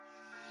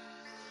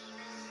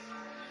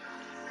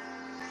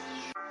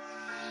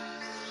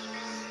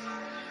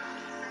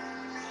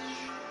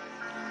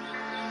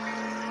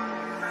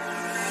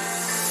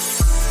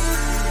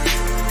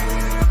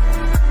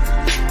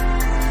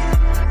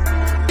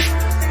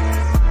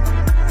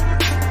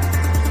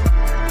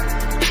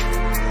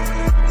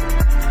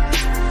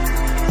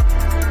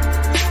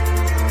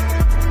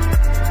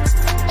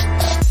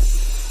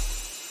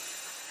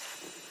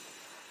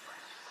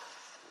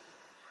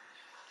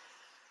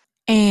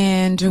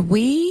And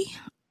we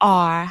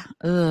are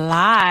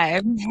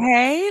live.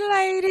 Hey,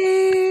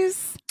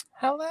 ladies.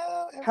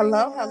 Hello,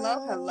 Hello,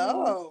 hello, everyone.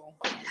 hello.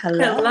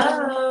 Hello.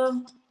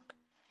 Hello.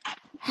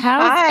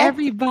 How's Hi.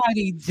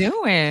 everybody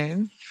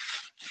doing?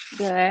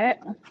 Good. I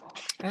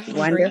am great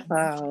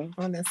Wonderful.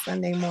 on this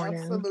Sunday morning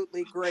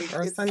Absolutely great.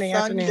 or It's Sunday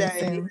afternoon Sunday.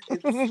 soon.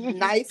 It's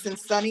nice and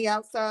sunny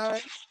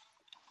outside.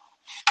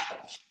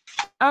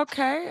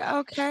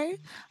 Okay.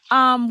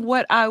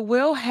 What I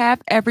will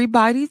have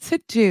everybody to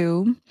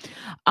do,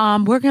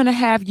 we're gonna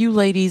have you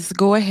ladies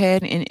go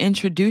ahead and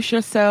introduce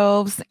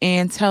yourselves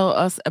and tell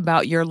us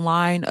about your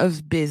line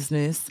of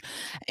business.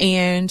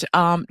 And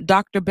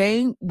Dr.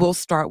 Bay, we'll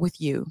start with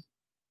you.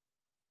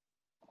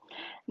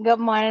 Good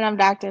morning. I'm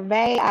Dr.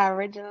 Bay. I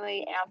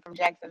originally am from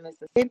Jackson,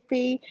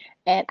 Mississippi,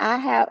 and I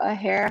have a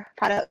hair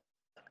product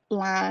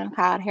line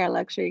called Hair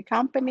Luxury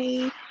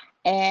Company,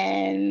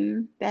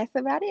 and that's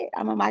about it.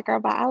 I'm a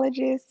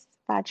microbiologist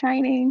by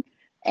training,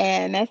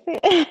 and that's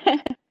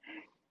it.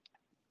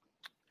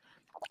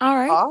 All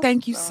right.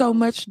 Thank you so Awesome.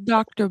 much,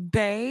 Dr.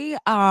 Bay.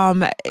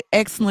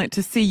 Excellent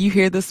to see you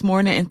here this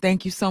morning, and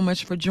thank you so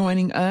much for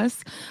joining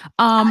us.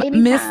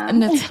 Miss Anytime.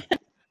 Nat-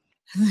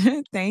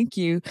 thank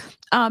you.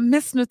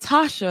 Miss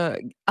Natasha,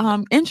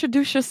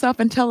 introduce yourself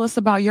and tell us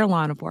about your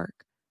line of work.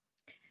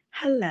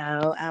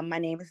 Hello, my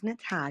name is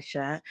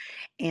Natasha,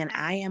 and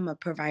I am a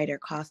provider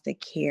cost of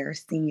care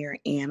senior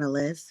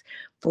analyst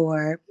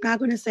for, not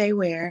going to say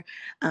where.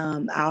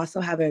 I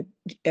also have a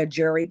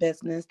jewelry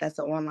business that's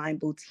an online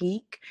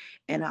boutique,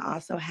 and I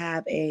also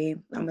have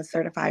I'm a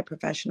certified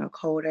professional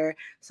coder,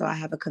 so I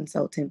have a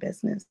consulting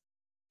business.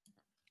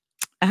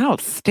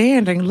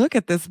 Outstanding. Look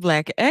at this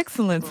black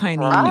excellence, honey.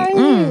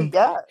 Right.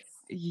 Yes.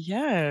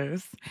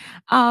 Yes.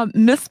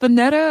 Miss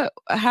Vanetta,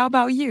 how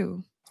about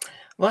you?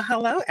 Well,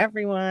 hello,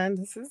 everyone.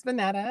 This is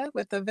Vanetta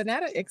with the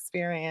Vanetta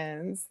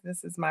Experience.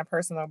 This is my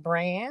personal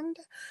brand.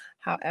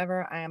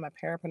 However, I am a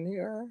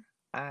parapreneur.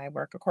 I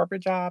work a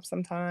corporate job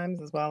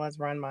sometimes as well as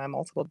run my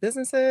multiple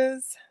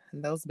businesses.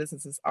 And those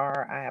businesses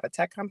are I have a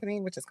tech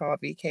company, which is called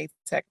VK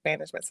Tech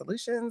Management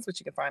Solutions, which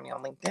you can find me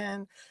on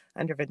LinkedIn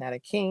under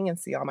Vanetta King and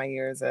see all my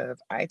years of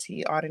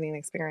IT auditing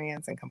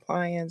experience and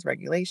compliance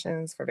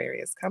regulations for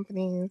various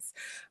companies.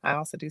 I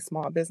also do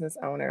small business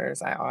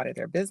owners. I audit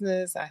their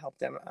business. I help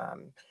them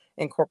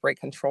incorporate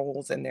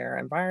controls in their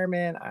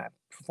environment. I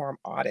perform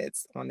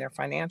audits on their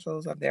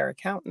financials of their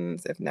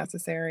accountants if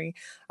necessary.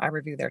 I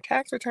review their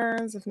tax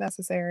returns if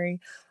necessary,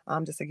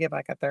 just to give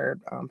like a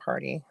third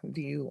party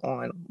view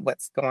on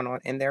what's going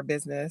on in their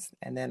business.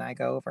 And then I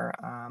go over,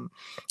 I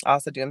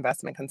also do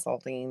investment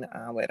consulting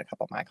with a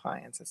couple of my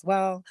clients as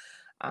well.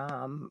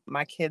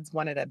 My kids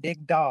wanted a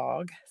big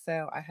dog,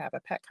 so I have a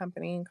pet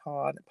company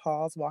called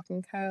Paul's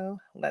Walking Co.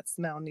 Let's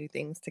smell new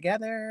things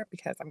together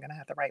because I'm gonna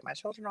have to write my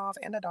children off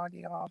and the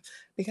doggy off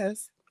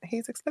because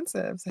he's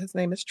expensive. So his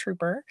name is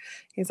Trooper.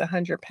 He's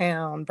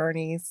 100-pound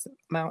Bernese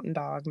Mountain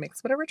Dog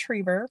mixed with a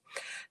Retriever.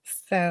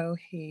 So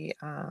he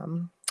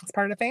is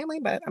part of the family,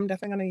 but I'm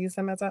definitely going to use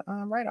him as a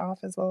write off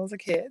as well as the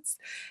kids.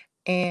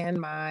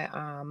 And my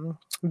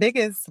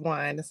biggest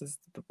one, this is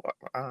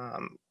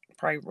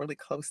probably really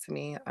close to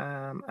me.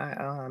 I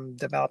am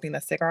developing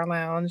a cigar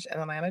lounge in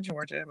Atlanta,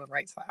 Georgia, but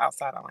right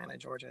outside Atlanta,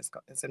 Georgia.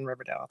 It's in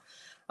Riverdale,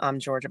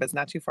 Georgia, but it's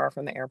not too far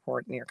from the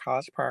airport near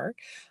College Park.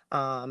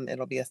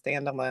 It'll be a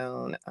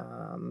standalone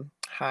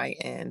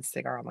high-end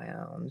cigar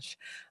lounge.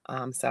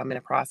 So I'm in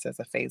the process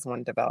of phase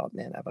one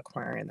development of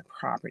acquiring the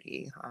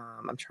property.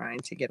 I'm trying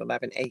to get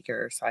 11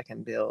 acres so I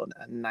can build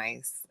a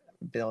nice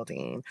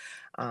building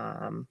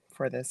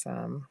for this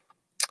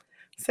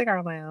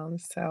cigar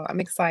lounge. So I'm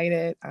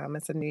excited.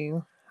 It's a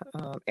new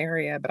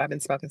area, but I've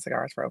been smoking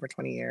cigars for over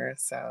 20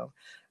 years. So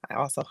I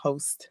also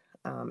host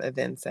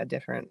events at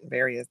different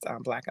various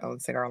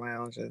Black-owned cigar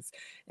lounges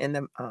in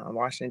the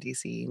Washington,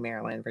 D.C.,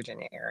 Maryland,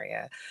 Virginia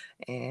area,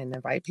 and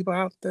invite people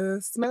out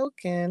to smoke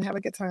and have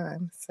a good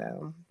time.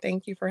 So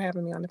thank you for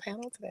having me on the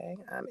panel today.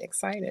 I'm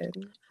excited.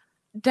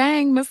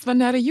 Dang, Miss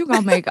Vanetta, you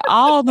gonna make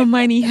all the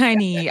money,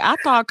 honey. I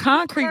thought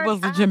concrete Course, was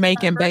a I have to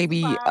Jamaican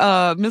baby.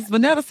 diversify. Miss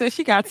Vanetta said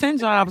she got 10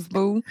 jobs,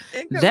 boo.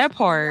 That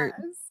part.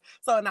 Yes.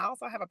 So, and I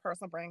also have a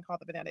personal brand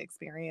called the Vanetta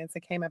Experience. It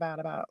came about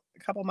a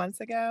couple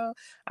months ago.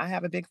 I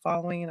have a big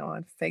following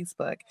on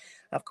Facebook,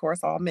 of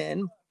course, all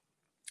men.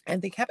 And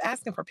they kept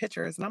asking for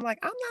pictures. And I'm like,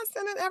 I'm not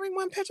sending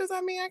everyone pictures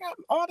of me. I got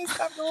all this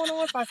stuff going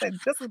on. So I said,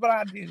 this is what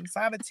I do. So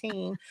I have a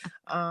team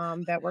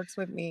that works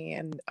with me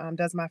and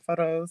does my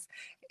photos.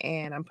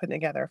 And I'm putting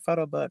together a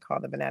photo book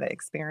called the Vanetta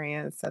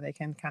Experience so they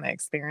can kind of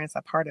experience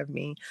a part of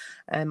me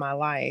in my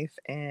life.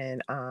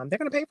 And they're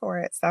going to pay for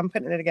it. So I'm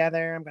putting it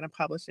together. I'm going to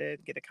publish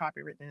it, get a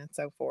copy written, and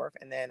so forth.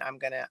 And then I'm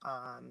going to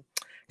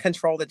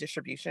control the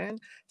distribution.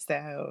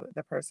 So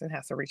the person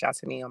has to reach out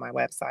to me on my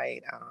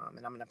website,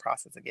 and I'm in the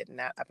process of getting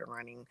that up and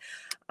running.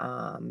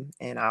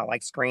 And I'll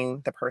like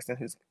screen the person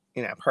who's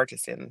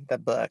purchasing the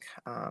book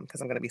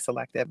because I'm going to be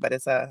selective. But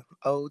it's a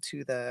ode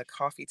to the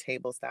coffee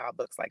table style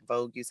books like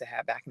Vogue used to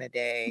have back in the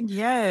day.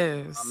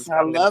 Yes. So I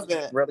I'm going love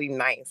to it. really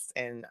nice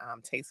and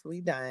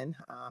tastefully done.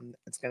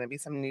 It's going to be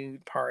some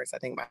nude parts. I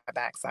think my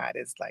backside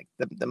is like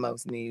the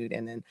most nude,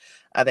 and then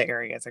other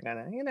areas are going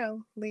to,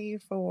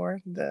 leave for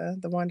the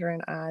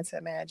wondering eye to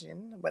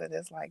imagine what it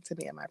is like to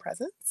be in my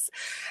presence.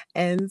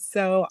 And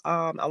so,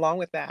 along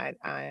with that,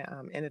 I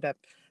ended up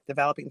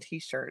developing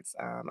T-shirts.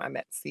 I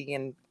met C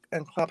in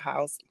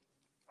Clubhouse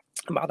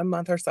about a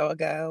month or so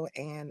ago,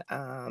 and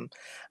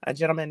a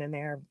gentleman in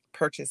there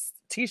purchased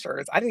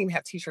T-shirts. I didn't even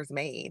have T-shirts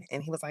made,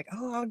 and he was like,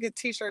 "Oh, I'll get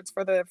T-shirts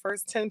for the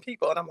first 10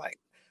 people," and I'm like,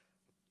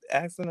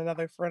 asking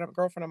another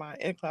girlfriend of mine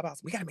in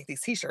Clubhouse, "We got to make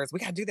these T-shirts. We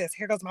got to do this.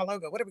 Here goes my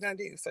logo. What are we gonna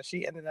do?" So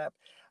she ended up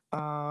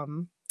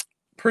um,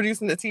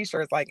 producing the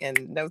T-shirts like in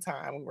no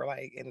time. We were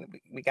like, and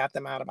we got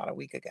them out about a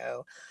week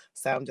ago.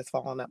 So I'm just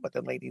following up with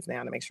the ladies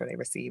now to make sure they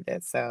received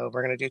it. So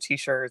we're gonna do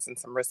T-shirts and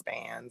some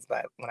wristbands.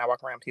 But when I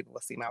walk around, people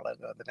will see my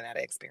logo, the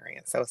Vanetta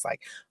Experience. So it's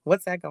like,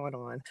 what's that going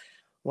on?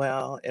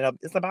 Well,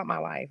 it's about my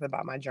life,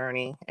 about my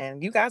journey,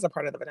 and you guys are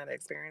part of the Vanetta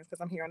Experience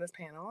because I'm here on this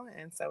panel,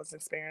 and so it's an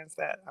experience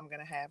that I'm going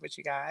to have with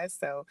you guys.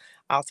 So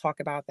I'll talk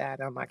about that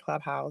on my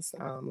Clubhouse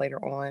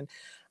later on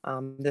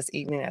this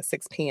evening at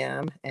 6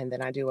 p.m. And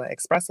then I do an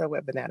espresso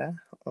with Vanetta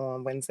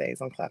on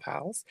Wednesdays on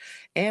Clubhouse,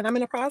 and I'm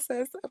in the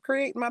process of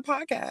creating my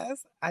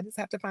podcast. I just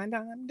have to find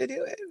time to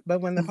do it.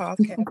 But when the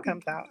podcast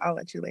comes out, I'll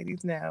let you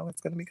ladies know.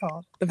 It's going to be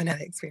called the Vanetta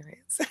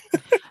Experience.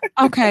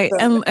 Okay,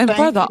 and for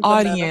Thank the you, Vanetta.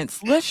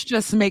 audience, let's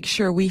just make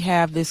sure we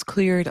have this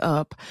cleared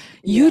up.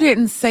 You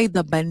didn't say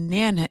the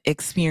banana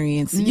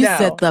experience. You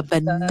said No, the the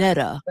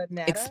Vanetta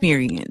Vanetta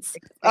experience.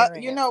 You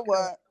Experience. know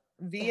what?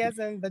 V as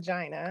in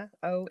vagina,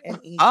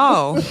 O-N-E.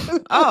 Oh,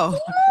 oh,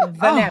 oh.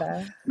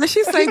 Vanetta. Did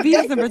she say They V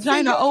as in can see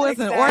vagina, your O as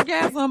in Exactly.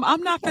 orgasm?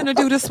 I'm not finna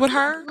do this with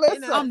her.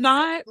 listen. I'm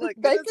not. Look,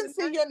 They this can is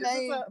see your this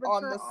name a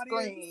on mature the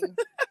audience. screen.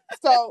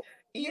 So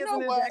E you is know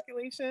an what?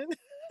 ejaculation.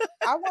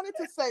 I wanted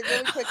to say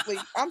really quickly.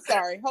 I'm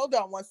sorry. Hold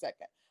on one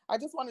second. I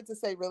just wanted to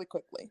say really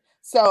quickly.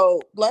 So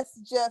let's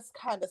just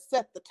kind of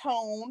set the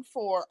tone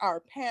for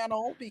our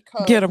panel Get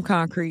because them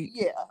concrete.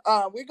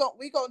 we're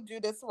gonna do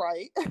this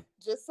right.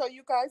 Just so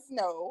you guys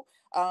know,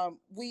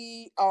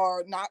 we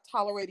are not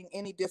tolerating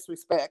any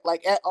disrespect,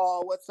 like at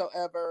all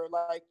whatsoever.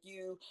 Like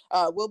you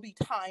will be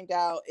timed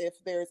out if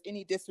there's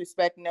any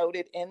disrespect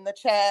noted in the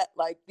chat.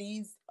 Like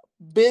these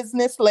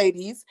business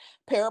ladies,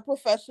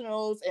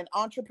 paraprofessionals, and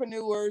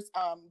entrepreneurs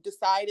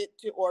decided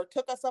to or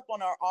took us up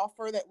on our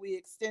offer that we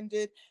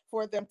extended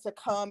for them to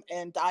come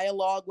and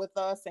dialogue with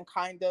us and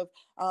kind of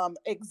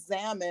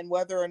examine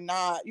whether or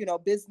not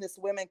business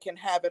women can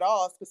have it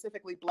all,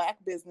 specifically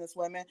Black business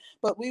women.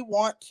 But we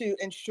want to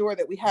ensure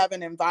that we have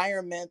an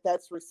environment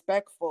that's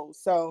respectful.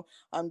 So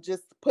I'm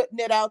just putting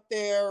it out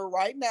there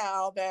right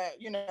now that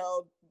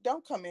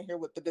don't come in here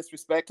with the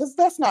disrespect because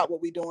that's not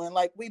what we're doing.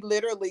 Like we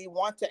literally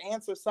want to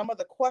answer some of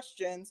the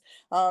questions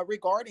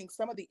regarding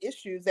some of the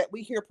issues that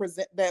we hear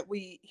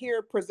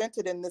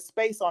presented in this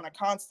space on a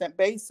constant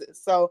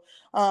basis. So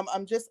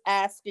I'm just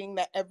asking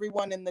that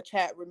everyone in the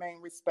chat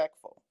remain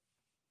respectful.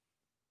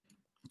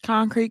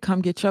 Concrete,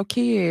 come get your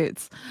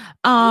kids.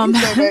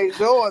 These baby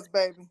yours,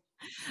 baby.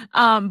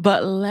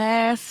 But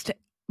last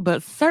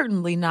but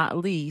certainly not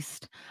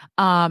least,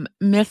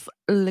 Miss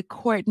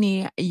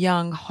LeCourtney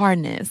Young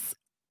Harness.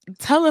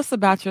 Tell us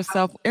about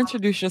yourself.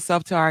 Introduce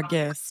yourself to our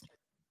guest.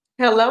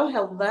 Hello,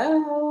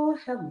 hello,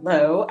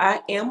 hello.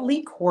 I am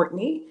Lee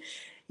Courtney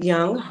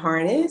Young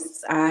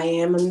Harness. I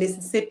am a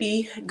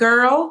Mississippi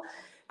girl.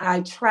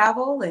 I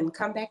travel and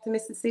come back to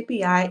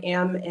Mississippi. I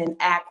am an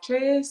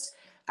actress.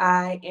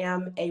 I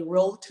am a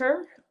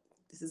realtor.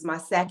 This is my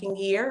second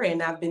year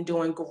and I've been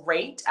doing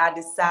great. I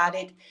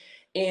decided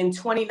in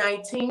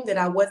 2019 that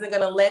I wasn't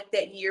going to let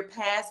that year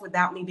pass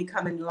without me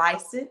becoming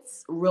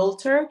licensed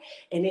realtor.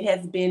 And it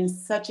has been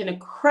such an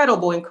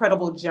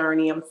incredible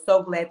journey. I'm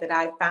so glad that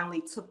I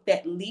finally took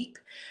that leap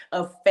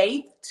of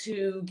faith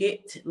to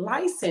get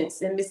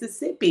licensed in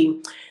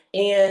Mississippi.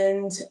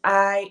 And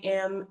I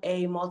am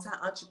a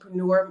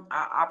multi-entrepreneur.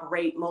 I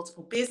operate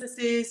multiple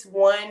businesses,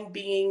 one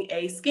being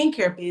a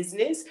skincare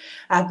business.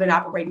 I've been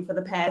operating for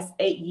the past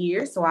 8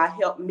 years. So I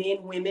help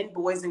men, women,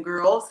 boys, and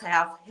girls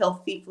have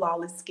healthy,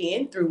 flawless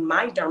skin through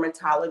my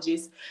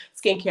dermatologist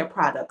skincare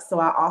products.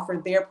 So I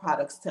offer their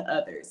products to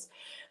others.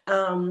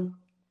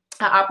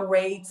 I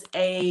operate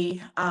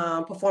a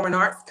performing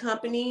arts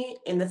company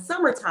in the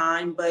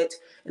summertime, but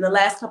in the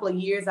last couple of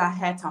years, I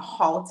had to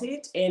halt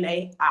it. And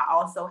I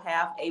also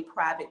have a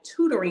private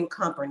tutoring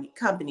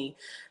company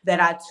that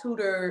I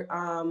tutor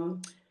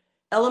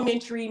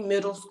elementary,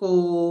 middle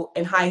school,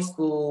 and high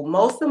school.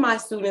 Most of my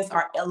students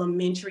are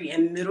elementary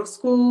and middle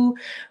school,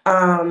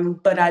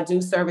 but I do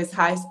service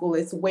high school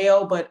as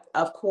well. But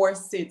of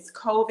course, since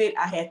COVID,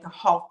 I had to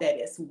halt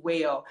that as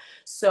well.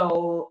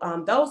 So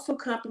those two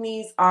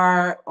companies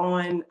are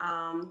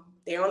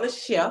they're on the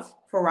shelf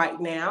for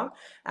right now.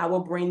 I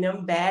will bring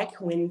them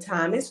back when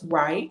time is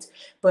right.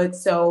 But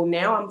so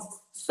now I'm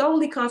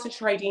solely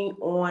concentrating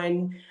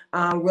on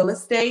real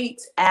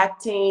estate,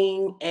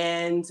 acting,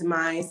 and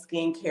my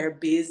skincare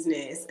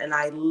business. And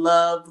I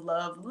love,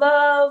 love,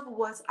 love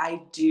what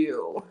I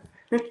do.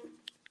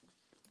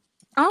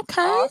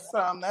 Okay.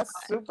 Awesome. That's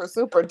super,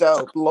 super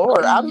dope.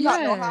 Lord, I do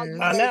not know how you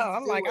I Yes, know. ladies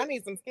I'm do like, I it.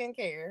 need some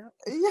skincare.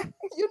 Yeah,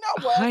 you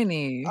know what?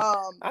 honey.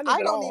 I need I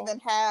it don't all. even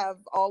have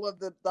all of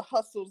the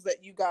hustles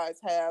that you guys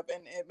have,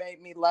 and it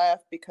made me laugh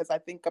because I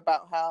think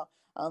about how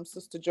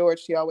Sister George,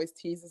 she always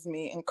teases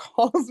me and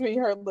calls me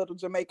her little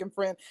Jamaican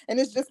friend, and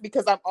it's just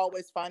because I'm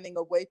always finding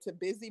a way to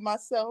busy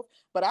myself.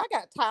 But I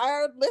got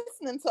tired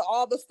listening to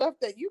all the stuff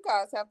that you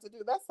guys have to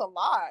do. That's a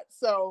lot.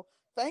 So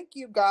thank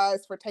you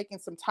guys for taking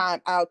some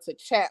time out to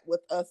chat with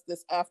us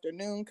this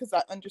afternoon, because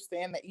I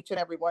understand that each and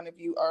every one of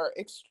you are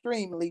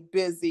extremely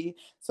busy.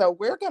 So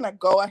we're going to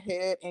go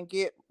ahead and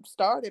get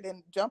started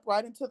and jump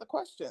right into the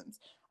questions.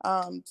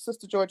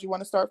 Sister George, you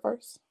want to start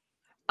first?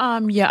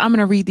 Yeah, I'm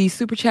gonna read these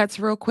super chats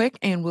real quick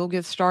and we'll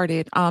get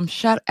started.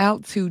 Shout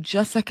out to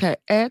Jessica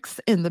X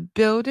in the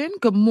building.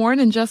 Good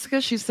morning, Jessica.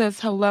 She says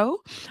hello.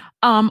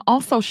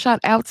 Also shout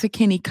out to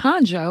Kenny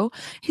Conjo.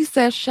 He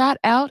says, shout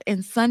out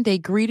and Sunday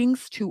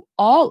greetings to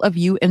all of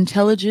you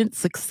intelligent,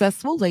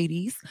 successful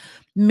ladies.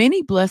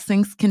 Many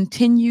blessings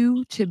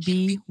continue to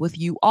be with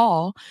you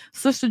all.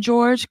 Sister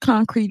George,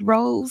 Concrete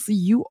Rose,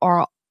 you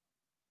all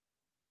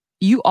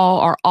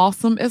are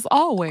awesome as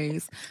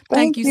always.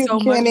 Thank Thank you you, so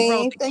much, brother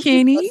Kenny. Thank you,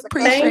 Kenny. Jessica.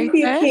 Appreciate Thank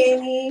you, that.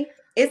 Kenny.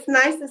 It's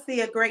nice to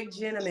see a great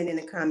gentleman in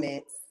the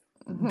comments.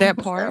 That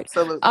part.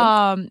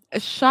 Absolutely.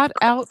 Shout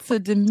out to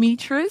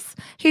Demetrius.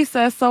 He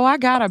says, so I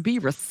gotta be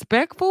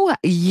respectful.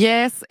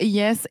 Yes,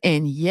 yes,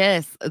 and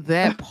yes.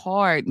 That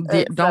part. Don't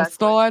Exactly.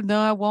 start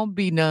none, won't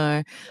be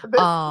none.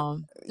 This,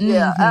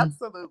 yeah, Mm-hmm.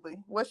 absolutely.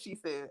 What she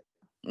said.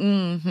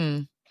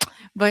 Mm-hmm.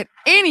 But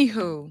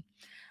anywho,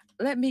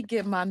 let me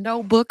get my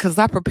notebook because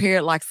I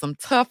prepared like some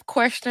tough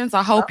questions. I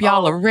Uh hope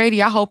y'all are oh.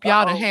 ready. I hope Uh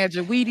y'all done oh. had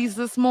your Wheaties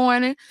this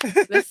morning.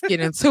 Let's get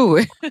into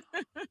it.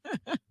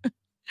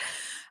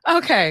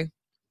 Okay.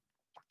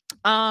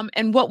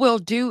 And what we'll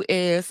do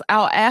is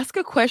I'll ask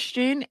a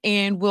question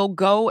and we'll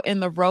go in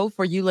the row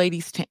for you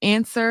ladies to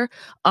answer.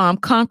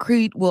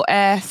 Concrete will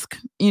ask,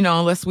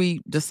 unless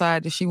we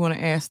decide that she want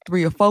to ask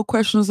 3 or 4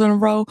 questions in a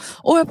row,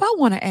 or if I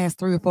want to ask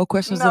 3 or 4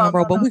 questions in a No,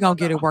 row, no, but no, we're no, gonna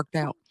get it no. worked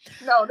out.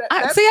 No,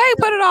 I that's see, I ain't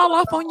put still it all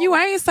going off on you. on.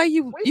 I ain't say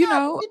you, We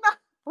not we not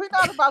we're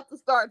not about to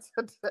start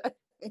today.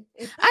 I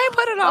ain't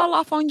put it Oh, all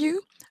off on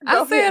you. I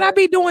go said I ahead.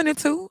 be doing it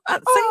too. See,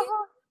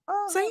 Uh-huh.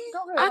 Uh-huh. see, Go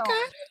I ahead got on.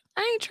 it.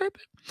 I ain't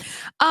tripping.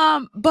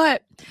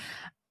 But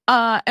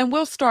and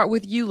we'll start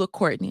with you,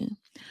 LaCourtney.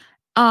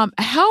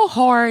 How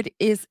hard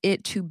is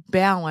it to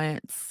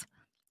balance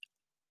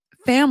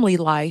family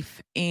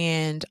life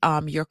and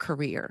your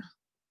career?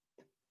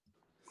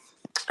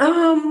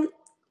 Um,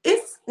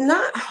 it's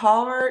not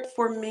hard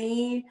for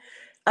me.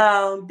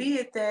 Be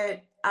it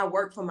that I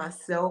work for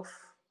myself,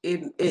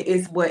 it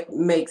is what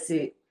makes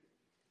it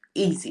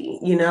easy.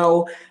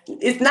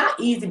 It's not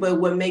easy, but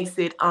what makes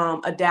it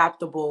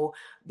adaptable,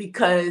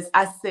 because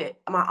I set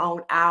my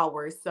own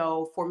hours.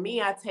 So for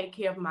me, I take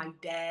care of my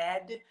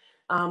dad.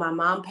 My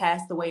mom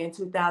passed away in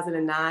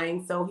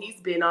 2009, so he's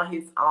been on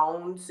his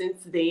own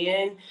since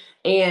then.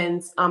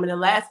 And in the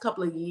last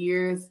couple of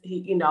years,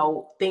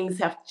 things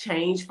have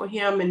changed for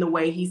him in the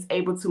way he's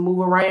able to move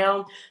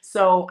around.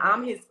 So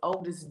I'm his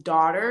oldest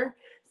daughter,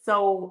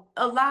 so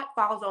a lot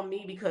falls on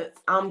me because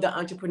I'm the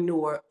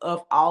entrepreneur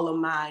of all of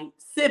my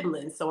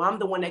siblings. So I'm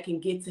the one that can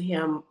get to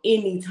him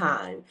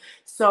anytime.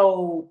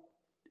 So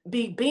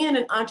being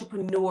an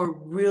entrepreneur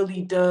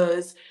really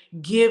does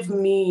give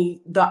me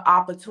the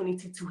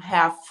opportunity to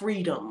have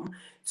freedom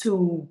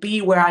to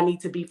be where I need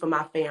to be for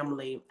my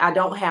family. I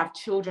don't have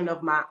children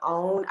of my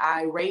own.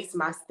 I raised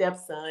my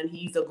stepson.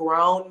 He's a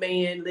grown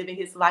man living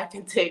his life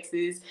in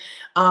Texas.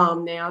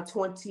 Now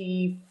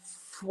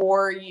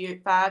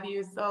 5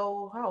 years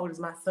old. How old is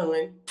my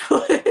son?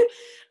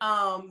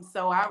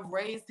 So I've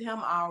raised him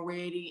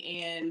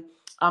already, and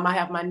I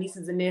have my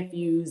nieces and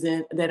nephews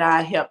and that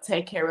I help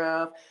take care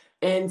of.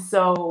 And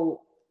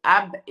so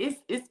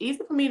it's easy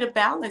for me to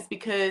balance,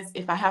 because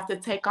if I have to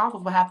take off,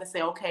 if I have to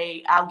say,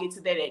 okay, I'll get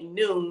to that at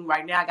noon.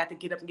 Right now I got to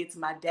get up and get to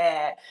my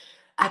dad.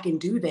 I can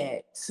do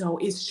that. So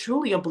it's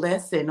truly a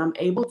blessing. I'm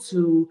able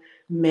to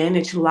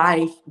manage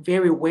life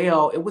very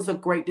well. It was a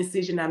great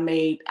decision I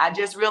made. I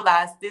just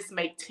realized this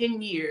made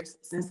 10 years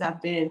since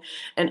I've been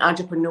an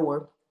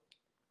entrepreneur.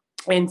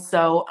 And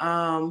so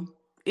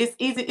it's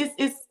easy,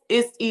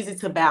 it's easy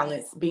to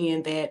balance,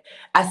 being that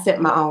I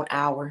set my own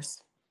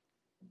hours.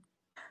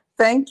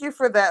 Thank you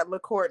for that,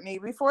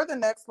 LaCourtney. Before the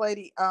next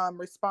lady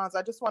responds,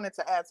 I just wanted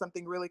to add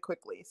something really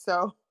quickly.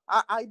 So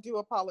I do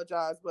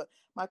apologize, but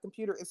my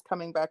computer is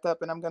coming back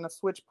up and I'm going to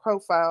switch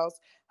profiles.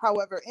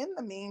 However, in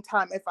the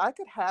meantime, if I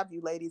could have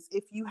you ladies,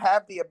 if you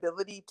have the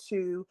ability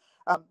to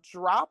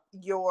drop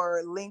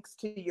your links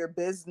to your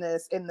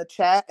business in the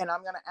chat, and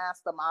I'm going to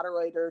ask the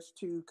moderators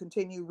to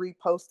continue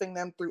reposting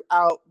them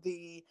throughout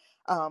the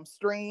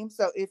stream.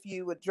 So if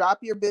you would drop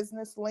your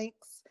business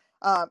links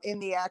in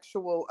the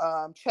actual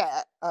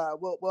chat.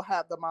 We'll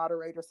have the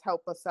moderators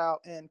help us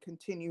out and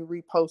continue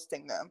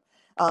reposting them.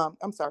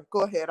 I'm sorry,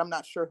 go ahead. I'm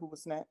not sure who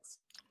was next.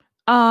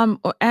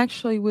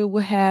 Actually, we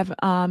will have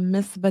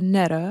Miss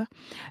Vanetta,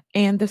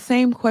 and the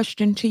same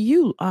question to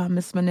you,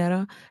 Miss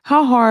Vanetta.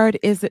 How hard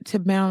is it to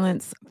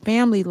balance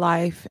family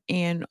life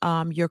and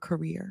your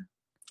career?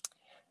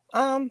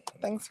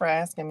 Thanks for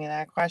asking me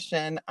that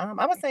question.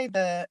 I would say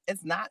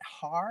it's not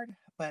hard,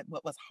 but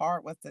what was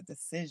hard was the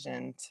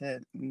decision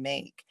to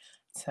make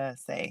to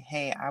say,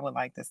 hey, I would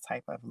like this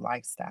type of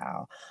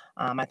lifestyle.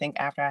 I think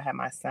after I had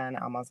my son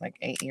almost like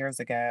 8 years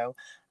ago,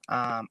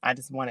 I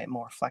just wanted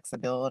more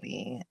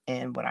flexibility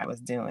in what I was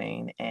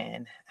doing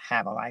and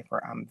have a life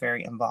where I'm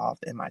very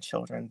involved in my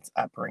children's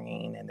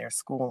upbringing and their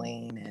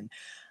schooling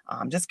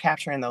and just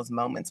capturing those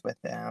moments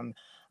with them.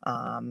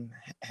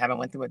 Having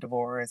went through a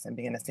divorce and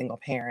being a single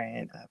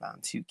parent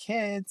of 2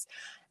 kids,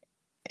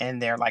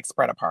 and they're like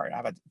spread apart. I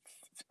have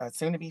a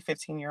soon to be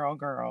 15-year-old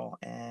girl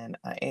and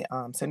a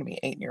soon to be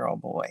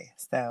 8-year-old boy.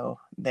 So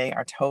they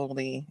are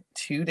totally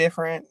two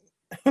different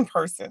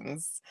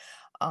persons.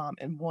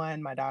 And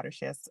one, my daughter,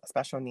 she has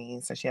special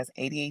needs. So she has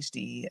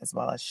ADHD as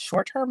well as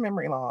short term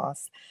memory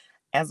loss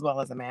as well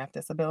as a math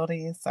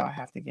disability. So I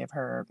have to give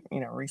her,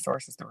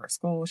 resources through her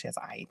school. She has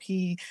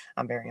IEP.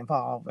 I'm very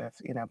involved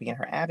with, being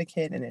her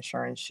advocate and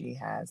ensuring she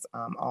has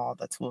all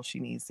the tools she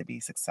needs to be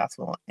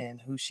successful in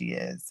who she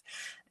is.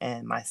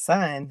 And my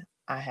son,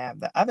 I have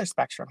the other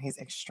spectrum. He's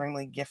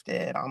extremely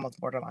gifted, almost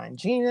borderline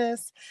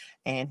genius,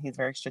 and he's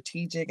very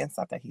strategic and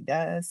stuff that he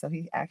does. So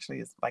he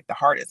actually is like the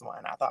hardest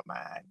one. I thought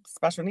my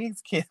special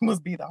needs kid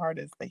would be the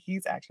hardest, but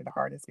he's actually the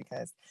hardest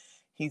because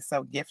he's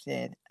so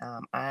gifted.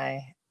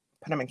 I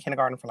put him in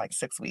kindergarten for like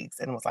 6 weeks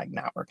and it was like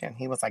not working.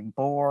 He was like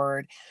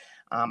bored.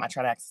 I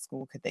tried to ask the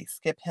school, could they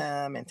skip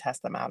him and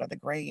test him out of the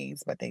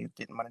grades, but they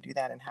didn't want to do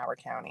that in Howard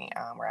County,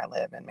 where I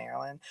live in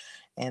Maryland.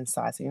 And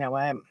so I said, you know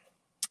what?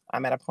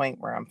 I'm at a point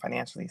where I'm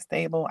financially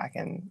stable. I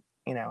can,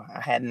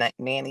 I had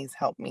nannies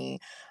help me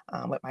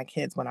with my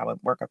kids when I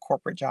would work a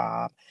corporate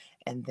job.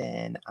 And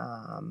then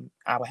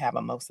I would have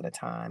them most of the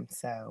time.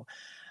 So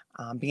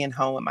being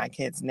home with my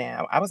kids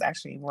now. I was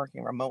actually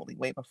working remotely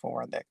way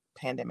before the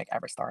pandemic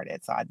ever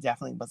started. So I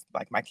definitely was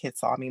like, my kids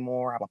saw me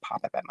more. I would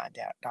pop up at my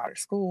daughter's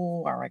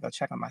school or I go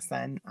check on my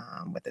son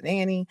with the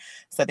nanny.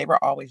 So they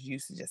were always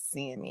used to just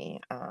seeing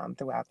me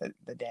throughout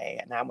the day.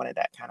 And I wanted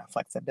that kind of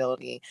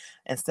flexibility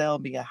and still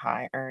be a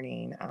high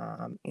earning,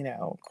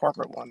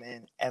 corporate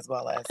woman as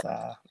well as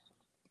a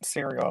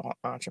serial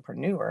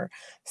entrepreneur.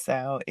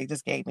 So it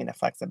just gave me the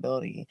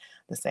flexibility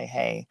to say,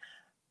 hey,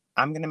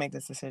 I'm going to make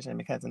this decision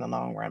because in the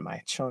long run,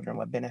 my children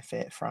would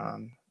benefit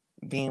from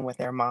being with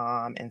their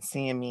mom and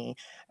seeing me,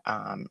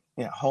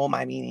 hold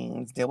my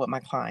meetings, deal with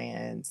my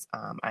clients.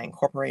 I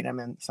incorporate them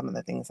in some of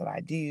the things that I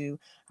do.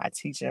 I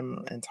teach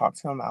them and talk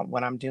to them about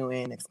what I'm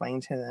doing,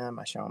 explain to them.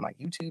 I show them like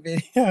YouTube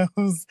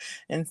videos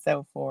and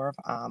so forth.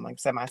 Like I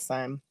said, my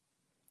son,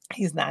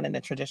 he's not in the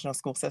traditional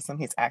school system.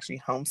 He's actually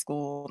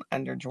homeschooled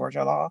under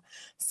Georgia law.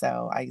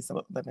 So I used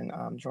to live in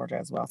Georgia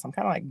as well. So I'm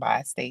kind of like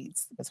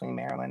bi-states between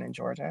Maryland and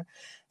Georgia.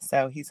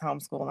 So he's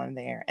homeschooling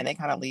there and they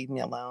kind of leave me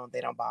alone. They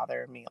don't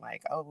bother me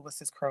like, oh, what's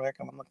this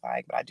curriculum look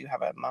like? But I do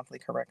have a monthly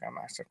curriculum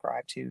I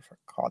subscribe to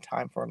called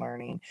Time for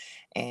Learning.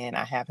 And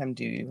I have him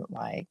do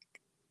like,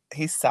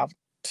 he's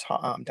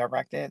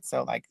directed.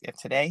 So like if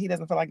today he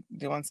doesn't feel like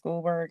doing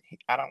schoolwork,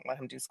 I don't let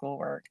him do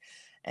schoolwork.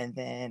 And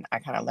then I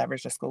kind of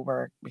leverage the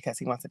schoolwork because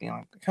he wants to be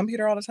on the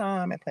computer all the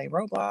time and play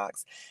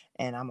Roblox.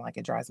 And I'm like,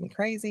 it drives me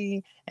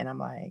crazy. And I'm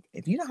like,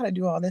 if you know how to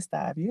do all this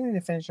stuff, you need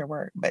to finish your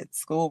work. But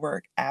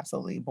schoolwork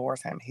absolutely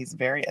bores him. He's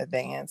very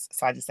advanced.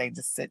 So I just say,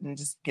 just sit and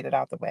just get it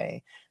out the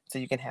way so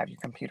you can have your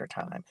computer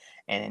time.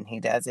 And he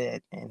does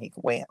it and he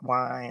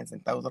whines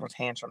and throws little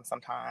tantrums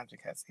sometimes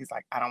because he's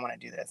like, I don't want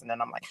to do this. And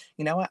then I'm like,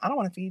 you know what? I don't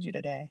want to feed you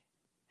today.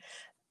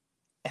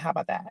 How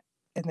about that?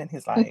 And then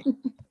he's like,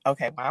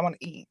 okay, well, I want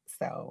to eat.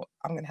 So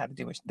I'm going to have to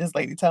do what this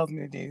lady tells me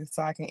to do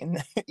so I can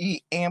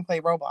eat and play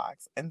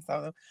Roblox. And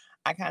so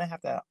I kind of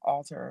have to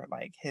alter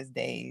like his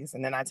days.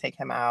 And then I take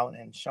him out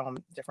and show him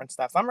different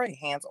stuff. So I'm really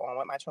hands on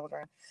with my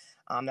children.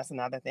 That's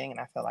another thing. And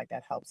I feel like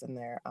that helps in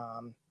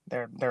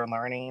their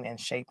learning and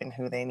shaping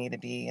who they need to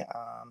be,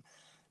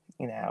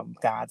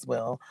 God's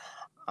will.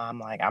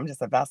 I'm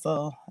just a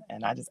vessel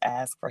and I just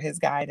ask for his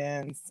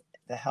guidance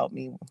to help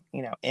me,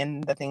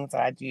 in the things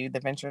that I do, the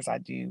ventures I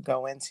do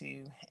go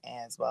into,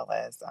 as well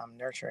as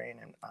nurturing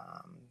and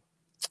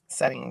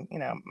setting,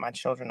 my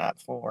children up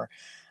for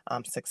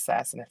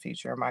success in the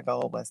future. My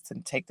goal was to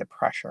take the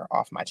pressure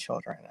off my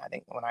children. I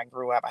think when I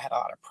grew up, I had a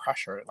lot of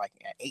pressure. Like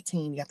at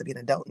 18, you have to be an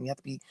adult and you have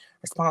to be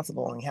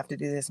responsible and you have to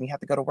do this and you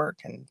have to go to work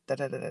and da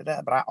da da da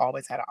da. But I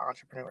always had an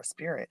entrepreneur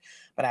spirit,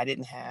 but I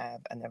didn't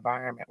have an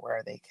environment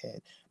where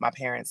my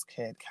parents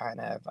could kind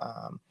of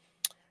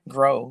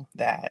grow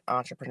that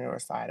entrepreneur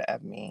side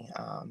of me.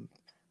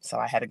 So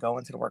I had to go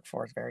into the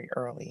workforce very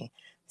early.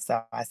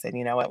 So I said,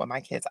 you know what, with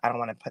my kids, I don't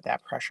want to put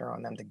that pressure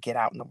on them to get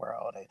out in the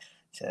world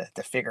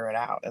to figure it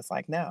out. It's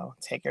like, no,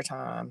 take your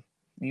time,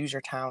 use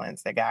your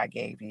talents that God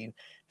gave you,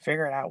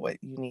 figure it out what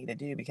you need to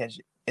do because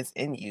it's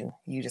in you.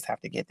 You just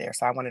have to get there.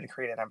 So I wanted to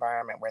create an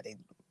environment where they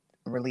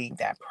relieve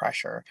that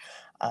pressure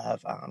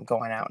of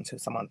going out into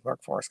someone's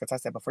workforce. Because I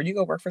said, before you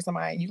go work for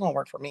somebody, you're going to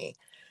work for me.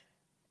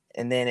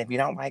 And then if you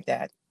don't like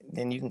that,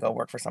 then you can go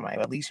work for somebody.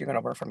 But at least you're going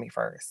to work for me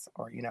first.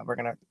 Or, we're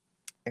going to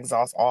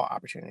exhaust all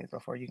opportunities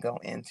before you go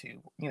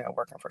into,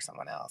 working for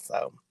someone else.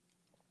 So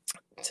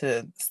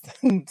to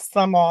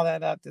sum all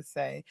that up to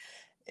say,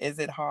 is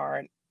it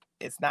hard?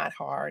 It's not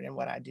hard in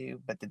what I do,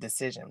 but the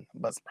decision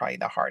was probably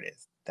the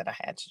hardest that I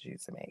had to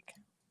choose to make.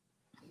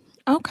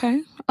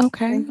 Okay.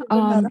 Okay. Thank you,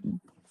 Vanetta.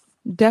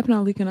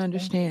 Definitely can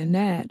understand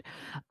that.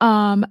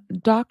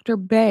 Dr.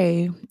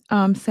 Bay,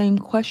 same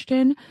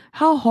question.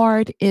 How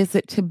hard is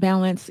it to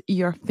balance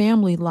your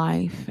family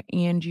life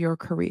and your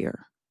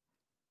career?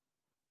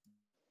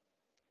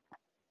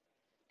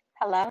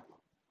 Hello?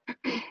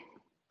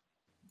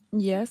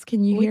 Yes,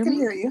 can you We hear can me?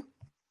 hear you.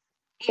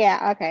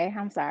 Yeah, okay.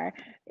 I'm sorry.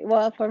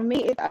 Well, for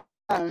me, it's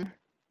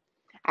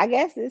I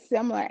guess it's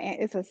similar.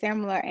 It's a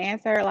similar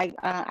answer. Like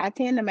I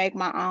tend to make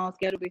my own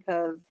schedule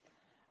because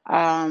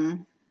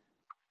um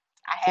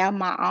I have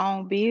my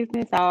own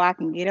business, so I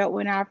can get up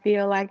when I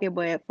feel like it.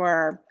 But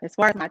for as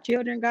far as my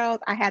children goes,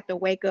 I have to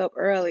wake up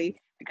early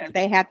because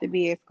they have to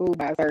be at school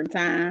by a certain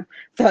time.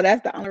 So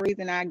that's the only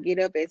reason I get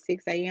up at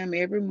 6 a.m.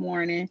 every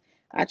morning.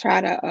 I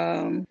try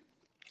to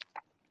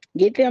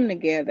get them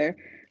together.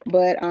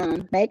 But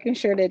making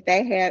sure that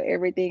they have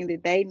everything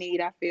that they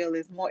need, I feel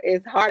is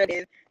harder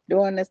than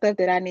doing the stuff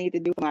that I need to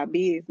do for my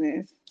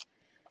business.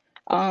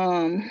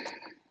 Um,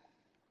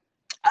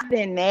 Other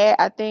than that,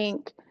 I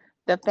think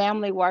the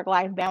family work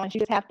life balance, you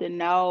just have to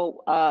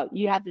know,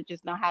 you have to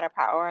just know how to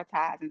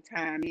prioritize and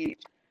time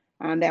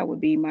manage. That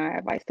would be my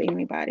advice to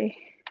anybody.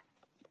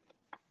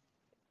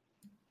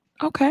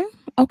 Okay.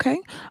 Okay.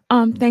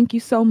 Thank you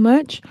so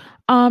much.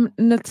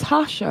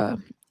 Natasha,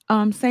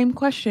 same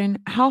question.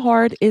 How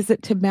hard is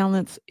it to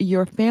balance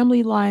your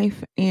family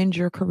life and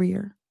your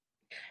career?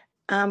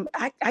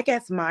 I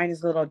guess mine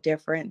is a little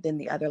different than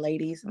the other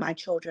ladies. My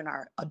children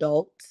are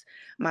adults.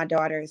 My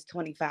daughter is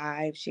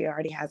 25. She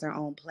already has her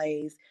own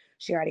place.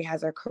 She already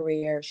has her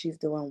career. She's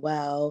doing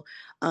well.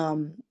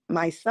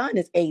 My son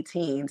is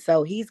 18,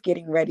 so he's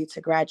getting ready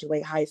to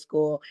graduate high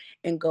school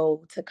and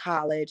go to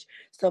college.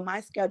 So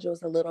my schedule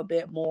is a little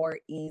bit more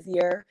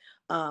easier.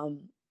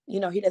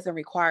 He doesn't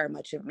require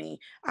much of me.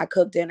 I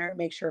cook dinner,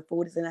 make sure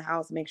food is in the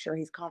house, make sure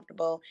he's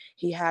comfortable,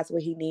 he has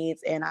what he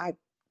needs, and I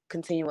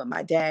continue with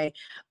my day.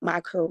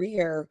 My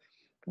career,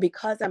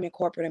 because I'm in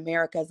corporate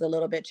America, is a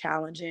little bit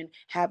challenging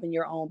having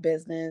your own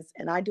business.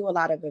 And I do a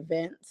lot of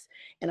events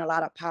and a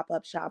lot of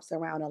pop-up shops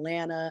around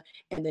Atlanta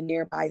and the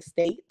nearby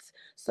states.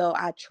 So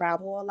I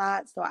travel a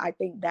lot. So I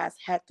think that's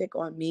hectic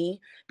on me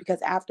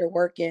because after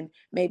working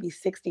maybe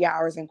 60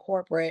 hours in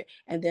corporate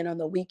and then on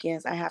the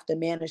weekends, I have to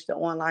manage the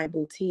online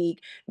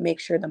boutique,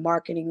 make sure the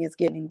marketing is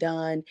getting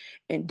done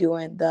and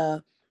doing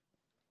the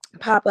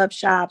pop-up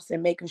shops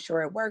and making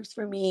sure it works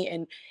for me.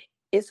 And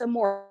it's a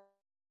more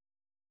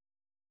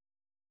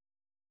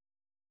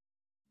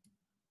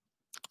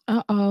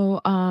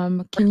Uh-oh.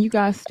 Can you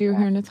guys still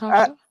hear I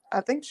Natasha?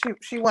 I think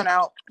she went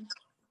out. Can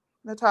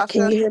Natasha,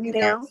 you hear can me you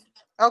hear now? us?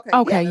 Okay,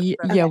 yeah, Okay. that's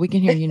better. Yeah, Okay. we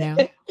can hear you now.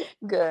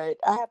 Good.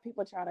 I have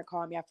people trying to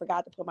call me. I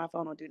forgot to put my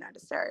phone on do not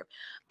disturb.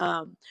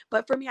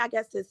 But for me, I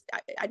guess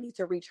I need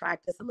to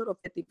retract. It's a little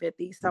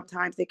 50-50.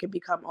 Sometimes it can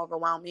become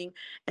overwhelming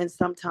and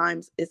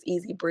sometimes it's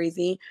easy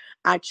breezy.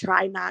 I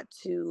try not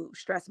to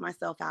stress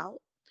myself out.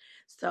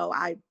 So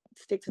I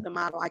stick to the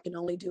model. I can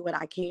only do what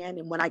I can.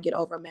 And when I get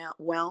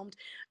overwhelmed,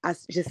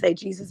 just say,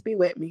 Jesus be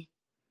with me.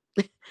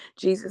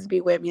 Jesus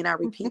be with me. And I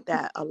repeat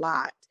that a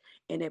lot.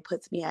 And it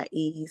puts me at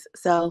ease.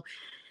 So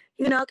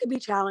it could be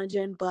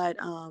challenging, but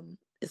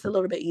it's a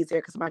little bit easier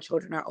because my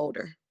children are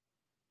older.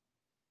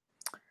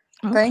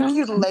 Thank Okay.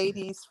 you,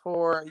 ladies,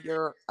 for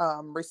your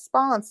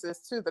responses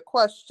to the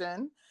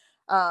question.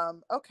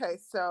 Okay,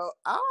 so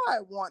I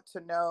want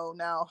to know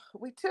now,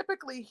 we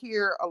typically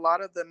hear a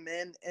lot of the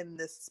men in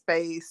this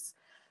space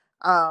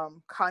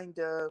kind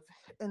of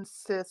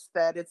insist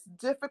that it's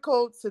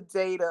difficult to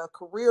date a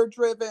career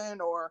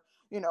driven or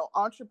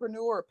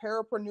entrepreneur or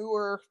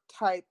parapreneur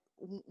type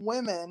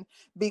women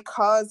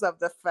because of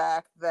the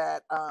fact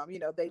that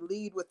they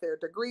lead with their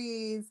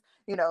degrees,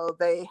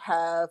 they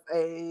have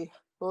a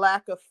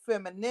lack of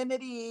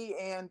femininity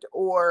and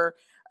or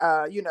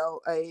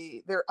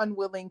they're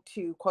unwilling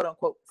to quote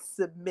unquote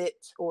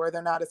submit, or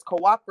they're not as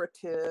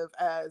cooperative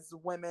as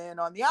women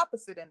on the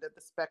opposite end of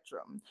the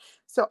spectrum.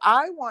 So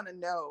I want to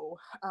know,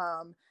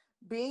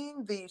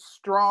 being the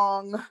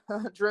strong,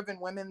 driven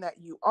women that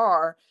you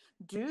are,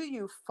 do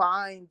you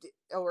find,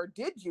 or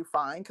did you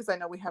find, because I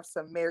know we have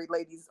some married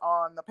ladies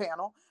on the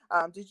panel,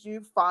 do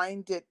you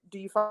find it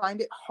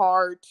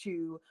hard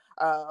to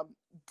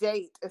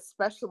date,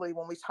 especially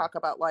when we talk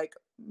about like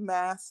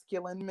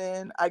masculine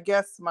men? I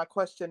guess my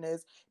question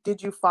is,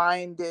 did you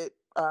find it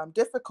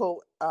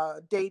difficult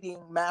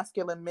dating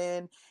masculine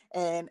men,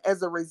 and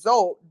as a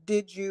result,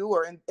 did you,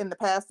 or in the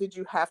past, did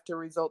you have to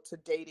resort to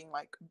dating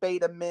like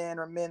beta men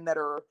or men that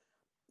are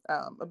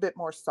a bit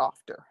more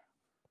softer.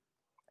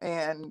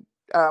 And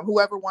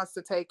whoever wants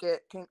to take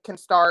it can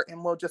start,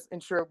 and we'll just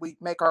ensure we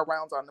make our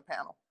rounds on the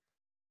panel.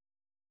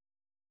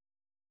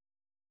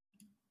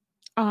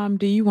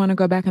 Do you want to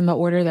go back in the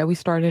order that we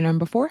started in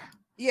before?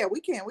 Yeah, we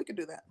can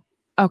do that.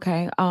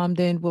 Okay.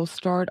 Then we'll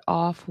start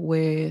off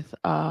with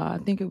I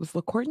think it was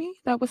LaCourtney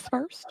that was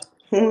first.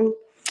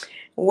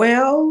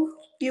 Well,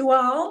 you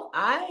all,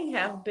 I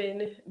have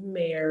been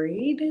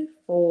married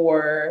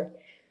for,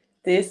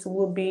 this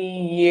will be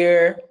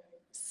year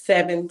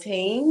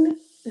 17.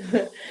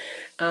 So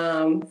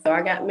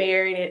I got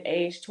married at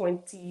age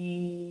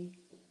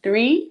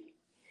 23.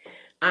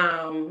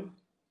 And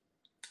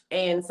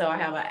so I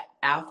have an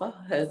alpha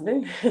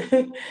husband.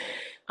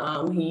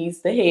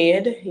 He's the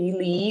head. He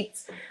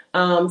leads.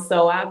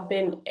 So I've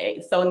been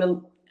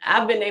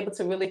able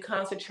to really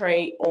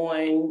concentrate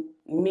on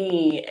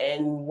me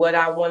and what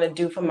I want to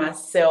do for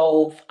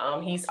myself.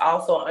 He's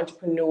also an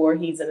entrepreneur.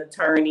 He's an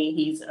attorney.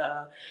 He's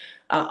a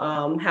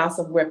House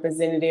of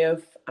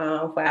Representative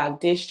for our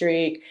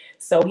district.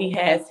 So he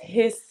has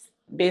his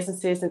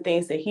businesses and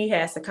things that he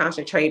has to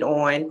concentrate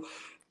on,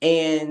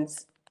 and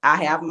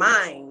I have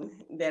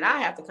mine that I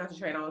have to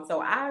concentrate on.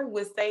 So I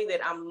would say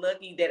that I'm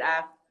lucky that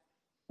I,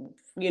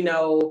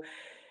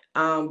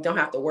 don't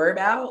have to worry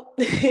about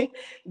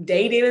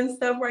dating and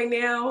stuff right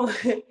now.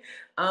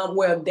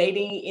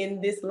 Dating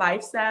in this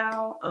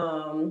lifestyle.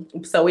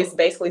 So it's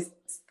basically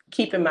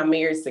keeping my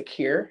marriage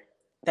secure.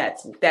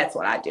 That's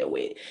what I deal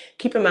with.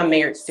 Keeping my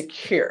marriage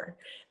secure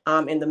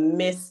in the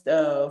midst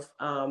of,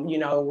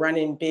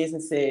 running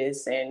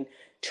businesses and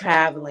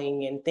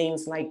traveling and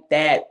things like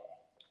that.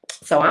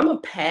 So I'm going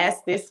to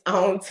pass this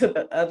on to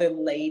the other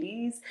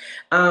ladies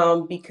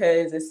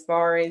because as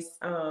far as,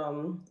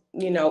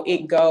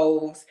 it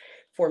goes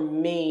for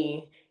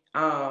me,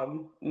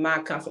 my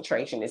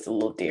concentration is a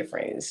little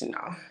different,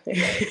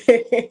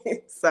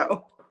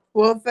 So.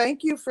 Well,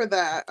 thank you for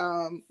that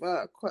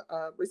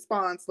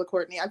response,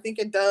 LaCourtney. I think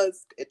it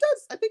does.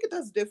 I think it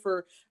does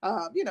differ.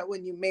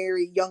 When you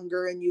marry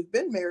younger and you've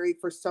been married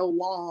for so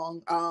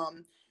long,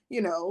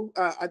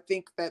 I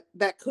think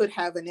that could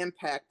have an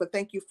impact. But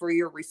thank you for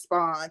your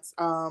response.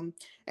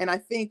 And I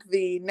think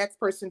the next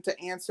person to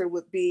answer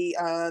would be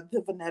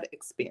the Vanetta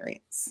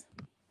experience.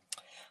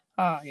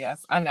 Oh,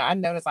 yes. I know. I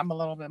notice I'm a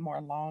little bit more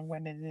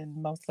long-winded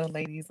than most of the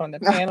ladies on the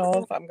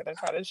panel, so I'm going to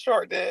try to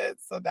shorten it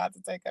so not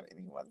to take up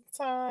anyone's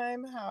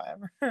time.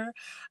 However,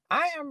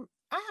 I have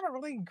a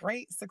really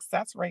great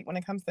success rate when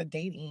it comes to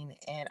dating,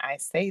 and I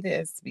say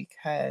this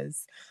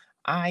because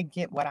I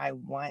get what I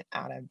want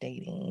out of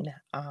dating.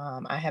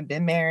 I have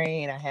been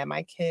married, I have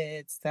my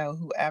kids, so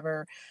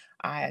whoever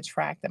I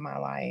attract in my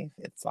life,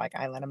 it's like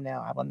I let them know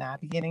I will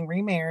not be getting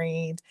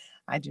remarried.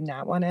 I do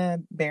not want to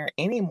bear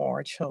any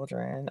more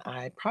children.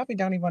 I probably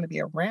don't even want to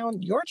be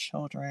around your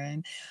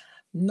children,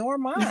 nor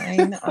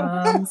mine.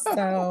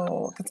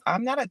 So because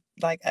I'm not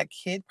a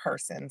kid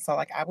person, so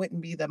like I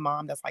wouldn't be the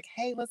mom that's like,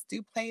 hey, let's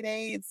do play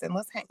dates and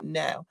let's hang.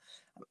 No,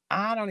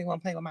 I don't even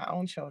want to play with my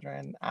own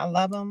children. I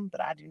love them,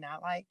 but I do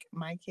not like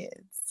my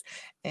kids.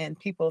 And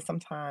people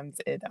sometimes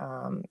it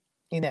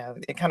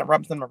kind of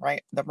rubs them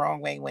the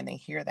wrong way when they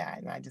hear that.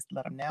 And I just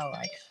let them know,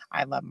 like,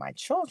 I love my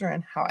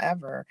children.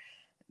 However,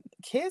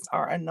 kids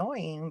are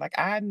annoying. Like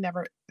I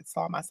never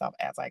saw myself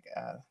as like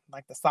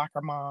the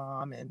soccer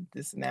mom and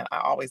this and that.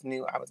 I always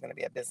knew I was going to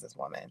be a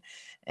businesswoman.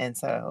 And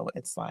so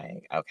it's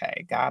like,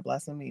 okay, God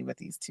blessing me with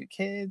these two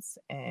kids.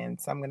 And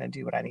so I'm going to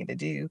do what I need to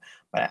do.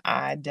 But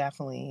I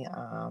definitely,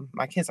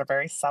 my kids are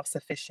very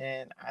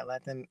self-sufficient. I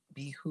let them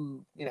be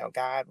who,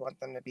 God wants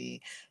them to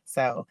be.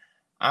 So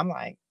I'm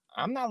like,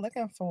 I'm not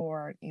looking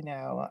for,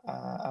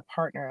 a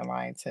partner in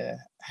line to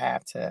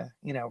have to,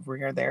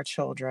 rear their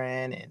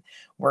children and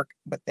work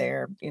with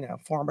their,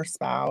 former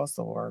spouse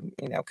or,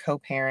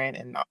 co-parent.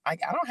 And I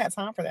don't have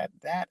time for that.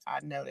 That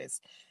I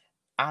noticed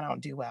I don't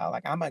do well.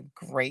 Like I'm a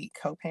great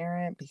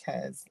co-parent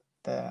because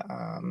the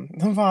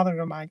father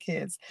of my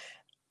kids,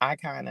 I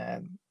kind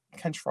of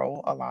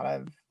control a lot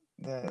of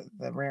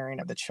the rearing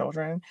of the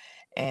children,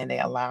 and they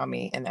allow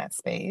me in that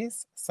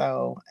space,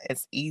 so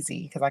it's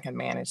easy because I can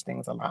manage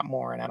things a lot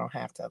more and I don't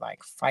have to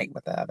like fight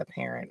with the other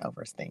parent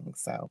over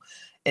things, so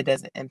it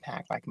doesn't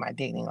impact like my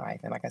dating life.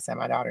 And like I said,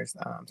 my daughter's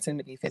soon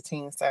to be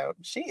 15, so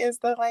she is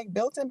the like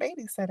built-in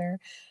babysitter.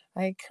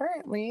 Like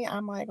currently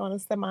I'm like on a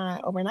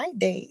semi overnight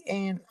date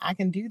and I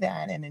can do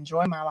that and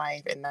enjoy my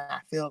life and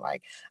not feel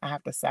like I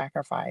have to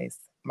sacrifice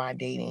my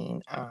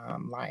dating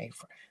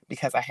life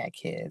because I had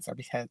kids or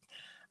because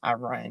I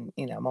run,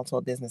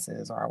 multiple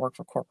businesses or I work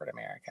for corporate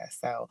America.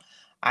 So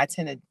I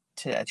tended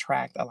to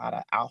attract a lot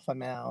of alpha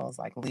males,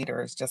 like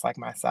leaders, just like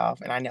myself.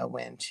 And I know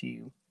when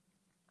to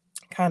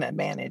kind of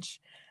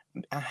manage.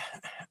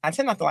 I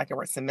tend not to like the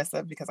word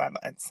submissive because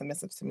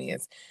submissive to me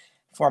is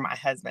for my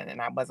husband,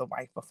 and I was a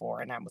wife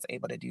before, and I was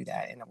able to do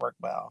that and it worked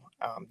well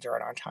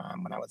during our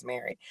time when I was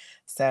married.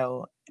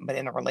 So, but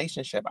in a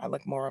relationship, I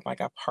look more of like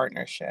a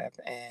partnership,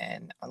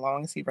 and as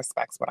long as he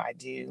respects what I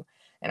do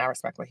and I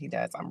respect what he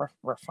does,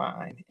 we're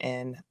fine.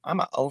 And I'm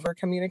an over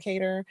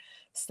communicator,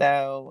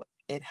 so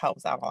it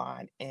helps out a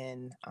lot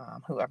in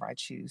whoever I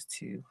choose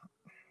to,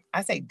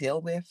 I say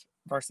deal with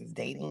versus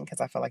dating,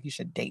 because I feel like you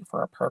should date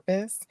for a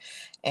purpose.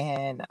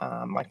 And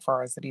like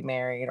for us to be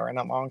married or in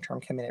a long-term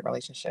committed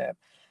relationship,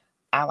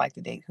 I like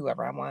to date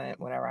whoever I want,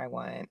 whenever I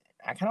want.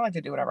 I kind of like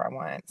to do whatever I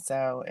want.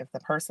 So if the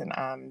person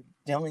I'm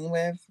dealing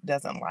with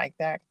doesn't like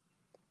that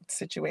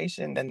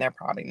situation, then they're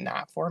probably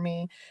not for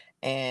me.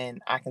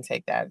 And I can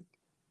take that,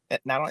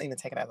 and I don't even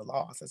take it as a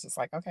loss. It's just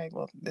like, okay,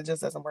 well, it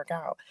just doesn't work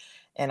out.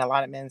 And a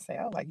lot of men say,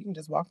 oh, like you can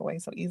just walk away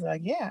so easily.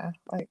 Like, yeah,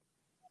 like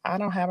I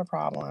don't have a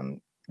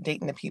problem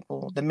dating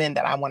the men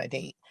that I want to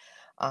date.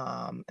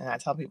 And I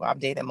tell people I've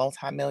dated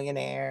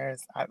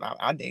multimillionaires.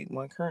 I date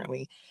one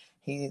currently.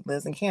 He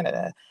lives in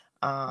Canada.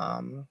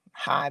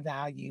 High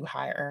value,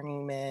 high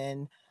earning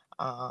men.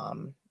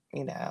 Um,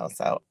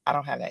 so I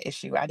don't have that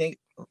issue. I date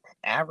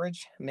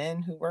average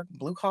men who work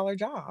blue collar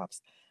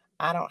jobs.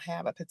 I don't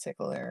have a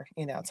particular,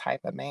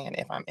 type of man.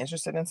 If I'm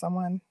interested in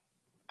someone,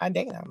 I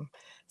date them.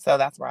 So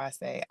that's where I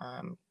say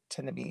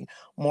tend to be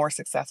more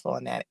successful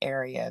in that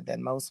area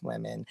than most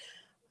women,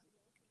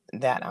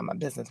 that I'm a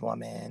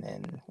businesswoman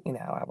and,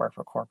 I work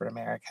for corporate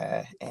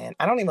America, and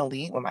I don't even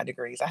lead with my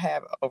degrees. I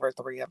have over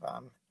 3 of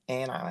them,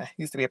 and I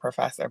used to be a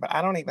professor, but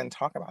I don't even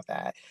talk about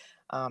that.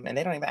 And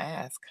they don't even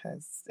ask,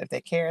 because if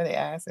they care, they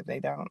ask. If they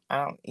don't,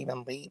 I don't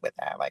even lead with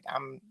that. Like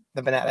I'm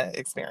the Vanetta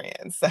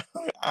experience. So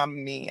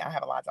I'm me. I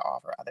have a lot to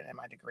offer other than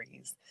my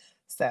degrees.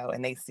 So,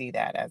 and they see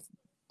that as,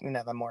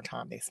 the more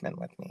time they spend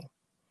with me.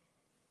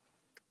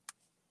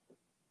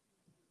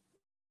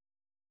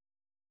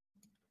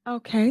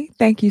 Okay,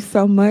 thank you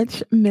so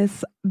much,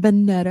 Miss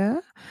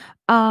Vanetta.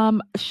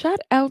 Shout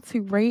out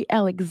to Ray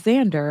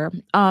Alexander.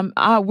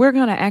 We're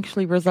gonna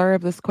actually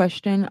reserve this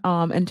question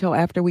until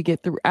after we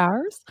get through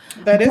ours.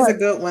 That is But a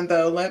good one,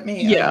 though. Let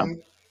me yeah,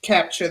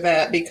 capture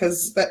that,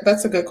 because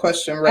that's a good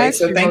question, I Ray.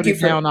 So actually thank wrote you it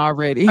for. down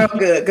already. Oh,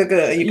 good, good,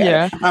 good. You got it.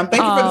 Yeah. Thank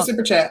you for the Um,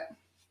 super chat.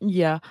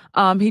 yeah.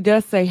 He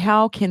does say,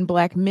 how can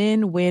black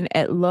men win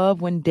at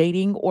love when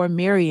dating or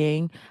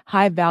marrying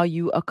high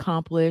value,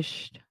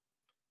 accomplished,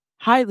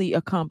 highly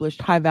accomplished,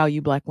 high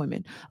value black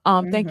women?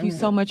 Thank you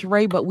so Mhm. much,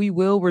 Ray, but we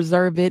will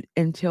reserve it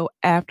until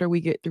after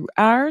we get through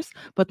ours.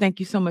 But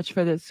thank you so much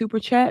for the super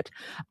chat.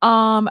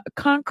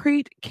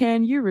 Concrete,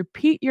 can you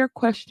repeat your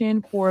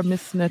question for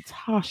Miss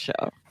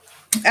Natasha?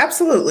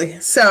 Absolutely.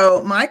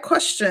 So my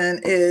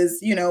question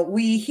is,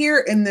 we here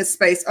in this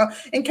space,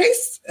 in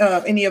case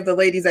any of the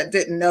ladies that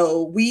didn't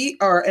know, we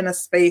are in a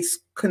space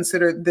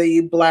considered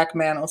the Black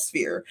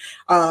manosphere.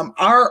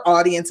 Our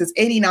audience is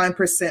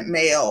 89%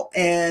 male,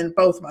 and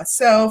both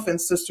myself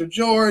and Sister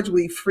George,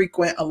 we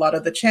frequent a lot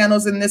of the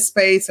channels in this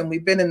space, and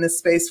we've been in this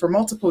space for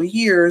multiple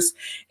years.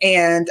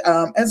 And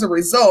as a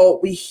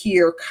result, we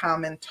hear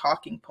common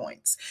talking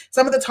points.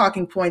 Some of the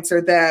talking points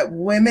are that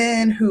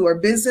women who are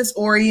business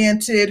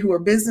oriented, who are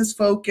business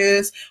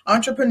focused,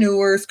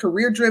 entrepreneurs,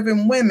 career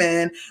driven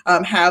women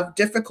have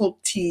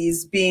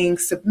difficulties being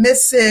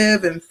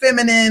submissive and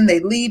feminine. They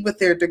lead with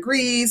their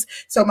degrees.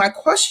 So my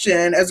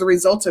question, as a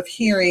result of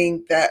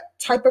hearing that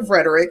type of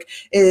rhetoric,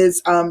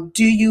 is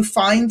do you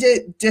find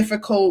it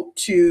difficult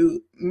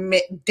to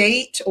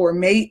date or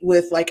mate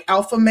with like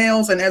alpha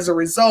males? And as a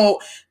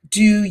result,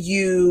 do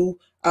you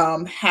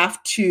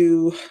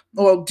do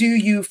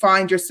you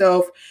find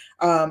yourself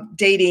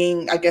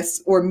dating, I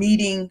guess, or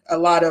meeting a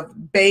lot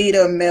of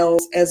beta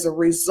males as a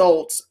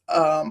result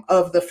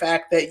of the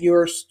fact that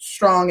you're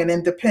strong and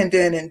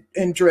independent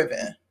and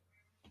driven?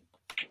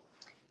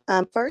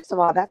 First of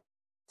all, that's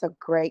a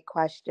great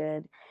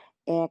question.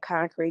 And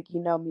Concrete, you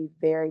know me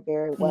very,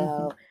 very Mm-hmm.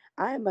 well.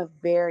 I am a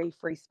very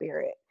free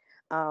spirit.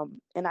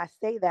 And I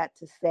say that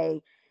to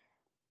say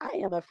I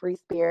am a free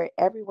spirit.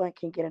 Everyone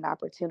can get an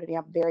opportunity.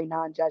 I'm very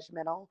non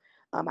judgmental.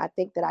 I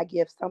think that I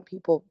give some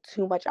people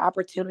too much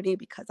opportunity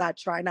because I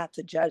try not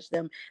to judge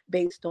them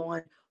based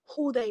on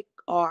who they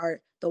are,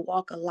 the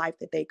walk of life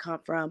that they come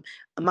from.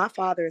 My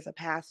father is a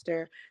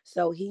pastor,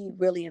 so he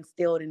really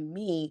instilled in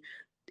me,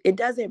 it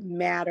doesn't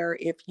matter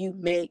if you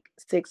make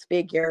 6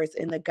 figures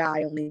and the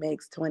guy only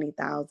makes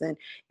 20,000.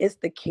 It's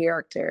the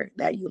character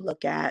that you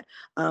look at.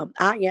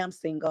 I am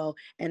single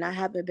and I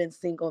haven't been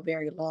single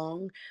very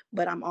long,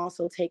 but I'm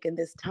also taking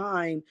this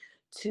time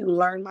to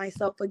learn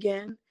myself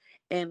again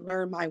and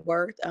learn my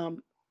worth.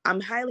 I'm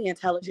highly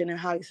intelligent and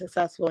highly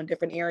successful in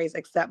different areas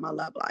except my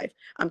love life.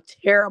 I'm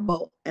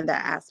terrible in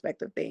that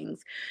aspect of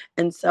things.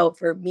 And so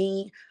for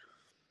me,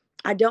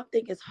 I don't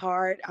think it's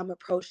hard. I'm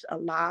approached a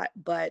lot,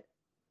 but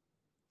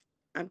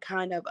I'm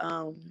kind of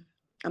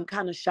I'm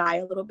kind of shy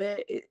a little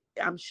bit.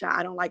 I'm shy.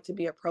 I don't like to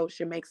be approached.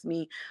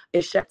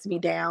 It shuts me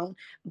down.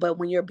 But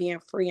when you're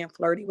being free and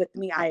flirty with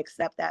me, I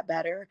accept that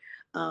better.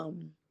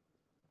 Um,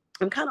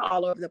 I'm kind of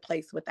all over the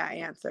place with that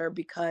answer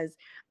because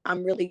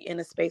I'm really in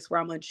a space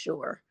where I'm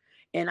unsure.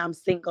 And I'm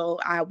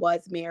single. I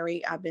was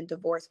married. I've been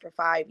divorced for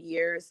 5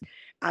 years.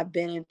 I've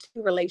been in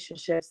 2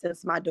 relationships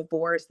since my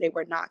divorce. They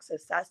were not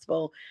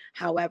successful.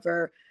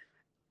 However,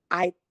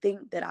 I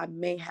think that I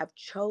may have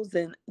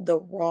chosen the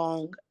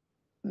wrong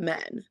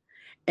men.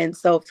 And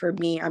so for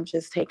me, I'm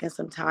just taking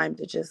some time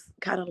to just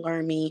kind of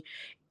learn me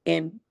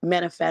and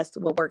manifest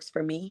what works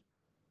for me,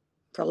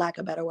 for lack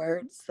of better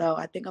words. So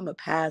I think I'm a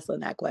pass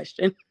on that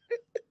question.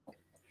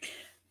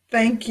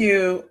 Thank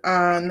you,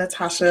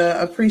 Natasha.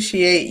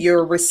 Appreciate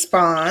your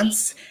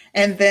response.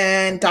 And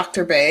then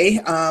Dr. Bay,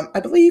 I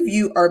believe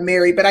you are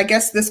married, but I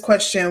guess this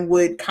question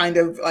would kind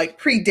of like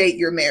predate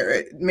your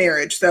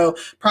marriage. So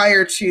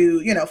prior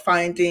to,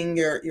 finding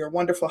your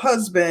wonderful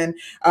husband,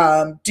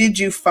 did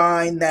you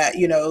find that,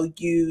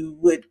 you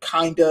would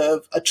kind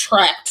of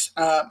attract,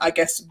 I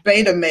guess,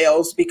 beta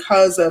males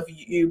because of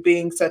you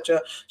being such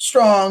a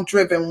strong,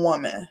 driven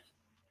woman?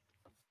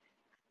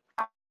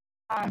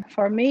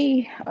 For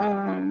me,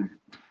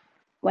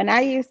 when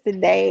I used to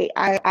date,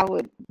 I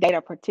would date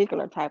a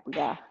particular type of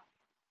guy.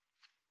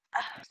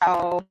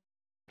 So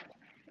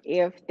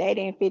if they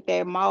didn't fit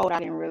that mold, I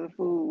didn't really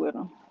fool with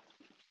them.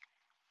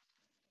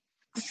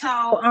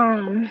 So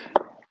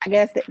I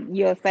guess that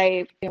you'll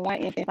say in one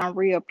instance I'm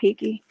real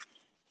picky.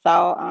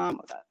 So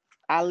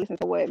I listen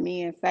to what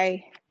men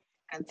say,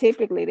 and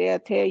typically they'll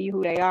tell you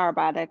who they are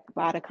by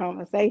the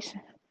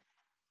conversation.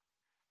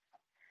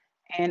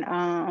 And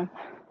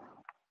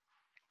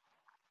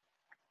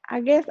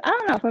I guess I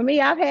don't know. For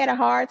me, I've had a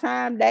hard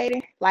time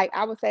dating. Like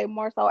I would say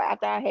more so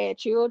after I had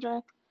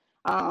children.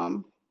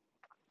 Um,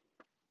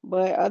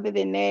 but other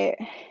than that,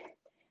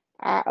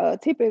 I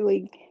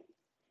typically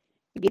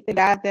get the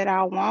guys that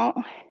I want,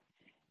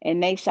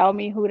 and they show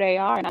me who they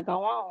are, and I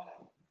go on.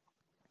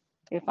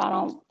 If I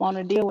don't want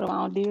to deal with them,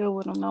 I don't deal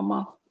with them no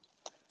more.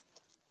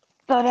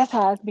 So that's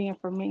how it's been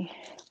for me.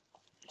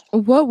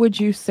 What would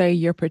you say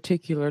your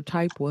particular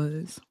type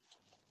was?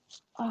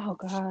 Oh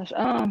gosh,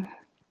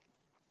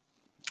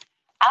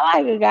 I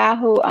like a guy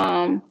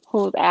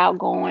who's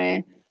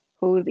outgoing,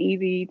 who's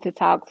easy to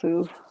talk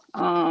to,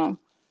 um,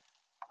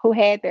 who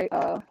had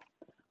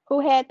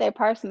their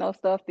personal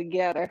stuff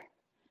together.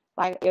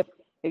 Like if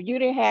you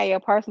didn't have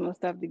your personal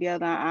stuff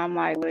together, I'm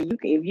like, well, you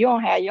can, if you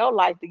don't have your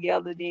life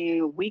together,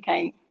 then we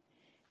can't.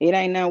 It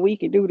ain't nothing we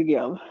can do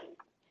together.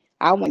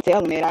 I wouldn't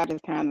tell them that. I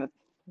just kind of,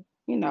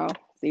 you know,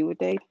 see what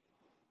they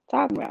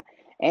talking about.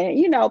 And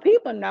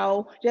people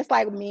know, just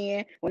like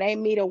men, when they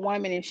meet a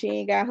woman and she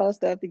ain't got her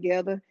stuff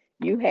together,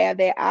 you have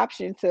that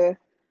option to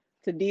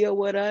deal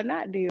with her or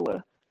not deal with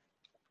her.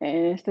 And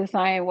it's the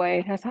same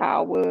way. That's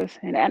how it was,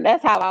 and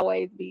that's how I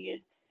always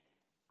been.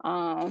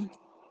 Um,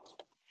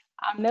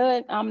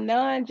 I'm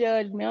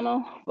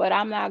non-judgmental, but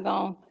I'm not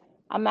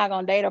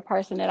gonna date a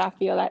person that I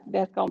feel like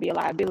that's gonna be a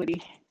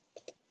liability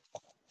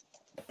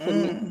to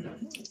me,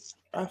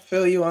 I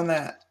feel you on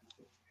that.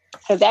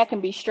 because that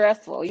can be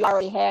stressful. You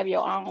already have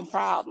your own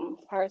problems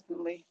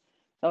personally,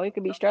 so it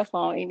can be stressful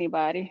on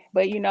anybody.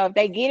 But if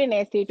they get in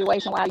that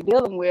situation while you're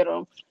dealing with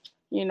them,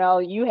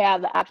 you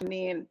have the option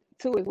then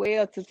too as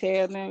well to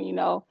tell them,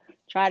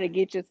 try to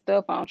get your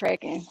stuff on track,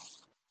 and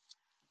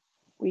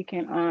we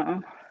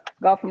can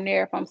go from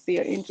there if I'm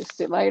still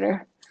interested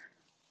later.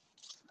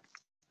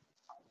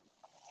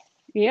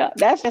 Yeah,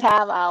 that's just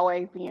how I've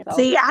always been. So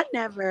See, I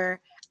never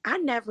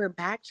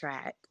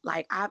backtrack.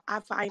 Like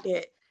I find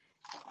it,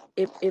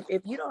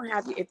 if you don't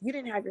have, if you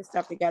didn't have your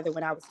stuff together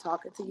when I was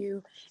talking to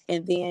you,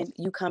 and then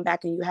you come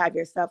back and you have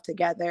your stuff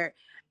together,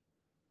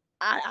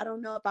 I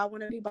don't know if I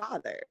want to be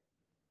bothered.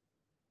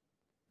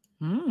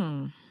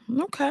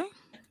 Okay.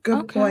 Good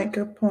Okay. point.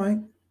 Good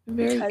point.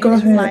 Very Go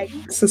It's good. ahead, like,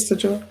 Sister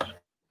Joe.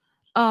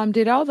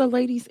 Did all the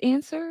ladies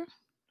answer?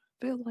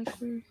 Feel like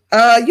we're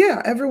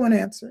Yeah, everyone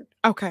answered.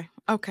 okay.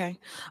 Okay.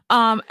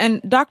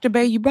 And Dr.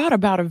 Bay, you brought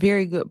about a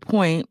very good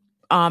point.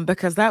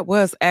 Because that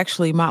was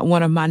actually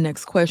one of my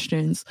next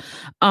questions.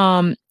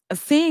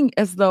 Seeing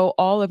as though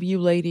all of you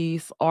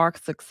ladies are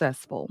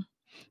successful,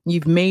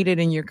 you've made it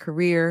in your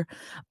career.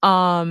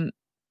 Um,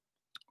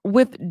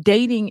 with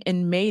dating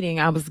and mating,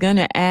 I was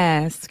gonna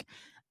ask,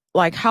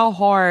 like, how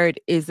hard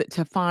is it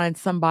to find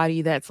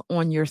somebody that's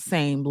on your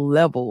same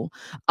level?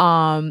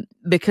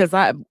 Because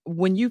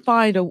when you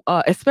find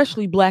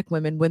especially black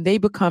women, when they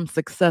become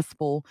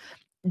successful,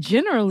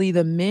 generally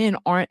the men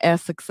aren't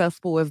as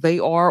successful as they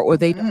are, or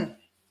they don't Mm. have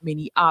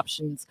many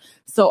options.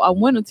 So I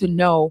wanted to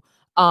know,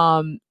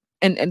 um,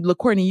 and look,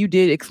 Courtney, you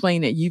did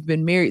explain that you've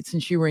been married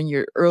since you were in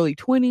your early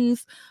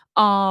 20s.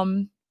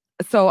 Um,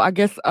 so I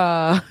guess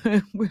I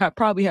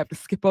probably have to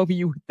skip over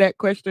you with that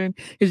question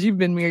because you've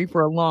been married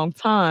for a long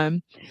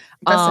time.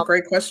 That's a Um,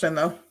 great question,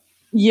 though.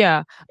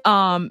 yeah.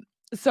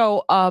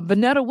 So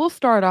Vanetta, we'll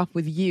start off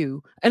with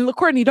you. And look,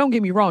 Courtney, don't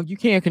get me wrong, you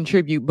can't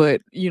contribute,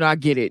 but I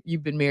get it.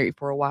 You've been married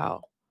for a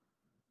while.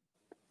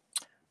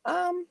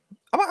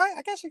 Well,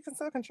 I guess she can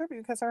still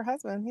contribute because her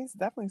husband, he's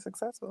definitely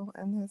successful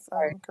in his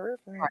Right. career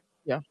Right. field.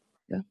 Yeah.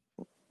 Yeah.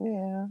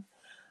 Yeah.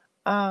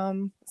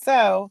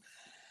 So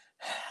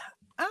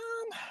um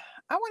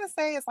I want to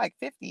say it's like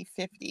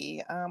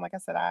 50-50. Like I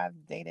said, I've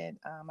dated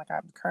like I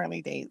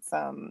currently date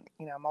some,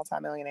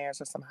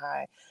 multimillionaires or some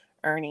high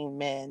earning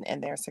men,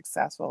 and they're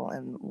successful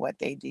in what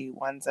they do.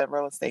 One's a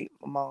real estate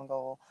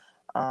mogul.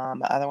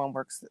 The other one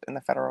works in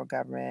the federal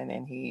government,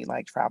 and he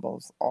like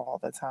travels all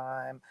the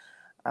time.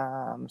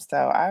 So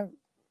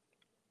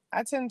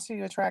I tend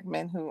to attract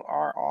men who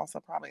are also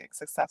probably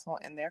successful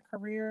in their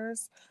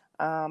careers.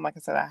 Like I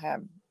said, I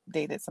have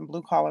dated some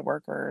blue collar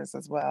workers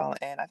as well,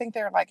 and I think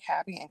they're like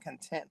happy and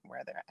content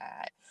where they're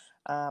at.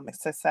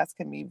 Success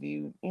can be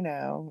viewed,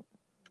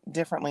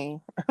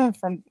 differently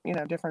from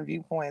different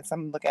viewpoints.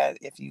 Some look at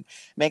if you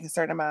make a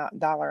certain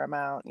dollar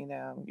amount,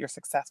 you're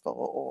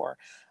successful, or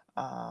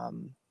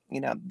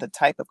the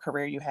type of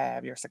career you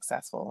have, you're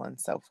successful, and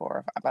so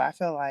forth. But I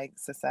feel like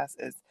success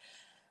is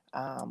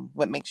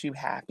what makes you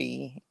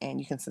happy, and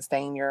you can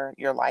sustain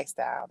your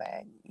lifestyle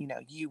that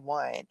you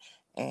want,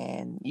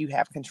 and you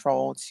have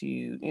control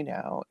to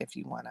if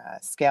you want to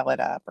scale it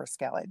up or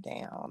scale it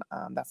down.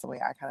 That's the way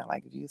I kind of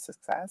like view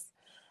success.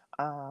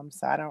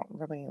 So I don't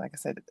really, like I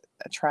said,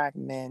 attract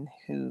men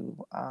who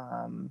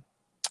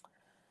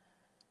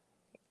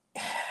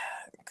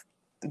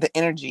the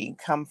energy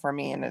come from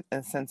me in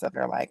a sense of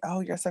they're like, oh,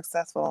 you're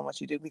successful in what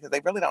you do, because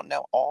they really don't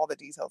know all the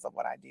details of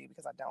what I do,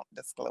 because I don't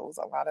disclose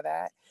a lot of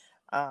that.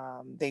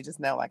 They just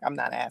know, like, I'm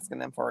not asking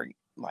them for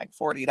like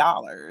 $40.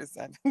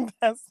 I think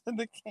that's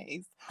the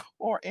case,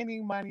 or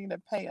any money to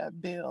pay a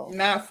bill.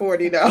 Not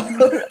 $40.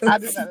 I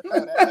just gotta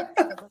throw that up,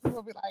 because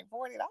people be like,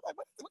 $40. Like,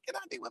 what can I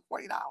do with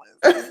 $40?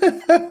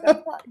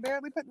 That's like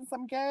barely putting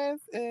some gas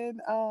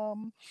in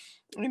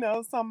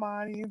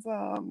somebody's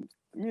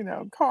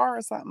car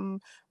or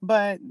something.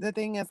 But the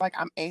thing is, like,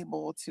 I'm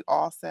able to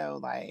also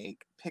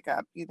like pick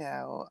up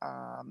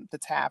the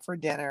tab for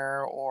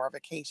dinner or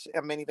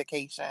a mini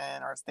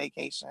vacation or a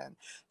staycation,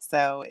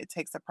 so it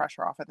takes the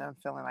pressure off of them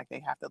feeling like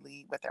they have to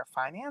lead with their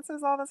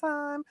finances all the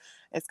time.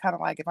 It's kind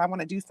of like, if I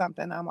want to do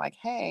something, I'm like,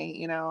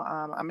 hey,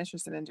 I'm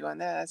interested in doing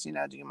this,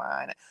 do you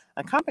mind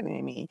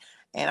accompanying me?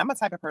 And I'm a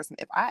type of person,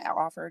 if I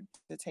offered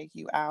to take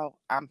you out,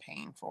 I'm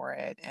paying for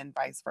it, and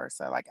vice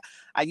versa. Like,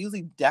 I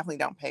usually definitely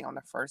don't pay on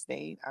the first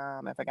date.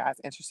 If a guy's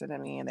interested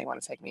in me and they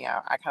want to take me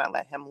out, I kind of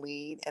let him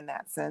lead in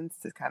that sense,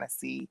 to kind of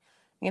see,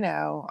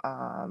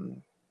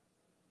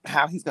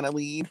 how he's going to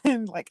lead.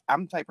 And like,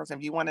 I'm the type of person,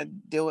 if you want to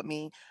deal with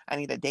me, I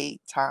need a date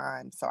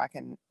time so I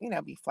can,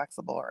 be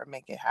flexible or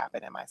make it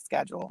happen in my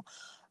schedule.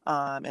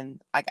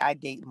 And I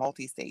date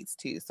multi-states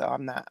too. So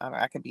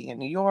I could be in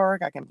New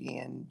York, I can be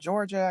in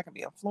Georgia, I can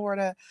be in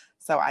Florida.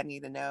 So I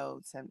need to know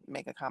to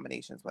make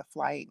accommodations with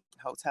flight,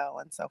 hotel,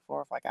 and so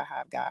forth. Like, I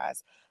have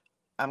guys,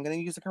 I'm going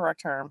to use the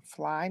correct term,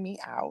 fly me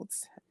out,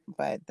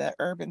 but the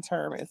urban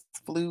term is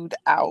flued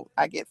out.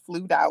 I get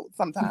flued out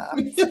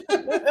sometimes.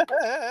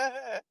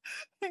 I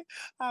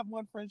have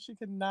one friend, she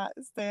could not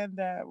stand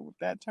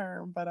that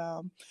term, but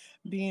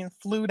being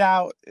flued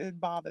out, it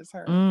bothers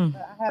her.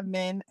 But I have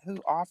men who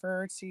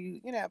offer to,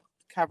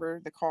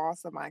 cover the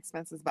cost of my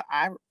expenses, but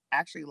I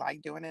actually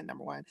like doing it.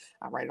 Number one,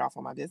 I write it off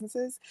on my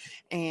businesses,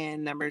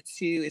 and number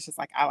two, it's just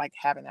like, I like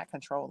having that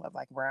control of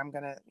like where I'm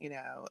gonna,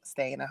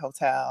 stay in a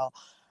hotel,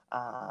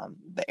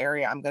 the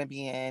area I'm going to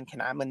be in. Can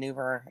I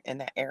maneuver in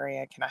that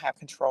area? Can I have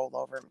control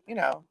over,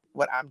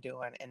 what I'm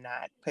doing, and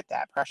not put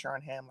that pressure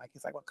on him? Like,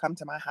 he's like, well, come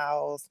to my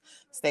house,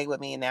 stay with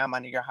me, and now I'm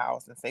under your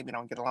house, and say we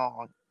don't get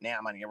along, now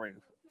I'm under your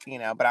roof,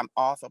 but I'm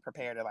also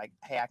prepared to like,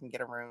 hey, I can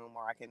get a room,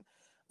 or I can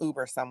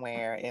Uber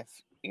somewhere if,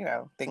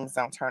 things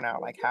don't turn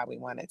out like how we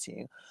wanted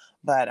to.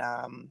 But,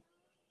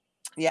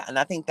 yeah, and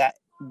I think that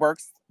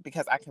works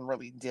because I can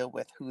really deal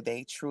with who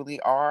they truly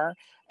are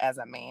as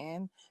a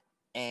man.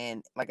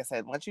 And like I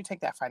said, once you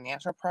take that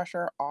financial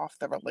pressure off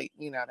that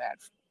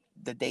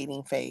the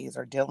dating phase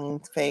or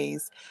dealing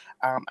phase,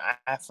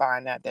 I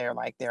find that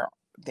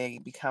they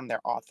become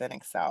their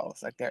authentic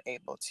selves. Like, they're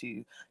able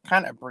to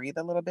kind of breathe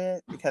a little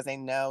bit, because they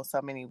know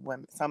so many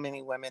women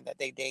that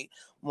they date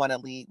want to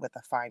lead with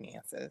the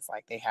finances.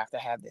 Like, they have to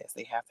have this,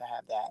 they have to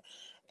have that.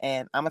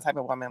 And I'm a type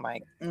of woman,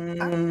 like, I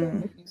don't care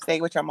if you stay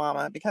with your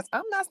mama, because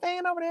I'm not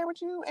staying over there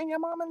with you and your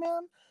mom and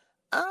them.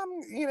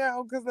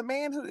 Because the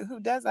man who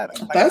does that,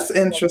 like, that's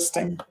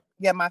interesting.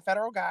 Yeah, my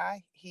federal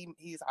guy,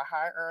 he's a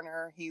high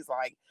earner. He's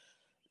like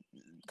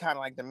kind of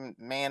like the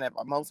man of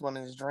most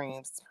women's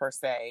dreams, per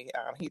se.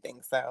 He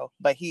thinks so,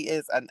 but he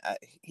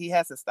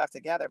has his stuff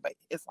together. But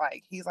it's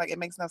like, he's like, it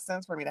makes no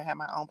sense for me to have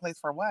my own place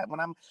for what,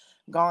 when I'm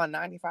gone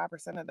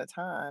 95% of the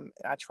time.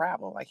 I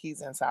travel. Like,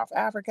 he's in South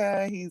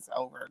Africa, he's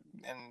over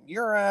in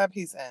Europe,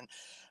 he's in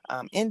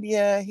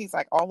India, he's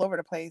like all over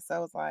the place.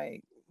 So it's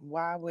like,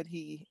 why would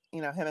he,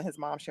 him and his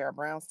mom share a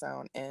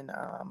brownstone in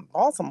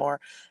Baltimore.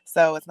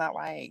 So it's not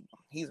like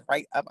he's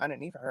right up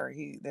underneath her.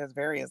 There's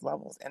various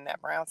levels in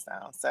that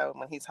brownstone. So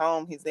when he's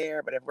home, he's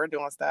there. But if we're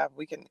doing stuff,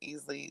 we can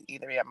easily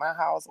either be at my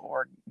house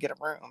or get a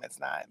room.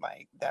 It's not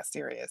like that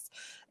serious.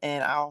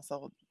 And I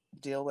also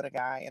deal with a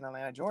guy in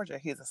Atlanta, Georgia.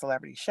 He's a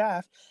celebrity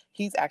chef.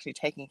 He's actually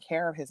taking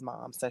care of his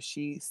mom, so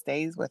she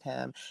stays with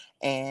him,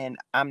 and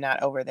I'm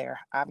not over there.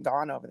 I've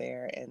gone over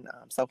there and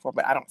so forth,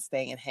 but I don't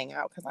stay and hang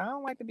out, because I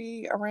don't like to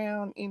be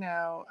around,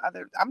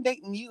 I'm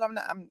dating you.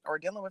 Or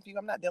dealing with you.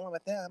 I'm not dealing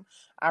with them.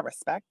 I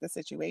respect the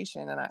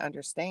situation and I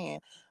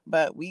understand,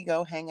 but we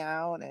go hang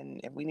out,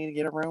 and if we need to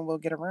get a room, we'll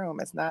get a room.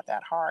 It's not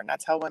that hard. And I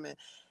tell women,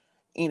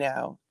 you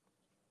know,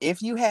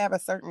 if you have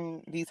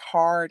these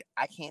hard,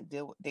 I can't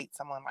date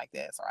someone like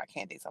this, or I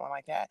can't date someone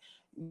like that,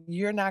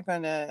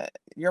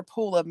 your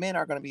pool of men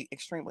are going to be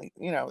extremely,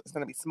 it's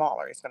going to be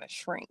smaller. It's going to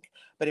shrink.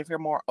 But if you're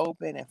more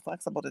open and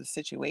flexible to the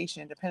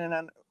situation, depending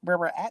on where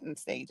we're at in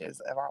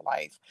stages of our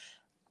life,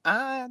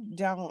 I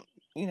don't,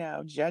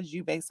 judge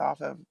you based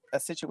off of a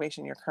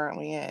situation you're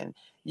currently in.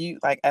 You,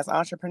 like, as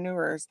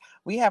entrepreneurs,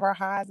 we have our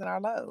highs and our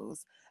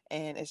lows,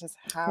 and it's just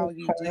how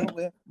you deal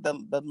with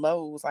the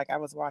lows. Like, I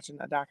was watching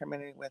a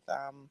documentary with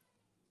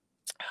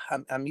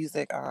a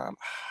music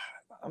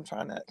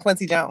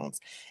Quincy Jones,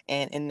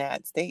 and in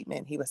that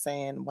statement he was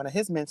saying, one of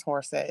his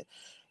mentors said,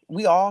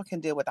 we all can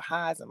deal with the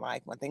highs in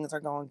life when things are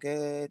going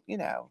good,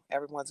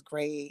 everyone's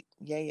great,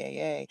 yay, yay,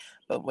 yay.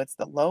 But what's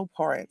the low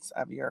parts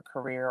of your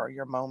career or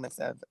your moments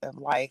of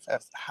life,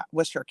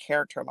 what's your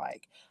character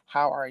like?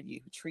 How are you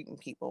treating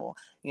people?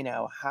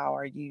 How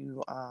are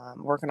you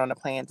working on a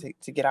plan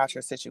to get out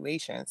your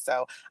situation?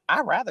 So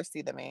I'd rather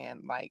see the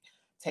man like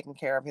taking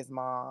care of his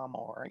mom,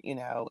 or,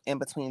 in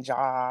between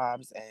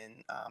jobs,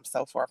 and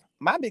so forth.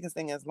 My biggest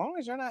thing is, as long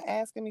as you're not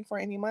asking me for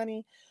any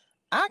money,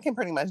 I can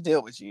pretty much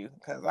deal with you,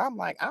 because I'm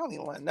like, I don't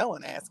even want no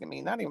one asking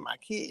me, not even my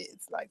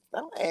kids. Like,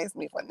 don't ask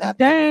me for nothing.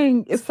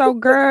 Dang. So,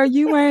 girl,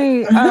 you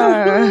ain't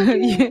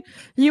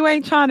you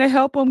ain't trying to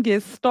help them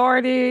get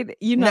started.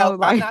 No,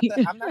 like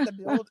I'm not the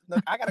builder.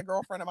 Look, I got a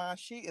girlfriend of mine.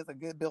 She is a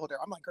good builder.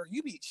 I'm like, girl,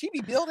 she be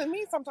building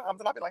me sometimes,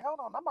 and I'll be like, hold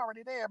on, I'm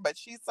already there. But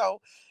she's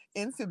so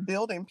into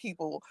building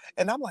people,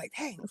 and I'm like,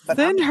 dang. But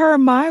send her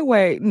my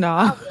way.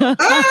 No. And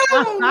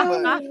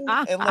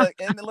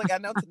look, I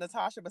know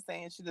Natasha was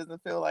saying she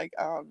doesn't feel like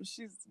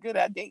she's good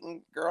at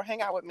dating. Girl,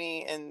 hang out with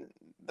me and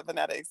the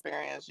Vanetta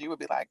experience. You would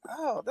be like,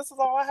 oh, this is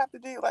all I have to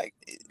do. Like,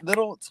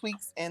 little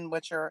tweaks in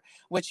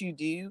what you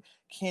do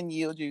can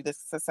yield you the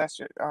success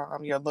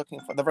you're looking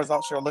for, the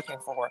results you're looking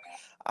for.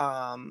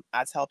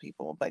 I tell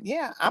people, but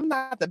yeah, I'm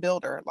not the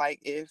builder. Like,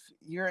 if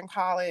you're in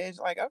college,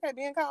 like, okay,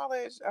 be in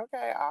college,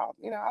 okay, I'll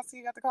see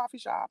you at the coffee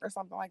shop or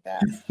something like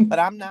that. But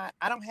I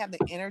don't have the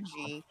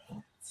energy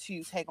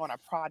to take on a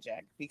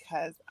project,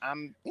 because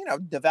I'm,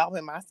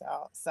 developing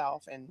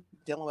myself and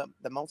dealing with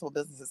the multiple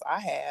businesses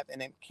I have,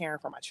 and then caring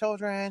for my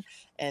children,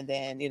 and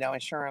then,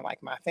 ensuring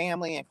like my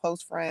family and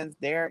close friends,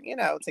 they're,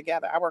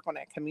 together. I work on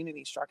that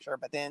community structure.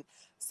 But then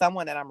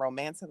someone that I'm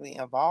romantically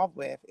involved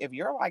with, if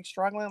you're like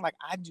struggling, like,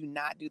 I do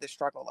not do the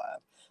struggle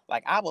of,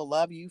 like, I will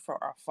love you from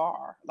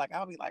afar. Like,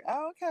 I'll be like,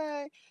 oh,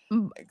 okay.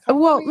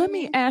 Well, let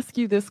me ask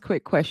you this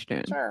quick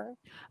question. Sure.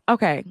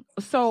 Okay.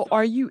 So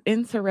are you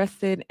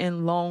interested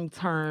in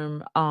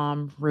long-term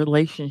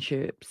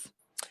relationships?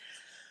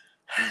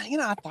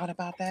 I thought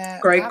about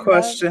that. Great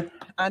question.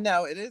 I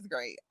know, it is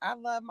great. I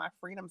love my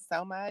freedom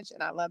so much.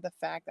 And I love the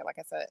fact that, like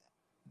I said,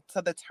 so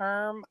the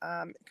term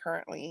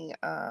currently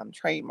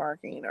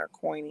trademarking or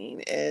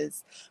coining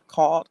is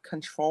called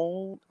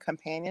controlled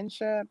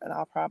companionship. And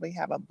I'll probably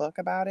have a book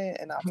about it.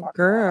 And I'll talk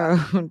Girl,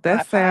 about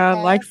that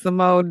sounds like some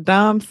old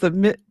dumb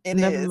submit. it.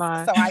 Never Is.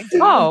 mind. So I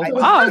do.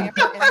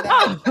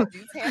 I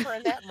do tamper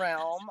in that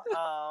realm.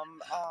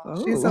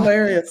 She's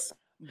hilarious.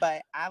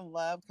 But I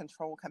love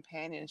controlled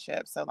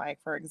companionship. So, like,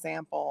 for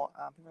example,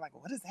 people are like,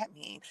 well, what does that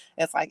mean?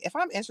 It's like, if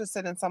I'm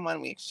interested in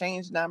someone, we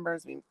exchange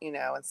numbers, and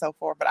so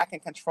forth, but I can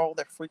control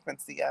the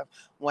frequency of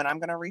when I'm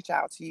going to reach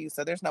out to you.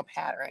 So there's no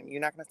pattern. You're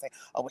not going to say,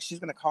 oh, well, she's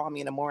going to call me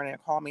in the morning or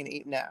call me in the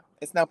evening. No,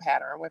 it's no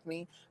pattern with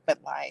me.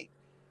 But, like,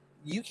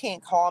 you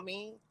can't call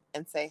me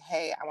and say,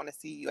 hey, I want to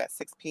see you at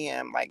 6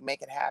 p.m. Like,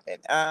 make it happen.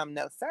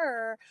 No,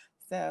 sir.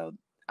 So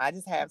I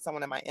just have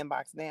someone in my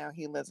inbox now.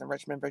 He lives in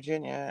Richmond,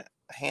 Virginia,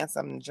 a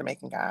handsome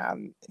Jamaican guy.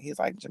 He's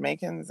like,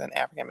 Jamaicans and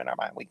African men are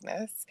my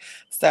weakness.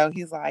 So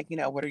he's like,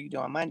 what are you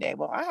doing Monday?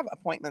 Well, I have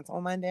appointments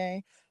on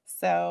Monday.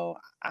 So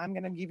I'm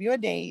going to give you a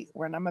date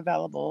when I'm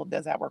available.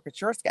 Does that work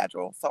with your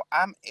schedule? So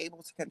I'm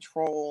able to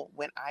control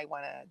when I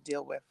want to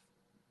deal with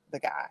the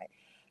guy.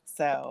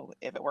 So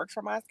if it works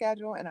for my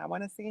schedule and I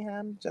want to see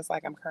him, just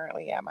like I'm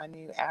currently at my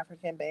new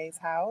African base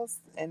house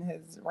in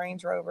his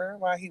Range Rover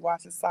while he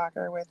watches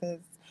soccer with his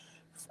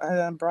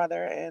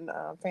brother and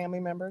family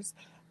members,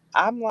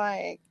 I'm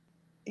like,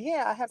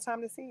 yeah, I have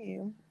time to see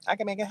you. I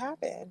can make it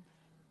happen.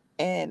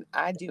 And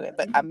I do it.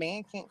 But a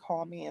man can't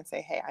call me and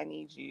say, hey, I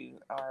need you,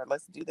 or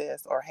let's do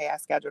this, or hey, I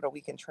scheduled a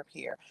weekend trip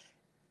here.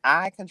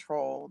 I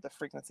control the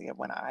frequency of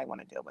when I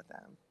want to deal with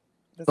them.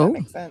 Does that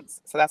make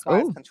sense? So that's why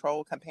it's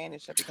controlled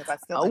companionship, because I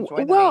still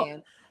enjoy the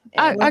man.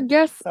 I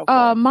guess so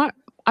cool.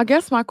 I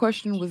guess my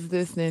question was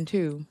this then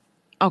too.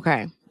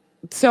 Okay.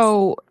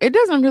 So it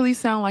doesn't really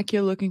sound like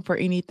you're looking for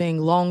anything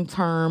long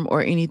term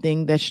or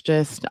anything that's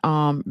just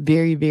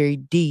very, very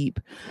deep.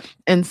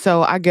 And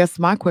so I guess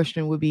my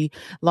question would be,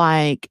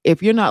 like,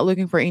 if you're not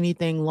looking for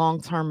anything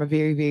long term or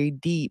very, very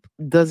deep,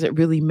 does it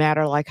really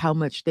matter like how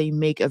much they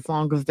make, as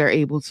long as they're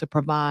able to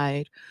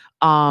provide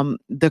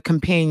the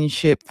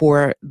companionship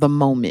for the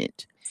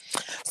moment?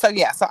 So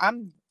yeah, so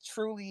I'm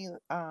truly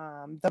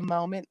the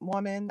moment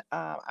woman.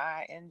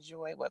 I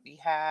enjoy what we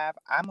have.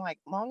 I'm like,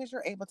 long as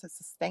you're able to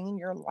sustain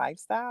your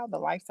lifestyle, the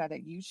lifestyle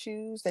that you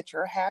choose, that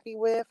you're happy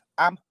with,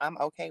 I'm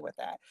okay with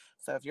that.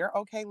 So if you're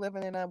okay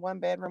living in a 1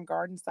 bedroom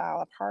garden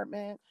style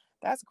apartment,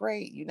 that's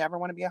great. You never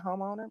want to be a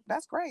homeowner.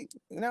 That's great.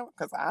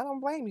 Because I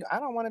don't blame you. I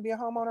don't want to be a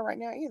homeowner right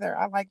now either.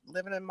 I like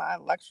living in my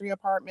luxury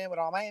apartment with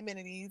all my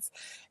amenities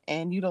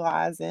and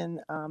utilizing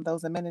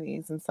those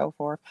amenities and so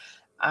forth.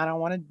 I don't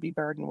want to be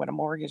burdened with a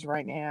mortgage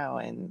right now.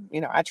 And,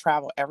 I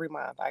travel every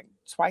month, like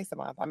twice a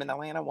month. I'm in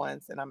Atlanta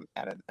once and I'm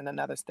in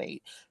another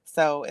state.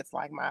 So it's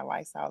like my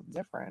lifestyle is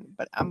different.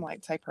 But I'm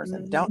like, type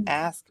person, don't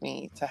ask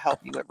me to help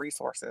you with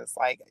resources.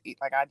 Like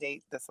I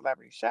date the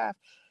celebrity chef.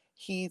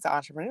 He's an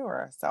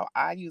entrepreneur. So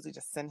I usually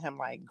just send him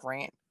like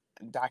grant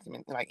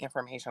document, like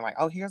information, like,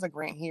 oh, here's a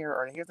grant here,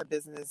 or here's a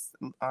business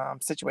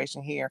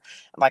situation here.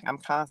 Like I'm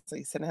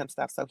constantly sending him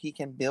stuff so he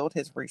can build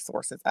his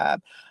resources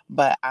up.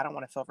 But I don't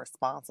want to feel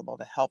responsible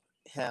to help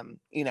him,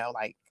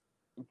 like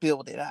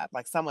build it up.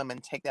 Like some women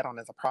take that on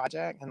as a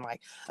project and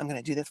like, I'm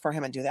going to do this for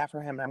him and do that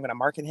for him. And I'm going to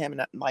market him.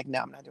 And I'm like, no,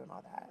 I'm not doing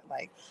all that.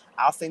 Like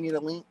I'll send you the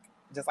link,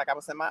 just like I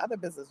would send my other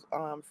business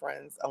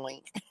friends a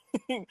link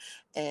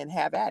and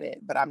have at it.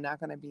 But I'm not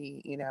going to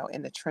be,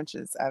 in the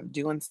trenches of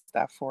doing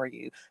stuff for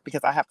you,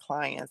 because I have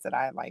clients that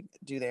I like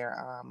do their,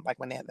 like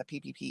when they had the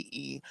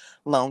PPPE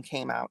loan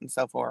came out and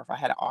so forth, I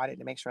had to audit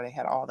to make sure they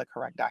had all the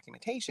correct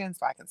documentation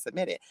so I can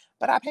submit it.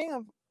 But I pay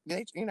them.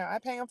 I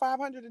pay them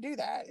 $500 to do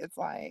that. It's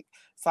like,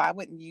 so I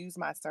wouldn't use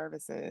my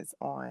services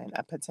on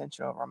a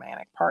potential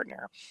romantic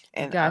partner.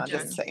 And Gotcha.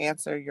 just to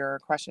answer your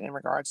question in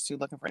regards to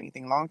looking for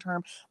anything long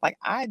term, like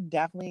I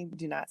definitely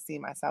do not see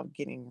myself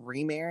getting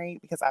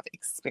remarried because I've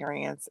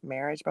experienced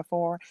marriage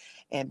before,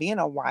 and being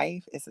a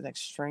wife is an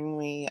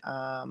extremely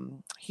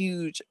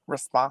huge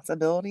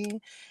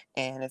responsibility,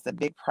 and it's a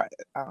big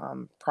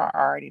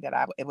priority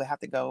that it would have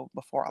to go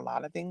before a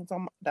lot of things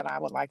that I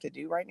would like to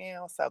do right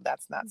now. So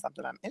that's not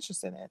something I'm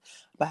interested in.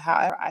 But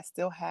however, I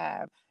still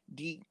have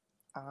deep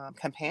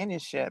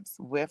companionships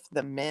with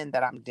the men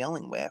that I'm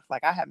dealing with.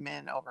 Like I have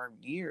men over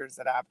years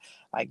that I've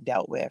like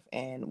dealt with,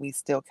 and we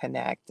still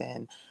connect,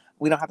 and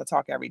we don't have to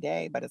talk every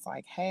day, but it's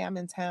like, hey, I'm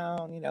in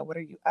town, what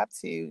are you up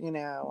to,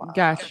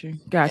 Got you.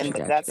 in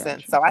that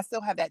sense. So I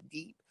still have that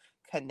deep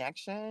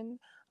connection.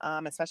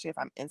 Especially if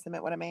I'm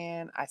intimate with a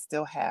man, I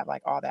still have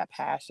like all that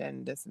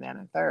passion, this and that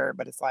and third,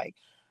 but it's like,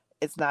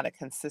 it's not a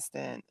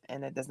consistent,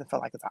 and it doesn't feel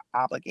like it's an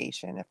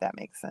obligation, if that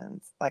makes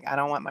sense. Like I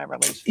don't want my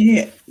relationship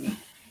Yeah. to be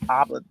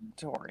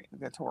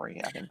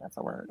obligatory. I think that's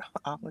a word.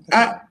 I,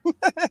 Obligatory.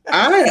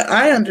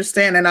 I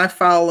understand, and I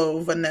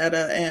follow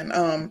Vanetta, and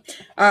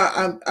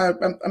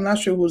I'm not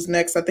sure who's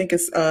next. I think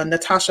it's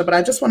Natasha, but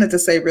I just wanted to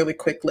say really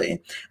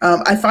quickly,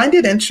 I find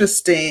it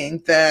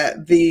interesting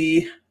that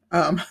the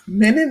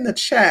men in the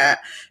chat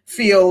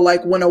feel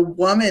like when a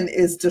woman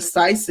is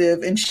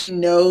decisive and she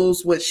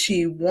knows what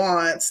she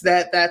wants,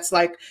 that's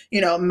like,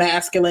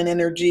 masculine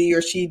energy,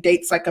 or she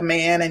dates like a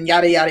man and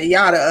yada, yada,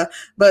 yada.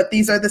 But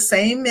these are the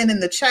same men in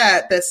the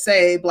chat that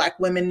say Black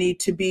women need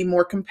to be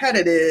more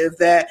competitive,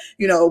 that,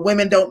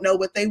 women don't know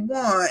what they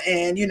want.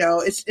 And,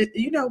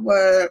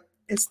 what?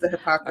 It's the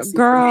hypocrisy for me.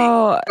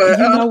 Girl, But,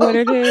 you know what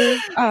it is?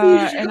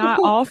 And I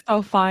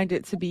also find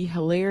it to be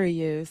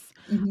hilarious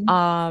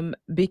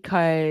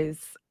because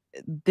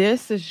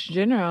this is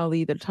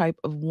generally the type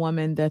of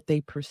woman that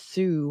they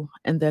pursue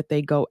and that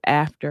they go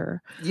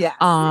after. Yes.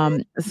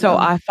 So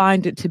I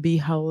find it to be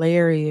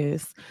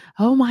hilarious.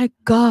 Oh my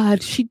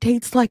God, she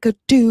dates like a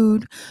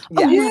dude.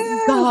 Oh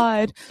my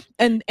God.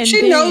 And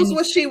she knows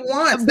what she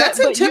wants. That's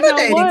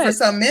intimidating for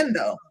some men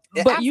though.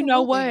 But you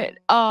know what?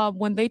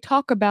 When they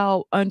talk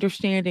about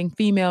understanding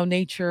female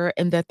nature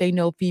and that they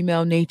know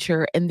female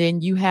nature, and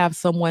then you have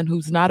someone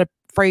who's not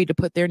afraid to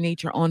put their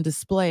nature on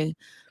display,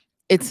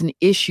 it's an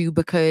issue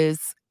because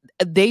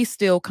they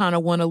still kind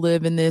of want to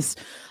live in this.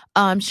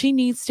 She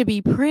needs to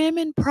be prim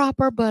and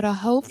proper, but a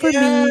hoe for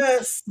me.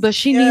 But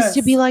she needs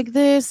to be like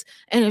this,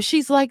 and if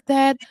she's like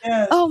that,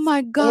 oh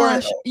my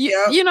gosh,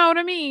 you know what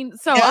I mean?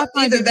 So I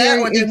find either that,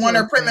 or they want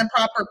her prim and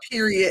proper,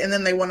 period, and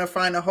then they want to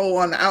find a hole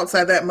on the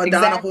outside, that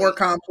Madonna whore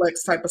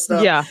complex type of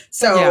stuff. Yeah.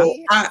 So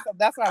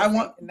that's what I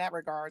want in that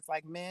regards.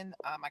 Like men,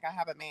 like I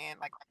have a man.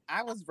 Like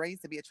I was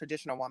raised to be a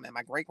traditional woman.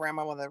 My great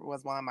grandmother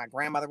was one. My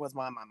grandmother was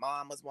one. My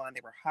mom was one.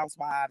 They were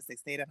housewives. They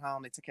stayed at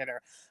home. They took care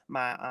of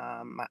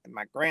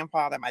my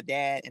grandfather, my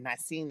dad, and I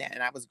seen that,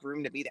 and I was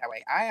groomed to be that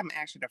way. I am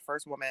actually the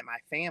first woman in my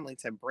family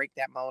to break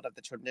that mold of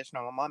the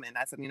traditional woman.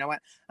 I said, you know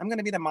what? I'm going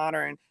to be the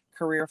modern,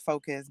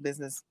 career-focused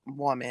business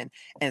woman,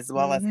 as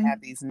well as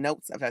have these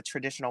notes of a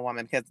traditional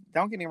woman. Because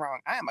don't get me wrong,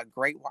 I am a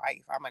great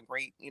wife. I'm a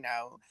great,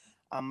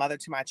 mother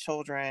to my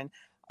children.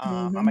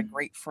 I'm a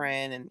great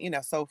friend,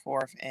 and so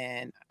forth.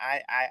 And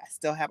I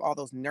still have all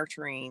those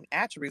nurturing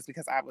attributes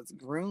because I was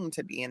groomed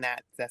to be in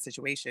that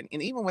situation.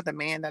 And even with a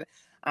man that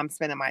I'm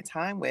spending my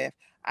time with,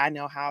 I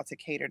know how to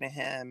cater to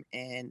him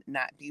and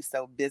not be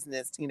so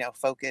business,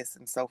 focused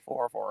and so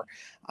forth. Or,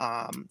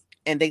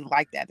 and they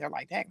like that. They're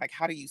like, "Heck, like,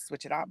 how do you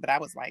switch it up?" But I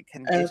was like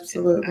conditioned.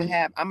 Absolutely.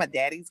 I'm a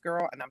daddy's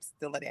girl, and I'm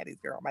still a daddy's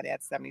girl. My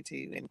dad's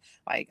 72, and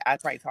like I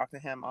try to talk to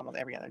him almost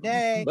every other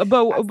day. But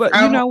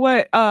you know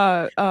what,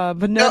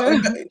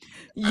 Vanetta?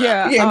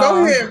 Yeah. Yeah,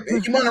 go ahead.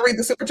 You want to read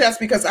the super chats,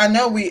 because I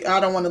know I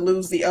don't want to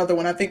lose the other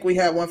one. I think we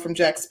had one from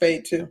Jack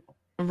Spade too.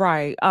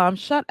 Right.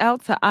 Shout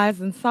out to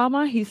Eisen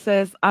Sama. He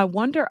says, I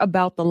wonder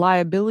about the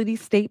liability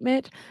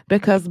statement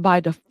because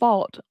by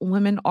default,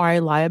 women are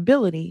a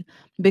liability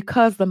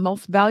because the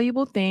most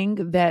valuable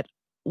thing that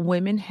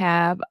women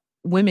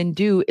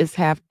do is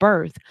have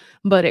birth,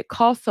 but it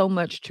costs so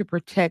much to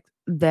protect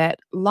that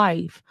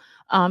life.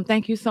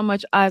 Thank you so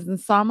much, Eisen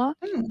Sama.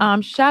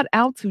 Shout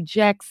out to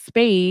Jack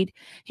Spade.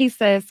 He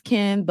says,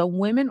 can the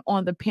women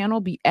on the panel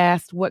be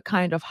asked what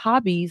kind of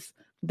hobbies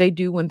they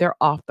do when they're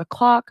off the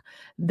clock?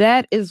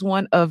 That is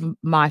one of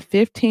my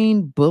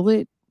 15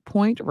 bullet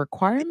point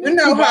requirements. You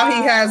know how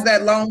he has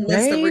that long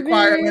list of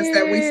requirements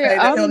that we say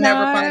that he'll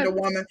never find a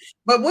woman.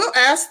 But we'll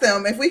ask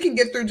them if we can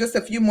get through just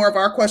a few more of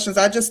our questions.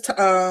 I just put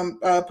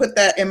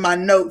that in my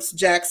notes,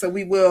 Jack, so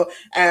we will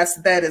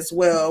ask that as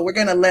well. We're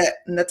going to let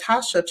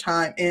Natasha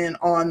chime in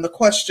on the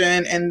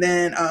question, and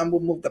then we'll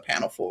move the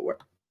panel forward.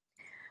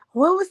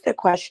 What was the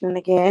question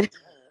again?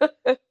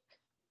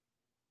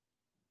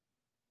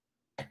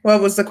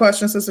 What was the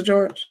question, Sister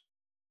George?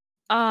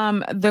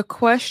 The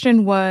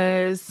question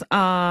was,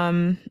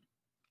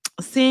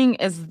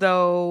 seeing as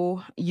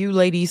though you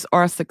ladies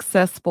are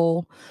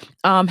successful,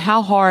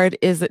 how hard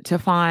is it to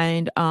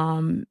find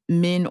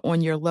men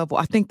on your level?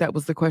 I think that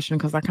was the question,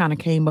 because I kind of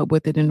came up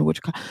with it in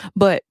which,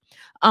 but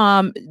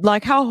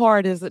like, how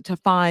hard is it to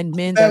find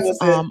men that's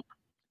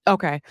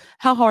okay?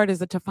 How hard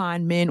is it to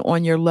find men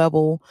on your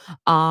level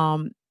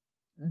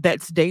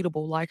that's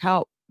dateable? Like,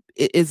 how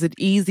is it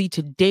easy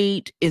to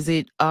date? Is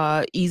it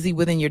easy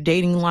within your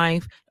dating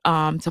life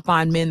to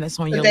find men that's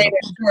on your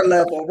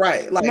level?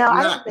 Right? Like,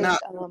 no, not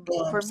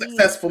for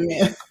successful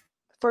men.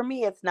 For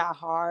me, it's not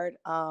hard.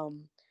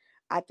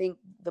 I think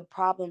the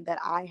problem that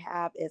I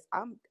have is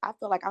I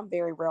feel like I'm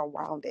very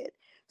well-rounded.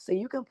 So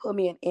you can put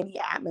me in any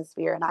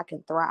atmosphere and I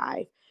can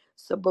thrive.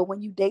 So, but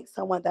when you date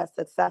someone that's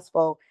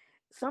successful,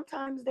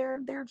 sometimes their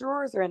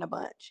drawers are in a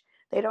bunch.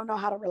 They don't know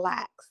how to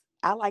relax.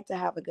 I like to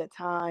have a good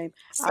time.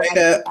 I like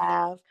to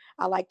laugh.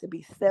 I like to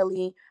be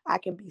silly. I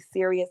can be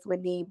serious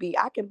when need be.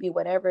 I can be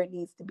whatever it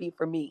needs to be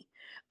for me.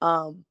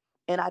 And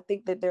I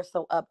think that they're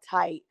so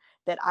uptight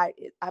that I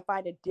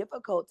find it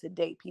difficult to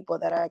date people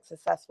that are as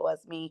successful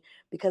as me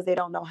because they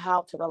don't know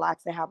how to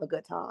relax and have a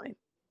good time.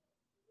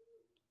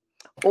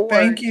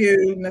 Thank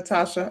you,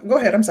 Natasha. Go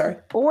ahead. I'm sorry.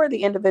 Or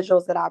the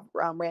individuals that I've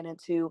ran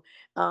into,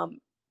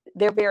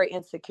 they're very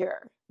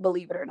insecure,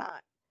 believe it or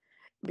not.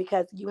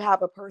 Because you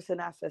have a person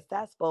that's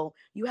successful,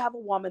 you have a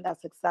woman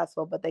that's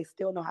successful, but they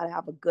still know how to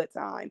have a good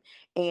time.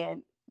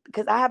 And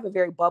because I have a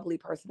very bubbly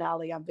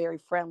personality, I'm very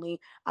friendly.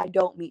 I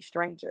don't meet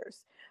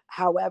strangers.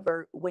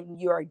 However, when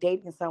you are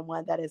dating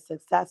someone that is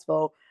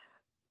successful,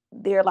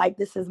 they're like,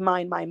 this is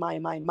mine, mine,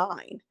 mine, mine,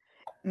 mine.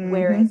 Mm-hmm.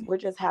 Whereas we're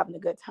just having a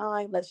good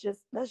time. Let's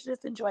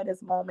just enjoy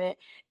this moment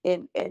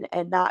and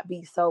not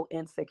be so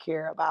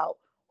insecure about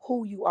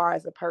who you are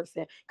as a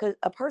person, because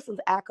a person's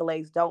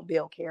accolades don't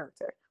build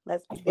character.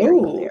 Let's be very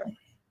clear.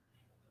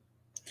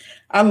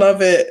 I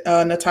love it,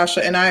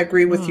 Natasha, and I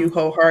agree with you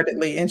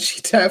wholeheartedly. And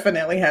she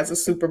definitely has a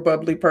super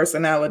bubbly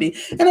personality.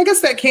 And I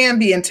guess that can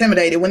be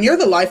intimidating when you're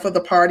the life of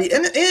the party.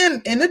 And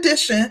in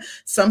addition,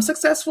 some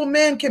successful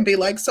men can be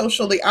like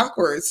socially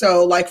awkward.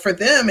 So like for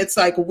them, it's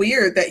like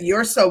weird that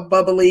you're so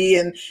bubbly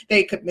and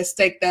they could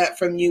mistake that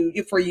for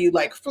you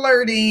like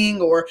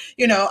flirting, or,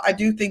 I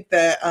do think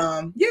that,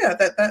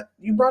 that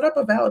you brought up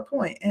a valid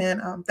point.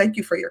 And thank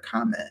you for your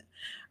comment.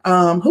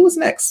 Who was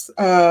next?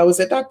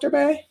 Was it Dr.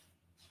 Bay?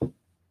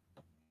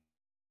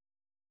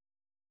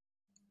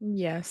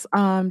 Yes.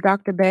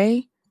 Dr.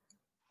 Bay?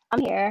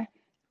 I'm here.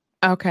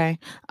 Okay.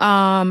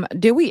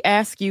 Did we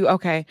ask you,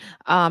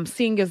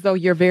 seeing as though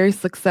you're very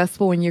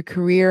successful in your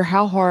career,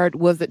 how hard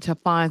was it to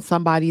find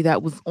somebody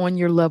that was on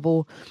your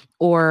level,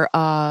 or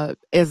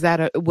was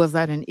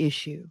that an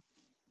issue?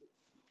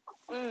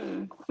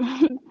 I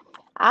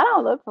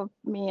don't look for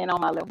men on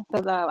my level,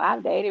 because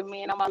I've dated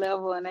men on my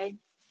level and I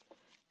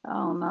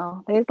don't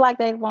know. It's like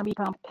they want to be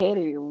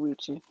competitive with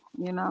you,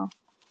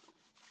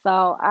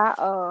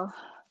 So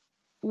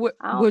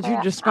would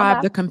you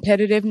describe the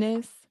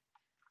competitiveness?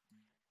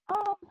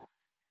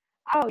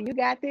 Oh, you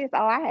got this?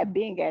 Oh, I have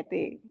been got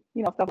this.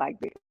 Stuff like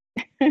this.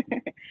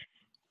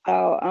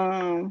 So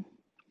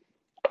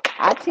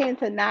I tend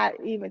to not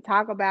even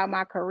talk about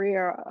my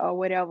career or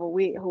whatever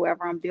with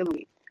whoever I'm dealing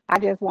with. I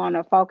just want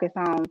to focus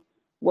on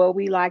what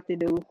we like to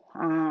do.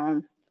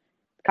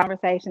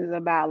 Conversations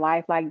about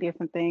life, like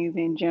different things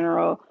in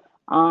general,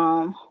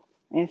 and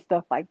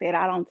stuff like that.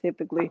 I don't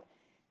typically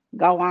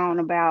go on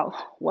about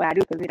what I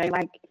do, because it ain't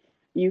like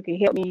you can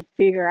help me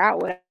figure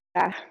out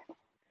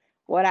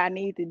what I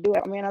need to do.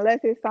 I mean,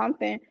 unless it's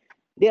something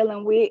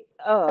dealing with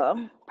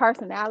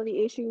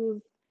personality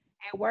issues,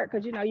 at work,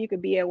 because you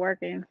could be at work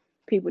and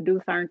people do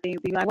certain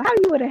things. Be like, well, how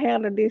you would have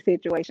handled this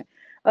situation?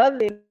 Other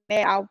than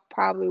that, I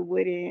probably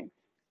wouldn't.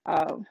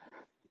 Uh,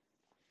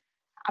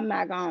 I'm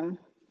not gonna.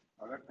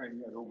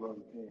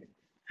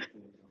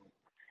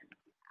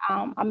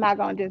 I'm not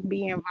gonna just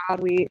be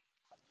involved with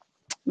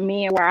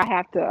men where I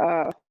have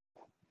to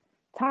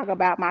talk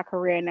about my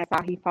career and that's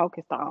all he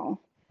focused on.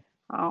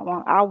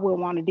 I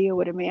wouldn't want to deal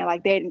with a man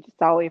like that. And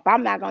so if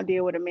I'm not gonna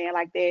deal with a man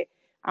like that,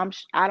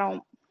 I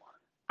don't.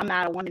 I'm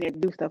not a woman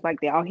that do stuff like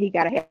that. Oh, he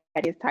gotta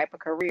have this type of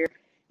career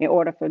in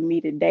order for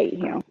me to date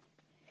him.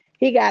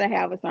 He gotta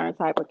have a certain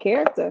type of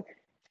character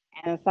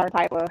and a certain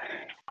type of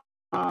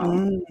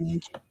um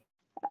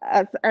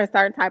a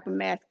certain type of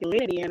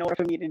masculinity in order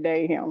for me to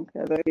date him.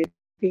 Because if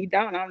he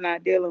don't, I'm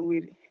not dealing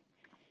with it.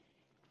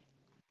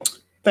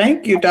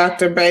 Thank you,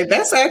 Dr. Bay.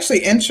 That's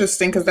actually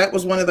interesting because that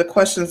was one of the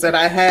questions that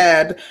I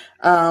had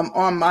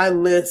on my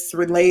list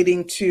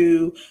relating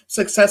to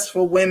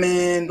successful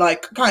women,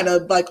 like kind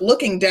of like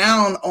looking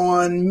down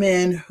on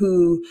men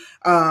who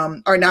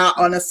are not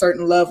on a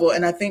certain level.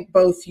 And I think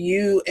both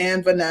you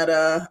and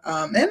Vonetta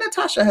and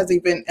Natasha has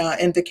even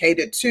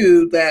indicated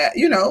too that,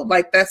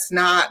 like that's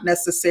not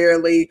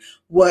necessarily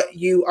what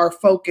you are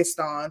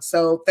focused on.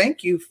 So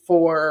thank you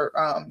for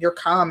your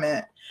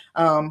comment.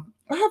 I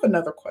have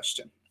another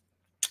question.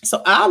 So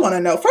I want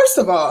to know, first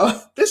of all,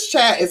 this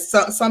chat is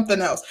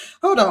something else.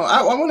 Hold on.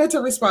 I wanted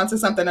to respond to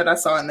something that I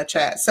saw in the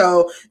chat.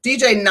 So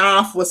DJ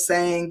Knopf was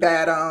saying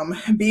that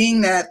being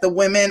that the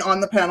women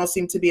on the panel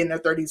seem to be in their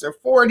 30s or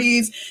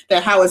 40s,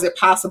 that how is it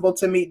possible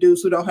to meet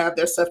dudes who don't have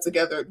their stuff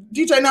together?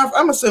 DJ Knopf,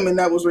 I'm assuming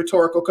that was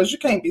rhetorical because you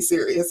can't be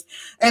serious.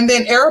 And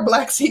then Era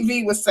Black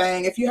CV was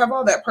saying, if you have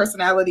all that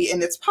personality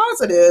and it's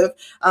positive,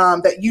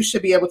 that you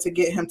should be able to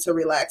get him to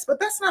relax. But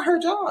that's not her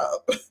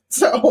job.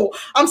 So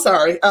I'm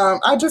sorry.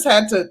 I just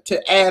had to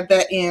add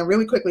that in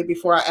really quickly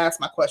before I ask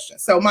my question.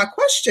 So my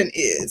question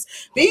is,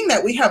 being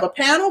that we have a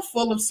panel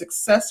full of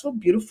successful,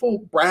 beautiful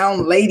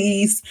brown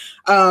ladies,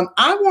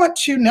 I want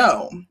to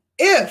know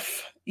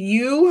if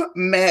you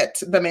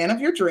met the man of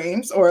your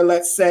dreams, or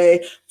let's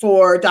say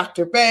for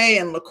Dr. Bay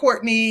and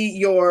LaCourtney,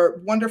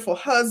 your wonderful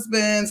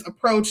husbands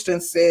approached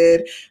and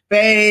said,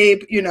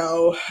 babe,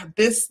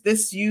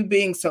 this you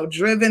being so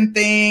driven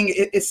thing,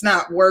 it's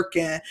not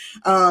working.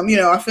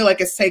 I feel like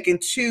it's taking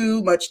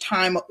too much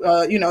time.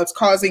 It's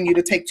causing you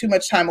to take too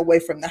much time away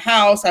from the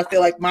house. I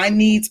feel like my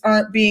needs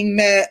aren't being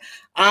met.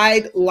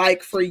 I'd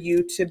like for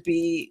you to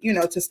be,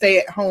 to stay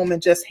at home and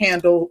just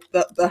handle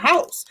the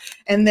house.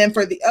 And then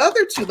for the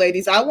other two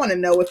ladies, I want to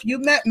know if you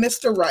met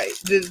Mr. Right,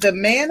 the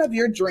man of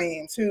your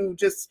dreams who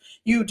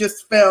you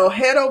just fell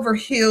head over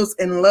heels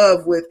in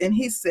love with. And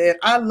he said,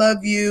 I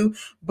love you,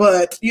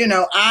 but,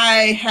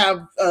 I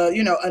have,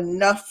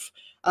 enough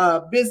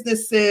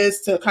businesses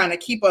to kind of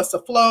keep us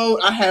afloat.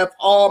 I have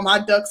all my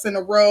ducks in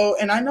a row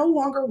and I no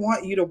longer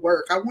want you to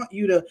work. I want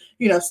you to,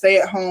 stay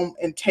at home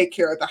and take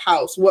care of the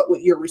house. What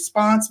would your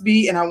response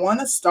be? And I want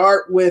to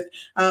start with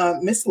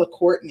Miss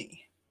LaCourtney.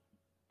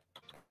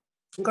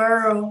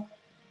 Girl,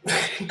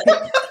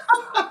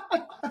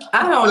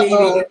 I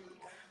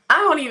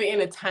don't even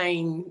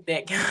entertain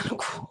that kind of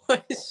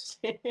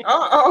question.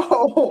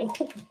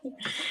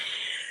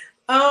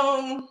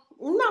 No,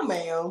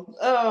 ma'am.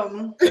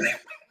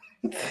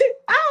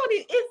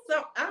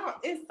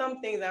 It's some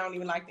things I don't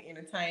even like to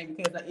entertain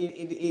because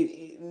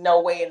it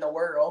no way in the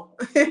world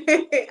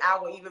I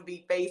will even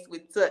be faced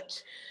with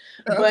such.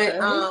 Okay. But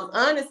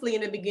honestly,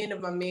 in the beginning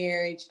of my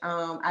marriage,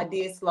 I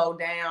did slow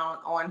down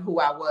on who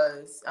I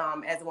was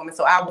as a woman.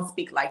 So I will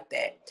speak like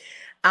that.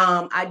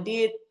 I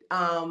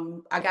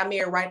got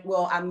married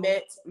I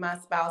met my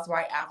spouse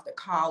right after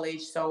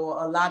college. So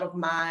a lot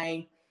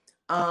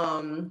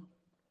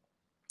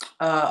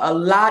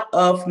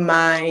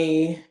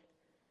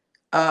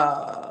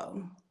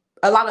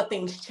of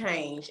things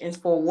changed and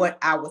for what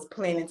I was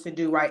planning to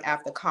do right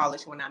after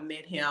college when I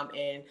met him.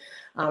 And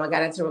I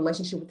got into a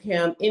relationship with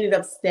him, ended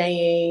up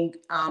staying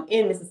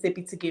in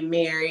Mississippi to get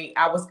married.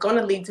 I was going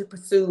to leave to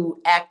pursue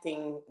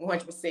acting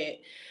 100%.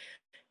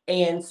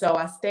 And so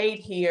I stayed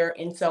here.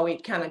 And so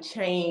it kind of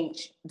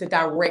changed the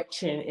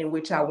direction in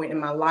which I went in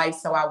my life.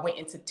 So I went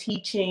into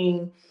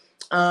teaching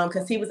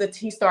because he was a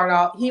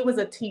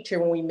teacher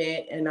when we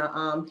met and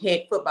a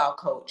head football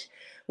coach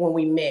when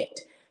we met.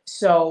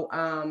 So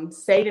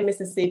stayed in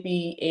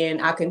Mississippi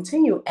and I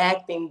continue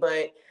acting,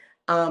 but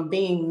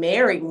being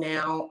married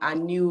now,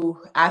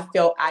 I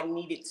felt I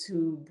needed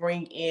to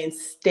bring in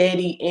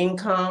steady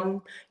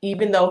income.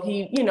 Even though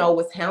he,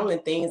 was handling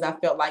things, I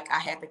felt like I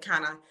had to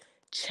kind of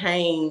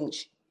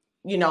change,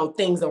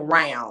 things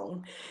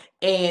around.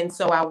 And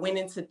so I went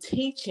into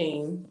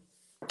teaching.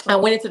 I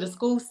went into the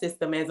school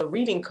system as a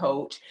reading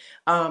coach.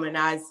 And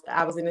I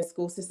was in the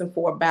school system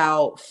for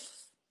about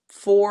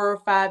 4 or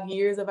 5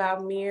 years of our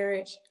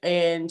marriage.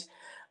 And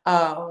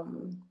I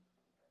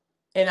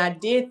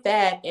did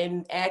that,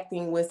 and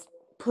acting was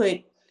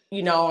put,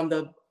 on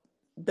the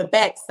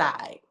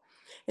backside.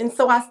 And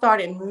so I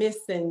started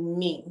missing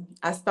me.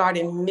 I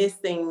started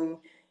missing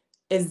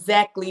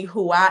exactly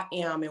who I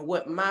am and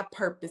what my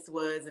purpose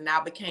was. And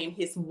I became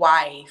his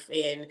wife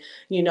and,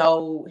 you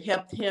know,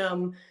 helped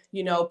him,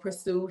 you know,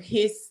 pursue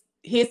his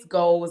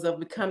goals of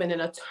becoming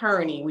an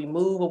attorney. We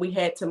moved what we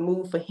had to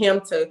move for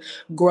him to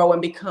grow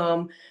and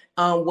become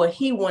what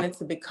he wanted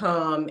to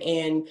become.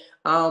 And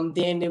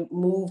then it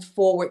moved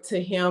forward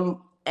to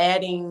him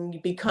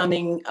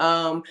becoming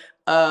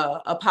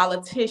a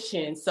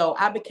politician. So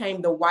I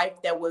became the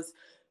wife that was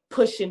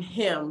pushing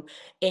him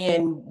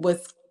and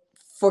was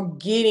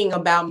forgetting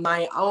about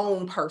my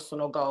own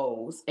personal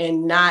goals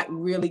and not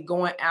really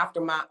going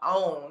after my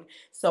own.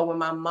 So when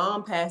my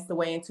mom passed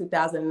away in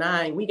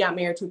 2009, we got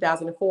married in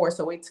 2004.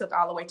 So it took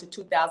all the way to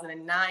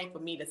 2009 for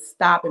me to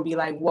stop and be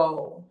like,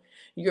 whoa,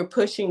 you're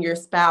pushing your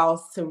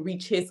spouse to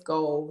reach his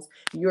goals.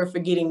 You're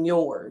forgetting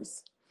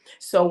yours.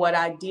 So what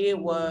I did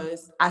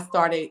was I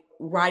started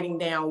writing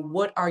down,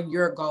 what are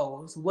your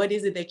goals? What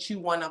is it that you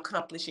want to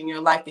accomplish in your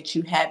life that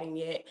you haven't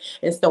yet?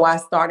 And so I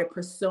started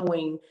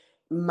pursuing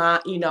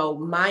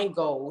my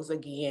goals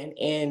again.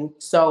 And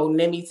so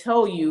let me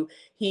tell you,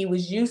 he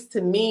was used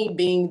to me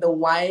being the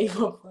wife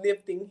of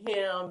lifting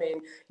him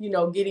and,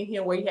 getting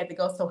him where he had to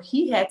go. So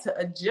he had to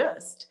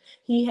adjust.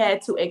 He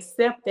had to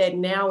accept that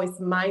now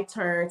it's my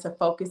turn to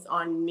focus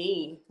on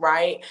me,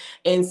 right?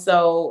 And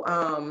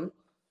so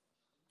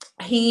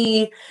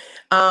he's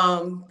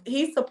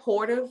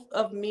supportive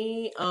of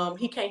me.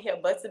 He can't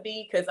help but to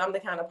be, because I'm the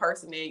kind of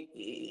person that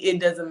it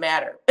doesn't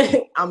matter.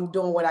 I'm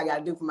doing what I got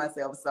to do for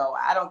myself. So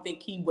I don't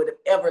think he would have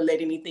ever let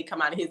anything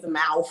come out of his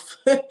mouth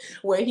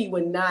where he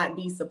would not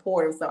be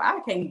supportive. So I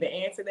can't even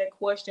answer that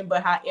question.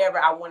 But however,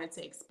 I wanted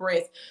to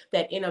express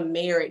that in a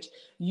marriage,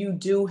 you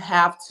do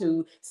have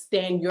to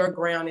stand your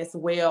ground as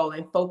well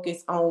and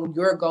focus on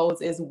your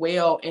goals as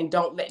well. And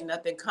don't let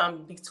nothing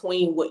come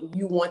between what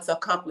you want to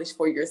accomplish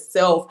for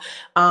yourself.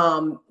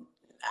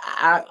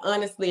 I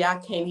honestly, I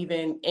can't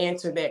even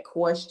answer that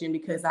question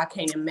because I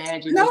can't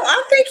imagine. No,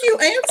 I think you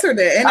answered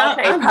it, and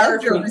okay, I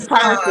loved your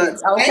response.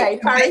 Perfect. Okay,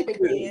 thank perfect.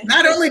 you.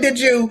 Not only did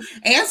you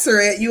answer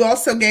it, you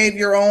also gave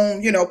your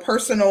own,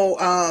 personal,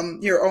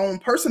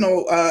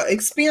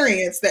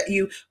 experience that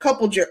you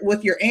coupled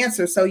with your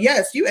answer. So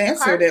yes, you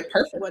answered it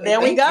perfectly. Well,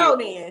 there we go.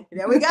 Then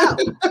there we go.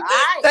 All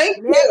right. Thank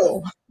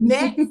you.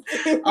 Next.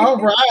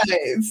 All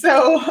right.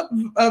 So,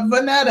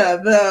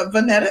 Vonetta, the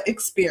Vonetta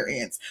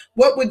experience.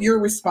 What would your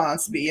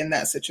response be in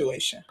that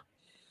situation?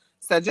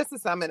 So just to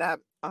sum it up,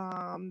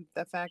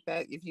 the fact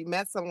that if you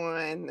met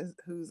someone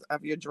who's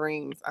of your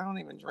dreams, I don't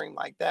even dream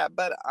like that,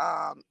 but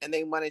and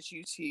they wanted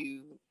you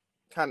to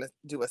kind of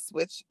do a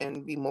switch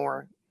and be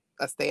more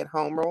a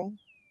stay-at-home role.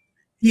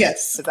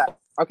 Yes. Is that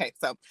okay?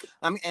 So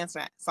let me answer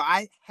that. So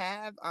I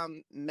have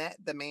met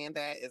the man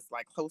that is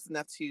like close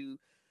enough to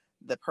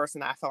the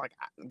person I feel like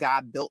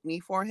God built me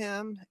for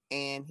him,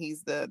 and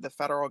he's the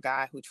federal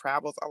guy who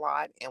travels a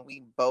lot, and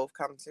we both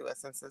come to a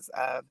sense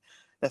of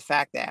the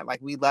fact that like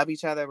we love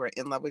each other, we're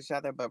in love with each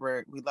other, but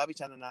we love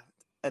each other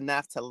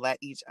enough to let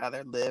each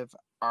other live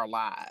our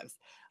lives.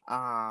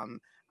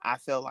 I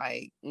feel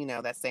like,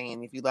 that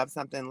saying, if you love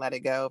something, let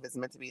it go. If it's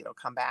meant to be, it'll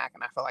come back.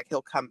 And I feel like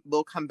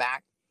we'll come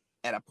back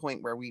at a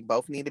point where we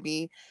both need to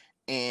be.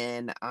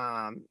 And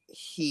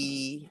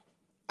he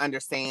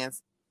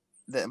understands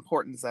the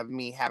importance of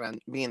me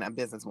being a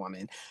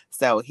businesswoman.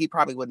 So he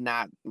probably would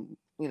not,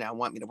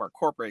 want me to work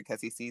corporate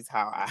because he sees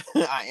how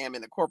I am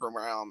in the corporate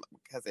realm,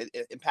 because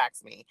it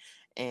impacts me,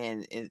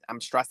 and I'm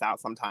stressed out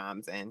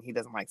sometimes, and he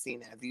doesn't like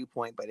seeing that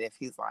viewpoint. But if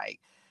he's like,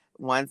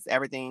 once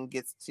everything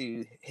gets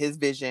to his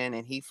vision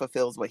and he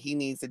fulfills what he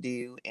needs to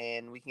do,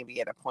 and we can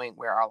be at a point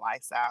where our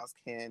lifestyles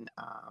can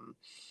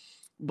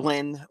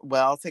blend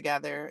well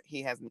together,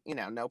 he has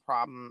no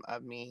problem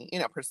of me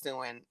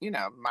pursuing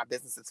my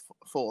businesses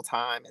full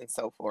time and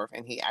so forth,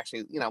 and he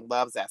actually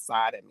loves that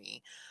side of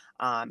me,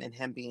 and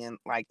him being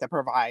like the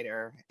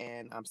provider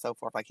and so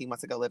forth. Like he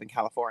wants to go live in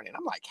California, and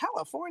I'm like,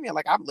 California,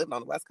 like I've lived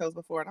on the West Coast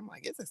before, and I'm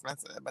like, it's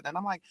expensive, but then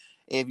I'm like,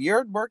 if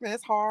you're working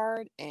this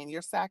hard and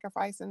you're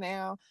sacrificing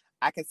now,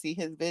 I can see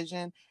his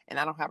vision, and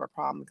I don't have a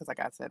problem, because like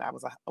I said, I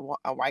was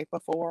a wife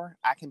before.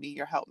 I can be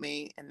your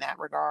helpmate in that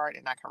regard,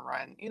 and I can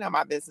run,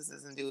 my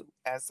businesses and do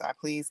as I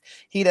please.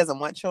 He doesn't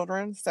want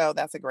children, so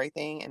that's a great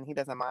thing, and he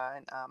doesn't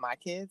mind my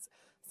kids.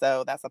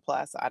 So that's a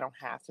plus. I don't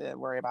have to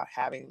worry about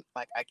having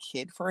like a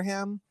kid for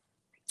him.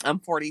 I'm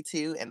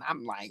 42, and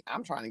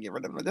I'm trying to get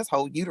rid of this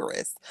whole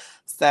uterus.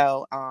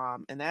 So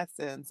in that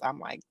sense, I'm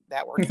like,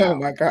 that works Oh out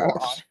my for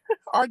gosh.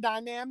 our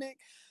dynamic.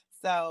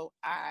 So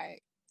I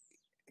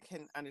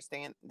can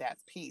understand that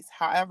piece.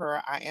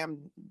 However, I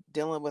am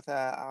dealing with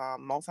a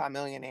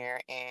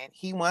multimillionaire, and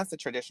he wants a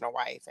traditional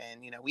wife.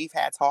 And, we've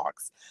had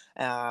talks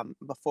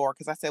before,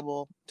 because I said,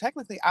 well,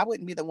 technically, I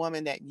wouldn't be the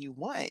woman that you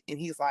want. And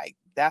he's like,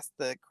 that's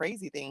the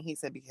crazy thing. He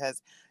said,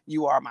 because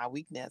you are my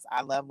weakness.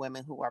 I love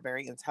women who are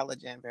very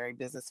intelligent, very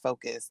business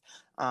focused,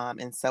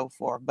 and so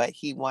forth. But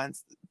he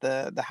wants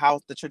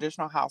the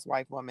traditional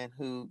housewife woman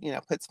who,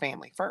 puts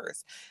family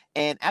first.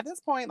 And at this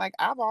point, like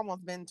I've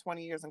almost been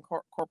 20 years in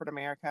corporate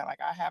America. Like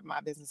I have my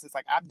businesses,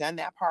 like I've done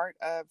that part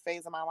of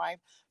phase of my life.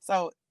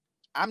 So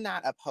I'm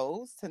not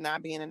opposed to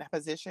not being in that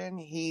position.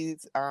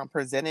 He's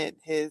presented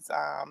his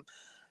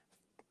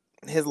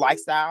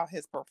lifestyle,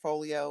 his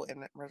portfolio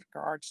in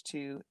regards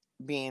to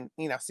being,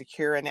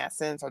 secure in that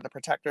sense, or the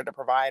protector, the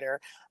provider.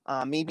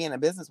 Me being a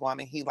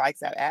businesswoman, he likes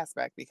that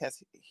aspect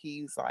because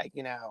he's like,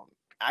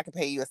 I can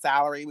pay you a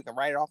salary, we can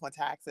write it off on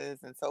taxes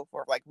and so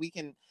forth. Like we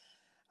can,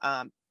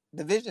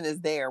 the vision is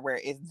there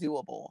where it's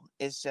doable.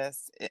 It's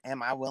just,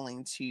 am I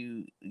willing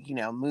to,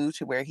 move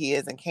to where he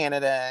is in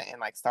Canada and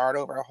like start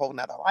over a whole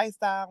nother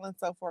lifestyle and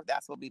so forth?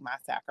 That's what be my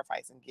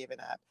sacrifice in giving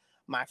up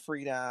my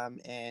freedom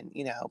and,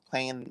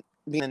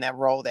 being in that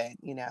role that,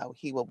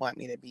 he would want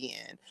me to be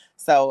in.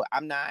 So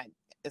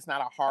it's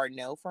not a hard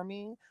no for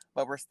me,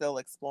 but we're still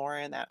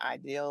exploring that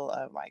ideal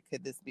of like,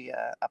 could this be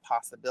a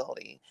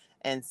possibility?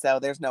 And so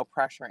there's no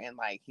pressure in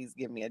like, he's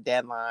giving me a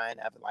deadline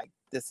of like,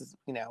 this is,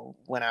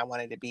 when I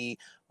wanted to be.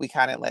 We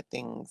kind of let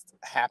things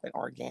happen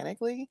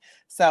organically.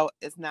 So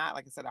it's not,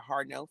 like I said, a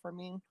hard no for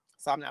me.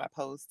 So I'm not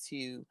opposed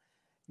to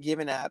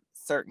giving up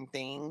certain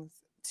things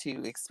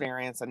to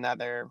experience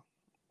another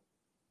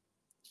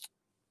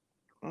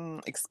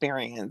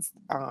experience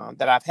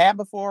that I've had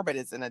before, but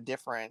it's in a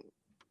different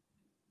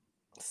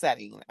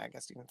setting, I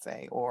guess you can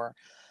say, or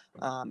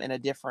in a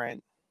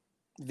different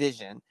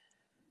vision.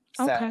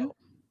 Okay. So,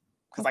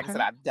 because like I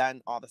said, I've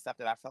done all the stuff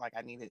that I feel like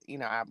I needed.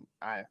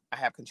 I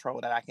have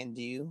control that I can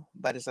do,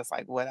 but it's just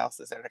like, what else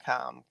is there to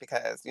come?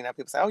 Because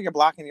people say, oh, you're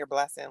blocking your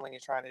blessing when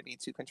you're trying to be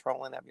too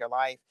controlling of your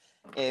life.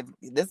 If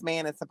this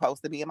man is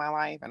supposed to be in my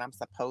life and I'm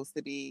supposed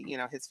to be,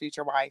 his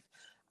future wife,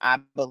 I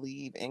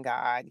believe in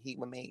God. He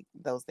would make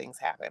those things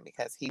happen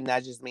because he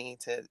nudges me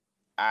to,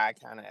 I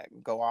kind of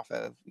go off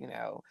of,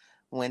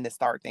 when to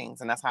start things.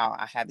 And that's how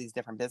I have these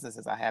different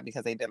businesses I have,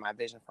 because they've been my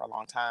vision for a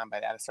long time.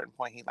 But at a certain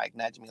point, he like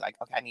nudged me like,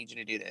 okay, I need you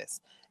to do this.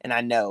 And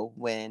I know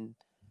when,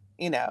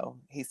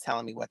 he's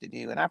telling me what to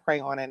do, and I pray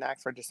on it and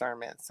ask for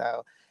discernment.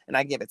 So, and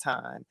I give it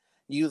time.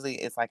 Usually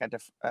it's like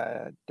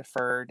a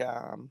deferred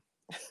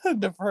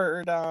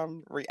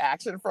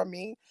reaction from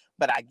me,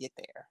 but I get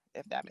there,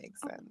 if that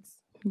makes sense.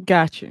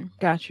 Got you.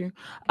 Got you.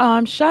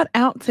 Shout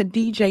out to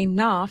DJ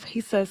Knopf.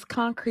 He says,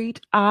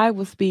 Concrete, I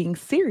was being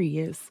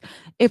serious.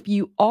 If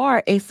you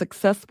are a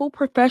successful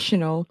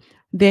professional,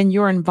 then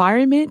your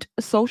environment,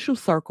 social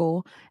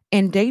circle,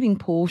 and dating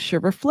pool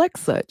should reflect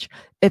such.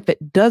 If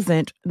it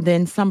doesn't,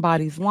 then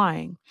somebody's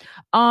lying.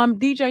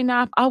 DJ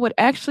Knopf, I would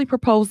actually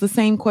propose the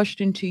same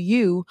question to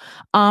you.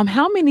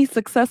 How many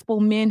successful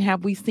men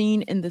have we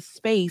seen in the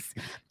space,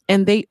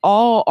 and they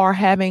all are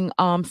having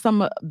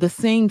some of the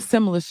same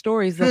similar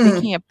stories, that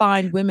they can't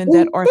find women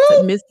that are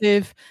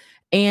submissive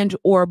and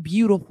or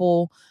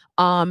beautiful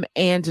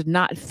and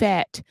not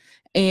fat,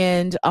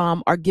 and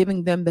are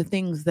giving them the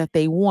things that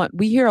they want.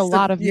 We hear a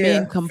lot of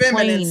men complain,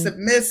 feminine,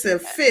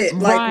 submissive, fit.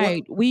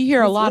 Right. We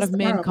hear a lot of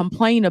men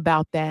complain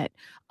about that.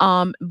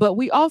 But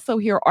we also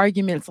hear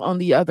arguments on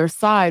the other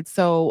side.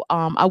 So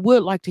I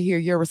would like to hear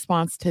your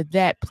response to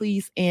that,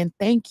 please, and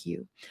thank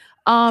you.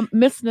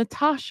 Miss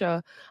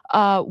Natasha,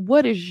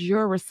 what is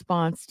your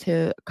response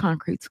to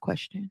Concrete's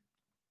question?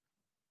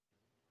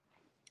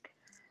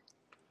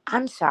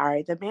 I'm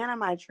sorry, the man of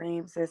my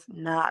dreams is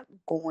not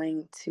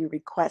going to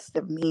request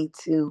of me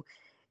to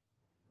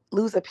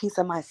lose a piece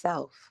of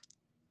myself.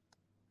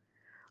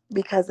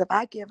 Because if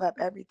I give up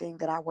everything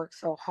that I work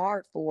so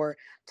hard for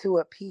to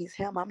appease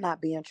him, I'm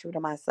not being true to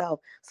myself.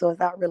 So is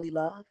that really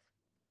love?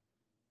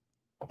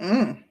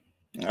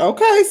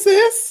 Okay,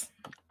 sis.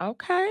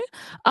 Okay.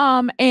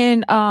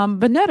 And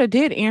Vanetta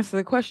did answer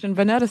the question.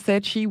 Vanetta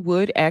said she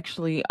would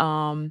actually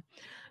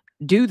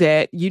do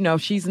that.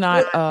 She's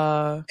not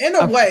in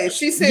a way.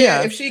 She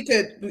said if she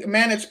could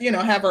manage,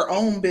 have her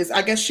own business,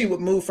 I guess she would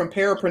move from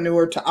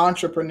parapreneur to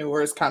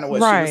entrepreneur, is kind of what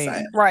she was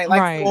saying. Right,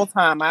 like full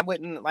time. I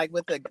wouldn't, like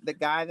with the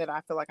guy that I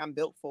feel like I'm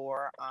built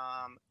for,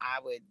 I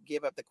would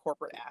give up the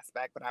corporate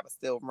aspect, but I would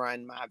still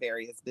run my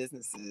various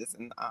businesses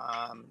and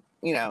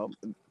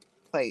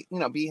play,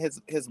 be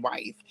his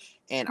wife,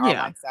 and our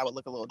lifestyle would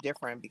look a little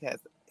different because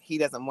he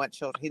doesn't want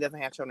children. He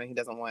doesn't have children. He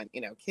doesn't want,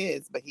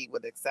 kids, but he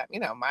would accept,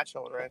 my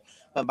children.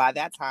 But by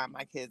that time,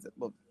 my kids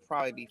will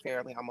probably be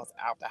fairly almost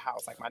out the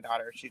house. Like my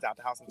daughter, she's out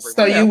the house.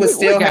 So you would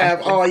still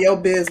have all your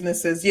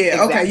businesses. Yeah.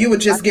 Exactly. Okay. You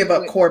would just give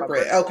up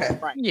corporate. Okay.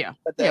 Right. Yeah.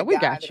 But the we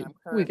guy got that you. I'm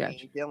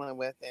currently dealing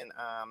with in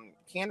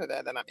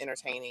Canada that I'm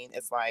entertaining,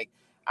 it's like,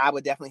 I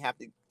would definitely have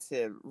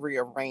to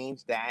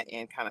rearrange that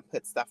and kind of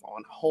put stuff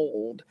on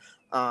hold.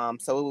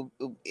 So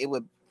it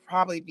would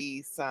probably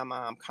be some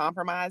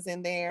compromise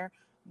in there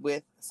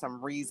with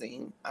some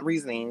reasoning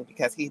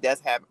because he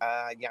does have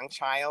a young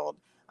child.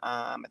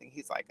 I think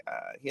he's like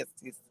he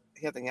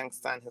has a young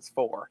son who's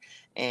 4,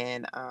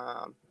 and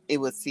it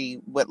would see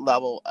what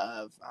level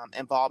of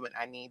involvement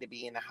I need to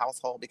be in the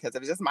household, because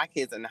if it's just my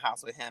kids in the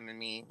house with him and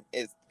me,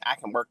 I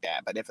can work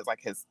that. But if it's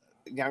like his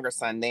younger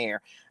son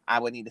there, I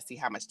would need to see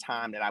how much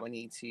time that I would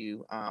need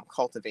to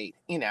cultivate,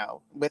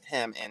 with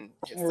him and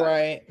his son.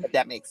 Right. If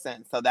that makes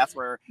sense. So that's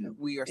where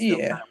we are still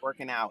kind of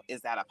working out.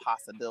 Is that a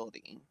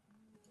possibility?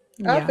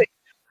 Yeah.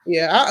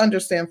 I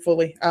understand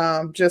fully.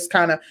 Just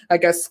kind of, I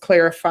guess,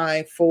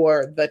 clarifying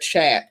for the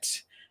chat.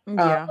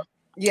 Yeah.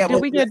 Yeah, Did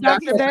well, we get no,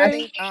 he Dr. said, I Bay?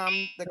 think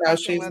the No, question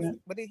she's was, not.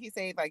 what did he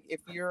say? Like,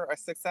 if you're a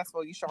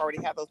successful, you should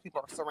already have those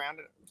people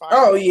surrounded by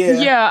Oh you.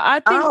 yeah. Yeah,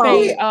 I think Oh,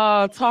 they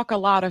Yeah. talk a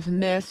lot of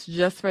mess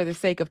just for the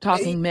sake of It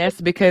talking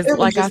mess because, was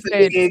like I just a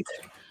said, big.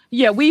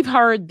 yeah, we've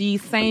heard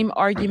these same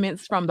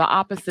arguments from the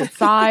opposite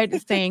side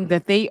saying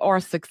that they are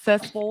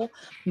successful,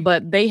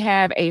 but they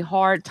have a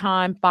hard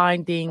time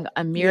finding Yeah.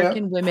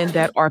 American women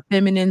that are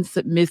feminine,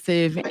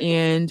 submissive,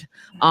 and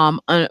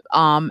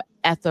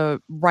at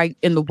the right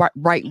in the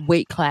right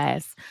weight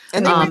class.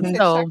 And they might Mhm. need to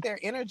check So their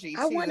energy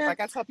I too. wanna Like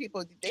I tell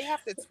people, they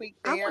have to tweak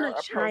I their wanna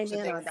approach chime to in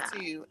on things that.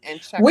 too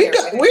and check We their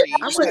got. We energy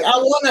I actually. wanna because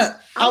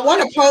I I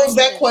wanna want to pose chime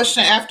that in.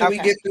 question after we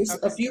okay, get through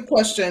a okay. few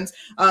questions.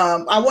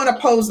 I want to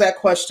pose that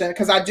question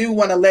because I do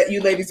want to let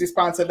you ladies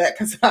respond to that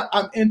because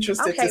I'm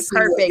interested to Okay, see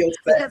what perfect. you'll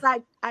say.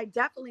 Because I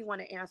definitely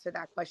want to answer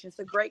that question. It's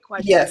a great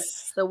question.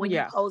 Yes. So when you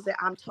yeah, pose it,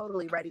 I'm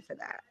totally ready for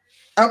that.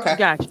 Okay.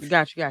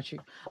 got you.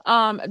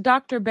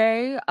 Dr.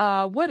 Bay,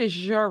 what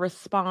is your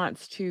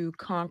response to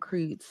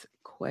Concrete's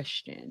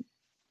question?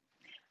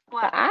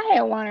 Well, I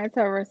had wanted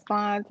to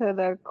respond to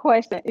the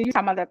question. You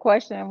talking about the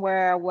question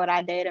where would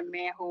I date a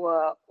man who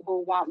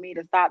want me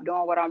to stop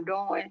doing what I'm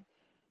doing?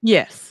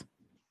 Yes.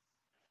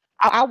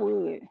 I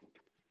would.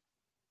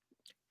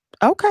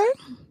 Okay.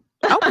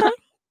 Okay.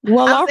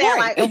 Well, I'm all saying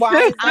right. like And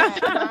why is I,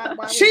 that?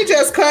 Why would She you?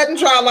 just cut and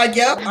dry. Like,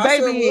 yep, I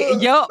sure Baby,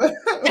 would. yup.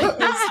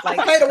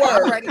 Like Say the I'm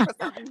word. ready for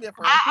something different.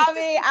 I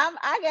mean,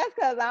 I guess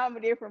because I'm a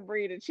different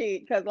breed of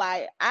chick. Because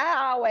like I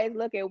always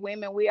look at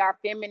women, we are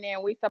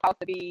feminine. We supposed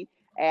to be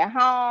at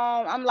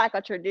home. I'm like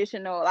a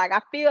traditional. Like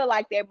I feel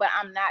like that, but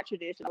I'm not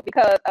traditional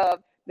because of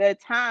the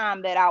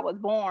time that I was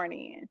born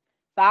in.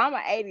 So I'm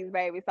an '80s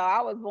baby. So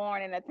I was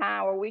born in a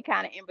time where we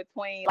kind of in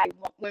between, like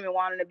women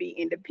wanting to be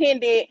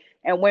independent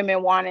and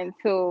women wanting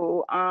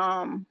to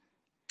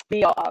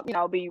be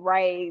be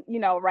raised,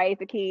 raise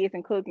the kids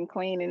and cook and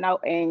clean and know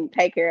and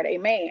take care of their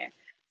man.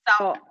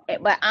 So,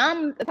 but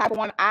I'm the type of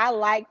woman I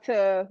like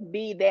to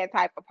be that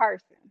type of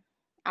person.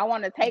 I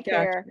want to take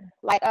care Gotcha.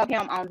 like of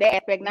him on that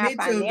aspect, Me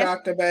too,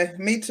 Dr. Bay.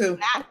 Me too.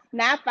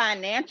 not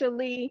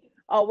financially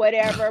or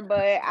whatever,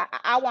 but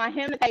I want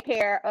him to take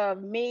care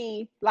of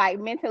me, like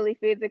mentally,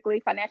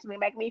 physically, financially,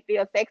 make me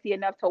feel sexy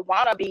enough to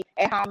want to be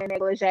at home in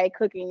negligee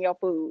cooking your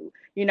food.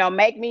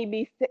 Make me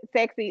be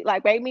sexy,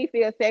 like make me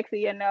feel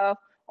sexy enough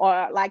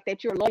or like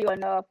that you're loyal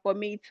enough for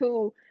me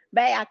to,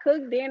 babe, I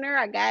cooked dinner,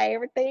 I got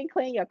everything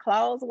clean, your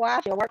clothes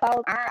washed, your work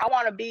clothes ironed. I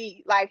want to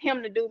be like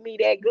him to do me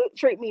that good,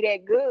 treat me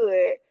that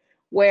good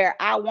where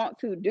I want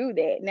to do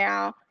that.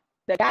 Now,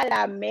 the guy that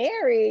I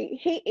married,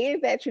 he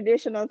is that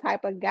traditional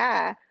type of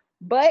guy.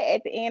 But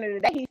at the end of the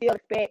day, he still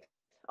expects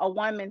a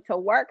woman to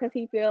work because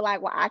he feel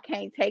like, well, I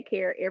can't take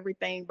care of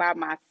everything by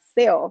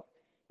myself.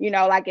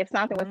 Like if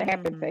something was to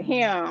happen to Mm.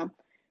 him,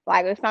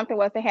 like if something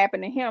was to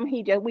happen to him,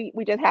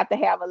 we just have to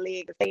have a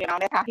leg to stand on.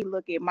 That's how he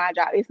look at my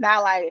job. It's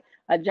not like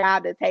a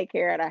job to take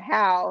care of the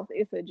house.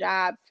 It's a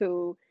job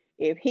to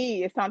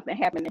if something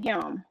happened to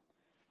him.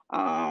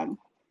 Um,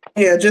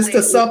 Yeah, just to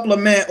we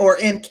supplement or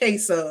in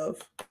case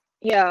of.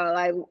 yeah,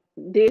 like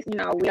this,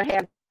 we'll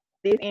have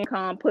this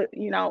income put,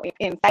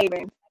 in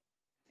savings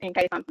in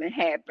case something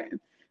happens.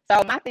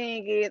 So my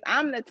thing is,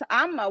 I'm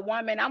a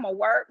woman. I'm a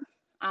work.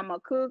 I'm a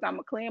cook. I'm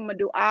a clean. I'm gonna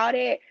do all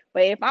that.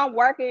 But if I'm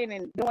working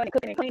and doing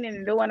cooking and cleaning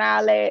and doing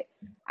all that,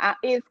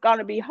 it's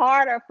gonna be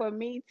harder for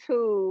me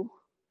to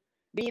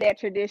be that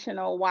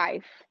traditional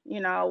wife.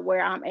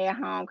 Where I'm at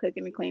home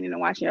cooking and cleaning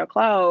and washing your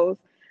clothes.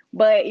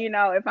 But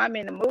if I'm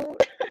in the mood,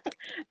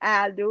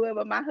 I'll do it.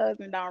 But my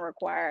husband don't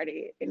require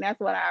it, and that's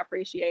what I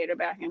appreciate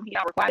about him. He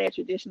don't require that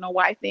traditional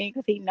wife thing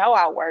because he know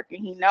I work and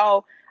he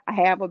know I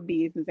have a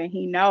business and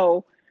he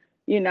know,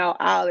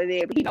 all of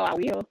that. But he know I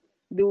will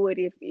do it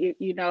if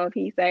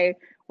he say,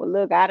 well,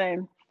 look, I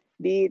done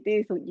did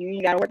this, you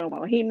ain't got to work no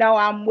more. He know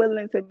I'm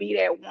willing to be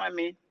that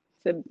woman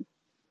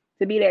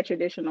to be that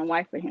traditional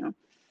wife for him.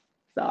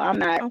 So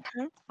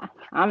Okay.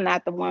 I'm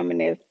not the woman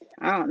that's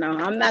I don't know.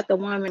 I'm not the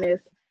woman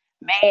that's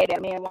mad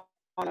that man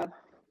wanna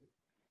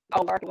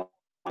go work and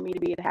want me to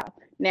be at the house.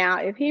 Now,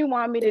 if he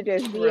want me to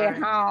just be at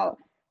Right. home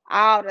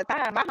all the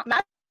time, I'm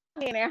not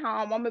being at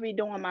home. I'm gonna be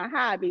doing my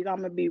hobbies. I'm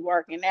gonna be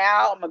working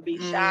out. I'm gonna be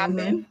Mm-hmm.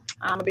 shopping.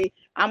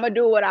 I'm gonna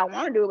do what I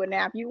want to do. But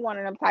now, if you one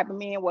of them type of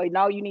men, well,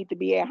 no, you need to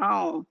be at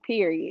home.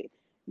 Period.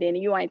 Then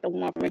you ain't the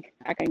one for me.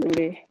 I can't do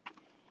that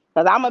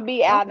because I'm gonna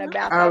be out and Okay.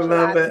 about I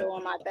love socializing, it.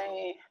 doing my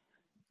thing.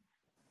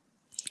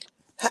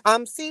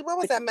 See, what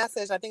was that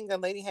message? I think the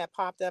lady had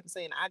popped up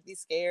saying, "I'd be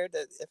scared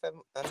that if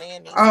a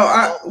man needs my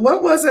help,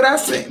 What was it I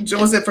seen?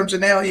 Was it from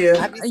Janelle?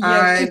 Yeah. I'd be Yeah, scared she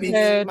that I they be need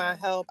said, my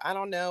help. I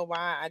don't know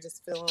why. I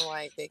just feeling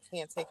like they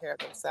can't take care of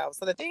themselves."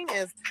 So the thing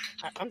is,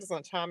 I'm just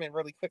gonna chime in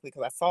really quickly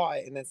because I saw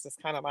it, and it's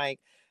just kind of like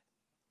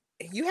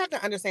you have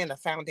to understand the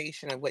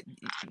foundation of what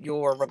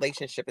your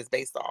relationship is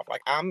based off.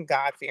 Like, I'm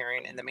God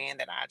fearing, and the man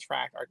that I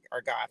attract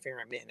are God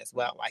fearing men as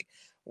well. Like,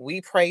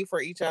 we pray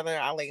for each other.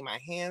 I lay my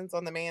hands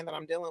on the man that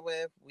I'm dealing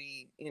with.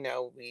 We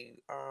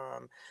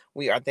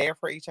are there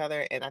for each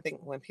other. And I think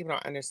when people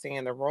don't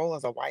understand the role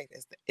as a wife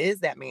is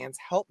that man's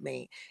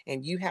helpmate,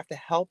 and you have to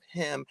help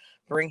him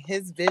bring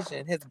his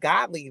vision, his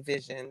godly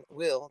vision,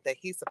 will that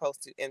he's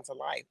supposed to into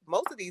life.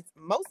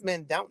 Most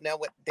men don't know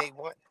what they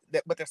want,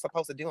 what they're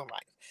supposed to do in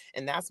life,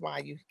 and that's why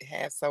you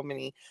have so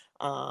many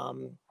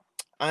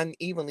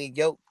unevenly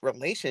yoked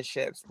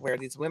relationships where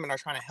these women are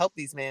trying to help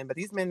these men, but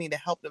these men need to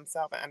help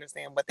themselves and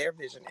understand what their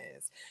vision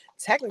is.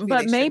 Technically, But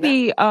they should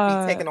maybe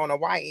not be taking on a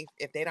wife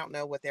if they don't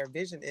know what their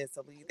vision is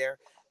to lead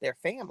their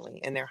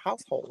family and their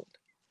household.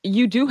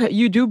 you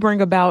do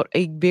bring about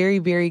a very,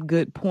 very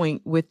good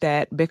point with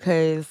that,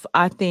 because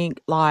I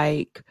think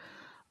like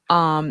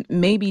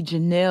maybe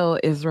Janelle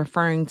is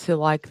referring to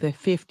like the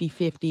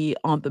 50-50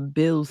 on the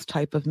bills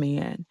type of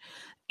man.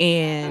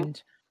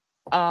 And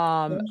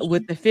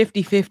with the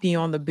 50-50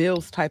 on the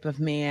bills type of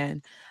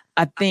man,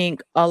 I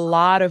think a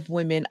lot of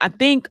women, I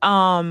think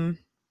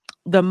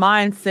the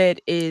mindset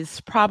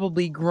is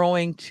probably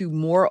growing to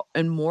more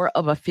and more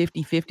of a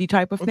 50-50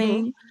 type of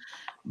thing.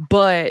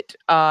 But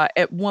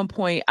at one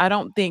point, I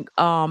don't think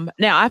now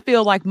I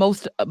feel like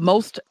most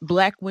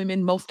Black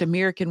women, most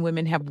American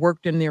women have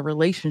worked in their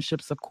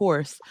relationships, of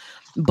course,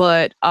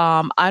 but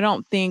I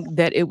don't think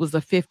that it was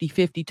a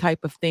 50-50 type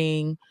of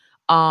thing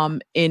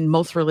in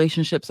most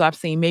relationships I've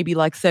seen. Maybe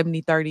like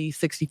 70-30,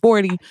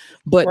 60-40,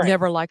 but Right.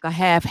 never like a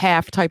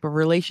half type of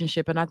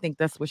relationship. And I think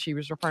that's what she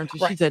was referring to.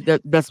 She Right.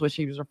 said that's what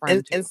she was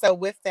referring to. And so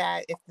with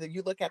that, if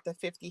you look at the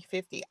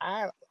 50-50,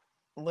 I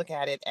look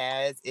at it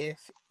as if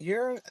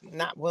you're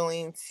not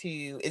willing to,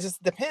 it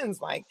just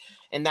depends. Like,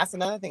 and that's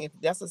another thing. If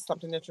that's just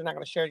something that you're not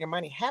going to share your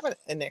money, have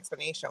an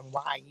explanation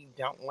why you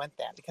don't want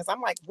that. Because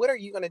I'm like, what are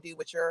you going to do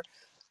with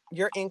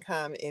your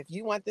income if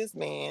you want this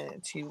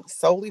man to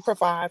solely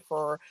provide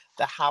for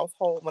the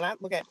household? When I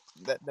look at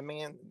the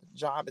man's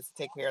job is to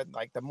take care of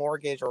like the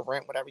mortgage or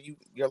rent, whatever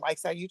your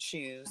lifestyle you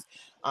choose,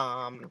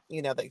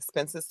 the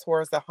expenses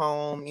towards the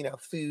home,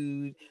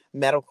 food,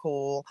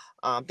 medical,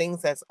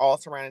 things that's all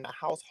surrounding the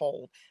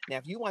household. Now,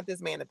 if you want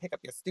this man to pick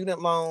up your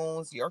student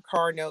loans, your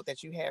car note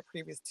that you had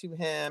previous to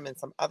him, and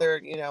some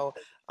other,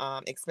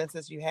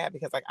 expenses you have,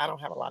 because like I don't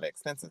have a lot of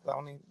expenses. The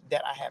only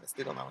debt I have is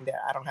student loan debt.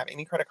 I don't have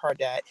any credit card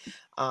debt.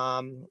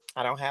 I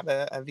don't have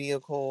a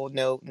vehicle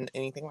note and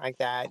anything like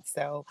that.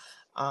 So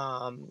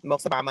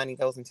most of my money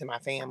goes into my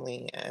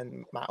family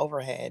and my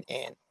overhead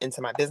and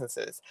into my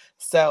businesses.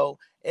 So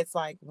it's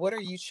like, what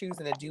are you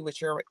choosing to do with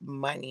your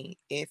money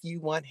if you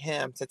want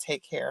him to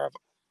take care of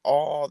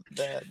all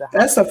the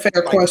That's a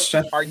fair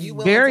question. Are you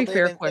willing Very to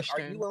fair live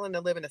question. Are you willing to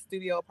live in a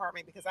studio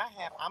apartment? Because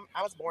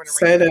I was born and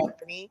Say raised in that.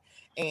 Germany,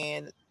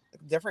 and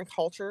different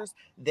cultures,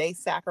 they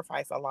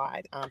sacrifice a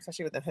lot,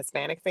 especially with the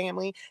Hispanic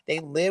family. They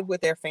live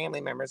with their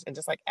family members, and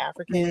just like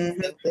Africans,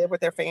 they live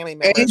with their family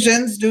members.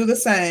 Asians do the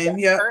same.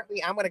 Yeah.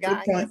 Currently, I'm with a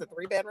guy. He has a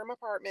 3-bedroom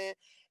apartment.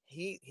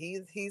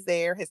 He's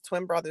there. His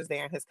twin brother's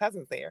there, and his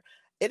cousin's there.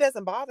 It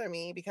doesn't bother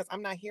me because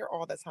I'm not here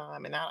all the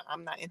time, and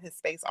I'm not in his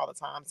space all the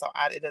time. So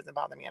it doesn't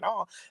bother me at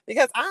all,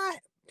 because I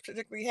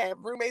particularly have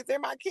roommates. They're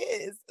my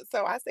kids,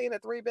 so I stay in a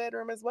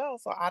 3-bedroom as well.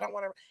 So I don't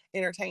want to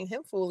entertain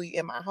him fully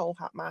in my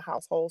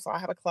household. So I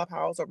have a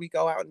clubhouse, or we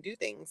go out and do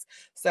things.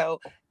 So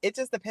it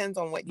just depends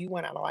on what you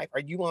want out of life. Are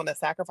you willing to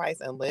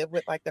sacrifice and live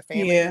with like the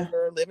family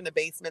member, live in a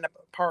basement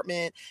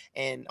apartment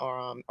and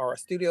or a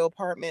studio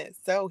apartment,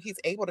 so he's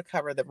able to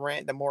cover the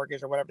rent, the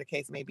mortgage, or whatever the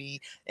case may be,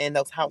 and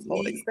those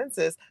household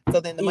expenses. So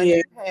then the money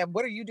you have,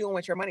 what are you doing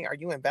with your money? Are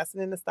you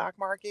investing in the stock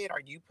market?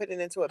 Are you putting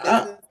it into a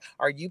business?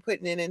 Are you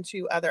putting it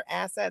into other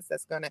assets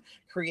that's going to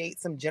create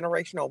some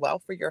generational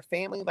wealth for your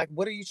family? Like,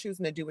 what are you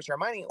choosing to do with your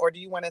money? Or do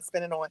you want to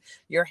spend it on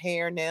your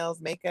hair,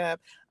 nails, makeup?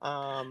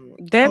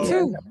 That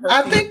too.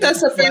 I think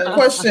that's a fair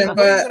question, what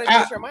but are you going to do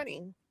with your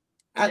money?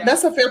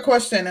 That's a fair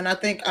question, and I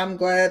think I'm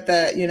glad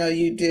that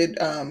you did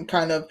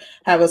kind of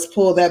have us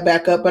pull that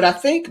back up. But I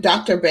think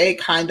Dr. Bay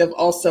kind of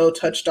also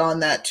touched on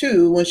that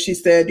too when she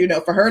said,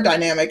 for her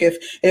dynamic,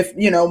 if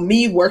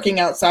me working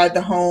outside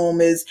the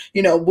home is,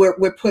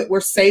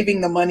 we're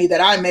saving the money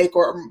that I make,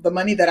 or the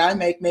money that I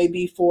make may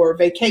be for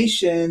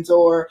vacations,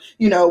 or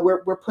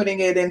we're putting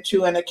it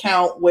into an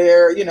account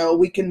where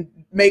we can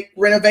make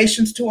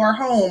renovations to our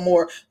home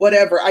or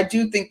whatever. I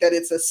do think that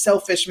it's a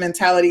selfish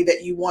mentality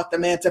that you want the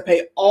man to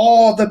pay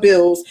all the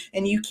bills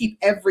and you keep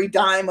every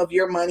dime of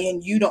your money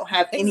and you don't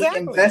have any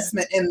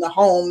investment in the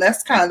home.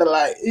 That's kind of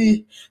like,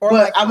 but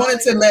like, I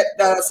wanted to let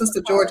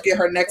Sister George get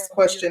her next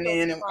question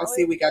in, and I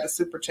see we got a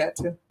super chat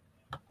too.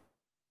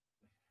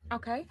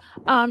 Okay.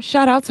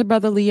 Shout out to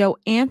Brother Leo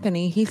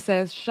Anthony. He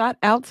says, shout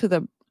out to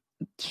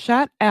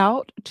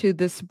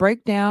this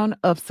breakdown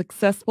of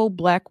successful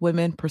Black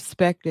women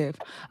perspective.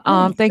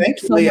 Thank you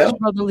so much,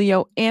 Brother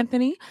Leo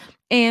Anthony.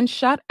 And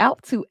shout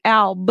out to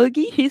Al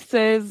Boogie. He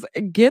says,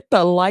 get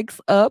the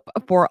likes up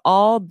for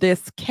all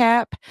this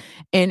cap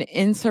and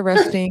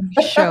interesting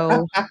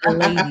show,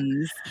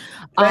 ladies.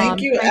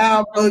 Thank you, Thank you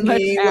Al so much,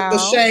 Boogie, with the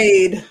Al.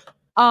 shade.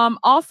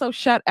 Also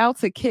shout out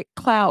to Kick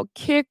Cloud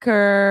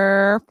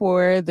Kicker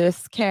for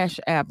this Cash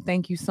App.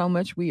 Thank you so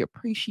much. We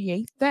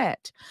appreciate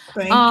that.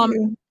 Thank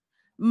you.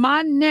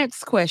 My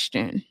next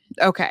question.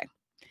 Okay.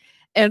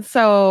 And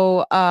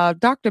so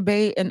Dr.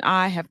 Bay and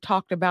I have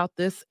talked about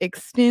this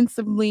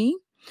extensively.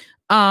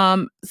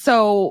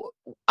 So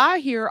I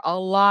hear a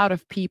lot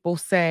of people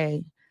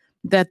say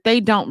that they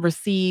don't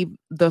receive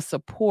the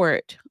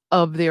support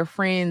of their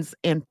friends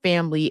and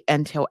family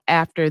until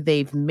after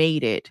they've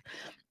made it.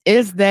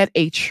 Is that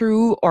a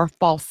true or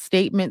false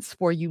statements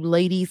for you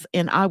ladies?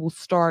 And I will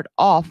start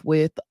off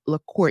with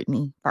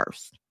LaCourtney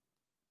first.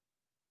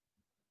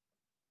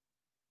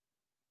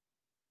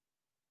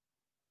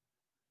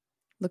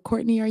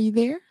 LaCourtney, are you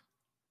there?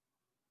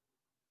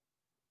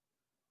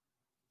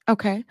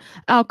 Okay,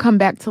 I'll come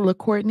back to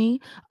LaCourtney.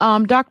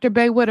 Dr.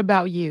 Bay, what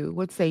about you?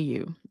 What say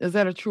you? Is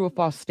that a true or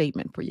false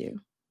statement for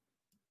you?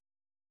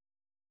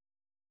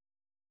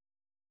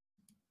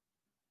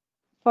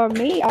 For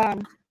me,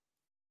 I've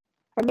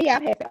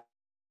had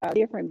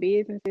different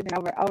businesses, and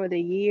over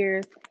the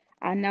years,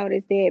 I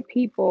noticed that um,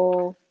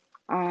 people,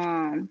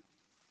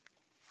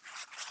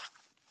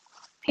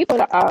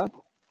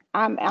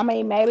 I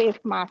mean, maybe it's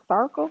my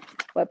circle,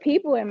 but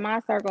people in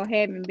my circle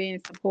haven't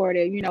been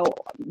supportive. You know,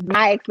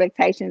 my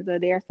expectations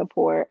of their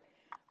support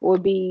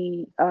would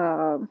be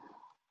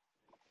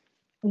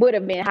would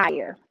have been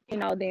higher, you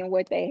know, than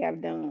what they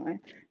have done.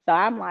 So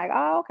I'm like,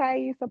 oh, okay,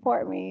 you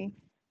support me,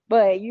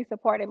 but you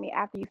supported me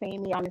after you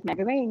seen me on this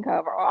magazine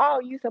cover, or oh,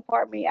 you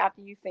support me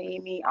after you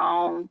seen me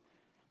on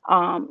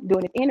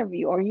doing this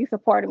interview, or you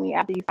supported me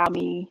after you saw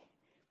me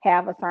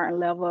have a certain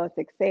level of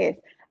success.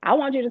 I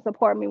want you to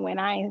support me when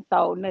I ain't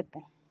sold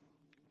nothing.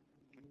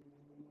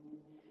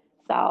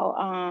 So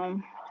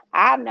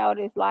I've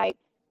noticed, like,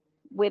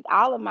 with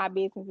all of my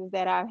businesses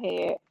that I've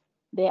had,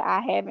 that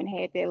I haven't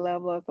had that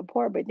level of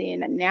support. But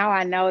then now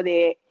I know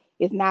that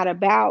it's not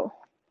about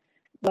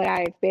what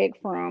I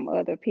expect from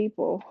other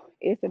people.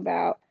 It's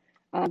about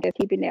just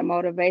keeping that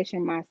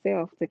motivation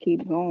myself to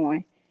keep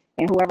going.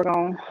 And whoever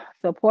gonna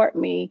support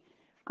me,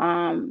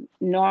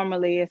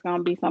 normally it's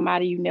gonna be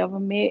somebody you never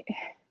met.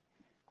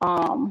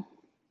 Um,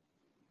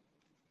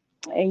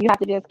 and you have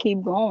to just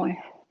keep going.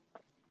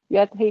 You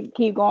have to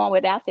keep going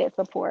without that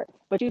support.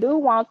 But you do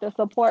want the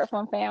support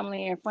from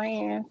family and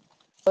friends.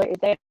 But if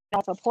they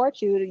don't support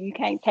you, you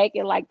can't take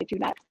it like that you're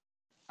not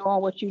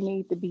doing what you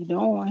need to be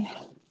doing.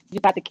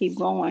 You got to keep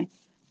going.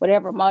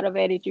 Whatever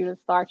motivated you to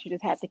start, you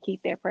just have to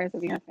keep that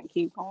perseverance and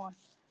keep going.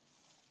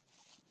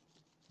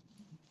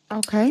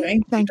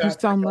 Okay, thank you Dr.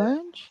 so Clark.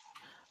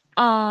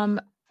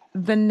 much.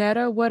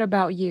 Vanetta, what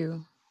about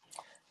you?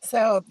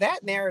 So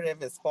that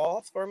narrative is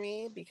false for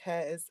me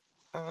because,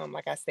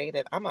 like I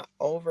stated, I'm an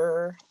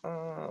over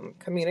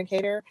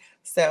communicator.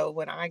 So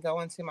when I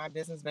go into my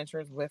business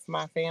ventures with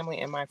my family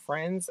and my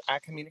friends, I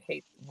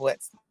communicate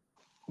what's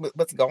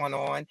going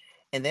on,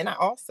 and then I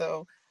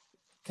also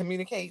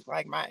communicate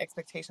like my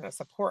expectation of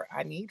support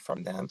I need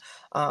from them,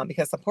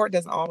 because support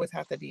doesn't always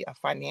have to be a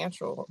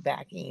financial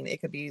backing.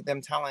 It could be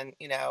them telling,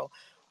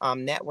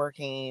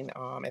 networking,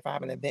 if I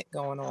have an event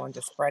going on,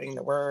 just spreading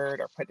the word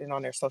or putting it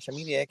on their social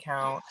media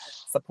account.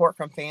 Support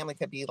from family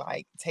could be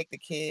like, take the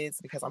kids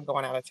because I'm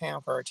going out of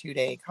town for a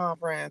 2-day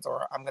conference,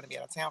 or I'm going to be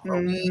out of town for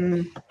a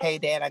week. Hey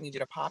dad, I need you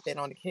to pop in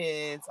on the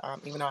kids.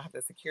 Even though I have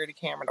the security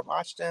camera to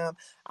watch them,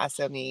 I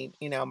still need,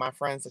 my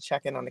friends to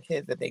check in on the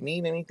kids if they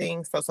need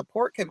anything. So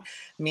support could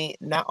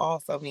not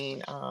also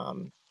mean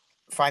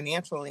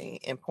financially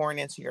and pouring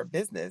into your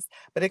business,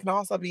 but it can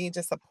also be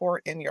just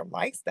support in your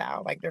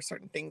lifestyle. Like there's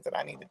certain things that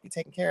I need to be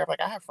taken care of. Like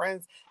I have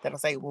friends that'll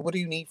say, well, what do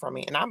you need from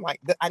me? And I'm like,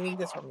 I need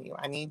this from you.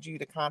 I need you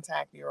to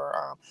contact your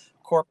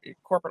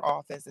corporate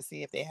office to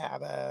see if they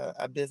have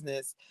a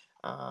business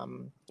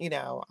thing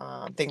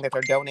that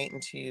they're donating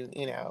to,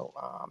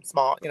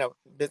 small,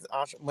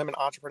 business, women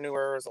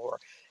entrepreneurs, or,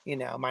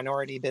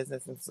 minority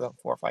business and so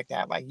forth like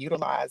that. Like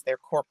utilize their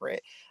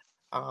corporate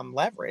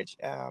leverage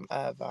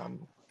of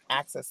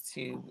access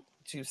to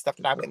stuff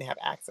that I wouldn't have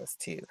access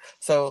to.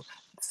 So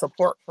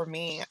support for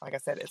me, like I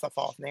said, is a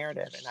false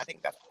narrative. And I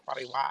think that's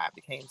probably why I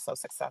became so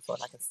successful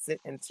and I can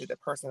sit into the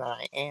person that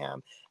I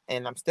am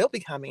and I'm still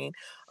becoming,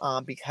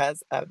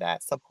 because of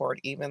that support,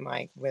 even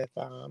like with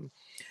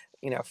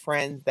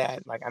friends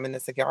that, like, I'm in the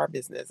cigar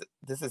business.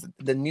 This is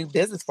the new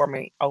business for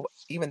me. Oh,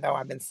 even though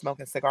I've been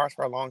smoking cigars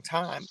for a long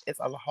time, it's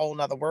a whole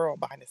nother world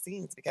behind the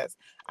scenes because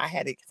I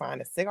had to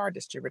find a cigar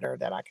distributor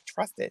that I could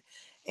trust it.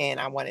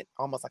 And I wanted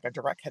almost like a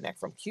direct connect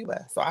from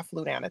Cuba. So I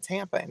flew down to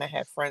Tampa and I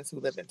had friends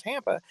who lived in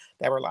Tampa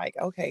that were like,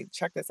 okay,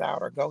 check this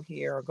out, or go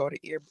here, or go to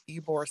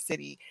Ybor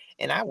City.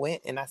 And I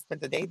went and I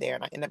spent the day there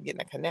and I ended up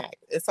getting a connect.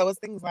 And so it's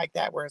things like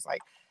that where it's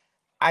like,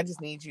 I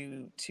just need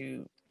you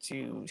to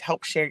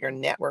help share your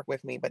network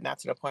with me, but not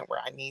to the point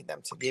where I need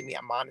them to give me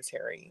a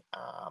monetary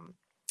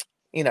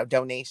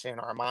donation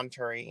or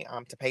monetary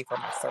to pay for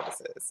my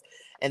services.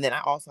 And then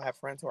I also have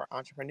friends who are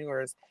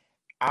entrepreneurs.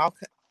 I'll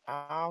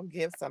I'll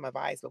give some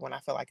advice, but when I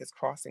feel like it's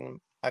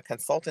crossing a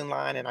consulting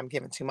line and I'm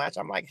giving too much,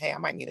 I'm like, hey, I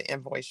might need to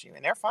invoice you,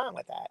 and they're fine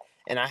with that.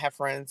 And I have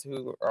friends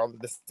who are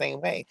the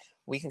same way.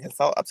 We can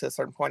consult up to a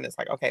certain point. It's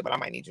like, okay, but I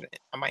might need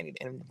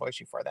to invoice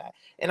you for that,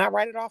 and I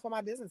write it off on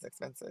my business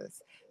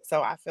expenses.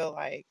 So I feel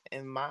like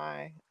in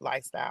my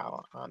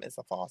lifestyle, it's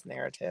a false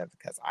narrative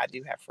because I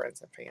do have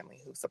friends and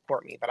family who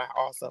support me, but I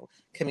also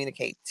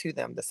communicate to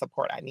them the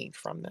support I need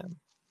from them.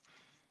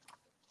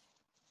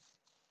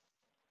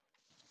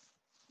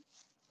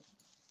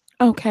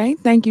 Okay,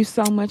 thank you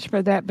so much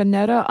for that,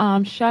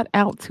 Vanetta. Shout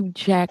out to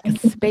Jack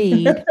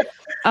Spade.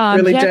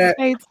 Really, Jack Jack?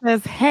 Spade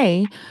says,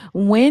 "Hey,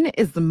 when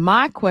is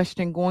my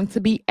question going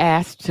to be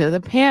asked to the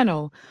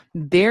panel?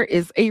 There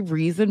is a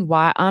reason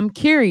why I'm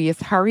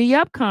curious. Hurry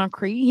up,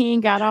 Concrete. He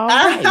ain't got all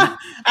day." I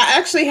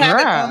actually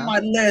have it on Bruh. my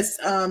list,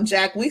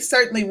 Jack. We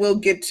certainly will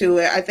get to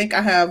it. I think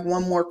I have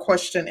one more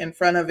question in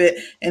front of it,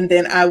 and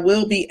then I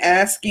will be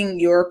asking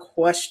your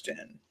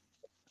question.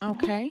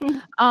 Okay.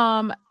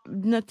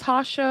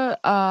 Natasha,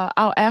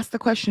 I'll ask the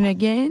question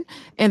again.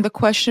 And the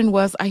question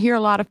was, I hear a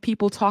lot of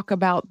people talk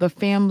about the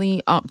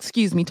family,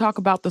 talk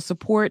about the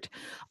support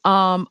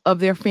of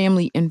their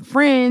family and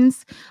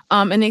friends.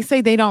 And they say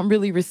they don't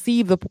really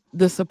receive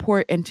the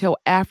support until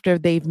after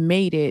they've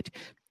made it.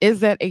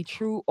 Is that a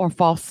true or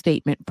false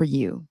statement for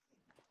you?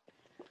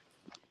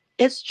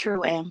 It's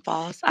true and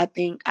false. I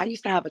think I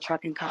used to have a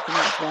trucking company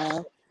as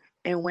well.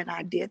 And when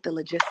I did the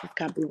logistics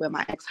company with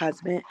my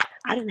ex-husband,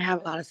 I didn't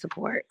have a lot of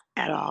support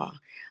at all,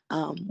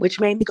 which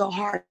made me go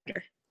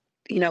harder,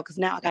 because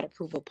now I got to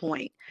prove a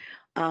point.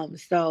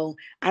 So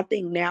I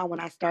think now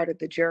when I started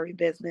the jewelry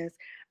business,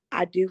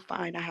 I do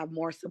find I have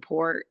more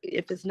support.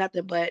 If it's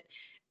nothing but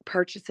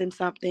purchasing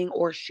something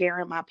or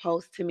sharing my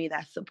post, to me,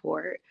 that's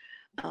support.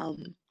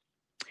 Um,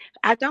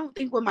 I don't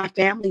think with my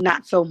family,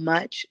 not so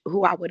much,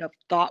 who I would have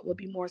thought would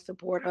be more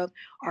supportive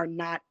are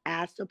not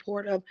as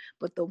supportive,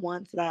 but the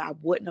ones that I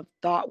wouldn't have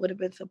thought would have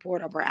been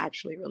supportive are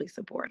actually really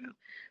supportive.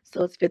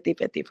 So it's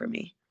 50-50 for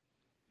me.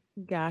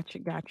 Gotcha,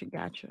 gotcha,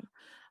 gotcha.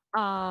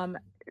 Um,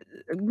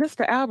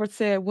 Mr. Albert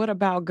said, "What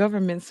about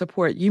government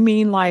support? You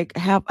mean like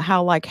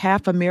how like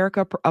half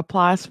America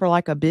applies for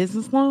like a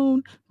business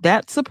loan?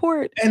 That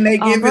support?" And they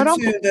give Bro, it don't.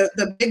 to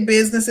the big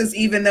businesses,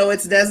 even though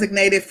it's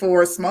designated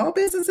for small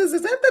businesses.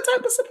 Is that the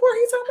type of support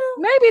he's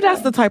Maybe that's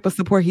talking the type of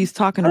support he's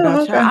talking about?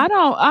 about, Oh,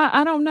 child. okay.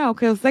 I don't know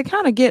because they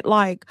kind of get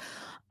like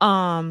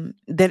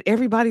that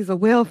everybody's a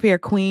welfare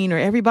queen or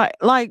everybody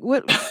like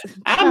what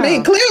I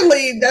mean, child.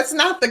 clearly that's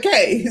not the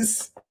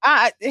case.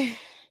 I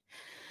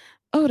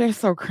oh, they're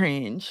so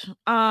cringe.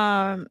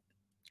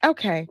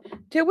 Okay.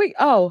 Did we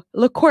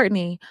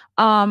Courtney,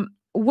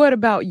 what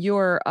about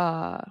your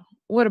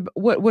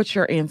what's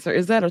your answer?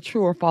 Is that a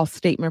true or false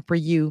statement for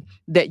you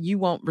that you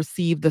won't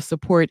receive the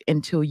support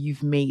until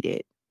you've made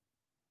it?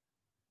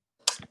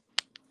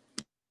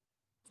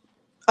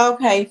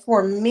 Okay,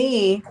 for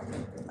me,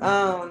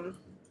 um,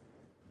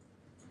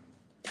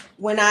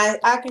 when I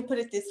can put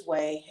it this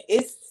way,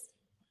 it's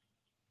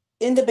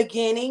in the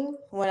beginning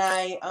when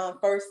I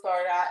first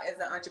started out as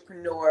an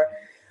entrepreneur,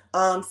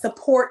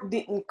 support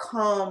didn't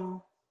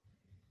come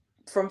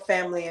from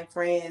family and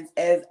friends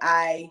as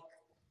I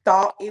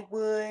thought it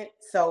would.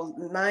 So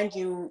mind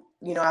you,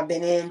 I've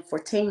been in for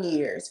 10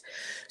 years.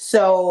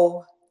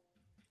 So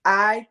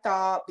I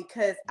thought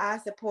because I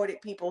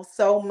supported people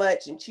so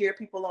much and cheered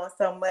people on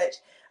so much,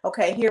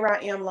 okay, here I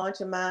am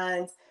launching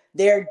mines.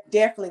 They're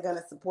definitely going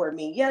to support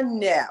me.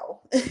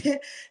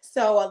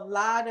 So a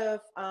lot of,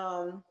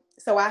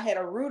 so I had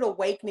a rude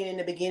awakening in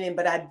the beginning,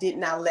 but I did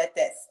not let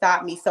that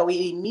stop me. So it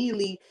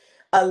immediately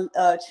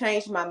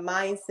changed my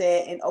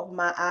mindset and opened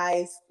my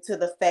eyes to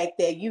the fact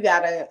that you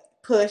got to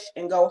push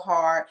and go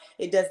hard.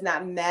 It does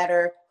not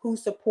matter who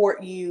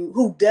support you,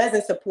 who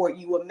doesn't support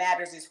you. What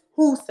matters is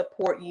who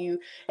support you.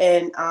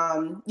 And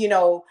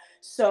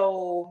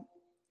so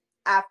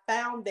I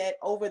found that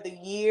over the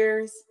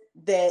years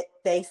that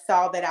they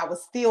saw that I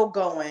was still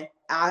going,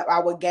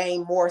 I would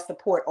gain more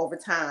support over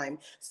time.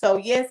 So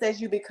yes, as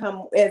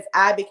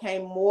I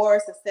became more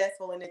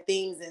successful in the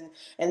things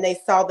and they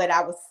saw that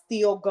I was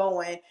still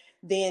going,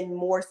 then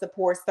more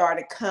support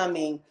started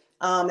coming.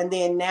 And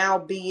then now,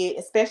 be it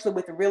especially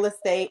with the real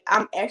estate,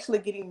 I'm actually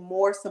getting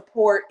more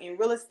support in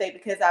real estate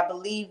because I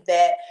believe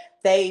that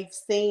they've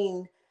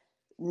seen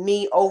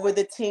me over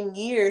the 10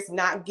 years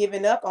not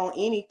giving up on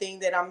anything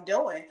that I'm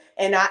doing.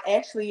 And I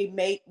actually would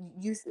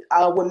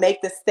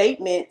make the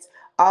statement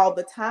all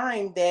the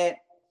time that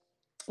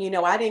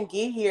I didn't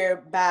get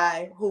here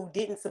by who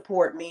didn't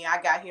support me.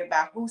 I got here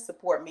by who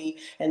support me,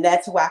 and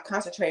that's who I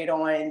concentrate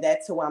on, and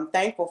that's who I'm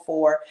thankful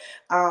for.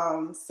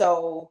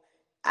 So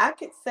I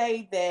could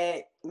say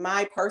that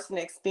my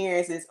personal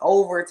experience is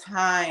over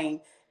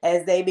time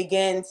as they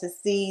begin to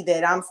see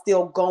that I'm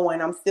still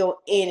going, I'm still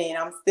in it,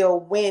 I'm still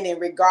winning,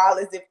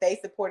 regardless if they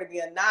supported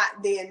me or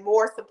not, then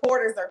more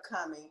supporters are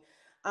coming.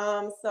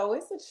 So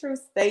it's a true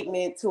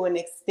statement to an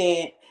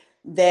extent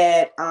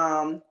that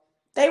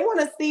they want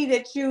to see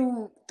that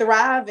you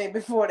thriving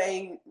before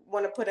they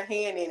want to put a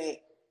hand in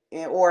it,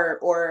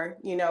 or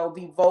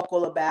be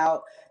vocal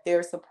about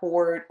their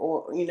support,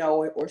 or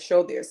or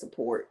show their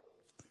support.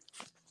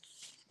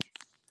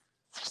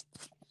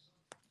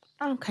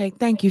 Okay,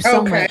 thank you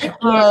so much. Okay.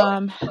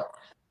 Well,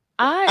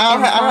 I I am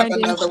have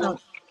finding another some. one.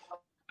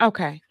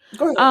 Okay.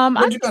 Go ahead. I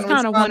Were you going just to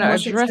kind of want respond to to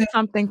what she address said?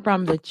 something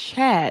from the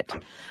chat.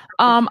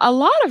 A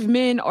lot of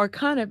men are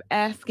kind of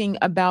asking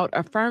about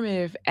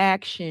affirmative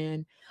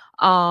action,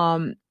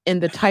 and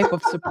the type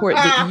of support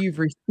that you've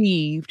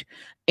received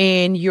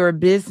in your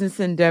business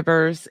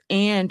endeavors,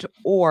 and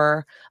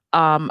or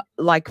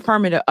like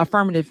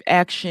affirmative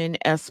action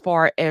as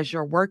far as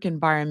your work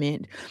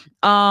environment.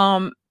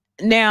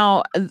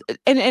 Now, and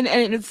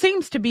it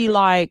seems to be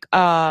like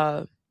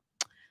I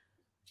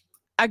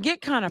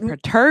get kind of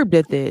perturbed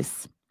at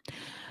this.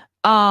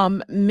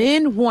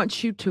 Men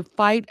want you to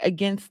fight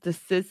against the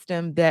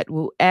system that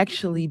will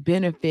actually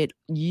benefit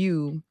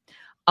you.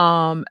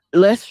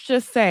 Let's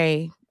just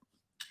say,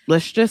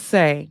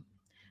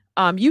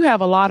 you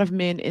have a lot of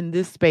men in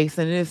this space,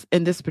 and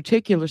in this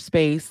particular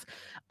space,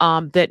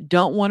 that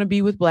don't want to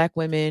be with Black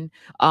women.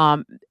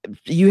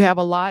 You have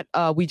a lot.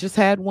 We just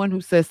had one who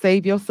says,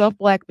 "Save yourself,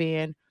 Black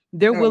man."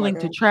 They're Oh my willing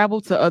to God.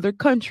 travel to other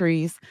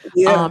countries,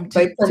 Yeah,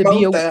 they to be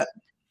promote that.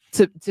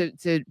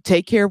 to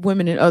take care of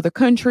women in other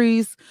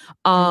countries.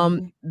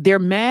 They're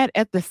mad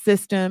at the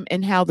system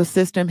and how the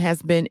system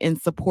has been in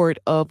support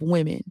of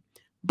women.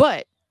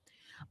 But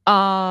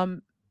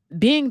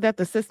being that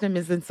the system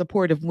is in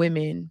support of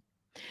women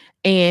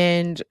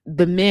and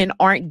the men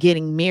aren't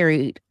getting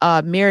married,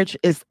 marriage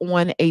is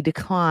on a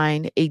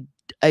decline,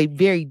 a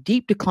very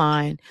deep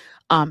decline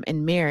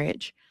in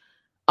marriage.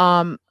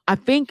 I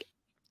think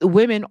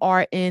women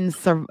are in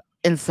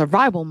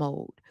survival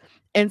mode.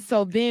 And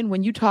so then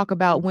when you talk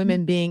about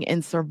women being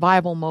in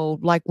survival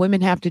mode, like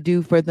women have to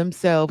do for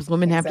themselves,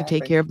 women have to take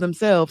Exactly. care of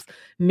themselves.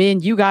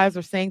 Men, you guys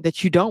are saying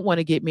that you don't want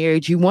to get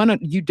married. You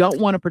don't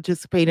want to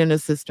participate in a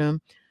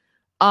system.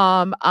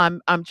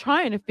 I'm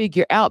trying to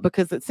figure out,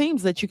 because it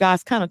seems that you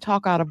guys kind of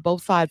talk out of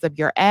both sides of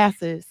your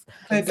asses.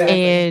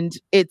 Exactly. And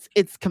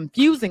it's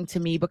confusing to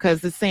me,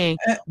 because it's saying,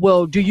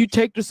 well, do you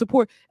take the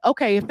support?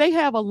 Okay, if they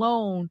have a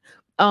loan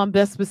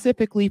that's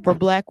specifically for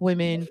Black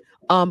women,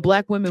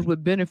 Black women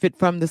would benefit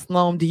from this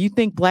loan. Do you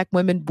think Black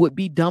women would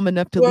be dumb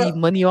enough to leave Well,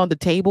 money on the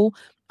table?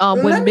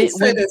 let me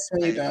say this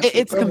when you're done.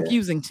 It's Go ahead.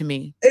 confusing to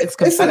me. It's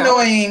confusing.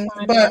 annoying,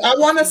 but I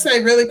want to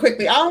say really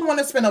quickly, I don't want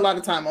to spend a lot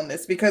of time on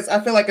this because I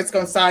feel like it's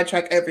going to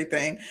sidetrack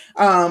everything.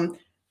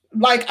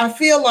 Like, I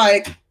feel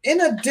like,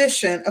 in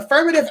addition,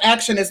 affirmative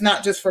action is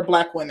not just for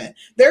Black women.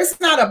 There's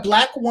not a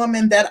Black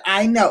woman that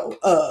I know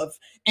of,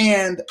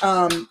 and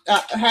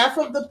half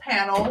of the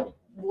panel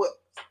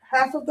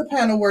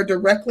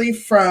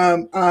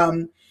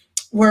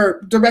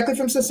were directly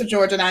from Sister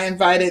George, and I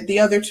invited the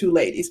other two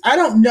ladies. I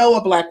don't know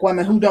a Black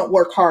woman who don't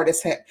work hard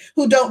as heck,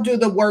 who don't do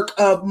the work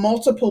of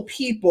multiple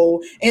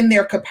people in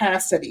their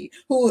capacity,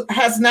 who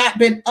has not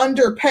been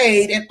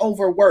underpaid and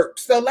overworked.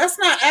 So let's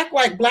not act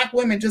like Black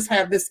women just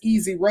have this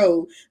easy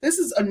road. This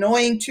is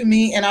annoying to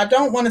me, and I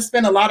don't want to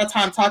spend a lot of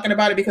time talking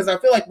about it because I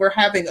feel like we're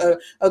having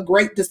a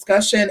great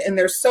discussion, and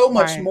there's so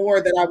much more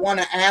that I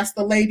want to ask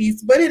the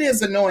ladies, but it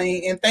is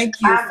annoying, and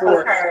thank you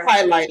for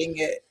highlighting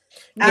it.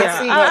 Yeah,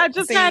 I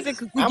just had to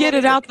get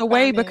it out the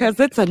way because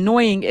it's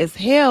annoying as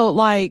hell.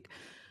 Like,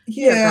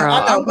 yeah, girl,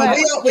 I know,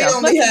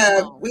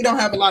 but we don't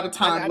have a lot of I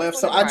time left,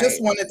 so wanted- I just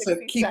right, wanted to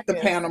 60 keep the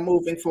seconds. panel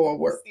moving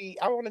forward. See,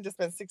 I want to just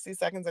spend 60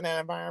 seconds in that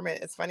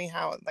environment. It's funny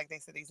how, like they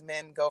said, these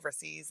men go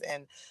overseas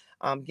and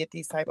get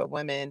these type of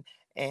women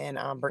and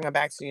bring them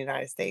back to the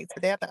United States.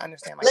 But they have to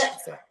understand, like you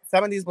said,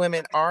 some of these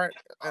women are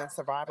in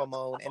survival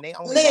mode, and they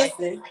only like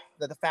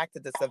the fact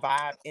that they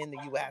survive in the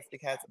U.S.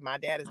 because my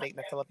dad is dating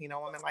a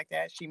Filipino woman like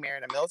that. She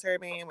married a military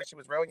man when she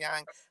was real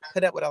young,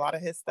 put up with a lot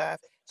of his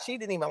stuff. She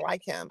didn't even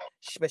like him,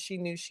 but she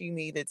knew she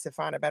needed to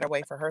find a better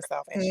way for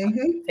herself, and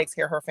she takes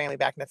care of her family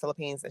back in the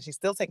Philippines, and she's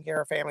still taking care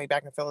of her family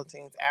back in the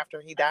Philippines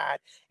after he died,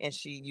 and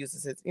she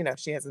uses his,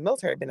 she has his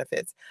military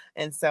benefits.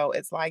 And so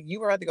it's like, you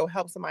would rather go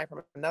help somebody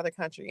from another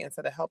country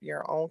instead of help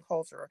your own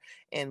culture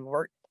and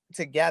work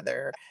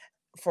together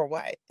for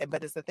what?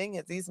 But it's the thing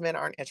is, these men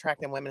aren't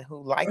attracting women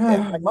who like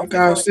them. Oh my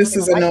gosh, this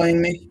is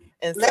annoying me.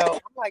 And so I'm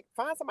like,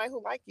 find somebody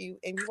who like you,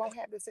 and you won't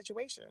have this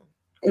situation.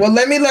 Well,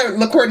 let me let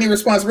LaCourtney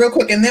respond real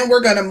quick, and then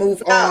we're going to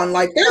move on.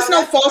 Like, there's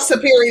no false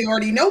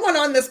superiority. No one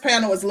on this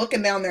panel is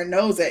looking down their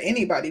nose at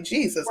anybody.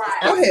 Jesus. Right.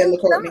 Go ahead,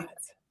 LaCourtney.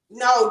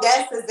 No,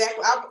 that's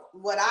exactly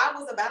what I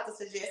was about to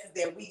suggest, is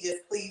that we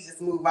please just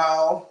move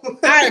on.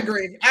 I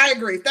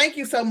agree. Thank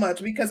you so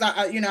much, because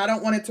I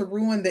don't want it to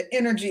ruin the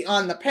energy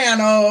on the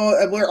panel.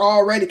 We're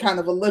already kind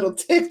of a little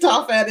ticked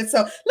off at it.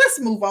 So let's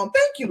move on.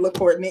 Thank you,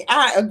 LaCourtney.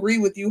 I agree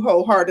with you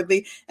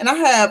wholeheartedly. And I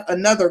have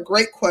another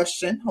great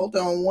question. Hold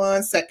on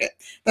one second,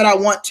 that I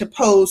want to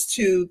pose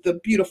to the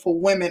beautiful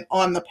women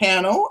on the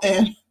panel.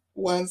 And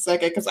one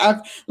second, because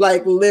I've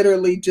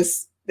literally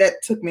just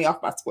that took me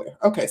off my square.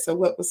 Okay, so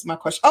what was my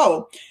question?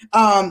 Oh,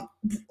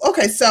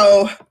 okay,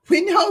 so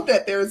we know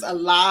that there's a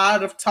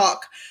lot of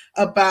talk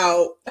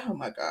about, oh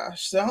my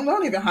gosh,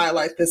 don't even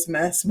highlight this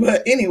mess.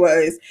 But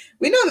anyways,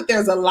 we know that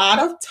there's a lot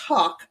of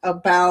talk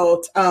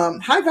about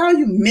high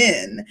value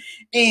men.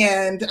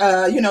 And,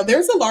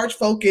 there's a large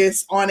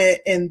focus on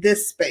it in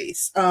this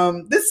space.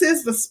 This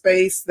is the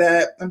space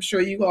that I'm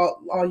sure you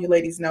all you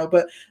ladies know,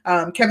 but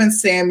Kevin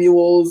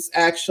Samuels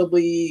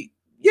actually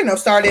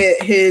started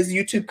his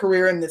YouTube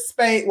career in this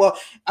space. Well,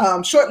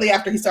 shortly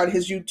after he started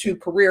his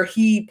YouTube career,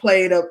 he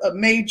played a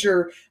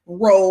major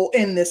role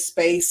in this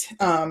space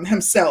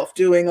himself,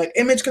 doing like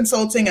image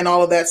consulting and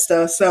all of that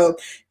stuff. So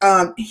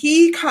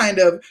he kind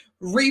of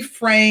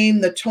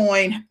reframed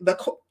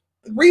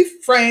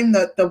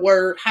the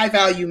word high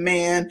value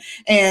man.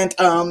 And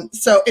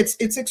so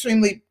it's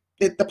extremely,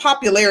 the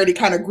popularity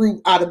kind of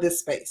grew out of this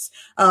space.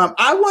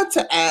 I want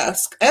to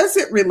ask, as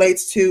it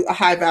relates to a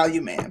high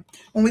value man,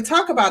 when we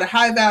talk about a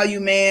high value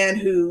man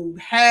who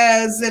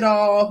has it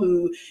all,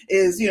 who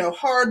is,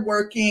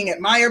 hardworking,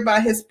 admired by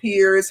his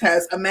peers,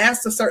 has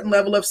amassed a certain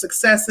level of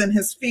success in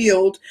his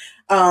field,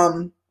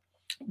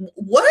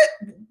 what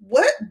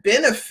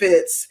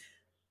benefits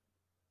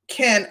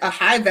can a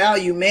high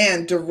value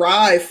man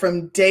derive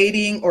from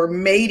dating or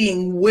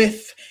mating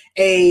with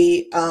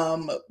a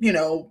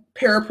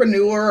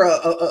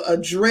parapreneur, a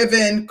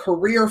driven,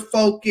 career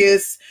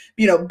focused,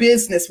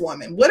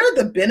 businesswoman? What are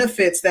the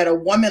benefits that a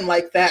woman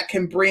like that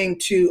can bring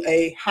to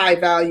a high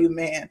value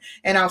man?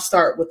 And I'll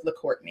start with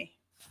LaCourtney.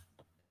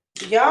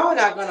 Y'all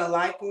not gonna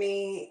like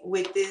me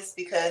with this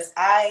because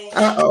I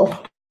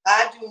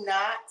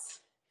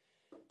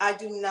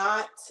do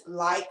not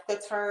like the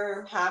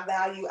term high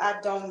value. I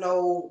don't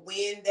know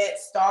when that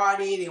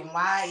started and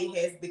why it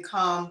has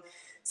become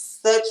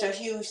such a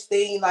huge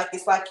thing. Like,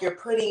 it's like you're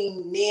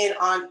putting men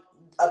on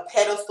a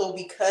pedestal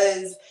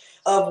because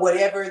of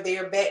whatever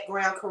their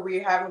background,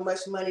 career, however much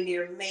money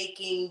they're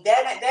making.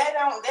 That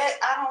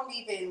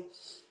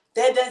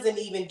doesn't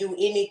even do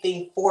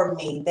anything for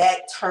me.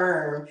 That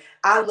term,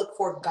 I look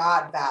for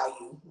God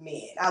value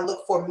men. I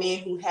look for men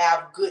who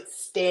have good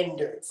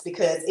standards,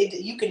 because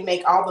you can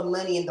make all the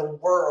money in the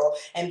world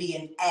and be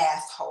an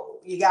asshole.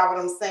 You got what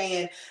I'm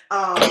saying?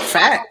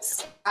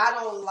 Facts. I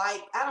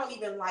don't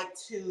even like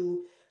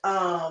to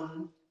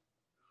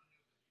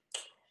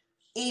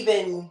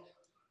even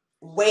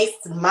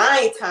waste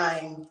my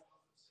time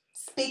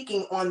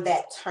speaking on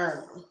that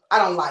term. I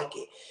don't like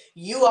it.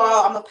 You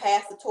all, I'm gonna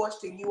pass the torch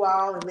to you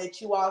all and let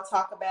you all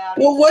talk about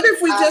it. Well, what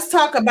if we just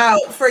talk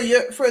about, for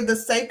the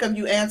sake of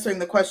you answering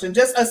the question,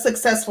 just a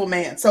successful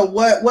man? So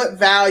what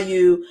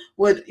value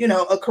would,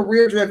 a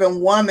career-driven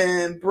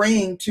woman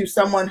bring to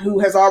someone who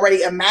has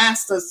already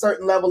amassed a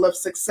certain level of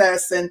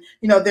success, and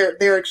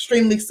they're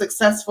extremely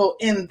successful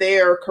in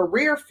their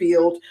career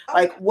field?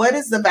 Like, what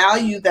is the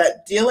value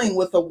that dealing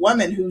with a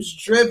woman who's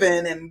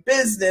driven and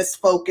business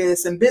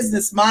focused and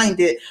business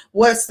minded,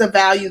 what's the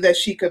value that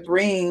she could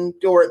bring,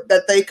 or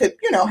that they could,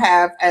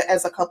 have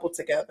as a couple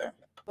together?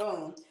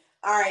 Boom.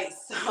 All right.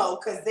 So,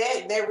 because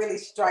that really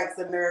strikes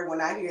a nerve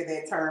when I hear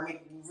that term.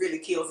 It really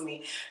kills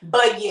me.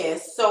 But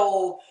yes,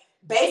 so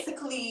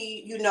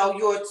basically,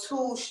 you're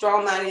two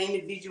strong-minded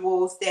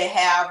individuals that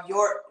have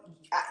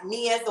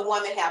me as a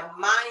woman have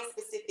my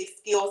specific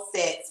skill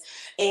sets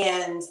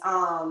and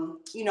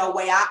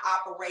way I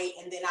operate,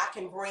 and then I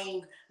can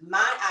bring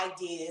my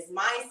ideas,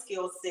 my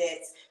skill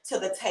sets to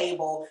the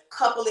table,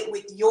 couple it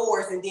with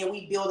yours, and then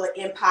we build an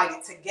empire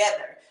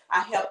together. I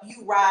help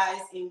you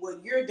rise in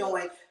what you're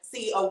doing.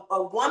 See,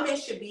 a woman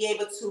should be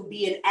able to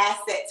be an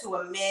asset to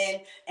a man,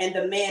 and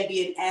the man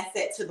be an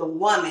asset to the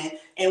woman.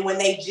 And when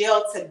they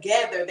gel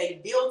together, they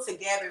build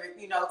together,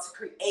 to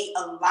create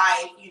a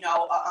life,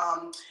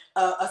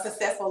 a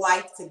successful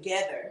life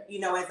together,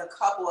 as a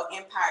couple, an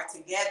empire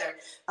together.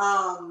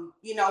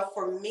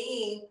 For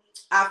me,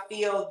 I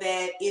feel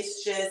that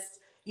it's just,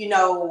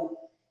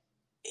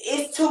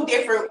 it's two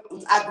different,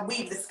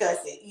 we've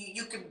discussed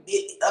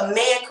it. A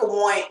man could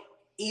want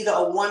either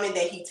a woman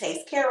that he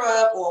takes care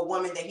of or a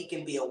woman that he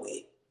can build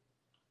with.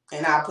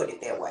 And I'll put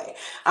it that way.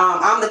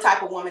 I'm the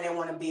type of woman that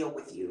want to build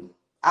with you.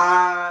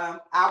 I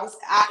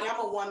am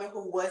a woman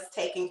who was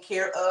taken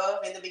care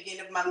of in the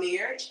beginning of my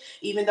marriage.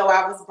 Even though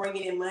I was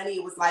bringing in money,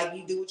 it was like,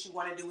 you do what you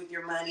want to do with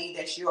your money.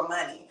 That's your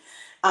money.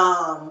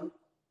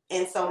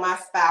 And so my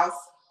spouse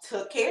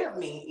took care of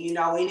me,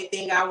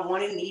 anything I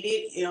wanted,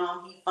 needed, he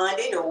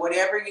funded or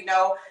whatever,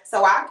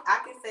 so I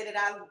can say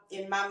that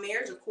in my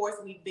marriage, of course,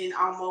 we've been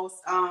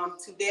almost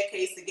 2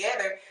 decades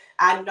together.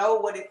 I know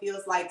what it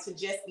feels like to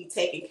just be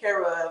taken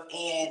care of,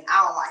 and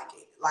I don't like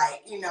it.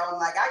 Like,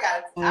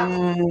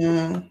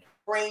 I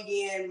bring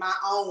in my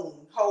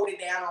own, hold it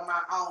down on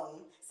my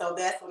own. So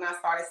that's when I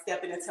started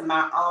stepping into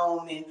my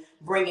own and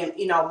bringing,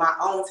 my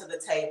own to the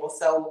table.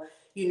 So,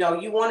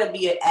 you want to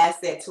be an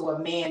asset to a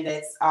man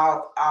that's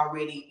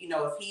already,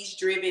 if he's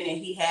driven and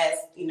he has,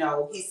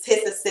 his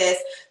success,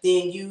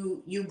 then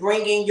you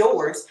bring in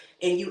yours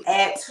and you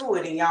add to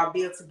it, and y'all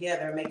build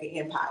together and make an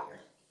empire.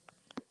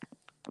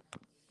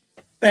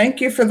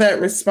 Thank you for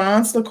that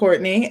response,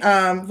 LaCourtney.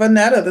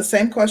 Vanetta, the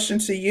same question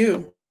to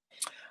you.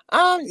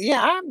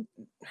 Yeah, I'm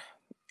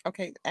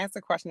okay. Ask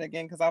the question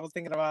again because I was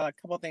thinking about a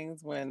couple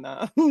things when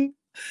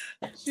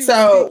she was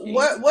So, speaking.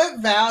 what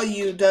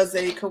value does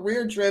a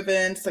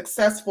career-driven,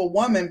 successful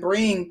woman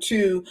bring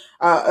to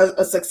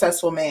a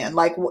successful man?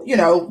 Like,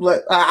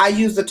 I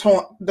use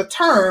the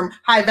term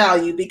high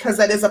value because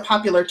that is a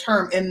popular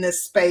term in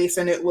this space,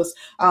 and it was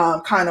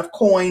kind of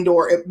coined,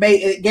 or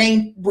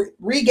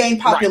regain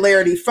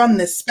popularity from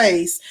this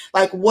space.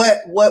 Like, what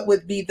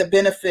would be the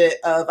benefit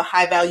of a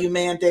high value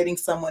man dating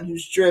someone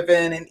who's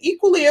driven and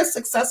equally as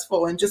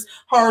successful and just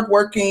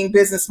hardworking,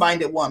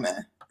 business-minded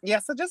woman? Yeah,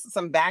 so just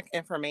some back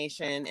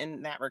information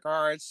in that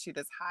regards to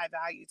this high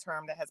value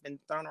term that has been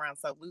thrown around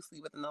so loosely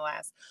within the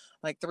last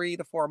like 3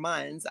 to 4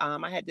 months.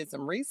 I had did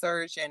some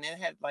research, and it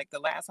had like the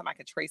last time I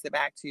could trace it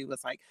back to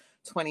was like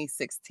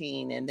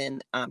 2016. And then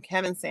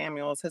Kevin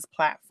Samuels, his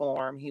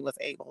platform, he was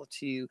able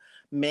to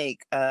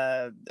make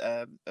a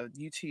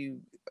YouTube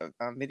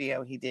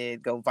video he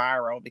did go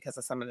viral because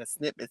of some of the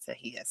snippets that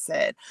he has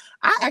said.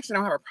 I actually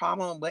don't have a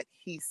problem with what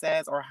he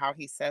says or how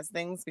he says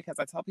things, because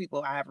I tell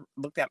people I have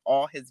looked at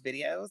all his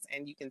videos,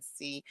 and you can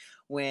see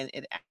when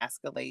it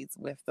escalates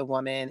with the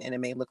woman and it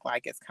may look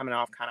like it's coming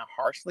off kind of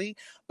harshly.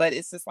 But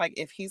it's just like,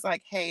 if he's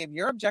like, hey, if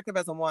your objective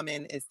as a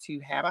woman is to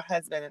have a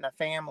husband and a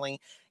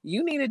family,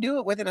 you need to do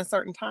it within a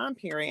certain time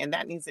period, and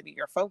that needs to be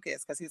your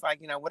focus. Because he's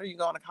like, what are you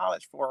going to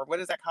college for? What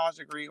is that college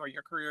degree or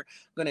your career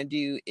going to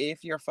do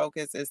if your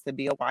focus is to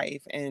be a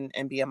wife and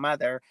be a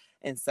mother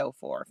and so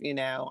forth,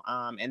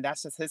 and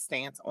that's just his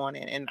stance on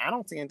it. And I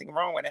don't see anything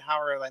wrong with it.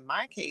 However, in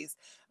my case,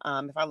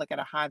 if I look at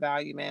a high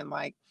value man,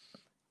 like,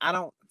 I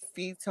don't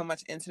feed so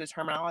much into the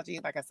terminology.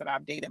 Like I said,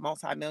 I've dated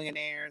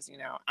multimillionaires.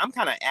 I'm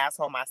kind of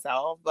asshole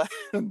myself, but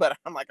but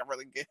I'm like a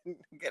really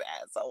good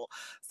asshole.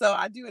 So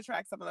I do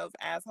attract some of those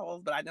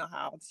assholes, but I know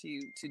how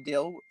to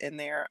deal in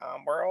their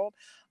world.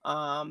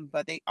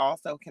 But they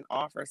also can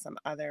offer some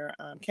other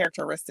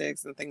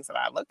characteristics and things that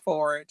I look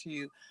forward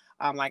to.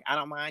 Like, I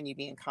don't mind you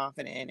being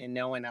confident and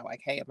knowing that, like,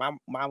 hey, if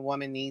my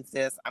woman needs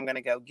this, I'm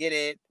gonna go get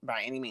it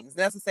by any means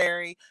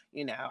necessary.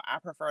 I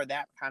prefer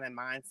that kind of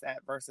mindset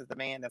versus the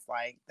man that's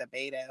like the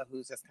beta,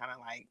 who's just kind of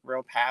like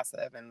real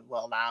passive and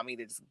will allow me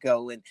to just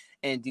go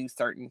and do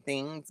certain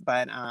things.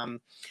 But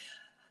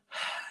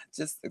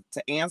just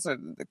to answer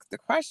the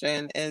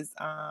question is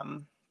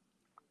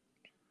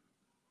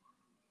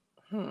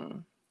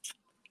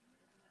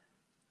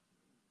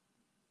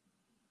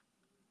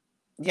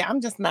yeah,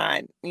 I'm just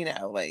not,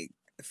 like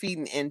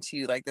feeding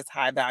into like this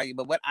high value.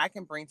 But what I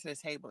can bring to the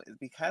table is,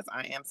 because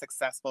I am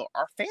successful,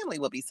 our family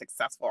will be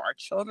successful. Our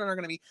children are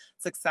going to be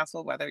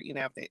successful, whether,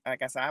 if they,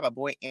 like I said, I have a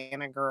boy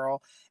and a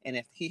girl, and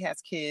if he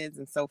has kids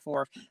and so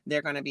forth,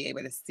 they're going to be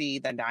able to see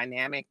the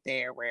dynamic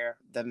there where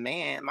the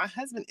man, my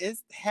husband,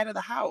 is head of the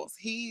house.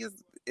 He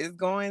is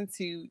going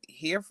to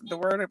hear the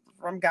word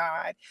from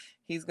God.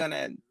 He's going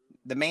to,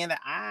 the man that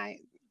I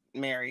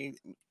married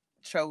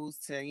chose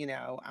to,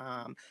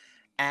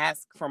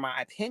 ask for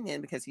my opinion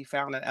because he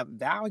found it of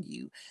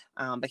value,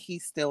 but he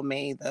still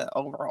made the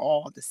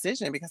overall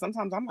decision, because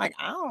sometimes I'm like,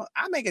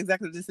 I make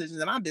executive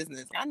decisions in my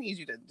business. I need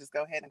you to just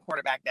go ahead and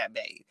quarterback that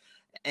babe,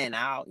 and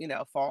I'll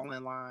fall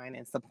in line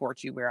and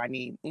support you where I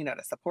need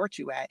to support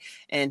you at.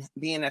 And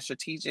being a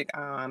strategic,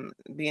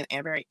 being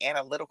very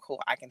analytical,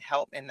 I can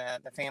help in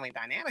the family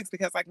dynamics,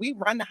 because like, we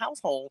run the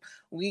household.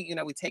 We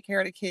take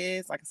care of the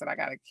kids. Like I said, I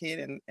got a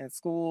kid in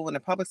school, in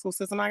the public school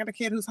system. I got a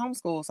kid who's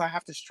homeschooled, so I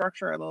have to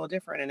structure a little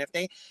different. And if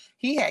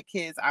he had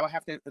kids, I would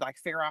have to like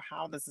figure out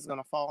how this is going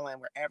to fall in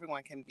where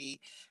everyone can be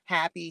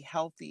happy,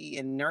 healthy,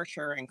 and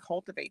nurture and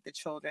cultivate the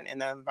children in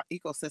the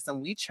ecosystem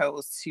we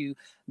chose to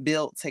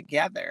build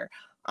together.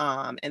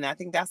 And I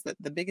think that's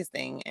the biggest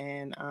thing.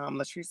 And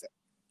Latrice,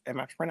 am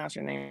I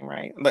pronouncing your name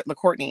right?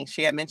 LaCourtney,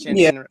 she had mentioned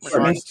in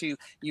regards to,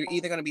 you're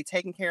either going to be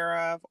taken care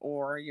of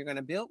or you're going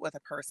to build with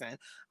a person.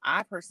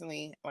 I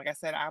personally, like I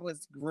said, I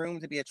was groomed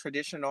to be a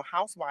traditional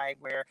housewife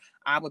where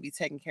I would be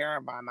taken care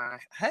of by my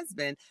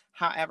husband.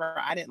 However,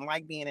 I didn't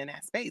like being in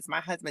that space. My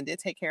husband did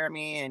take care of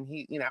me, and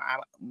he, I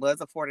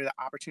was afforded the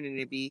opportunity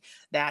to be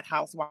that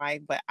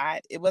housewife, but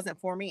it wasn't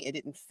for me. It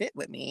didn't fit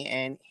with me.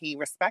 And he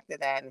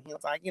respected that. And he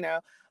was like,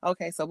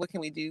 okay, so what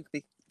can we do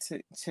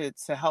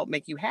to help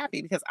make you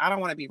happy? Because I don't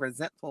want to be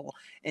resentful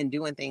in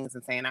doing things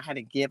and saying I had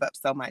to give up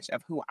so much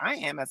of who I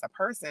am as a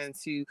person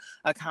to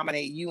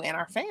accommodate you and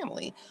our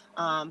family.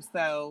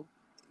 So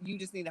you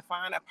just need to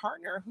find a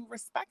partner who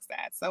respects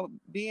that. So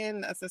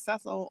being a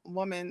successful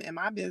woman in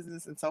my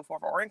business and so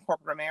forth, or in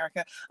corporate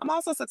America, I'm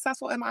also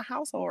successful in my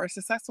household, or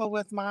successful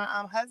with my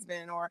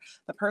husband or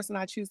the person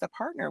I choose to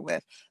partner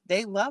with.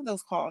 They love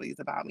those qualities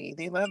about me.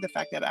 They love the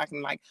fact that I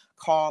can like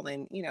call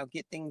and,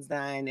 get things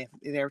done if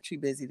they're too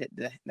busy to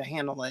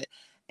handle it.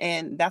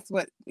 And that's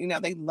what,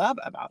 they love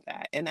about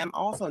that. And I'm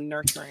also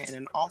nurturing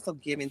and also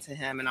giving to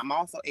him. And I'm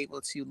also able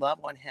to love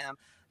on him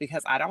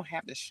because I don't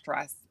have to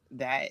stress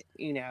that,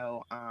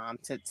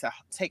 to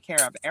take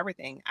care of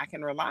everything. I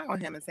can rely on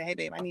him and say, hey,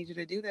 babe, I need you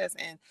to do this.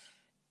 And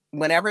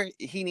whenever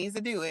he needs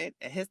to do it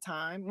at his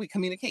time, we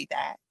communicate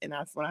that. And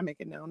that's when I make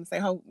it known and say,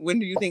 oh, when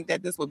do you think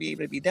that this will be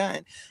able to be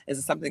done? Is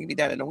it something that can be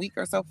done in a week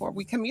or so forth?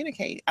 We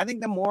communicate. I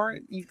think the more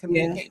you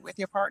communicate with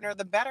your partner,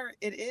 the better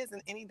it is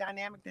in any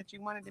dynamic that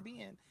you want it to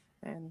be in.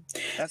 And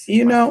that's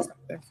my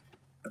perspective.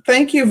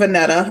 Thank you,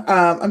 Vanetta.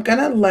 I'm going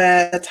to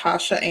let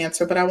Natasha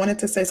answer, but I wanted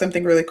to say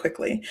something really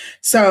quickly.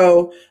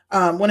 So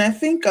when I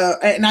think,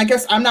 and I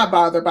guess I'm not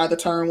bothered by the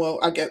term, well,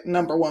 I get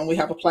number one, we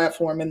have a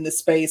platform in this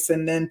space.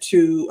 And then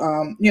two,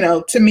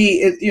 to me,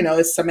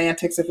 it's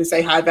semantics. If we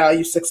say high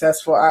value,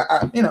 successful,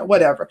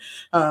 whatever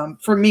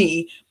for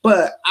me.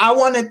 But I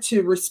wanted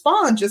to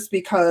respond just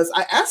because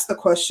I asked the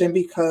question,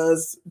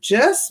 because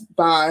just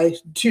by,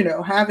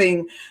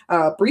 having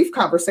a brief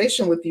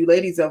conversation with you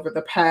ladies over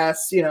the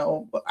past,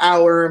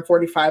 hour and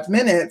 45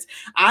 minutes,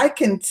 I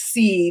can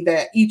see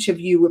that each of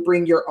you would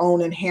bring your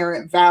own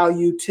inherent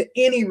value to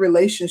any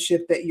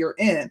relationship that you're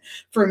in.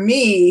 For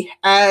me,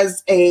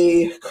 as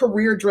a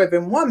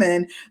career-driven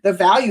woman, the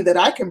value that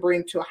I can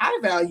bring to a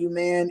high-value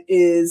man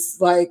is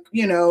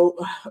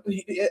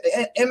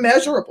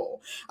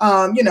immeasurable.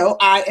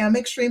 I am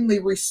extremely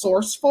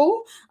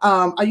resourceful.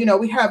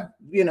 We have,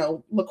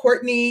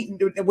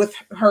 LaCourtney with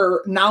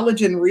her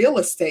knowledge in real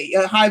estate.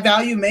 A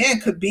high-value man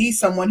could be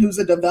someone who's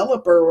a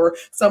developer or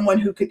someone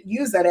who could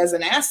use that as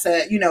an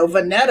asset.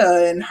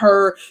 Vanetta and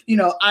her,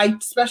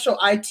 special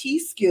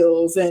IT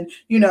skills. And,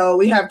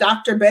 we have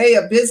Dr. Bay,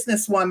 a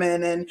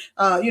businesswoman, and,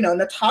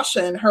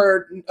 Natasha and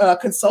her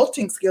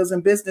consulting skills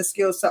and business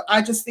skills. So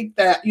I just think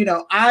that,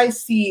 I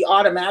see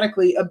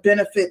automatically a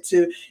benefit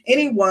to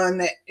anyone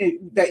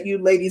that you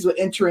ladies would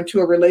enter into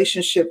a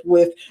relationship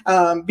with,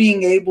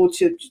 being able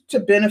to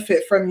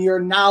benefit from your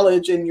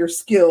knowledge and your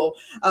skill.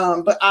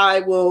 But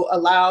I will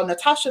allow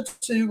Natasha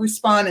to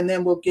respond, and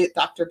then we'll get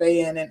Dr.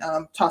 Bay in and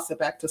toss it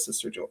back to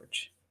Sister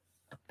George.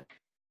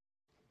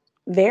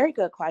 Very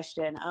good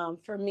question.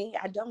 For me,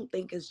 I don't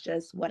think it's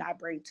just what I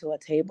bring to a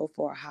table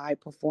for a high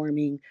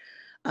performing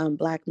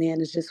Black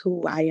man. Is just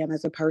who I am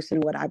as a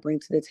person, what I bring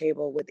to the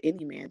table with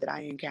any man that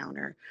I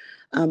encounter.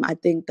 I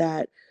think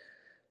that,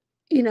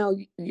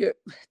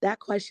 that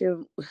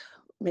question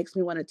makes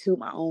me want to toot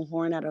my own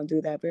horn. I don't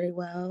do that very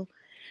well.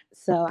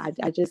 So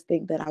I just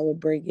think that I would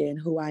bring in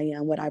who I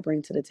am, what I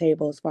bring to the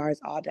table as far as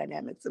all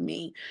dynamics of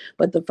me.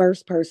 But the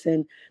first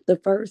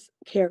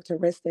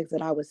characteristics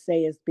that I would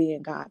say is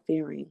being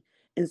God-fearing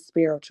and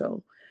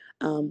spiritual.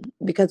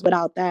 Because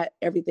without that,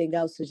 everything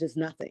else is just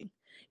nothing.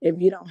 If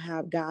you don't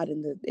have God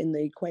in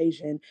the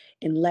equation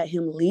and let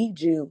him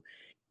lead you,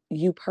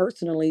 you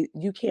personally,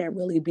 you can't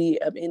really be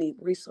of any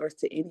resource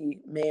to any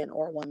man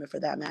or woman for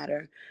that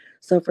matter.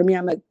 So for me,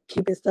 I'm going to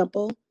keep it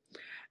simple.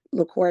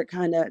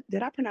 LaCourtney,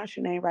 did I pronounce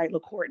your name right?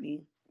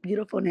 LaCourtney,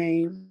 beautiful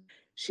name.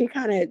 She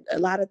a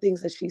lot of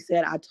things that she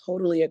said, I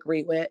totally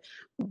agree with,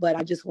 but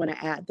I just want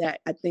to add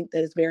that I think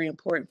that it's very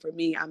important for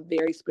me. I'm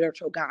very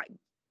spiritual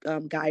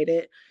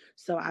guided.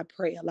 So I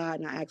pray a lot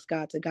and I ask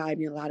God to guide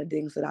me in a lot of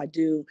things that I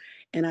do.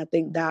 And I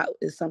think that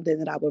is something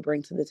that I would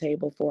bring to the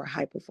table for a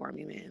high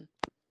performing man.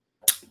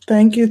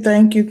 Thank you,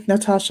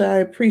 Natasha. I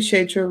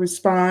appreciate your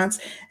response.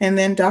 And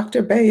then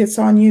Dr. Bay, it's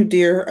on you,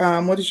 dear.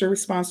 What is your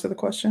response to the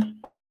question?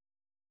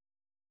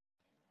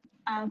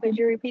 Could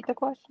you repeat the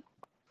question?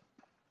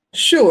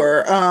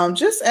 Sure.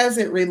 Just as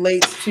it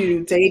relates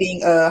to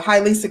dating a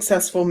highly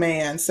successful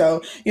man.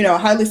 So, a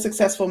highly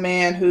successful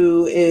man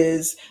who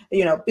is,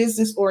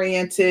 business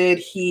oriented.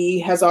 He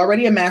has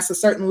already amassed a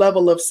certain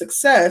level of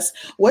success.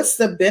 What's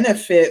the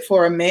benefit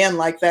for a man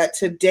like that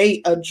to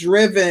date a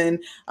driven,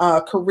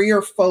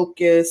 career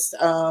focused,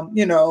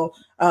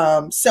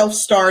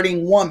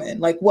 self-starting woman?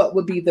 Like, what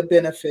would be the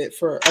benefit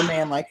for a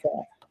man like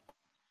that?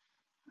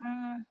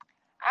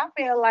 I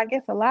feel like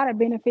it's a lot of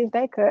benefits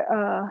they could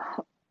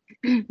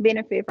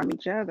benefit from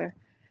each other.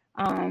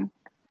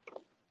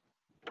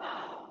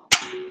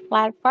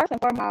 Like first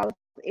and foremost,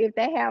 if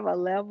they have a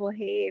level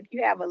head, if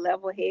you have a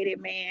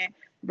level-headed man,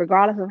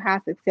 regardless of how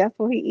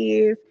successful he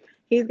is,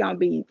 he's gonna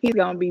be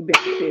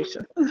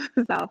beneficial.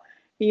 So,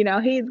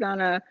 he's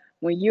gonna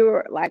when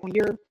you're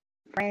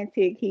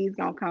frantic, he's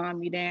gonna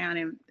calm you down,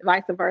 and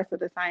vice versa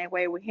the same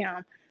way with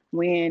him.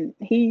 When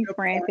he's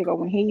frantic or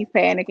when he's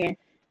panicking,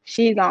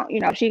 she gonna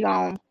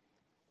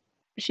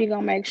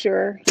make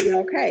sure he's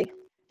okay.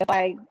 It's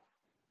like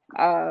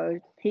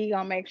he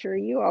gonna make sure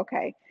you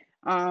okay.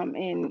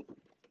 And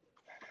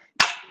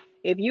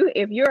if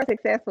you're a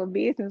successful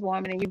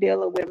businesswoman and you're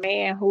dealing with a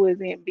man who is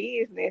in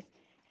business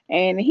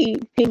and he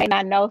may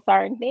not know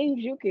certain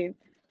things, you can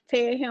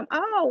tell him,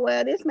 oh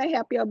well, this may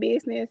help your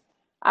business.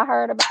 I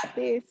heard about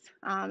this.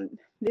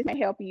 This may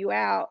help you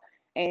out,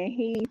 and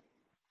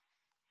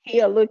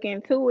he'll look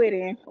into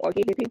it or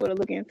get people to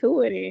look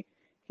into it and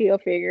he'll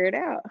figure it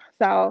out.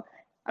 So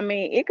I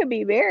mean, it could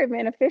be very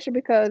beneficial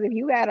because if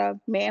you got a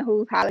man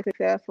who's highly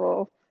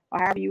successful, or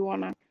however you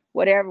want to,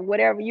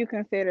 whatever you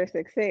consider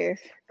success,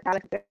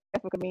 highly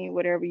successful could mean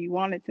whatever you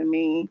want it to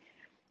mean.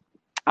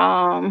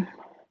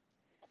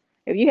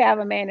 If you have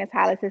a man that's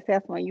highly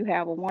successful and you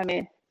have a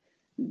woman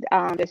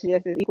that's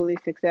just as equally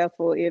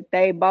successful, if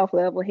they both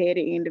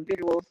level-headed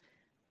individuals,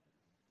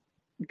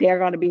 they're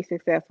going to be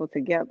successful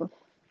together.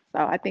 So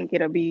I think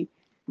it'll be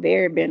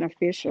very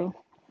beneficial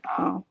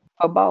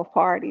for both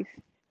parties.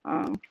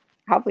 Um,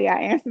 hopefully, I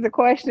answered the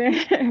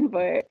question,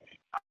 but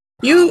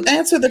You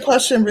answered the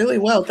question really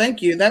well.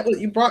 Thank you. That was,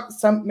 you brought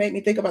some, made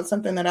me think about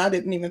something that I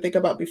didn't even think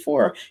about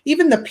before.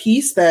 Even the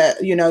piece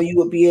that, you know, you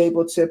would be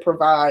able to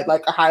provide,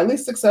 like a highly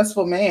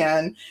successful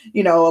man,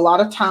 you know, a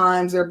lot of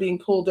times they're being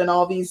pulled in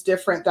all these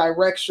different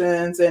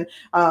directions. And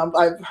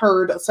I've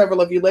heard several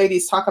of you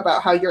ladies talk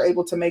about how you're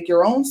able to make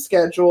your own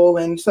schedule.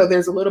 And so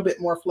there's a little bit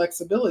more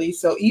flexibility.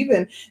 So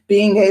even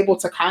being able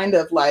to kind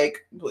of like,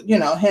 you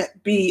know,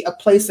 be a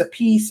place of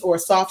peace or a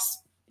soft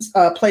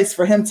place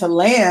for him to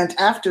land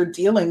after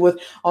dealing with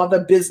all the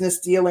business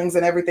dealings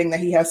and everything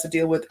that he has to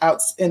deal with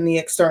out in the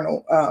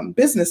external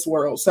business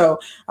world. So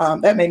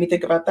that made me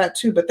think about that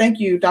too. But thank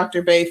you,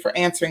 Dr. Bay, for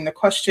answering the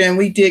question.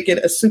 We did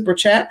get a super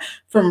chat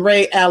from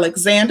Ray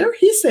Alexander.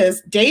 He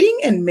says, dating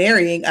and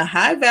marrying a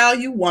high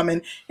value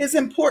woman is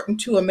important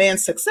to a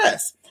man's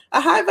success.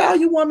 A high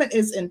value woman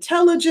is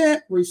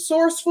intelligent,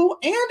 resourceful,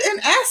 and an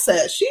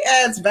asset. She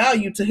adds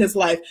value to his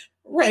life.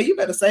 Ray, you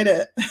better say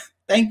that.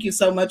 Thank you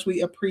so much. We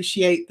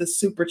appreciate the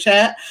super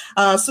chat.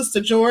 Sister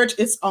George,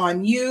 it's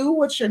on you.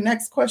 What's your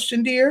next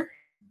question, dear?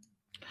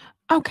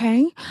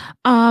 Okay.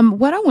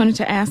 What I wanted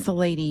to ask the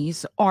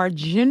ladies, are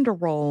gender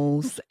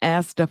roles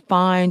as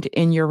defined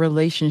in your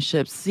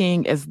relationships,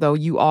 seeing as though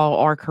you all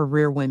are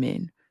career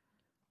women?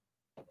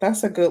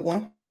 That's a good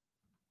one.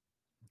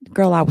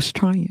 Girl, I was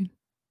trying.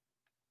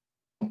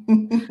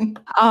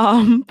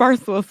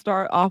 First we'll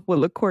start off with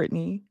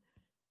LaCourtney.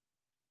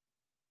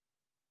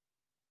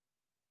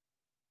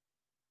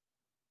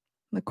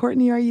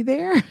 LaCourtney, are you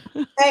there?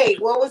 Hey,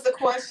 what was the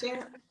question?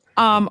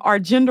 Are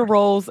gender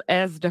roles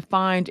as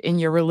defined in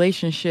your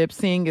relationship,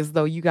 seeing as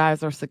though you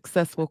guys are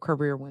successful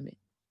career women?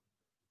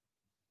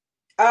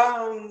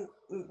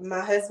 My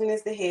husband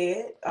is the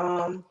head.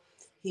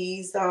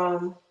 He's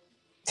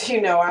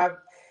you know, I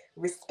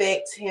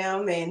respect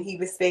him and he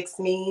respects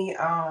me.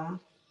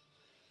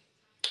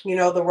 You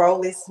know, the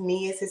role is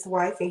me as his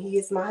wife and he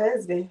is my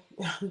husband.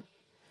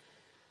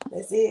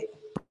 That's it.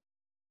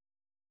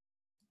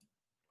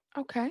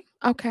 Okay.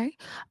 Okay.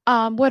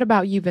 What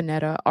about you,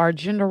 Vanetta? Are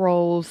gender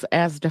roles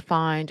as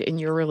defined in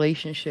your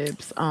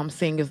relationships,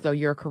 seeing as though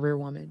you're a career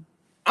woman?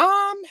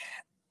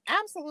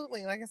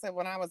 Absolutely. Like I said,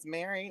 when I was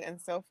married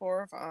and so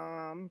forth,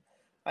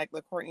 like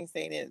LaCourtney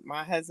stated,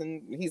 my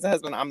husband, he's a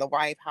husband, I'm the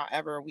wife.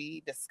 However,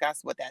 we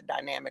discussed what that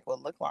dynamic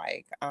would look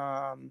like.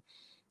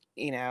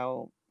 You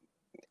know,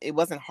 it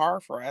wasn't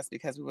hard for us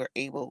because we were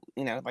able,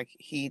 you know, like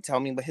he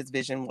told me what his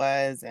vision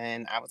was,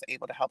 and I was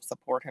able to help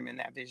support him in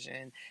that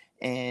vision.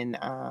 And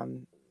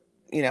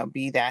you know,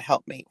 be that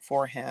helpmate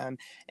for him,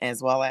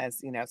 as well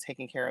as, you know,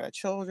 taking care of the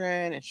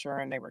children,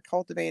 ensuring they were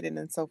cultivated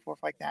and so forth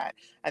like that.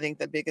 I think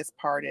the biggest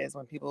part is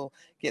when people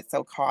get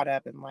so caught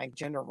up in like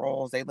gender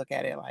roles, they look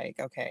at it like,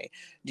 okay,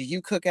 do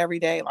you cook every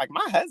day? Like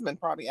my husband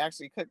probably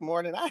actually cooked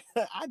more than I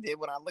did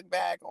when I look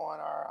back on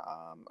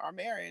our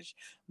marriage.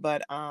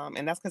 But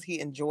and that's because he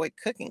enjoyed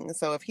cooking.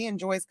 So if he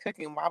enjoys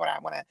cooking, why would I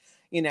want to,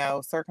 you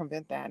know,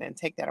 circumvent that and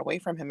take that away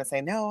from him and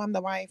say, no, I'm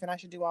the wife and I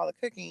should do all the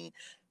cooking?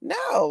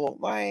 No,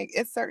 like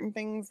it's certain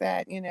things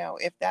that, you know,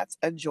 if that's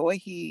a joy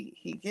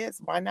he gets,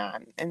 why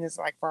not? And it's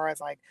like far as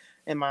like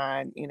in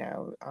my, you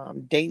know,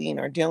 dating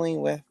or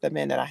dealing with the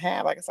men that I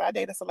have, like I said, I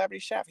date a celebrity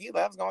chef. He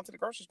loves going to the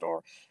grocery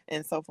store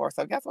and so forth.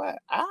 So guess what?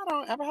 I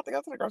don't ever have to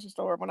go to the grocery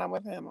store when I'm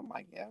with him. I'm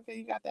like, yeah, okay,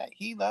 you got that.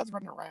 He loves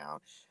running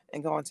around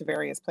and going to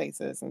various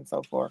places and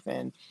so forth,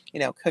 and you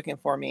know, cooking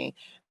for me.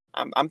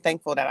 I'm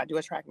thankful that I do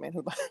attract men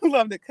who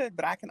love to cook,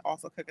 but I can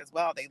also cook as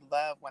well. They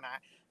love when I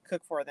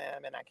cook for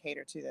them and I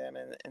cater to them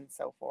and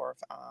so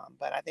forth.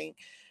 But I think,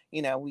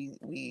 you know,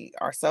 we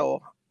are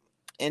so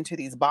into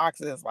these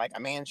boxes, like a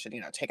man should,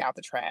 you know, take out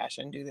the trash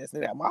and do this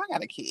and that. Well, I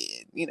got a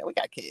kid, you know, we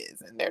got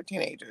kids and they're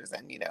teenagers,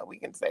 and you know, we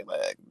can say,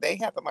 look, they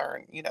have to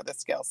learn, you know, the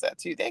skill set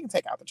too. They can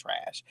take out the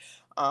trash.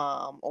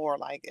 Or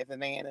like if a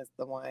man is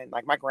the one,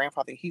 like my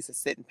grandfather, he used to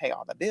sit and pay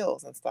all the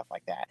bills and stuff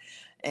like that.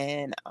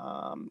 And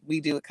we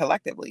do it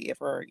collectively.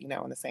 If we're, you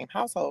know, in the same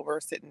household,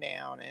 we're sitting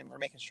down and we're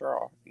making sure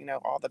all, you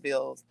know, all the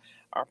bills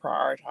are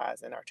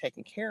prioritized and are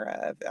taken care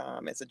of.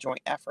 It's a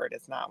joint effort.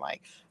 It's not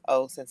like,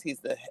 oh, since he's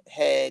the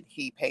head,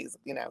 he pays,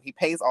 you know, he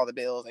pays all the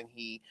bills and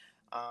he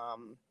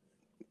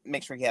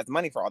make sure he has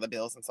money for all the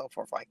bills and so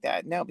forth like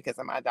that. No, because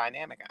of my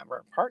dynamic, we're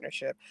a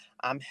partnership.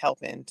 I'm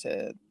helping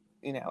to,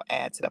 you know,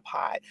 add to the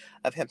pot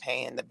of him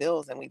paying the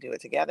bills, and we do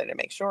it together to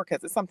make sure,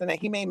 because it's something that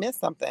he may miss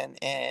something,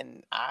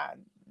 and I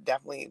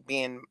definitely,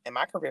 being in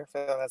my career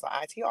field as an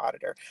IT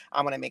auditor,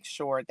 I want to make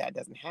sure that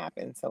doesn't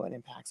happen, so it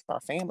impacts our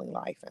family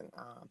life and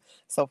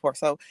so forth.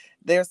 So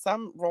there's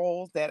some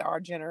roles that are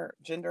gender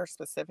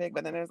specific,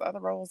 but then there's other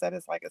roles that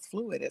it's like it's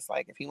fluid. It's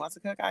like if he wants to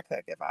cook, I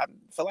cook. If I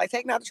feel like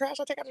taking out the trash,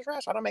 I take out the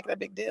trash. I don't make it a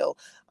big deal.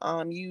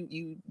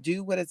 You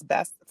do what is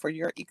best for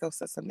your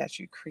ecosystem that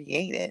you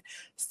created,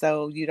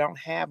 so you don't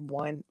have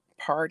one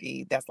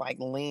party that's like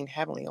leaned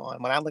heavily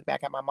on. When I look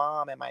back at my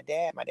mom and my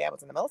dad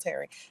was in the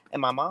military, and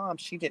my mom,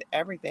 she did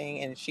everything,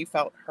 and she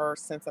felt her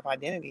sense of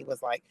identity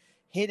was like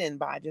hidden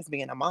by just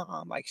being a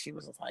mom. Like she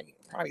was just like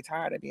probably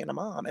tired of being a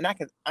mom. And I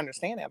could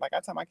understand that. Like I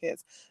tell my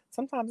kids,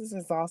 sometimes it's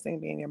exhausting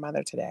being your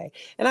mother today.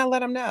 And I let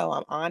them know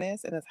I'm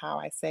honest and it's how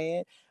I say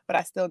it, but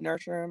I still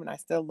nurture them and I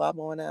still love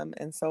on them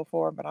and so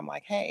forth. But I'm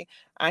like, hey,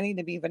 I need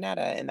to be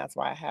Vanetta. And that's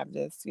why I have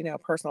this,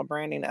 personal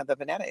branding of the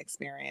Vanetta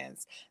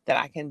experience, that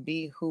I can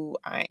be who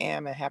I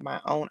am and have my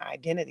own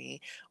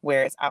identity,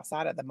 where it's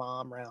outside of the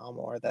mom realm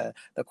or the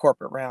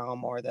corporate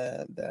realm or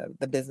the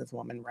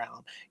businesswoman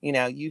realm.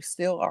 You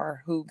still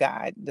are who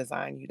God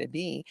designed you to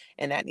be,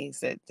 and that needs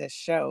to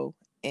show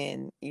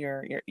in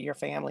your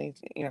family,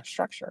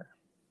 structure.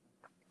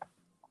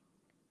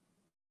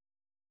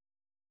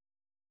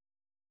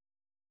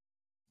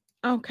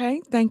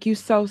 Okay, thank you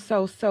so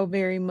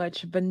very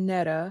much,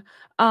 Vanetta.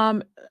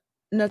 Um,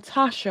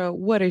 Natasha,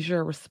 what is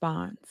your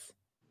response?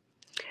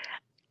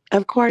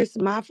 Of course,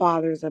 my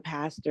father's a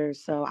pastor,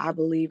 so I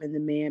believe in the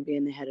man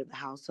being the head of the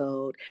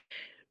household.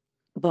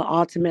 But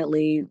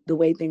ultimately, the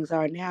way things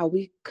are now,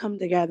 we come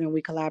together and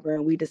we collaborate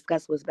and we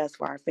discuss what's best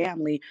for our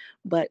family.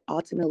 But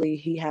ultimately,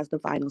 he has the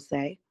final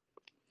say.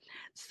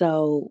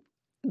 So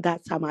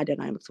that's how my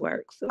dynamics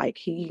works. Like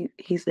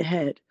he's the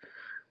head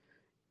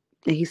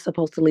and he's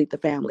supposed to lead the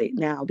family.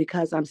 Now,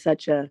 because I'm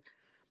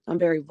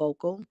very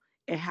vocal,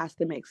 it has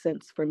to make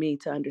sense for me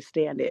to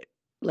understand it.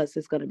 Unless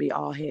it's going to be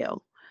all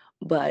hell.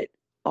 But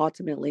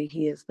ultimately,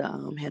 he is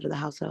the head of the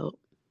household.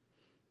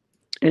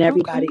 And Okay.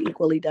 everybody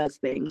equally does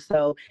things.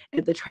 So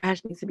if the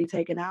trash needs to be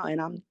taken out and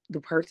I'm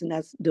the person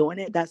that's doing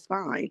it, that's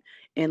fine.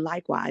 And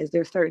likewise,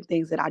 there's certain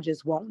things that I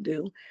just won't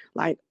do.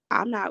 Like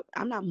I'm not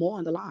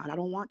mowing the lawn. I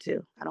don't want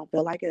to. I don't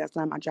feel like it. That's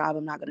not my job.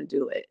 I'm not going to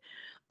do it.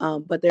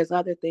 But there's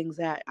other things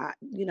that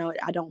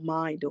I don't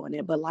mind doing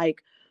it. But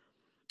like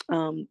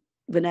um,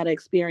 Vanetta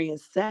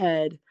Experience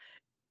said,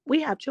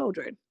 we have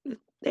children.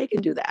 They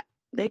can do that.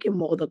 They can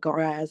mow the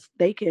grass.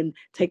 They can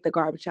take the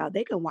garbage out.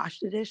 They can wash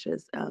the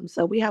dishes.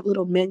 So we have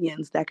little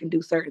minions that can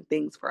do certain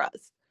things for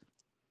us.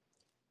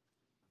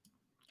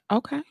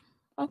 Okay.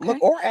 Look, Okay.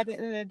 or at the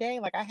end of the day,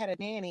 like I had a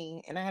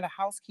nanny and I had a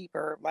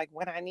housekeeper. Like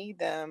when I need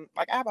them,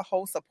 like I have a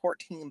whole support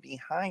team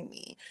behind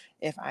me.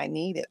 If I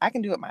need it, I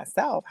can do it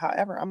myself.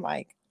 However, I'm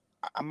like,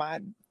 my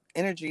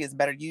energy is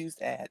better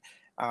used at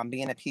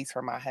being a piece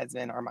for my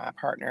husband or my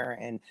partner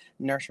and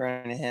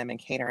nurturing him and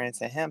catering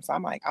to him. So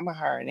I'm like, I'm gonna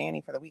hire a nanny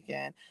for the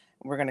weekend.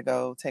 We're gonna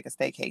go take a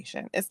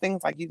staycation. It's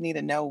things like you need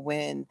to know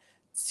when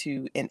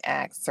to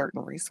enact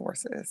certain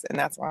resources, and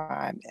that's why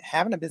I'm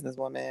having a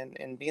businesswoman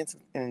and being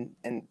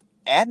and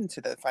adding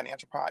to the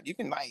financial pod. You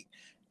can like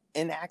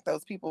enact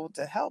those people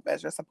to help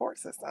as your support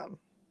system,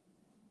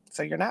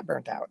 so you're not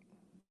burnt out.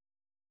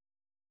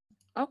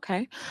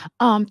 Okay.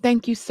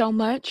 Thank you so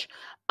much.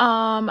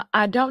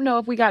 I don't know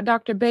if we got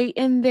Dr. Bay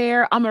in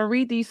there. I'm gonna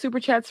read these super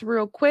chats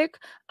real quick.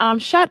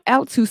 Shout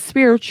out to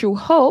Spiritual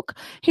Hulk.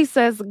 He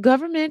says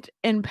government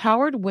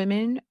empowered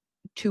women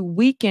to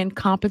weaken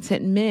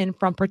competent men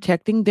from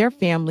protecting their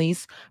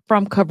families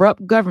from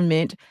corrupt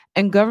government,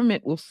 and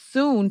government will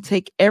soon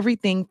take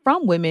everything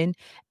from women,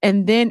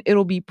 and then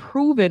it'll be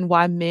proven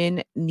why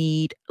men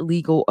need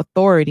legal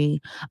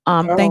authority.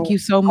 Thank Oh, you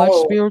so much,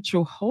 oh,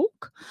 Spiritual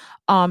Hulk.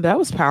 That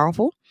was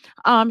powerful.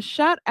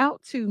 Shout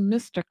out to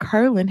Mr.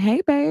 Curlin.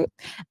 Hey, babe.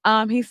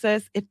 He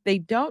says, if they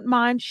don't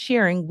mind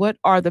sharing, what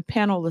are the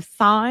panelist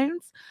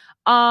signs?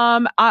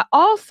 I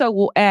also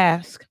will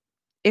ask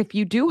if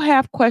you do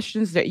have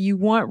questions that you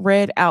want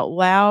read out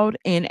loud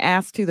and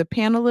asked to the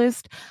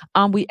panelist.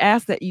 We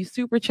ask that you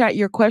super chat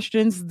your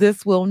questions.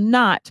 This will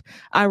not,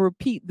 I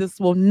repeat, this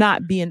will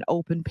not be an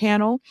open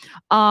panel.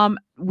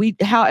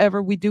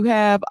 However, we do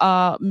have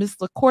Miss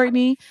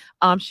LaCourtney.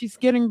 She's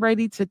getting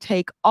ready to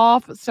take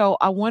off, so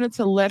I wanted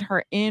to let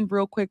her in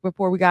real quick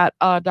before we got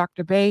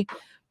Dr. Bay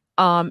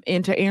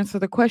and to answer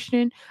the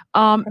question.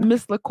 okay.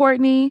 Miss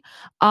LaCourtney,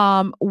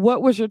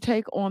 what was your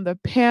take on the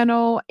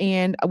panel?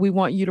 And we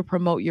want you to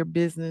promote your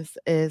business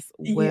as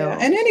Yeah, well.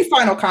 and any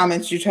final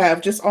comments you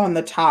have just on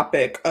the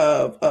topic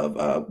of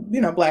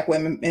Black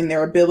women and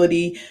their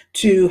ability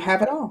to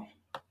have it all.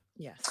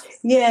 Yes.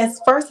 Yes,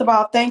 first of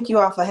all, thank you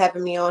all for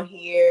having me on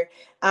here.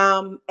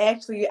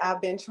 Actually, I've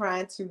been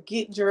trying to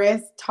get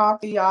dressed, talk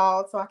to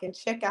y'all so I can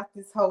check out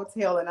this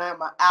hotel, and I'm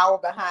an hour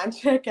behind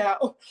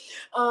checkout.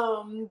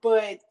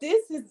 But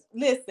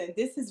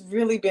this has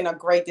really been a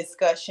great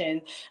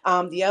discussion.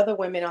 The other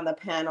women on the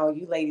panel,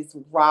 you ladies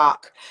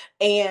rock.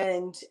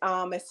 And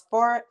as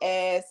far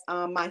as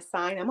my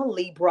sign, I'm a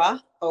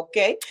Libra.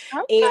 Okay.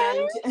 Okay.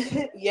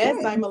 And yes,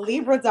 Hmm. I'm a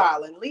Libra,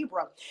 darling,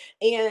 Libra.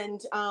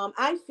 And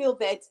I feel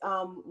that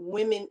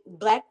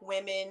Black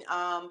women,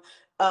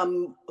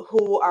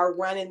 who are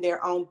running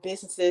their own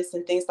businesses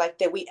and things like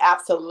that, we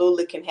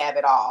absolutely can have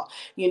it all.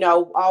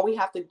 All we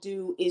have to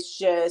do is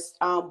just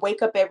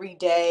wake up every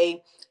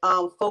day,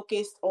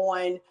 focused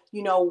on,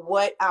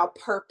 what our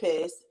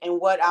purpose and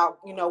what our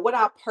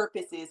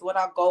purpose is, what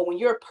our goal. When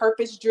you're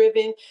purpose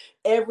driven,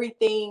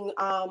 everything,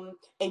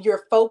 and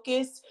you're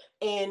focused,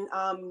 and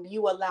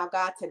you allow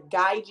God to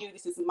guide you.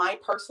 This is my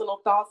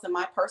personal thoughts and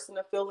my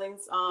personal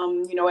feelings,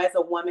 as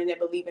a woman that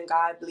believe in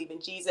God, believe in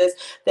Jesus,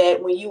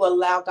 that when you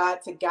allow God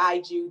to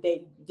guide you,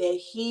 that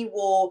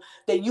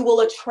you will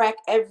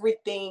attract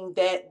everything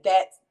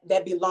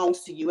that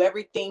belongs to you,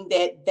 everything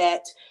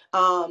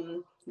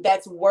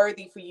that's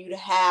worthy for you to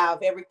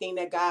have, everything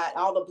that God,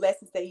 all the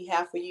blessings that He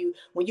has for you.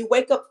 When you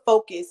wake up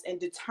focused and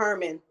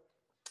determined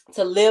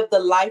to live the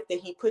life that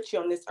He put you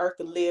on this earth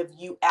to live,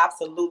 you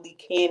absolutely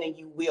can, and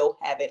you will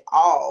have it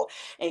all.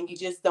 And you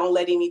just don't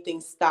let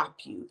anything stop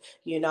you.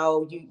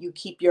 You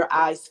keep your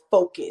eyes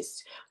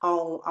focused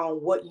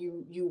on what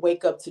you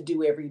wake up to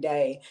do every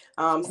day.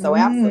 So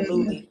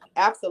absolutely,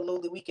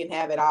 we can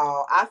have it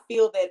all. I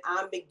feel that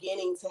I'm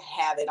beginning to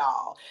have it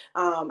all.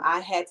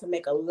 I had to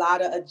make a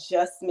lot of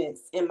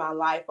adjustments in my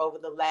life over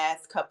the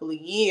last couple of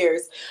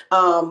years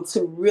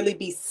to really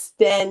be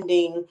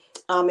standing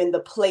in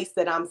the place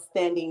that I'm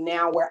standing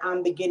now, where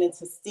I'm beginning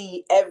to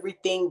see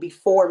everything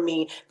before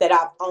me that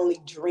I've only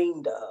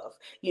dreamed of,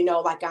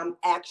 like I'm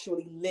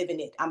actually living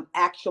it. I'm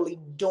actually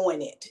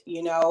doing it,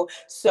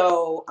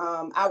 So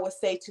I would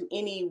say to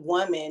any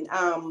woman,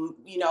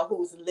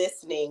 who's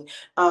listening,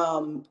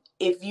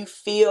 if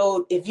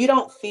you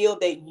don't feel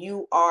that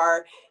you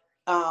are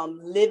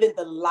living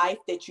the life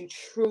that you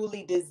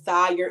truly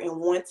desire and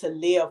want to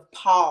live,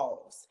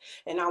 pause.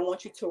 And I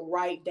want you to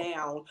write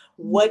down,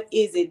 what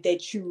is it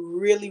that you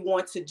really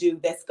want to do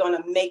that's going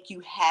to make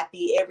you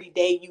happy every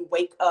day you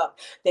wake up,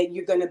 that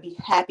you're going to be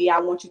happy. I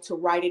want you to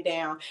write it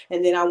down.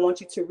 And then I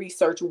want you to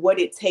research what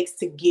it takes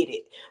to get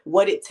it,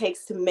 what it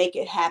takes to make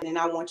it happen. And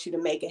I want you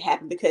to make it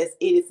happen, because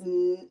it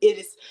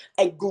is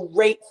a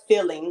great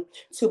feeling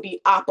to be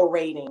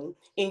operating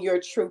in your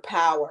true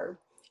power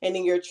and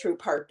in your true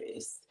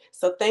purpose.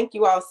 So thank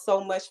you all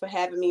so much for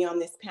having me on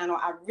this panel.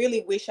 I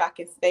really wish I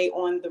could stay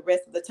on the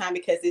rest of the time,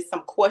 because there's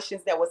some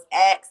questions that was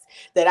asked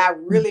that I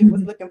really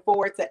was looking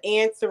forward to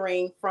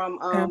answering from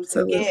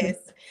the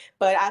guests.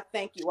 But I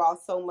thank you all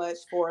so much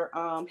for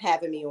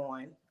having me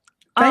on.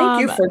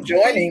 Thank you for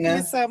joining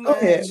us. Thank you so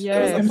much.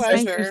 Yes, It was a thank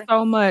you pleasure.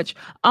 so much.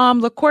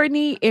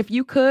 LaCourtney, if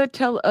you could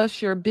tell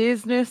us your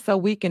business so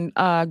we can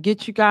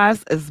get you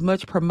guys as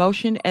much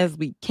promotion as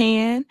we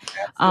can.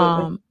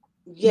 Absolutely.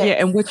 Yeah,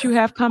 Yes. and what you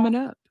have coming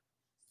up.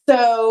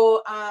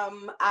 So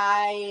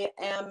I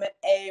am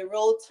a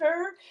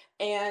realtor,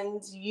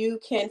 and you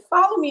can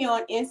follow me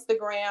on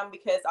Instagram,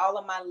 because all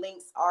of my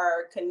links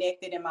are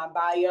connected in my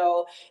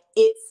bio.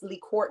 It's Lee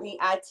Courtney,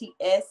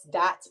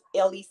 its.LECOURTNEY.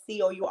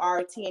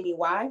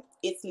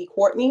 It's Lee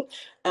Courtney.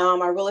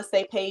 My real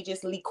estate page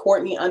is Lee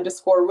Courtney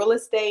 _real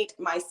estate.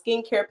 My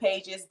skincare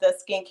page is The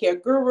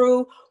Skincare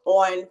Guru.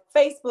 On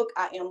Facebook,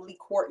 I am Lee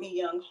Courtney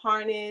Young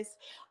Harness,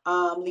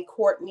 Lee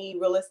Courtney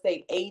Real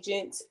Estate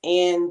Agent,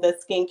 and the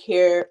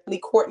Skincare, Lee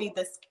Courtney,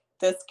 the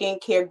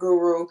Skincare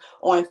Guru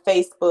on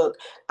Facebook.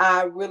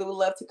 I really would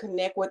love to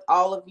connect with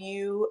all of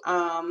you.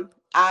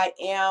 I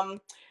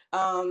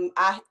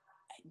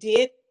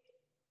did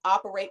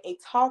operate a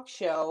talk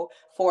show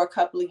for a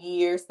couple of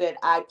years that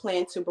I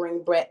plan to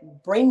bring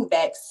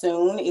back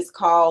soon. It's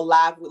called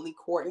Live with Lee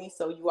Courtney,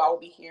 so you all will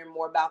be hearing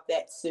more about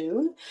that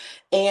soon.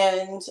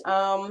 And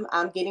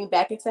I'm getting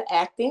back into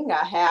acting.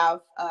 I have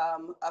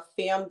a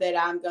film that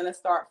I'm going to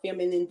start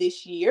filming in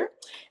this year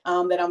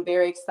that I'm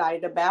very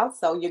excited about.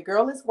 So your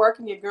girl is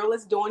working, your girl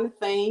is doing the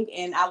thing,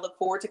 and I look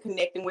forward to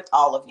connecting with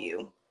all of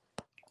you.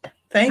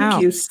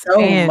 Thank you so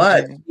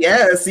much.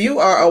 Yes, you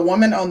are a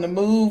woman on the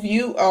move.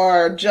 You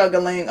are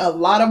juggling a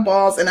lot of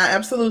balls, and I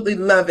absolutely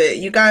love it.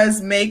 You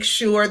guys make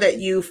sure that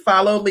you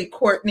follow Lee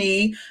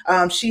Courtney.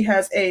 She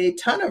has a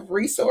ton of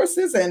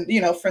resources, and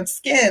from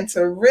skin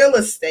to real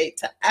estate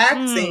to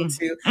acting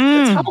to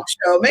the talk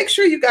show. Make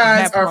sure you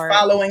guys are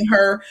following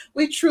her.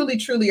 We truly,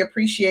 truly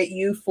appreciate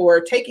you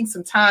for taking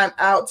some time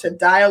out to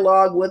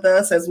dialogue with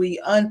us as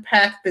we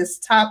unpack this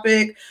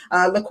topic.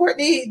 Lee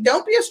Courtney,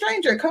 don't be a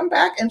stranger. Come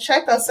back and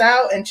check us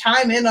out and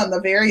chime in on the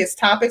various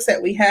topics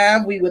that we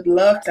have. We would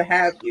love to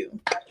have you.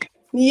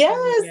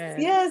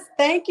 Yes.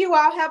 Thank you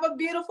all. Have a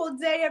beautiful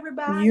day,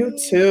 everybody. You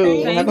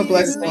too. Have a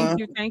blessed one.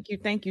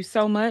 Thank you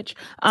so much.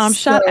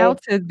 Shout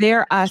out to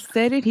There I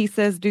Said It. He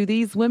says, do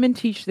these women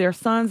teach their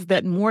sons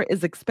that more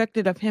is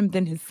expected of him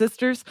than his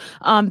sisters?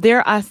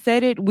 There I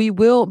Said It. We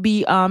will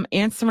be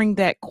answering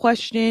that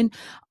question.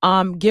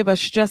 Give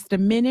us just a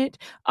minute.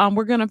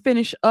 We're going to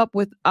finish up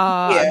with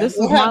this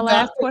is my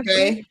last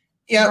question.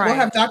 Yeah, right. We'll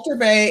have Dr.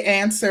 Bay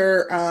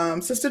answer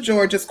Sister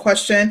George's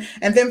question.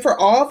 And then for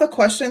all the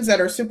questions that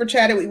are super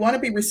chatted, we want to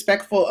be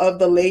respectful of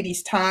the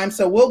ladies' time.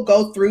 So we'll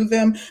go through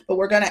them, but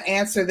we're going to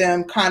answer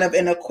them kind of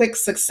in a quick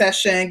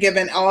succession,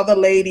 giving all the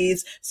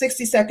ladies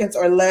 60 seconds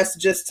or less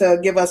just to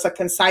give us a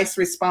concise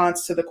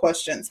response to the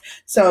questions.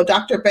 So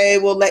Dr. Bay,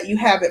 we'll let you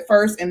have it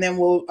first, and then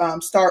we'll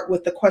start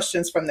with the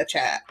questions from the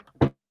chat.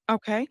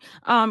 Okay.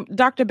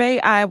 Dr. Bay,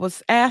 I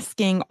was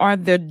asking, are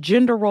the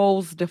gender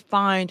roles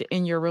defined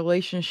in your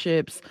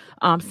relationships,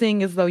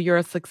 seeing as though you're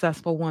a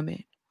successful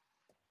woman?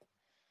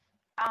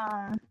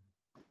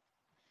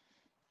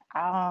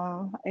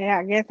 Um, yeah,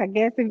 I guess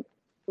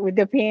it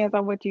depends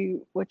on what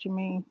you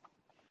mean.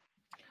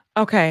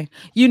 Okay.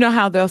 You know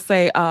how they'll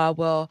say,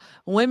 well,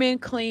 women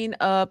clean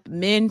up,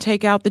 men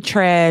take out the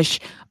trash,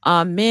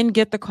 men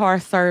get the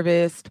car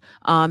serviced,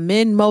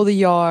 men mow the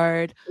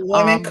yard,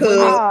 Women women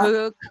cook. Uh,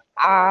 cook.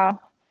 uh,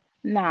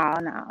 no,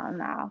 no,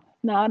 no,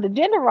 no. The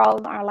gender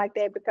roles aren't like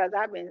that because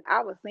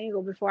I was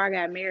single before I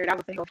got married. I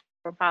was single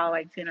for probably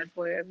like 10 or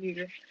 12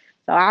 years,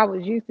 so I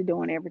was used to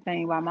doing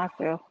everything by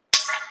myself.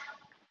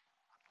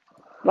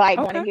 Like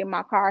going to Okay. get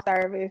my car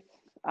service,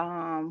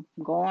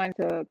 going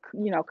to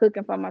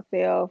cooking for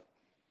myself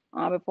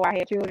before I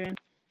had children.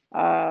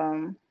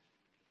 Um,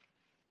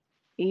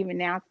 Even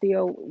now,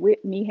 still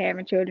with me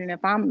having children,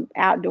 if I'm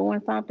out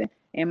doing something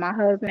and my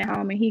husband at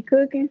home and he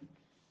cooking,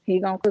 he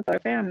gonna cook for the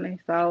family.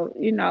 So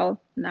no,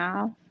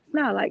 it's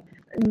not like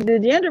the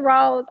gender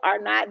roles are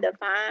not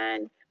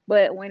defined.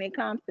 But when it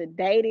comes to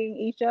dating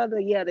each other,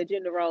 yeah, the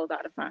gender roles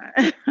are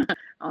defined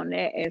on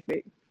that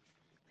aspect.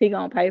 He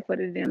gonna pay for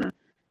the dinner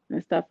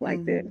and stuff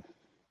like that. Mhm.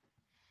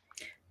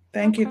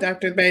 Thank you, Okay.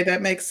 Dr. Bay.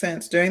 That makes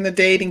sense. During the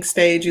dating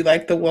stage, you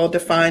like the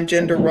well-defined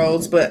gender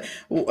roles, but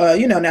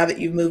now that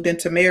you've moved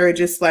into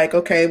marriage, it's like,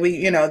 okay,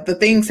 the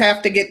things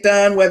have to get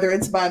done, whether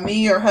it's by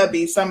me or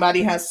hubby,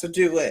 somebody has to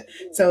do it.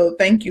 So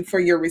thank you for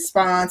your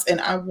response, and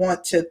I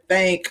want to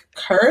thank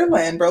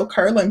Bro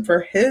Curlin,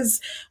 for his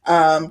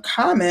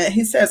comment.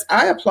 He says,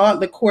 "I applaud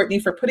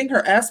LaCourtney for putting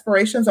her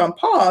aspirations on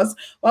pause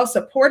while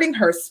supporting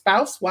her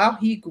spouse while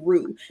he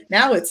grew.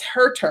 Now it's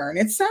her turn."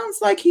 It sounds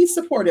like he's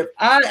supportive.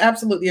 I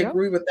absolutely Yep.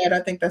 agree with that. I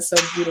think that's so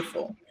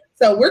beautiful.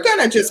 So we're going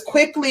to just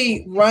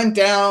quickly run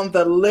down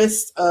the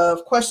list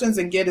of questions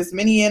and get as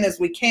many in as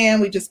we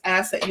can. We just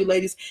ask that you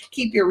ladies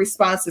keep your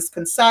responses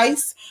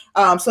concise.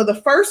 So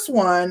the first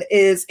one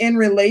is in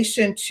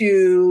relation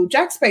to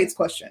Jack Spade's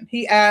question.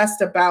 He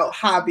asked about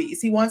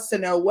hobbies. He wants to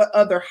know, what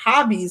other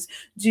hobbies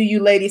do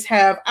you ladies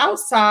have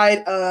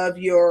outside of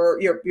your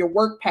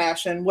work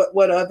passion?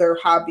 What other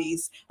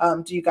hobbies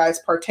do you guys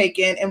partake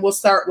in? And we'll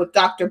start with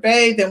Dr.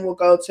 Bay, then we'll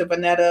go to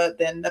Vanetta,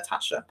 then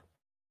Natasha.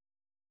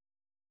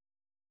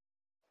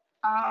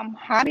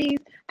 Hobbies.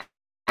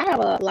 I have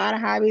a lot of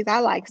hobbies. I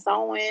like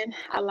sewing.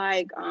 I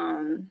like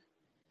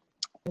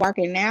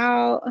working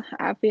out.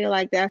 I feel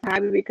like that's a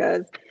hobby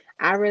because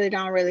I really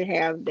don't really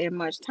have that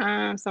much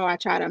time, so I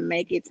try to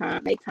make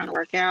time to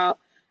work out.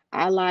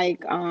 I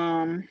like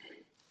um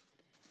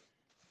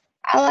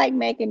I like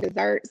making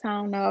desserts. I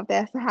don't know if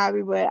that's a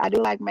hobby, but I do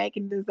like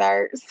making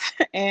desserts.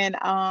 And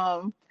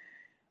I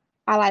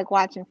like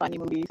watching funny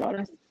movies. So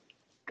that's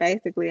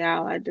basically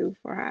all I do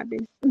for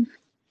hobbies.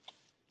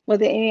 Was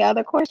there any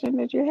other question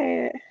that you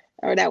had?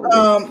 Or that was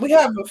it? We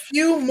have a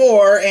few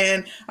more,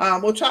 and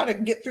we'll try to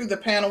get through the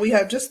panel. We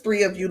have just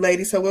three of you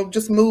ladies, so we'll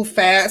just move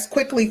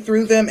quickly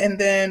through them, and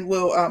then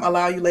we'll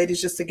allow you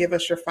ladies just to give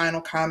us your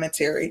final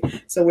commentary.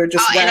 So we're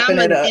just Oh, wrapping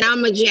it up. and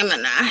I'm a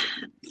Gemini.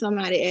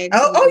 Somebody asked me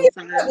Oh this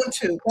yeah, that one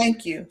too.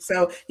 Thank you.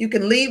 So you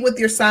can lead with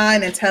your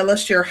sign and tell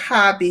us your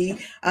hobby.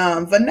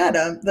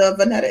 The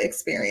Vanetta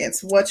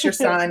experience. What's your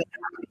sign?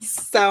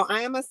 So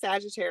I am a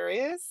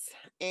Sagittarius,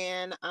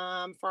 and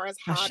far as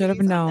I should have hobbies,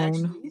 I'm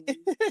known.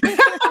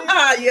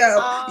 actually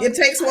Yeah, it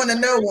takes I one to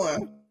know turned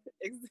one.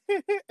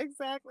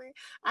 exactly.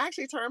 I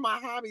actually turn my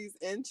hobbies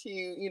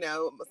into,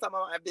 some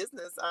of my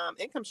business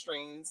income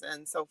streams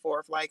and so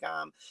forth. Like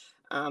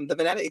the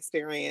Vanetta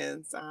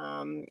experience,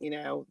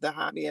 the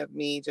hobby of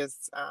me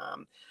just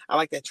I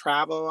like to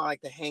travel, I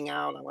like to hang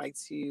out, I like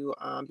to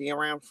be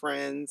around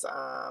friends,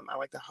 I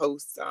like to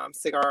host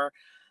cigar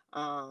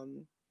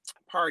um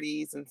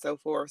parties and so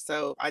forth.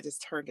 So I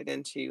just turned it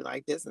into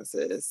like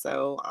businesses.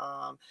 So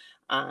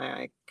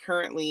I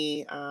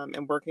currently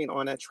am working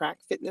on a track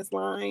fitness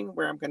line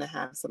where I'm going to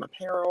have some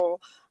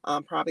apparel,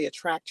 probably a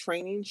track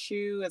training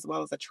shoe, as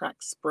well as a track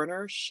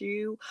sprinter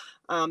shoe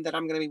that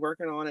I'm going to be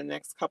working on in the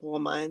next couple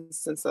of months,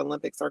 since the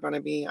Olympics are going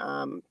to be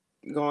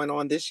going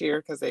on this year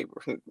because they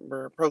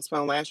were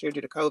postponed last year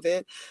due to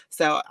COVID.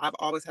 So I've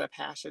always had a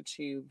passion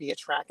to be a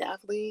track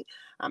athlete.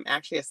 I'm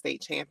actually a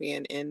state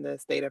champion in the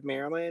state of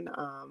Maryland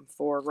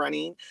for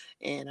running,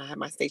 and I have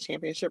my state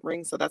championship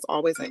ring. So that's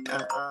always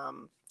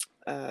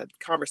a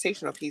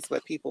conversational piece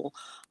with people.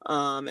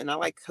 And I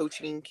like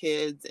coaching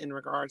kids in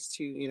regards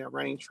to,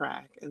 running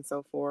track and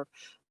so forth.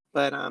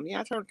 But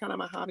yeah, I turned kind of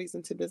my hobbies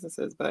into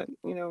businesses, but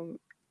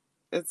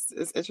it's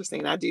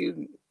interesting. I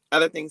do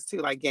other things too,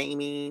 like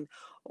gaming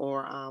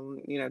or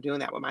doing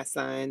that with my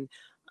son.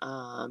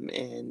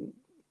 And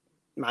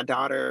my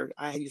daughter,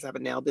 I used to have a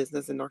nail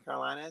business in North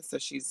Carolina, so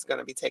she's going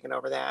to be taking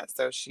over that.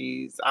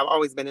 I've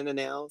always been into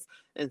nails,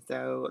 and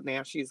so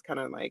now she's kind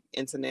of like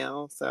into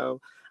nails. So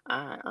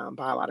I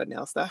buy a lot of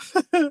nail stuff,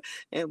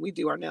 and we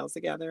do our nails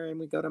together. And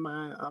we go to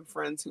my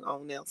friends who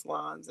own nail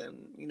salons, and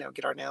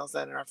get our nails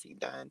done and our feet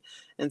done,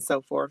 and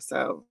so forth.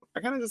 So I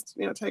kind of just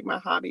take my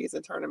hobbies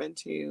and turn them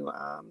into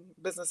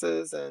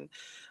businesses and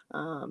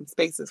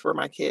spaces for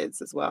my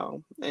kids as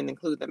well, and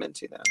include them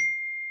into them.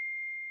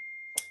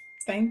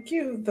 Thank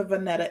you, the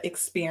Vonetta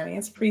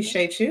Experience.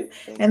 Appreciate you.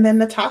 Thank And then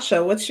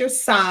Natasha, what's your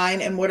sign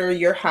and what are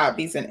your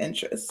hobbies and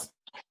interests?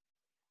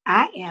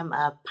 I am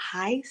a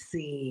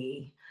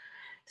Pisces.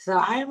 So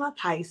I am a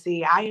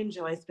Pisces. I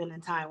enjoy spending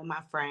time with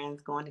my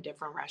friends, going to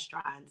different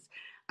restaurants.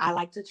 I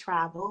like to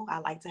travel. I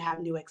like to have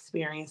new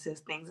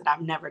experiences, things that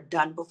I've never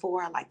done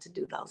before. I like to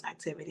do those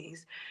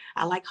activities.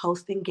 I like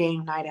hosting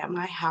game night at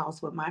my house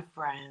with my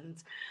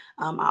friends.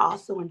 I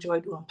also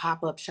enjoy doing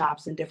pop-up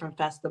shops and different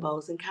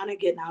festivals and kind of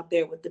getting out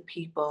there with the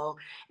people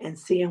and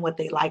seeing what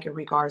they like in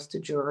regards to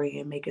jewelry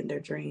and making their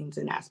dreams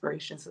and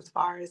aspirations as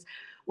far as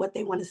what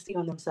they want to see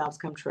on themselves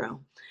come true.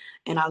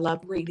 And I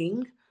love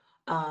reading.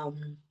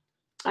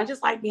 I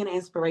just like being an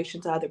inspiration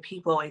to other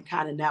people and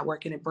kind of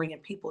networking and bringing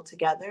people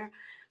together.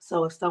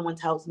 So if someone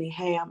tells me,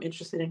 hey, I'm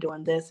interested in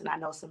doing this, and I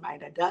know somebody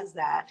that does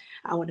that,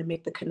 I want to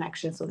make the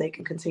connection so they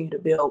can continue to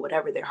build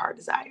whatever their heart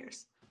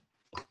desires.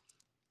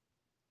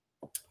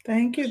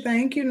 Thank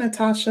you,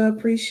 Natasha.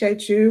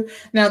 Appreciate you.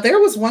 Now, there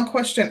was one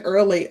question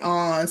early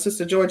on,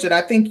 Sister George, that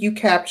I think you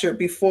captured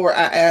before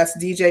I asked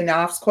DJ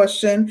Knopf's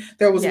question.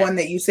 There was one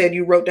that you said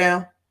you wrote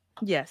down.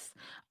 Yes.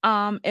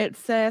 It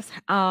says,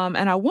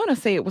 and I want to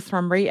say it was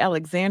from Ray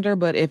Alexander,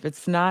 but if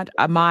it's not,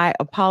 my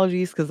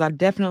apologies, because I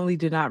definitely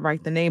did not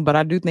write the name, but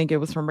I do think it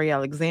was from Ray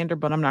Alexander,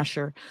 but I'm not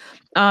sure.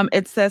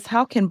 It says,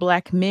 how can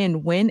Black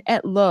men win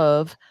at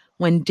love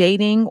when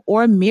dating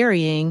or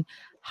marrying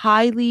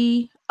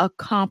highly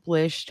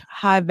accomplished,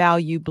 high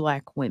value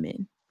Black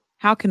women?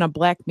 How can a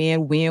Black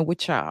man win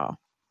with y'all?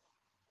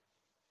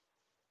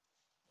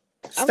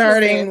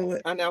 Starting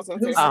with,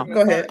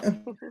 go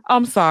ahead.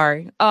 I'm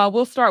sorry.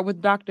 We'll start with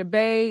Dr.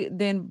 Bay,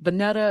 then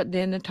Vonetta,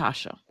 then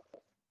Natasha.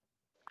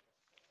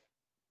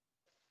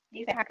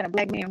 You say, how can a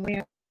Black man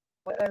win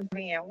with us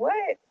being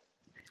what?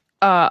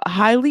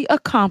 Highly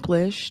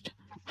accomplished,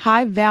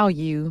 high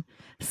value,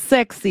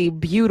 sexy,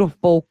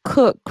 beautiful,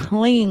 cook,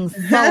 clean,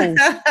 soul,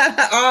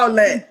 all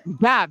that.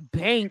 Got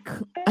bank.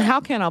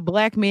 How can a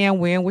Black man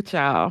win with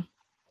y'all?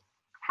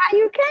 How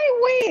you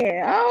can't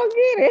win? I don't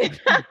get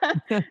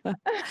it.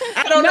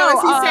 I don't know.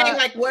 Is he saying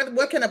like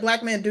what can a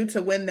Black man do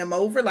to win them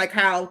over? Like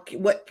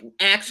what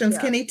actions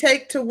can he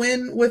take to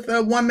win with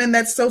a woman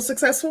that's so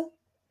successful?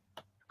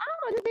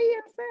 Oh, just be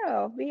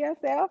yourself. Be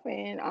yourself,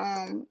 and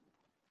I don't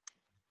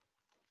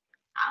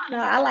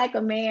know. I like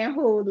a man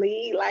who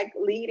lead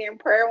in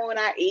prayer when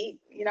I eat.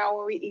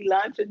 When we eat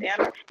lunch or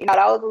dinner.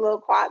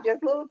 Those are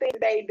just little things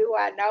they do.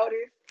 I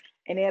notice,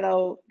 and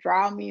it'll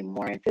draw me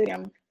more into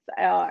them.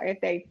 If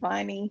they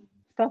funny,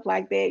 stuff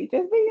like that.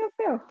 Just be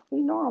yourself.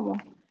 Be normal.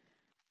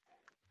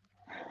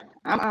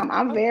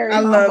 I'm very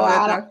humble.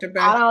 Love it, Dr. Bay.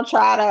 I don't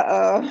try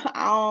to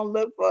I don't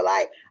look for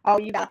like, oh,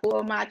 you gotta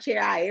pull my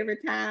chair out every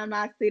time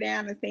I sit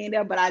down and stand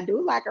up. But I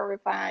do like a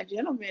refined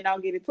gentleman.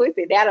 Don't get it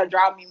twisted. That'll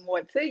draw me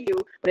more to you.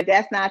 But if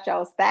that's not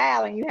your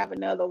style and you have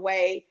another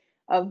way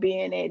of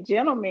being that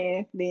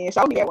gentleman, then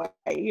show me that way.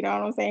 You know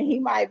what I'm saying? He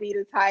might be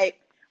the type.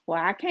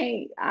 Well, I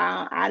can't.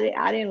 I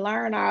didn't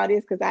learn all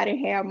this because I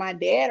didn't have my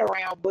dad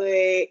around.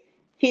 But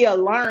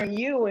he'll learn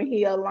you, and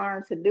he'll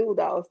learn to do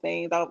those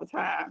things over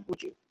time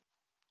with you.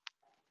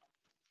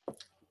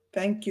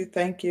 Thank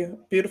you.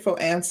 Beautiful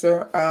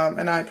answer,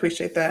 and I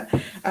appreciate that.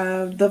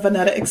 The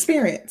Vonetta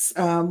Experience.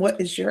 What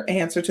is your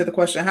answer to the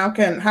question? How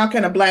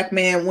can a Black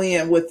man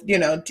win with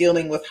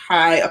dealing with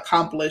high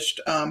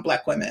accomplished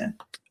Black women?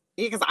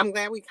 Yeah, because I'm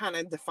glad we kind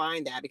of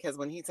defined that, because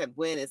when he said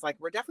win, it's like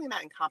we're definitely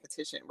not in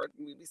competition.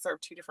 We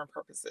serve two different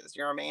purposes.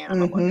 You're a man,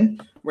 I'm a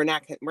woman. We're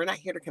not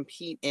here to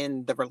compete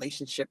in the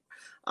relationship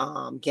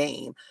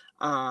game.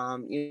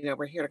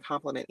 We're here to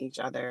complement each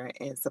other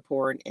and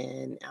support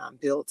and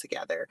build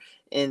together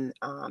in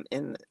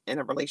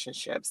a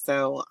relationship.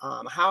 So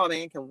how a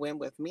man can win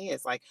with me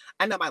is like,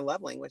 I know my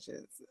love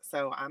languages,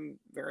 so I'm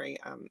very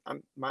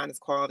mine is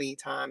quality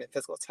time and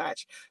physical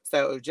touch.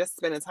 So just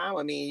spending time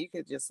with me, you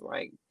could just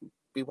like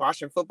be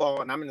watching football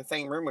and I'm in the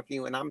same room with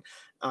you and I'm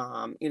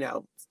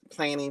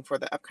planning for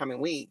the upcoming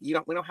week. We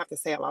don't have to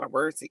say a lot of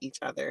words to each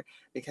other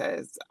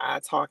because I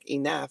talk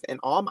enough in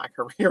all my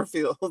career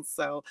fields.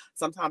 So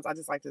sometimes I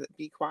just like to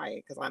be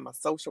quiet because I'm a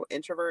social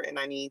introvert and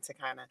I need to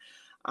kind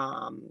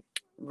of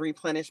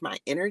replenish my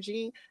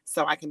energy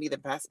so I can be the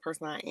best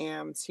person I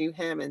am to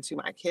him and to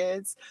my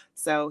kids.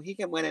 So he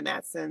can win in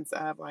that sense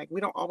of like, we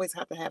don't always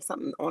have to have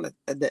something on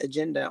the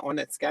agenda, on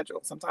the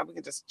schedule. Sometimes we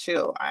can just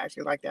chill. I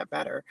actually like that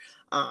better.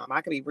 I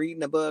could be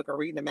reading a book or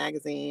reading a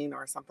magazine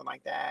or something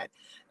like that.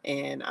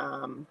 And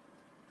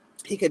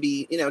he could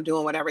be,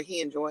 doing whatever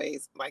he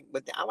enjoys. Like,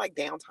 but I like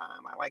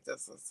downtime. I like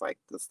this. It's like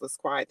let's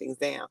quiet things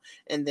down.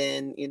 And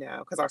then,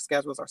 because our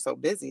schedules are so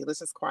busy, let's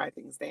just quiet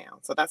things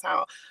down. So that's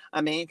how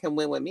a man can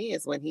win with me,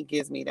 is when he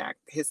gives me that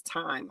his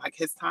time. Like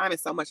his time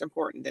is so much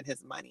important than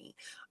his money.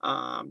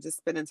 Just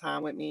spending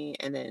time with me,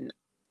 and then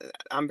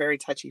I'm very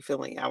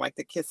touchy-feely. I like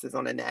the kisses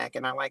on the neck,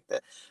 and I like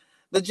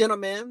the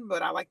gentleman,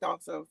 but I like to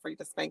also for you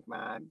to spank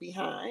my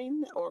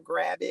behind or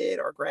grab it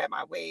or grab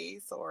my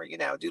waist or,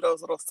 do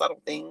those little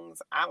subtle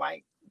things. I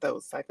like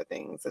those type of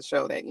things to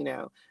show that,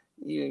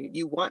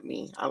 you want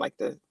me. I like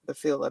the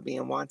feel of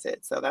being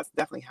wanted. So that's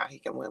definitely how he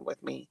can win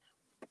with me.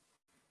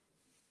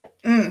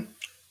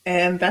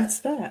 And that's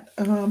that.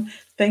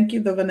 Thank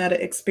you, the Vonetta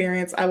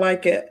experience. I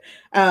like it.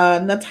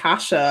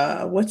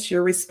 Natasha, what's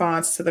your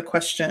response to the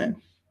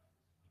question?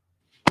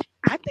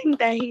 I think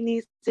that he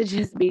needs to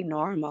just be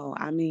normal.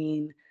 I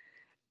mean,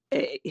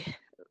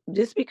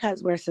 just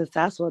because we're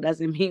successful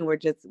doesn't mean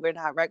we're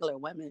not regular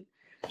women.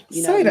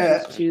 Say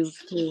that. Just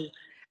choose to.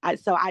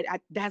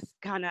 That's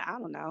kind of, I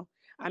don't know.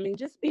 I mean,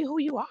 just be who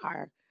you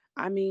are.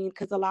 I mean,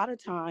 because a lot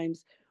of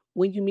times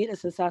when you meet a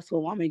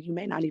successful woman, you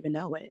may not even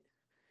know it.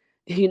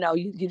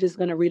 You're just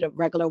going to read a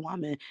regular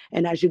woman.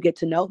 And as you get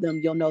to know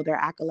them, you'll know their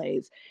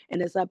accolades. And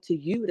it's up to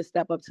you to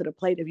step up to the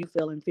plate if you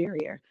feel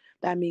inferior.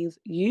 That means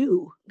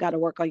you got to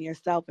work on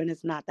yourself. And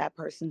it's not that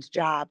person's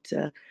job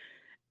to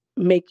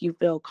make you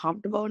feel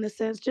comfortable in a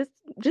sense.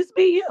 Just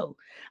be you.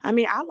 I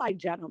mean, I like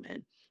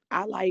gentlemen.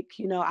 I like,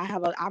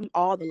 I'm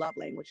all the love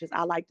languages.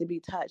 I like to be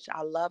touched.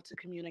 I love to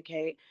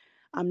communicate.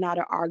 I'm not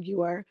an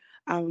arguer.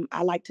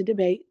 I like to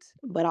debate,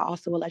 but I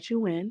also will let you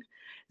win.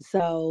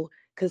 So,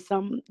 because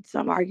some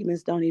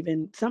arguments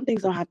some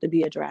things don't have to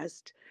be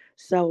addressed.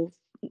 So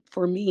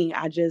for me,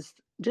 I just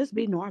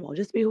be normal.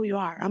 Just be who you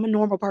are. I'm a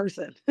normal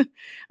person.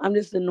 I'm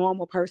just a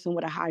normal person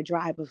with a high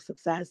drive of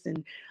success,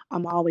 and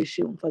I'm always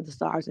shooting for the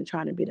stars and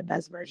trying to be the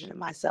best version of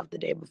myself the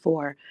day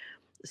before.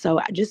 So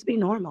just be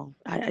normal.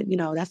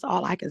 That's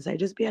all I can say.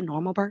 Just be a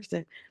normal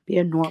person. Be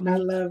a normal I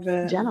love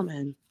it.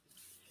 gentleman.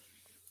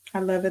 I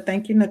love it.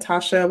 Thank you,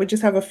 Natasha. We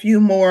just have a few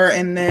more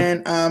and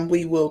then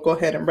we will go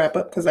ahead and wrap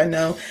up because I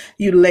know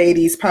you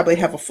ladies probably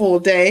have a full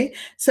day.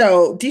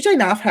 So DJ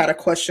Knopf had a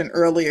question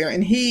earlier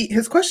and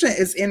his question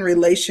is in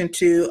relation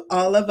to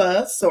all of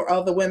us or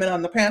all the women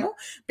on the panel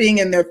being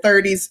in their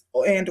 30s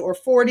and or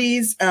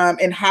 40s.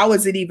 And how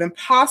is it even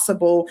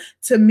possible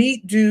to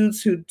meet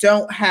dudes who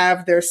don't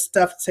have their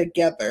stuff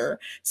together?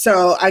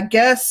 So I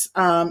guess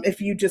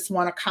if you just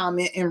want to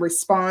comment in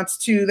response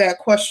to that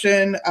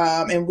question,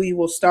 and we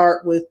will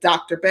start with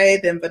Dr. Bay,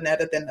 then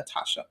Vonetta, then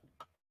Natasha.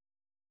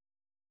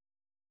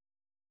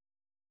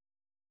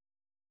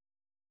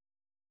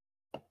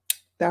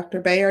 Dr.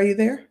 Bay, are you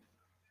there?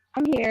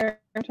 I'm here.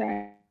 I'm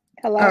trying.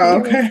 Hello. Oh,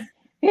 okay.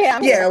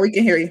 Yeah, we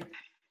can hear you.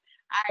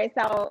 All right,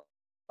 so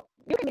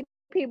you can meet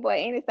people at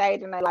any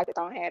stage and they like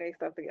don't have their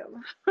stuff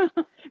together.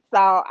 So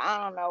I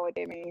don't know what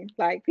that means.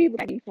 Like people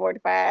can be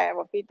 45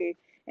 or 50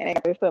 and they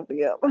got their stuff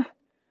together.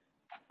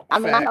 I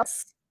mean,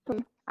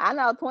 I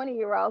know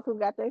 20-year-olds who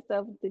got their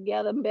stuff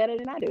together better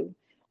than I do.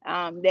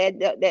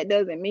 That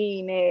doesn't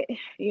mean that,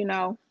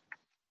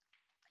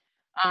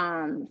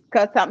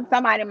 because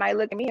somebody might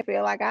look at me and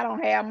feel like I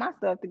don't have my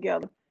stuff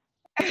together,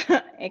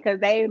 and because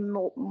they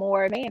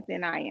more advanced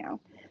than I am.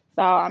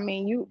 So I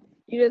mean, you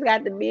just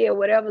got to be at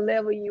whatever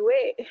level you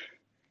at.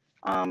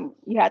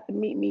 You have to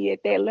meet me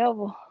at that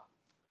level.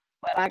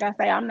 But like I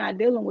say, I'm not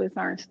dealing with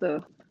certain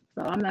stuff.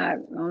 So I'm not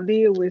gonna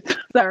deal with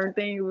certain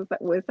things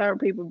with certain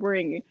people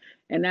bringing.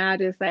 And now I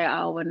just say,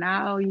 oh, well,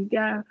 now you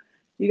got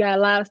a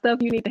lot of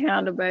stuff you need to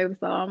handle, baby.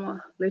 So I'm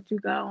gonna let you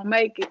go and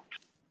make it.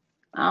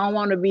 I don't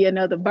want to be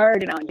another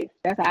burden on you.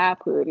 That's how I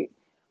put it.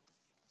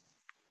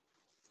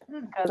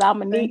 Because I'm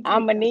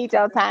gonna need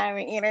your time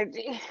and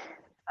energy.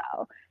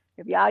 So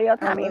if your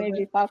time and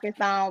energy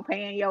focused on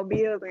paying your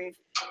bills and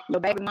your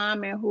baby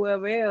mom and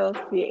whoever else,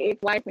 your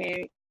ex-wife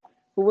and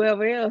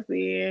whoever else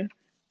is,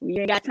 you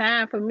ain't got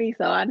time for me,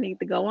 so I need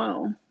to go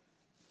on.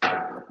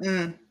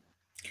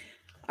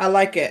 I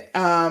like it.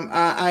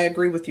 I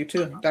agree with you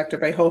too, Dr.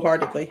 Bay,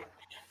 wholeheartedly.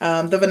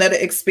 The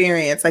Vonetta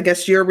experience, I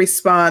guess your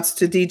response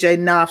to DJ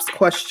Knopf's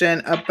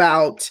question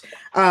about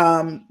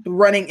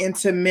running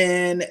into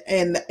men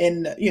in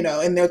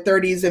their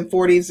 30s and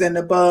 40s and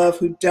above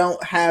who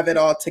don't have it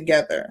all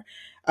together.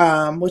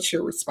 What's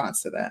your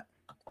response to that?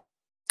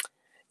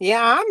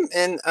 Yeah, I'm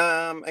in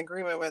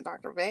agreement with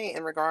Dr. Bay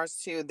in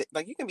regards to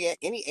you can be at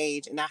any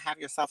age and not have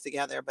yourself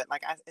together, but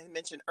like I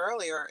mentioned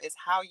earlier, is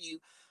how you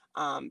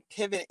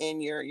pivot in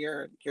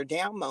your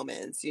down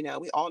moments.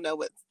 We all know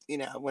what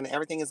when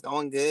everything is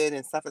going good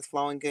and stuff is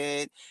flowing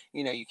good,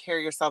 you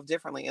carry yourself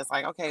differently. It's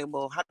like, okay,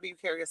 well, how do you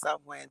carry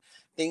yourself when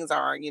things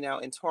are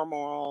in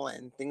turmoil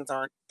and things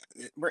aren't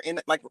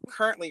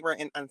currently we're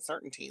in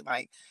uncertainty.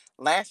 Like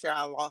last year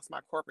I lost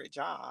my corporate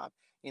job.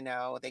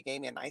 They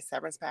gave me a nice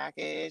severance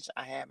package.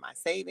 I had my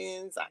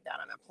savings. I got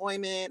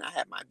unemployment. I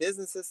had my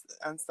businesses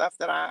and stuff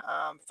that I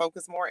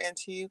focus more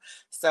into.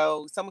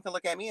 So someone can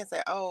look at me and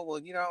say, "Oh, well,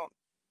 you're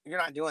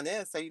not doing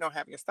this, so you don't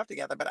have your stuff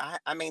together." But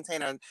I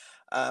maintain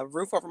a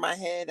roof over my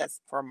head.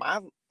 That's for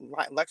my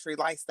luxury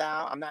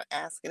lifestyle. I'm not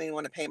asking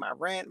anyone to pay my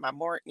rent, my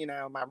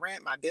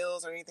rent, my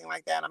bills, or anything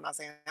like that. I'm not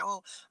saying,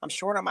 oh, I'm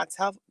short on my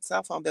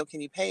cell phone bill.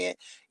 Can you pay it?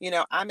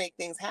 I make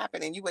things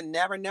happen, and you would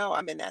never know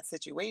I'm in that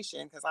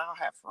situation because I'll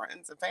have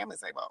friends and family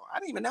say, well, I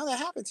didn't even know that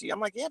happened to you. I'm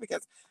like, yeah,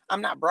 because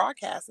I'm not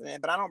broadcasting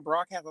it, but I don't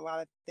broadcast a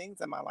lot of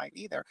things in my life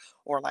either.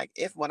 Or like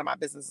if one of my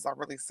businesses are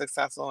really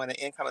successful and the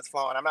income is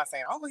flowing, I'm not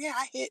saying, oh yeah,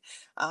 I hit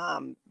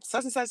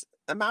such and such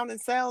amount in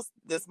sales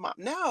this month.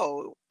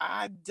 No,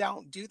 I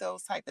don't do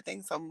those type of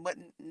things. So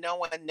wouldn't no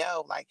one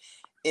know like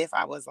if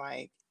I was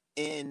like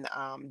in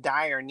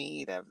dire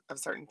need of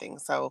certain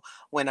things. So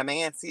when a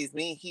man sees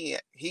me,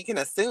 he can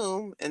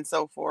assume and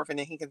so forth, and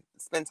then he can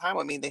spend time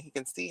with me, then he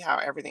can see how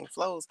everything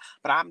flows.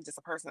 But I'm just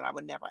a person that I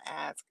would never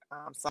ask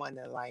someone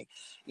to like,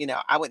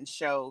 I wouldn't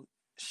show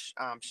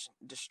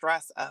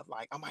distress of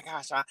like, oh my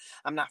gosh,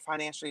 I'm not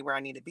financially where I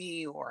need to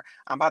be, or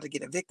I'm about to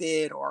get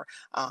evicted, or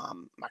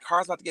my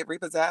car's about to get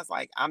repossessed.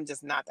 Like, I'm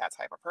just not that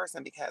type of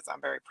person because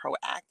I'm very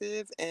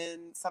proactive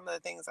in some of the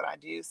things that I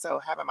do. So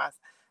having my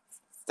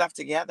stuff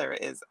together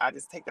is I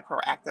just take the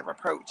proactive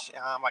approach.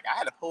 Like I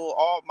had to pull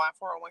all my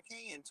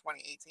 401k in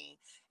 2018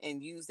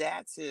 and use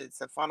that to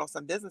funnel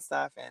some business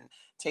stuff and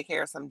take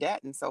care of some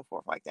debt and so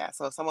forth like that.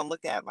 So if someone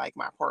looked at like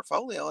my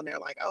portfolio and they're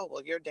like, oh,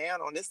 well, you're down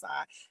on this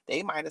side,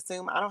 they might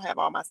assume I don't have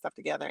all my stuff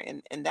together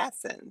in that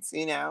sense,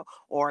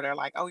 or they're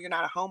like, oh, you're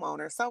not a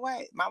homeowner. So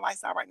what? My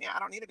lifestyle right now, I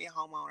don't need to be a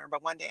homeowner,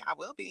 but one day I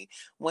will be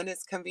when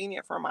it's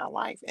convenient for my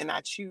life and I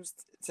choose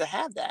to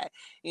have that.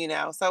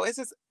 So it's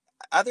just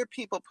other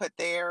people put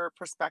their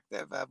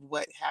perspective of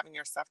what having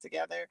your stuff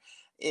together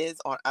is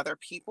on other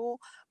people.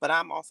 But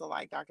I'm also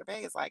like Dr.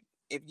 Bay is like,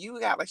 if you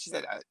got, like she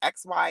said, an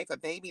ex-wife, a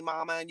baby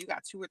mama, and you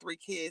got 2 or 3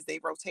 kids, they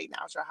rotating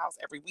out your house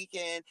every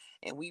weekend,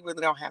 and we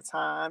really don't have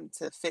time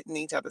to fit in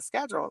each other's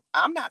schedule.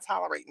 I'm not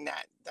tolerating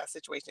that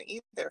situation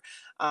either.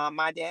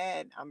 My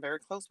dad, I'm very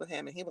close with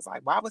him, and he was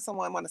like, why would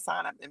someone want to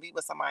sign up and be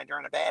with somebody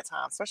during a bad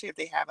time, especially if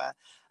they have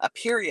a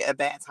period of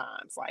bad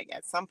times? Like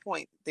at some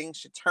point, things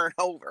should turn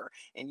over,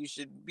 and you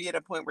should be at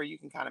a point where you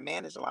can kind of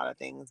manage a lot of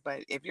things.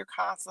 But if you're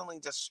constantly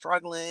just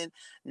struggling,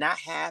 not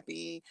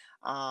happy,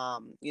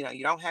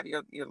 you don't have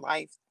your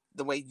life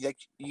the way that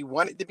you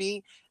want it to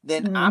be,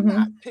 then I'm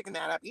not picking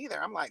that up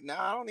either. I'm like, no,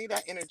 I don't need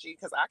that energy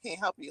because I can't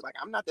help you. Like,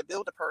 I'm not the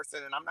builder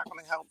person, and I'm not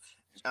going to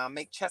help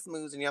make chess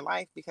moves in your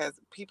life because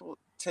people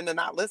tend to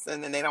not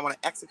listen and they don't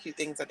want to execute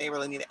things that they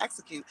really need to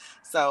execute.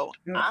 So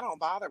I don't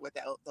bother with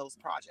those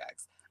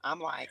projects.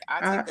 I'm like,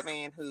 I take the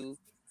man who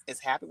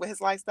is happy with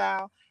his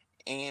lifestyle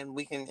and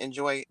we can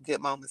enjoy good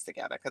moments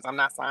together because I'm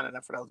not signing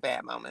up for those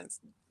bad moments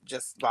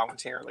just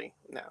voluntarily.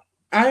 No.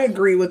 I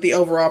agree with the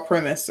overall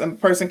premise. A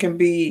person can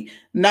be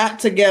not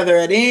together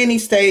at any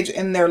stage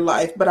in their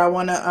life, but I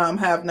want to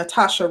have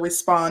Natasha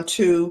respond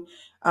to,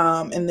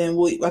 and then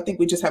I think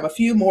we just have a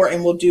few more,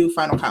 and we'll do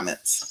final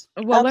comments.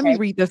 Well, let me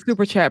read the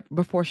super chat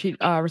before she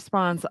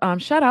responds.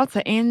 Shout out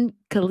to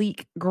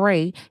Angelique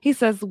Gray. He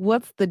says,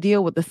 "What's the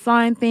deal with the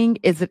sign thing?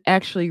 Is it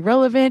actually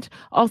relevant?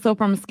 Also,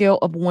 from a scale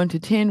of 1 to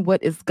 10,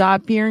 what is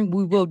God fearing?"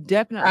 We will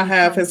definitely. I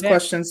have his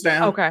questions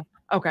down.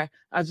 Okay.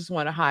 I just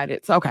want to hide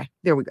it. So, okay,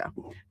 there we go.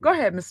 Go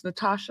ahead, Miss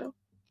Natasha.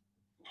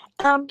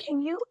 Can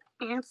you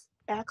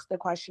ask the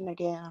question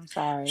again? I'm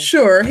sorry.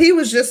 Sure. He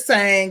was just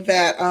saying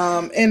that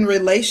in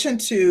relation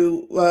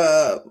to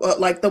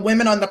like the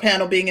women on the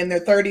panel being in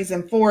their 30s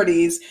and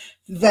 40s,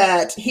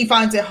 that he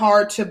finds it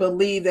hard to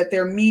believe that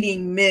they're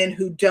meeting men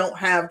who don't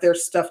have their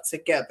stuff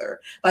together,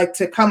 like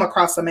to come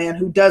across a man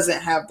who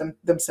doesn't have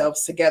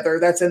themselves together,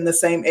 that's in the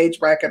same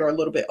age bracket or a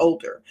little bit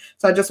older.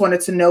 So I just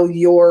wanted to know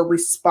your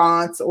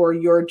response or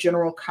your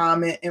general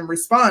comment in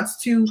response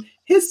to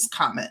his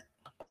comment.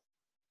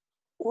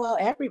 Well,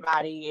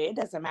 everybody, it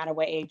doesn't matter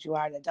what age you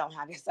are that don't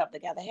have your stuff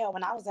together. Hell,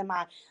 when I was in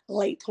my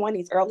late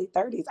 20s, early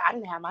 30s, I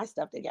didn't have my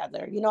stuff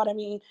together. You know what I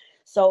mean?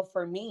 So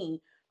for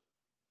me,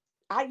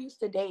 I used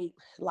to date,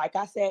 like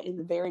I said in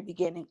the very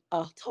beginning,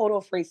 a total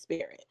free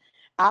spirit.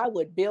 I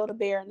would build a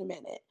bear in a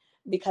minute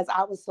because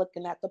I was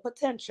looking at the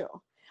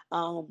potential.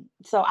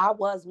 So I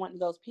was one of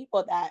those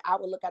people that I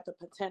would look at the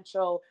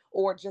potential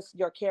or just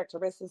your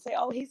characteristics and say,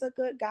 oh, he's a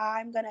good guy,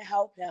 I'm going to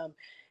help him.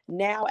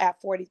 Now at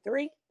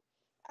 43,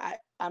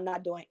 I'm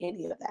not doing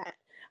any of that.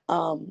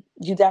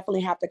 You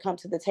definitely have to come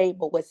to the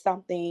table with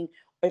something,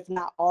 if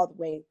not all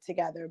the way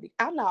together.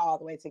 I'm not all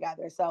the way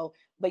together. So,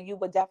 but you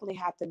would definitely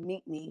have to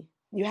meet me.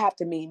 You have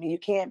to meet me. You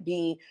can't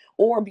be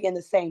in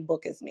the same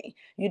book as me.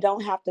 You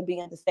don't have to be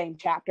in the same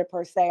chapter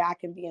per se. I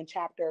can be in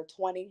chapter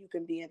 20. You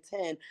can be in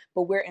 10,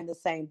 but we're in the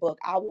same book.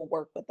 I will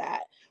work with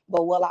that.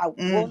 But what I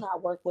will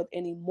not work with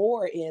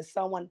anymore is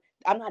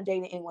I'm not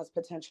dating anyone's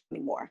potential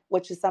anymore,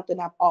 which is something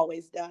I've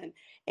always done.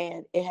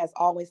 And it has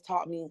always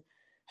taught me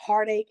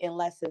heartache and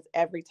lessons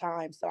every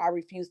time. So I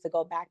refuse to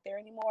go back there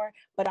anymore.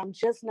 But I'm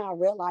just not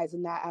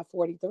realizing that at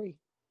 43,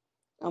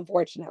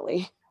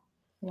 unfortunately.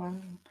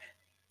 Wow.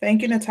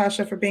 Thank you,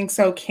 Natasha, for being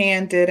so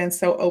candid and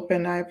so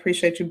open. I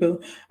appreciate you, boo.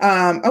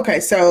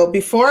 Okay, so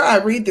before I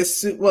read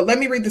this, well, let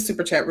me read the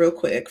super chat real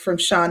quick from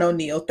Sean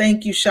O'Neill.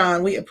 Thank you,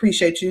 Sean. We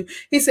appreciate you.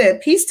 He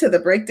said, peace to the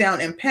breakdown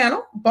and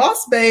panel.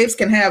 Boss babes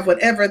can have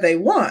whatever they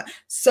want,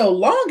 so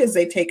long as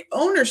they take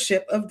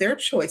ownership of their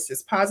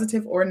choices,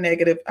 positive or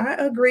negative. I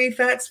agree.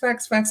 Facts,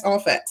 facts, facts, all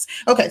facts.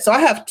 Okay, so I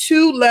have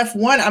two left.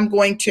 One I'm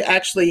going to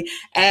actually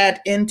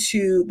add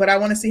into, but I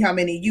want to see how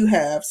many you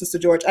have, Sister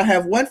George. I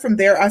have one from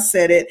There I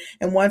Said It,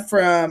 and one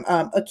from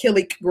Achille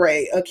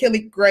Gray.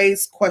 Achille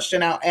Gray's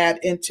question I'll add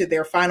into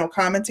their final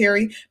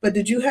commentary. But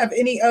did you have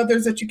any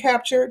others that you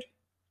captured,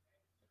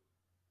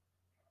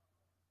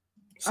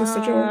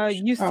 Sister George?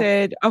 You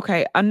said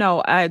okay.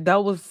 No,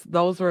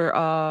 those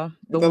were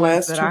the ones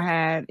last that two? I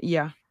had.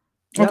 Yeah.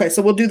 Okay,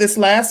 so we'll do this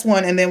last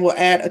one and then we'll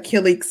add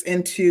Achilles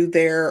into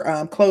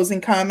their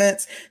closing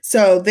comments.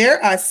 So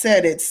There I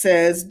Said It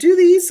says, do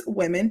these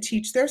women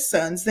teach their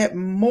sons that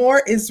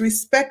more is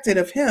respected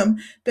of him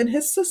than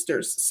his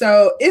sisters?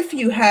 So if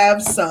you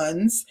have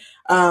sons,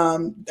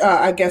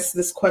 I guess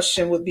this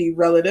question would be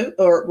relative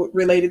or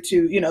related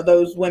to,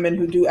 those women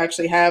who do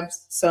actually have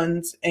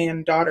sons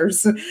and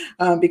daughters,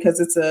 because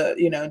it's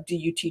do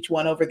you teach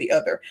one over the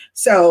other?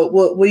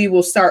 So we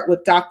will start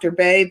with Dr.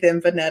 Bay,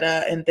 then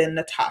Vanetta, and then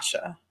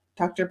Natasha.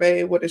 Dr.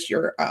 Bay, what is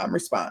your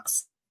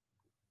response?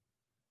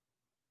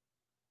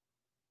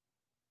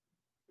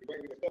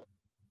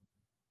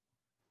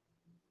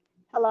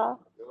 Hello?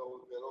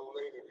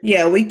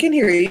 Yeah, we can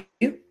hear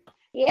you.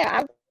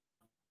 Yeah,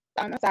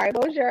 I'm sorry.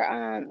 What do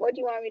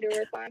you want me to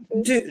respond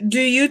to? Do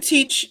you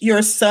teach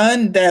your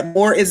son that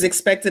more is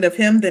expected of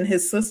him than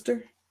his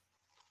sister?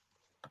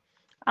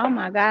 Oh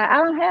my God, I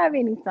don't have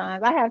any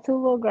sons. I have two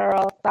little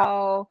girls,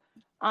 so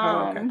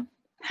Okay.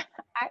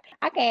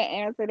 I can't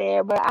answer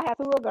that. But I have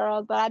two little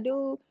girls, but I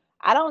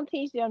don't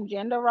teach them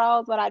gender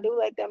roles, but I do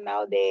let them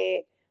know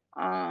that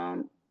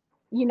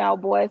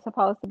boys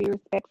supposed to be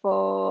respectful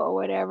or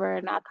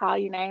whatever, not call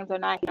you names or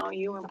not hit on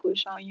you and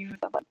push on you and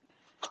stuff like that.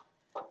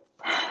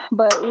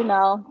 But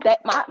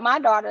that my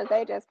daughters,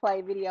 they just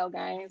play video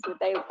games with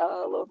their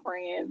little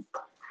friends,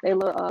 their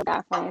little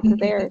guy friends, because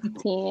they're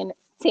 10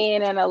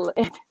 and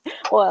 11,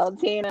 well,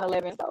 10 and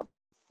 11, so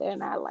they're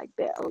not like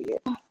that. Oh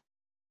yeah.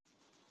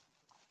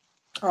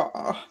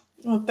 Oh,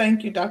 well,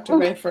 thank you, Dr.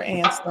 Bay, for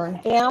answering.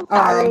 Yeah, I'm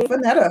sorry.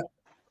 Vanetta.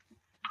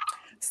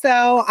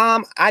 So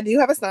I do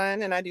have a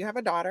son and I do have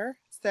a daughter.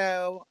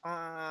 So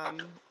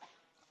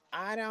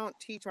I don't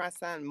teach my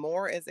son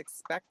more is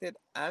expected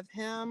of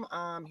him.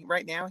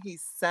 Right now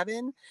he's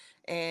 7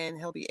 and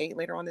he'll be 8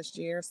 later on this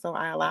year. So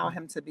I allow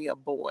him to be a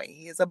boy.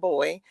 He is a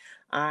boy.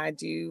 I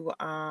do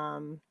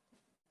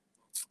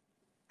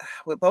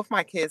with both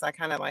my kids, I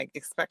kind of I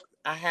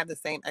have the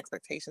same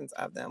expectations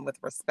of them with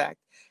respect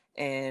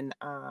and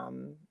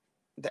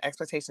the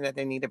expectation that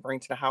they need to bring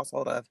to the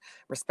household of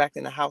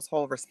respecting the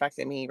household,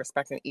 respecting me,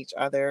 respecting each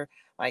other.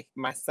 Like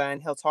my son,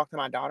 he'll talk to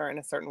my daughter in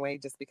a certain way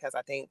just because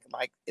I think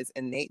it's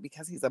innate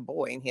because he's a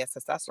boy and he has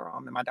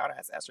testosterone and my daughter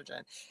has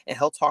estrogen, and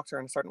he'll talk to her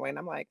in a certain way. And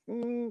I'm like,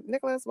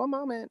 Nicholas, one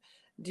moment.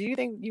 Do you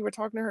think you were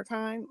talking to her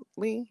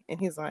kindly? And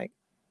he's like,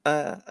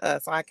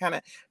 so I kind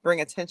of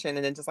bring attention,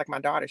 and then just like my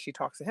daughter, she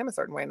talks to him a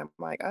certain way, and I'm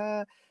like,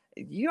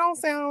 you don't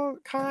sound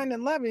kind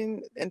and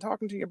loving and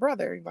talking to your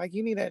brother. Like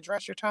you need to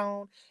address your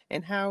tone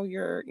and how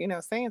you're,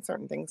 saying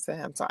certain things to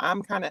him. So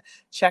I'm kind of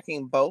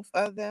checking both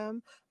of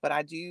them, but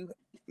I do,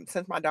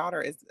 since my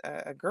daughter is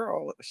a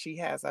girl, she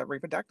has a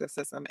reproductive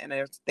system, and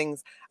there's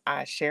things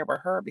I share with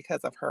her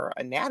because of her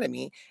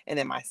anatomy, and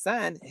then my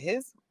son,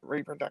 his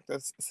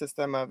reproductive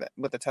system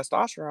with the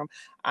testosterone,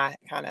 I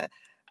kind of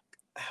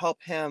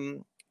help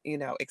him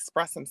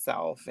express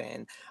himself.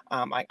 And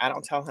I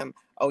don't tell him,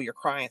 oh, you're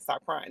crying,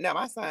 stop crying. No,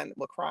 my son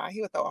will cry.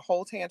 He would throw a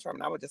whole tantrum,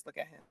 and I would just look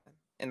at him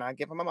and I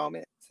give him a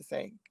moment to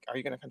say, are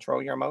you going to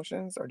control your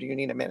emotions or do you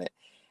need a minute?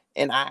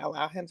 And I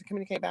allow him to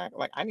communicate back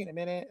like, I need a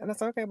minute. And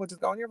that's okay. We'll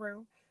just go in your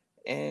room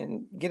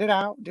and get it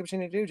out, do what you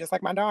need to do. Just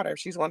like my daughter, if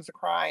she wants to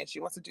cry and she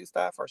wants to do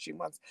stuff or she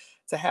wants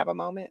to have a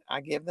moment,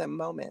 I give them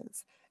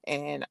moments.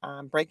 And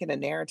breaking the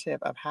narrative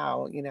of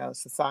how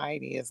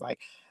society is like,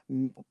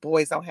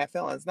 boys don't have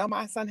feelings. No,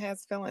 my son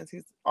has feelings.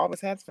 He's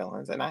always has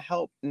feelings, and I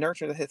help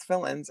nurture his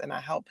feelings, and I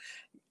help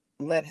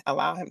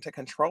allow him to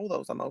control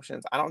those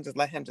emotions. I don't just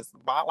let him just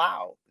wild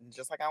out,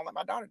 just like I don't let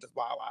my daughter just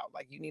wild out.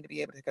 Like you need to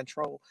be able to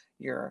control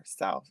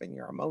yourself and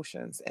your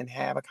emotions and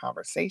have a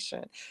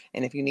conversation.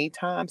 And if you need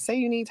time, say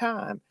you need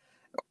time,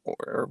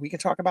 or we can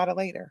talk about it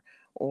later.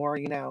 Or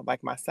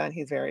like my son,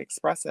 he's very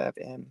expressive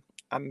and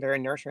I'm very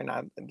nurturing.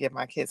 I give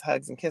my kids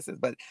hugs and kisses,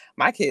 but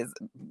my kids,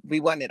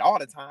 we want it all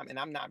the time, and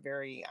I'm not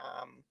very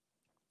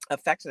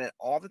affectionate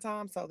all the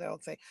time. So they'll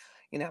say,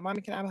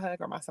 Mommy, can I have a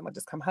hug? Or my son will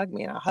just come hug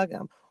me and I'll hug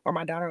him. Or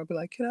my daughter will be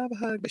like, can I have a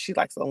hug? But she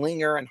likes to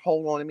linger and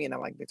hold on to me. And I'm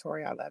like,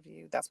 Victoria, I love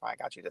you. That's why I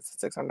got you this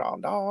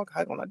 $600 dog,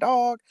 hug on a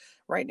dog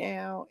right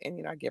now.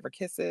 And, I give her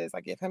kisses. I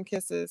give him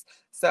kisses.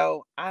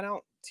 So I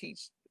don't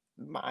teach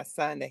my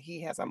son that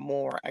he has a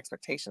more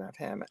expectation of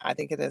him. I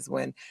think it is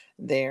when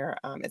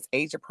it's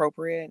age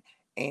appropriate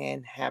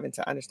and having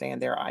to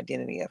understand their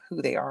identity of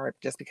who they are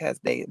just because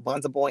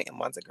one's a boy and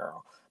one's a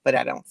girl. But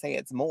I don't say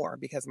it's more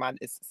because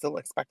it's still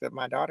expected of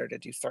my daughter to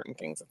do certain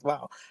things as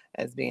well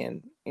as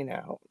being,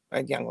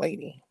 a young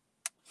lady.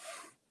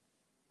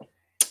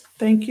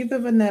 Thank you, the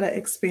Vanetta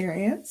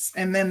experience.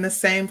 And then the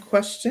same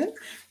question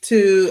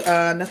to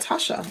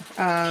Natasha.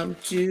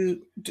 Did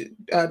you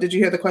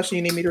hear the question?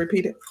 You need me to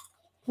repeat it?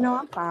 No,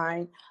 I'm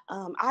fine.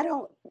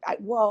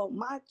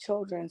 My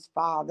children's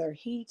father,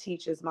 he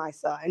teaches my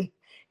son.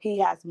 He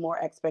has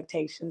more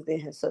expectations than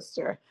his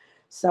sister.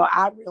 So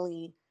I'm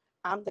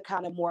the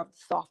kind of more of the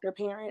softer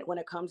parent when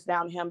it comes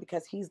down to him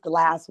because he's the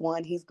last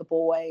one. He's the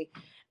boy.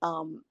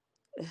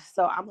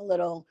 So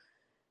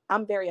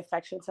I'm very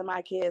affectionate to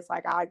my kids.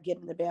 Like I get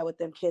into bed with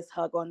them, kiss,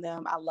 hug on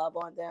them. I love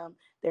on them.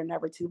 They're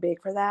never too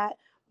big for that.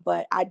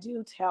 But I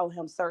do tell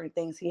him certain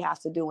things he has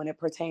to do when it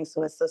pertains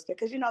to his sister.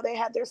 Because, they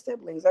had their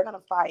siblings. They're going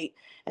to fight.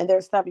 And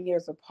they're 7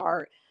 years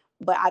apart.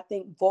 But I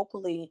think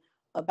vocally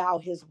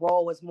about his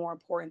role is more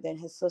important than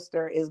his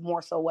sister is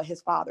more so what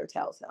his father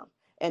tells him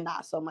and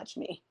not so much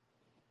me.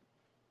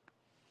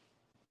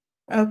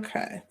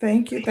 Okay.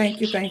 Thank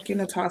you,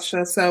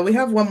 Natasha. So we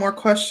have one more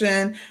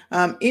question.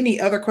 Any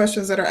other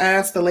questions that are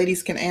asked, the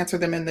ladies can answer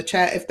them in the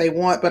chat if they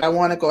want, but I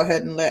want to go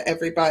ahead and let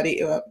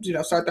everybody,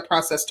 start the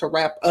process to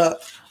wrap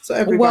up so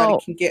everybody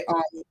can get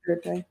on with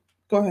their day.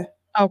 Go ahead.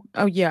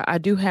 Oh yeah, I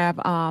do have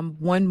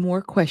one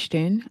more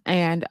question,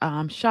 and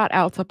shout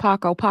out to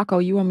Paco. Paco,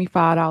 you owe me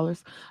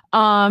 $5.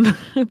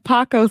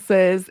 Paco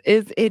says,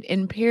 "Is it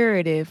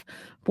imperative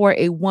for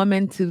a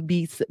woman to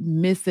be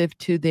submissive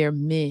to their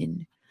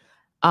men?"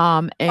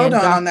 And hold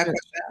on that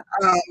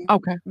question.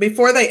 Okay.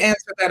 Before they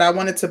answer that, I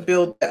wanted to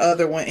build the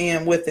other one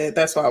in with it.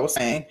 That's what I was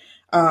saying.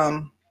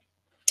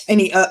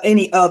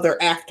 Any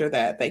other after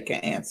that they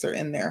can answer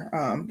in there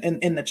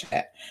in the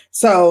chat.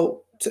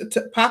 So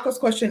Paco's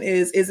question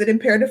is it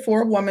imperative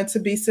for a woman to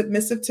be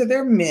submissive to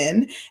their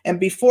men? And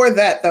before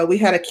that, though, we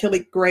had a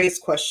Kelly Gray's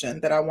question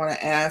that I want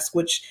to ask,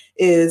 which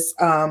is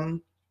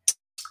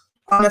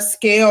on a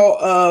scale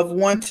of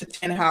 1 to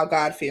 10, how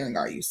God-fearing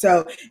are you?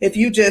 So if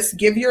you just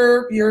give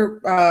your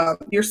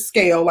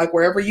scale, like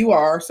wherever you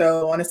are.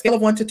 So on a scale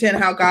of 1 to 10,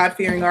 how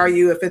God-fearing are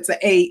you? If it's an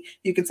 8,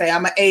 you can say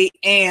I'm an 8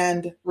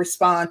 and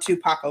respond to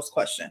Paco's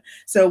question.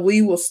 So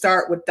we will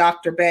start with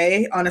Dr.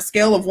 Bay. On a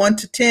scale of 1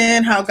 to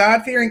 10, how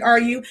God-fearing are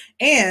you?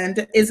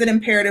 And is it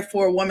imperative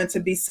for a woman to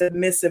be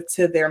submissive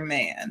to their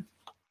man?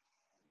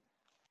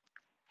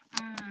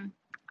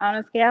 On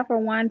a scale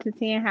from 1 to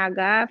 10, how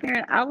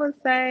God-fearing,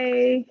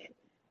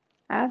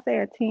 I'd say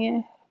a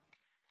 10.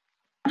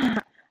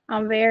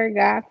 I'm very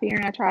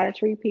God-fearing. I try to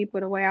treat people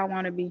the way I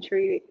want to be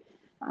treated.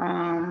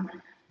 And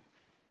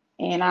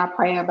I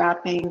pray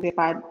about things if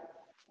I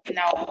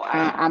know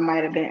I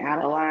might have been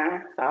out of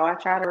line. So I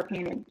try to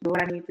repent and do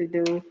what I need to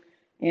do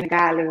in a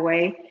godly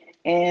way.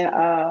 And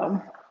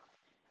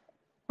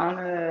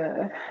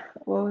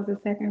what was the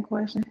second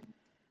question?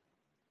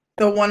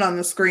 The one on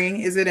the screen,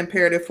 is it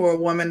imperative for a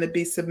woman to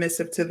be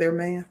submissive to their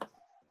man?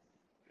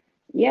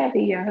 Yeah, if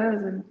he your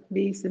husband,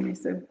 be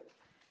submissive.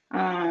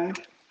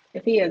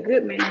 If he a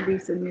good man, be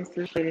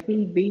submissive. But if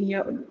he beating you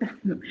up,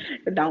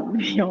 don't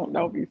be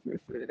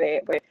submissive to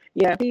that. But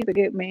yeah, if he's a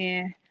good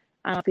man,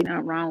 I don't see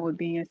nothing wrong with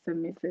being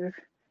submissive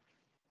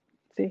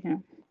to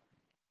him.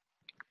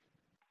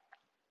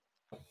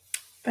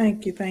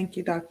 Thank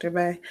you, Dr.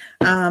 Bay.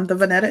 The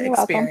Vanetta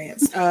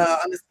experience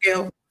on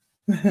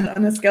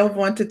a scale of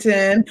 1 to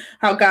 10,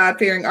 how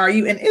God-fearing are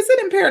you? And is it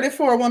imperative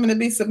for a woman to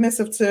be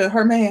submissive to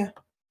her man?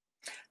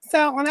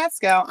 So on that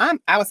scale,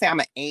 I would say I'm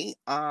an 8.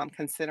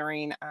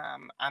 Considering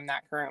I'm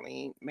not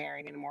currently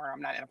married anymore.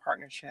 I'm not in a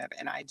partnership,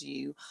 and I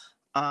do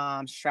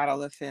straddle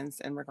the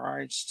fence in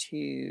regards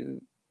to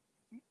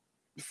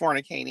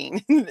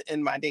fornicating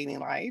in my dating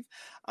life.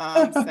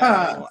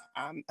 So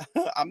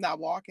I'm not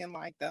walking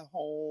like the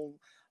whole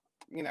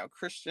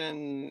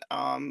Christian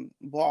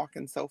walk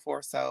and so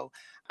forth. So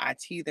I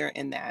teeter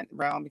in that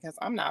realm because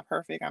I'm not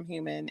perfect. I'm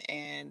human,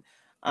 and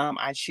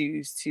I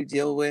choose to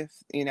deal with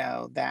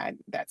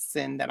that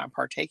sin that I'm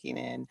partaking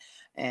in,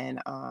 and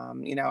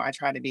I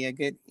try to be a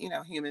good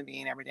human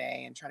being every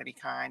day and try to be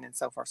kind and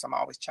so forth. So I'm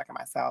always checking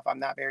myself. I'm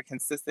not very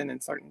consistent in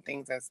certain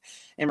things as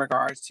in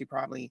regards to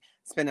probably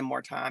spending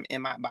more time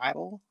in my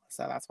Bible.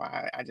 So that's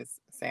why I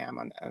just say I'm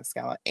on a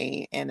scale of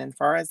 8. And then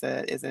far as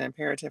is it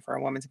imperative for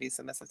a woman to be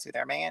submissive to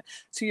their man,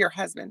 to your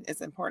husband?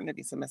 It's important to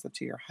be submissive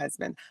to your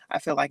husband. I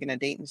feel like in a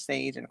dating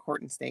stage and a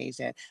courting stage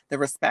that the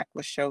respect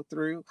was show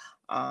through,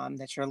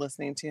 that you're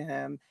listening to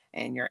him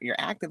and you're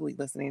actively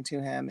listening to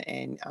him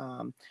and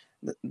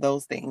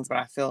those things. But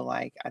I feel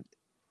like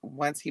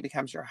once he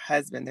becomes your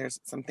husband, there's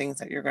some things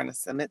that you're going to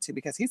submit to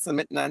because he's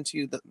submitting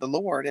unto the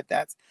Lord. If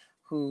that's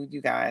who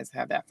you guys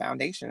have that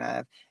foundation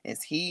of,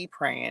 is he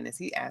praying? Is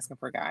he asking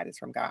for guidance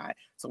from God?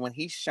 So when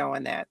he's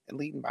showing that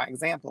leading by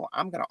example,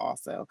 I'm going to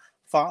also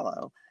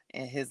follow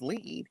in his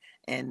lead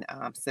and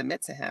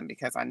submit to him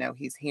because I know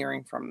he's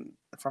hearing from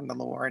the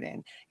Lord,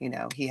 and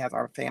he has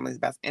our family's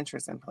best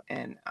interest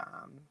in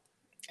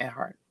at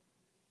heart.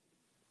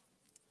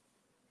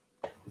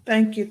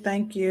 Thank you,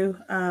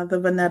 the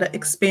Vanetta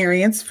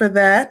Experience for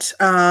that.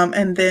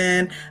 And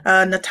then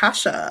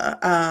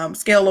Natasha,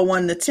 scale of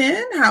 1 to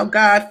 10, how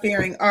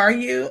God-fearing are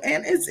you?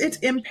 And is it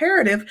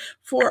imperative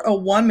for a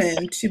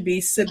woman to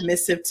be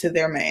submissive to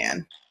their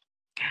man?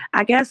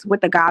 I guess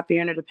with the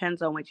God-fearing, it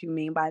depends on what you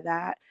mean by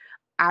that.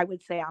 I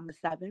would say I'm a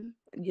 7.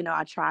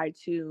 I try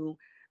to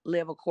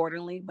live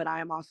accordingly, but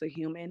I am also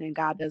human, and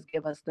God does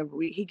give us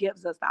He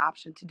gives us the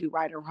option to do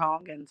right or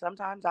wrong, and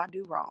sometimes I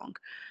do wrong.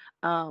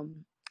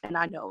 And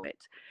I know it.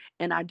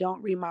 And I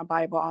don't read my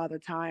Bible all the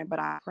time, but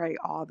I pray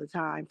all the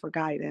time for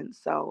guidance.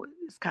 So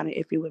it's kind of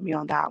iffy with me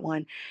on that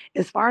one.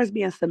 As far as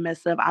being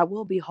submissive, I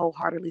will be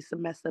wholeheartedly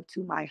submissive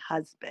to my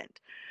husband.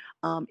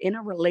 In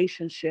a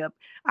relationship,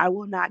 I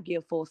will not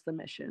give full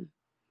submission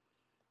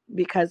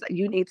because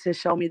you need to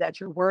show me that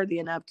you're worthy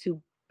enough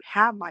to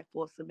have my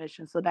full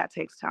submission. So that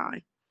takes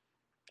time.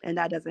 And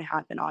that doesn't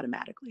happen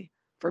automatically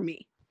for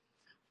me.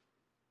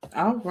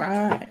 All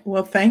right.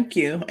 Well, thank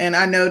you. And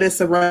I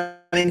noticed a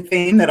running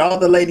theme that all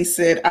the ladies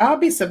said, I'll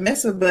be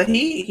submissive, but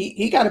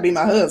he got to be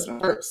my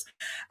husband first.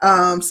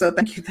 So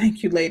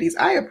thank you, ladies.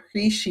 I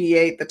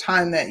appreciate the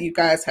time that you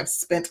guys have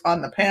spent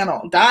on the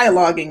panel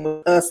dialoguing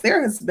with us.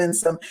 There has been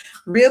some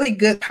really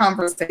good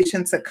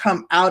conversation to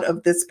come out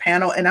of this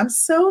panel, and I'm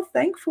so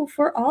thankful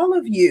for all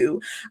of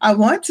you. I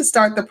want to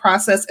start the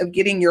process of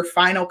getting your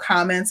final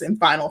comments and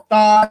final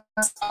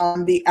thoughts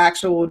on the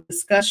actual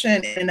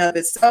discussion in and of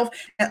itself,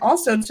 and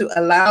also to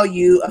allow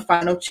you a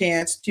final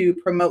chance to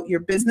promote your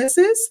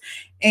businesses.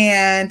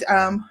 And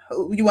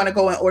you want to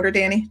go in order,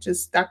 Danny?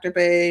 Just Dr.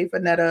 Bay,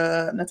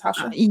 Vanetta,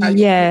 Natasha?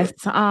 Yes,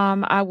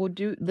 I will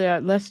do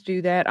let's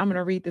do that. I'm going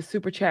to read the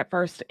super chat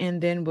first, and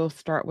then we'll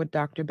start with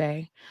Dr.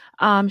 Bay.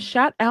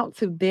 Shout out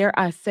to There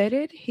I Said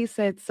It. He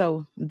said,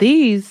 so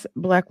these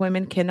Black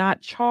women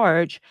cannot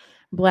charge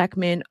Black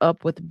men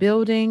up with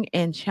building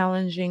and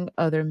challenging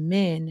other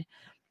men.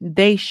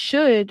 They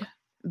should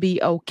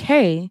be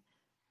okay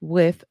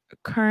with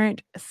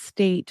current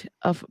state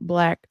of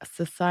Black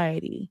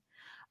society.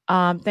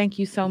 Thank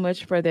you so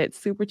much for that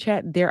super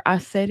chat. There I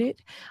Said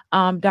It.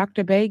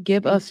 Dr. Bay,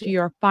 give us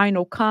your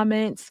final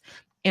comments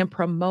and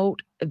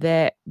promote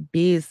that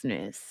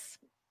business.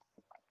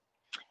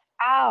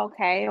 Oh,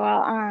 okay.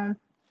 Well,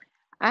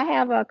 I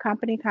have a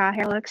company called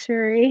Hair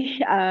Luxury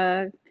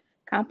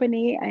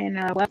company, and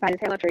website is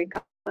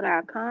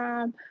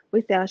hairluxuryco.com.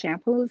 We sell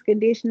shampoos,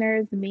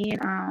 conditioners,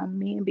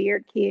 men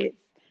beard kits,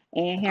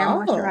 and hair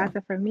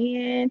moisturizer for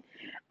men.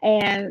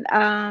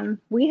 And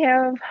we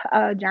have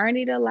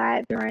journeyed a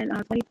lot during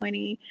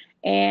 2020,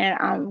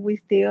 and we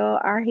still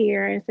are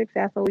here and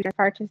successful. We just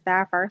purchased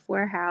our first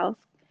warehouse,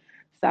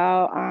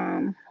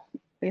 so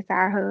it's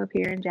our hub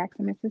here in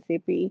Jackson,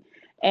 Mississippi.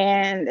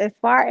 And as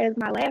far as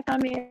my last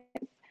comment,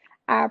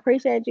 I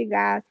appreciate you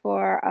guys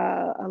for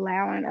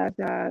allowing us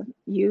to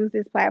use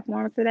this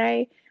platform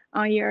today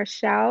on your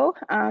show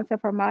to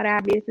promote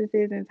our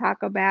businesses and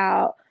talk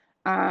about,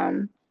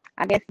 I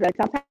guess,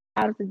 sometimes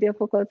the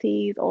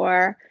difficulties,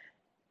 or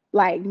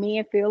like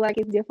men feel like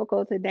it's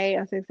difficult to date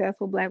a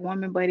successful Black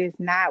woman, but it's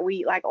not.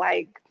 We like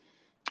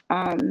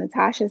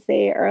Natasha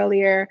said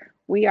earlier,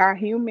 we are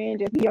human.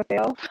 Just be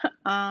yourself.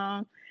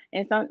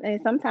 And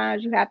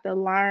sometimes you have to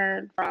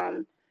learn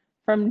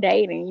from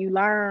dating. You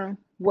learn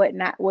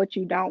what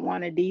you don't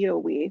want to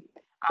deal with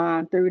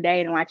through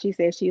dating. Like she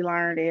said, she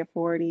learned at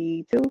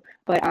 42,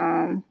 but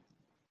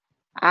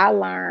I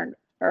learned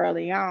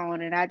early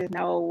on, and I just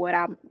know what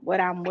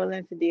I'm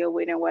willing to deal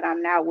with and what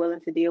I'm not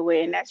willing to deal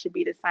with, and that should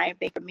be the same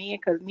thing for men,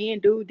 because men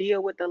do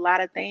deal with a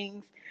lot of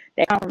things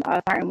that come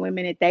from certain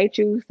women that they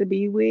choose to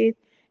be with,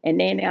 and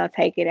then they'll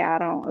take it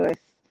out on us,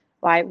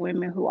 like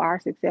women who are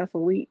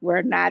successful.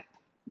 We're not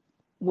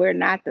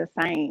the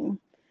same.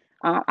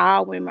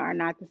 All women are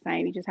not the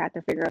same. You just have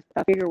to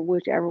figure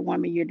whichever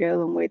woman you're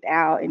dealing with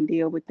out and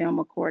deal with them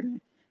accordingly.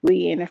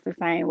 And it's the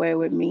same way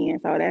with men.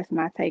 So that's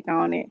my take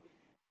on it.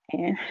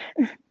 And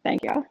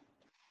thank y'all.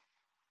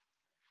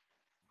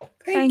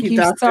 Thank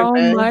you so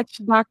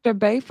much, Dr.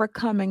 Bay, for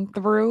coming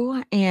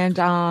through.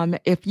 And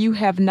if you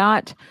have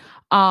not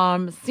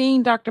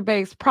seen Dr.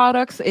 Bay's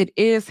products, it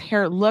is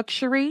Hair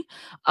Luxury.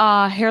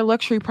 Hair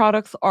Luxury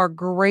products are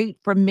great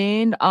for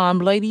men.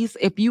 Ladies,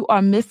 if you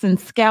are missing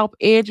scalp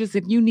edges,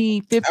 if you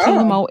need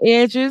 15 more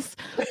edges,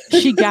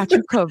 she got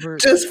you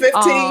covered. Just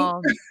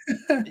 15?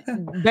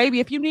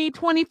 Baby, if you need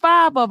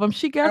 25 of them,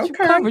 she got you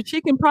covered.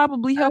 She can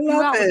probably help you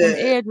out with them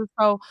edges.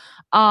 So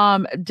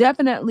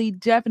definitely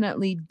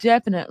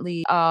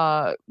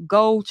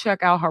go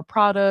check out her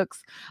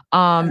products.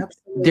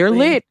 They're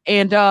lit.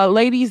 And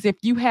ladies, if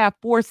you have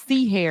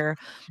 4C hair,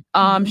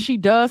 she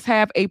does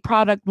have a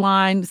product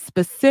line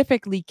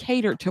specifically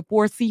catered to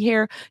 4C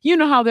hair. You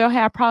know how they'll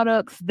have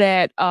products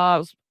that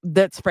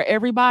that's for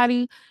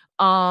everybody.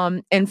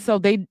 And so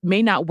they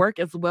may not work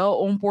as well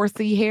on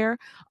 4C hair.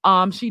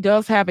 She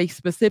does have a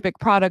specific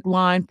product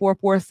line for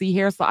 4C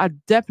hair, so I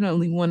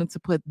definitely wanted to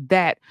put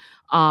that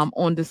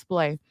on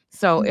display.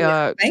 So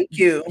thank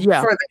you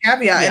yeah, for the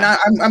caveat, yeah.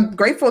 and I'm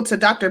grateful to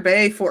Dr.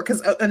 Bay for,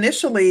 because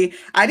initially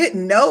I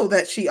didn't know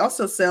that she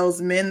also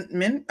sells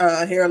men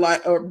hair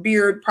or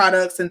beard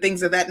products and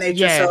things of that nature.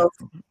 Yes. So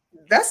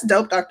that's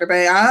dope, Dr.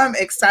 Bay. I'm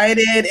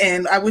excited,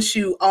 and I wish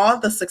you all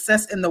the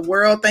success in the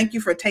world. Thank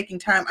you for taking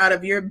time out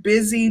of your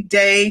busy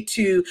day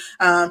to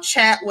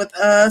chat with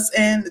us.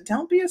 And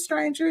don't be a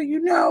stranger.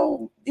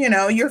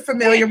 You're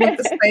familiar with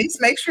the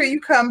space. Make sure you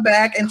come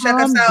back and check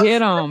us out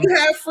when you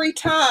have free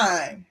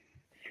time.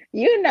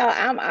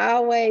 I'm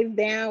always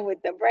down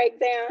with the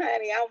breakdown,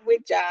 honey. I'm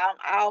with y'all.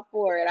 I'm all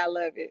for it. I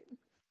love it.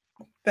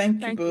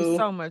 Thank you, boo.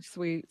 So much,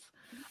 sweets.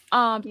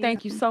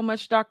 Thank you so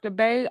much, Dr.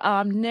 Bay.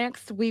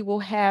 Next, we will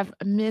have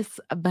Miss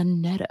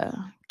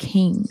Vonetta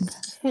King.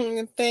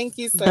 Thank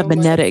you so the much.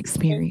 The Vonetta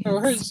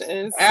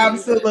Experience.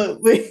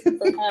 Absolutely.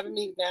 For having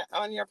me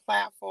on your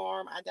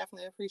platform. I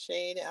definitely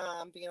appreciate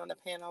being on the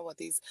panel with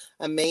these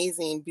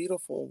amazing,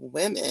 beautiful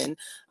women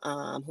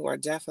who are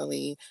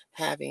definitely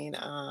having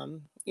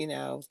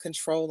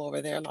control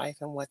over their life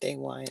and what they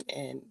want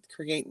and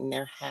creating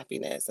their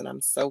happiness. And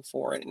I'm so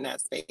for it in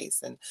that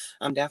space. And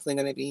I'm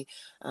definitely going to be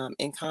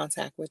in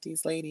contact with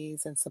these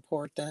ladies and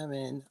support them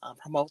and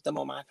promote them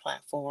on my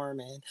platform.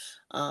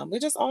 And we're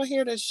just all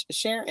here to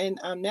share and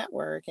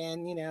network.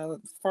 And, as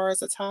far as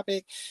the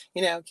topic,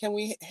 can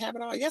we have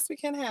it all? Yes, we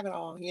can have it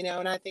all,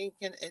 and I think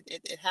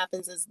it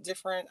happens as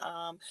different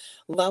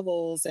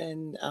levels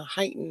and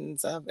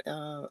heightens of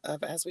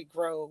as we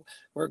grow.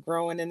 We're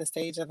growing in the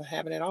stage of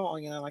having it all.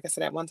 Like I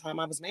said, at one time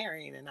I was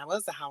married and I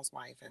was the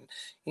housewife and,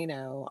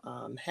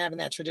 having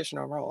that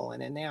traditional role.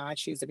 And then now I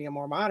choose to be a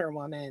more modern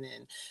woman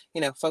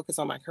and, focus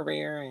on my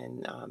career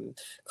and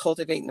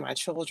cultivating my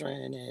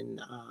children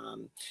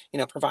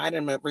and,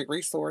 providing them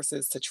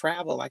resources to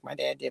travel like my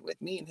dad did with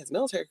me in his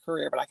military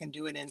career, but I can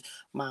do it in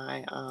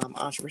my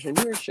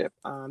entrepreneurship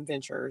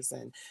ventures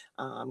and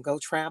go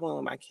traveling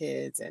with my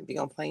kids and be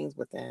on planes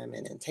with them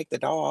and then take the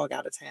dog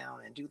out of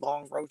town and do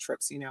long road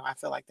trips. I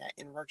feel like that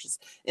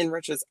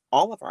enriches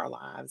all of our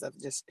lives of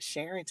just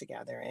sharing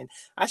together. And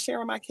I share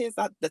with my kids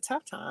the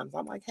tough times.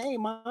 I'm like, hey,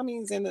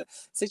 mommy's in a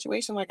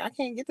situation like I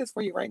can't get this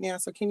for you right now.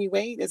 So can you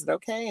wait? Is it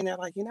okay? And they're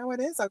like, it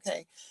is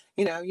okay.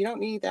 You don't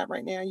need that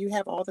right now. You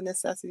have all the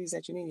necessities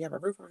that you need. You have a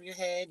roof over your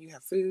head, you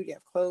have food, you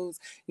have clothes,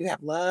 you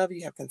have love,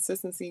 you have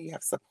consistency, you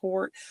have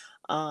support.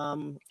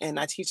 And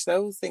I teach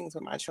those things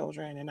with my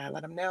children and I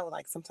let them know,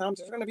 like, sometimes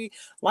there's going to be,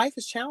 life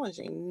is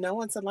challenging. No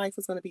one said life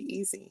was going to be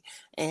easy.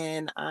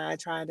 And I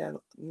try to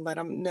let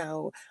them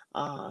know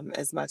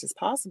as much as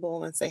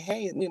possible and say,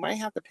 hey, we might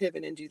have to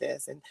pivot and do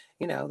this. And,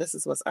 this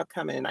is what's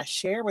upcoming. And I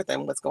share with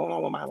them what's going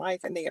on with my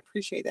life. And they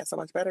appreciate that so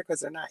much better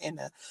because they're not in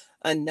the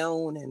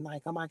unknown and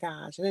like, oh my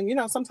gosh. And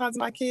then, sometimes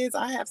my kids,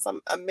 I have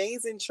some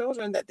amazing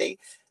children that they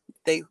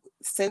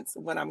sense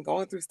when I'm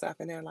going through stuff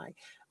and they're like,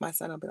 my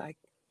son will be like,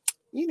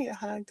 you need a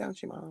hug,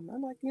 don't you, Mom?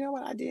 I'm like, you know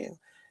what, I do.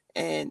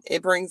 And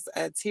it brings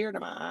a tear to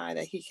my eye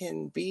that he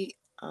can be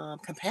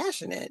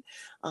compassionate.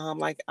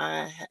 Like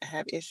I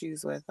have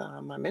issues with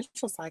my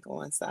menstrual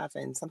cycle and stuff.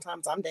 And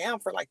sometimes I'm down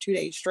for like 2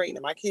 days straight.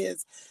 And my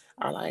kids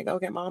are like,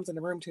 okay, Mom's in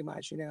the room too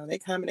much. They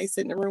come and they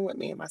sit in the room with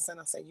me. And my son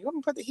will say, you want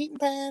me to put the heating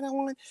pad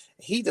on?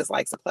 He just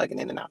likes to plug it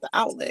in and out the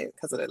outlet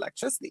because of the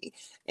electricity.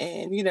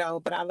 And,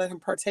 but I let him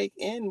partake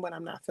in when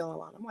I'm not feeling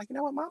well. I'm like, you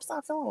know what, Mom's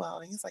not feeling well.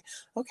 And he's like,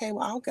 okay,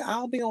 well,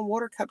 I'll be on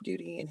water cup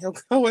duty. And he'll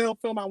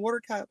fill my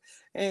water cup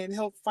and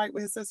he'll fight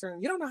with his sister.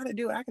 And you don't know how to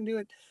do it. I can do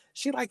it.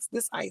 She likes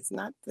this ice,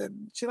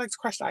 she likes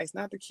crushed ice,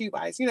 not the cube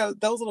ice.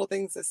 Those little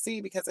things to see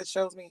because it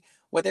shows me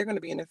what they're going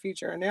to be in the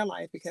future in their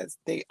life because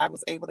I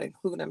was able to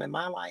include them in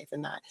my life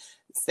and not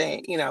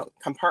say,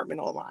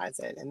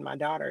 compartmentalize it. And my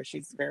daughter,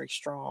 she's very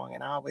strong.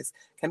 And I always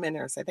come in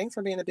there and say, thanks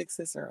for being a big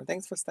sister, or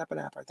thanks for stepping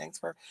up, or thanks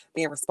for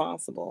being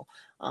responsible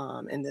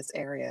in this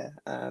area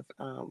of,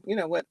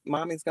 what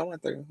mommy's going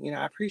through.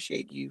 I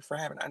appreciate you for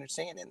having an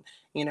understanding.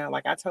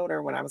 Like I told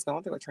her when I was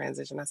going through a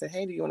transition, I said,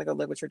 hey, do you want to go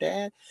live with your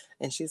dad?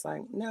 And she's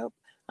like, nope,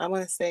 I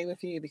want to stay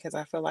with you because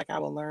I feel like I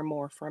will learn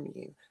more from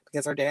you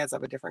because her dad's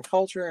of a different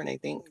culture and they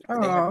think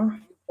they have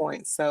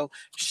points. So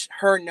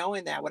her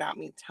knowing that without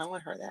me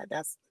telling her that,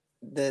 that's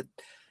the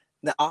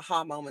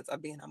aha moments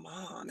of being a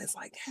mom. It's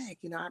like, heck,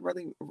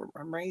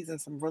 I'm raising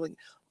some really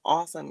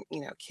awesome,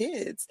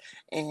 kids,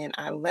 and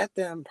I let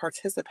them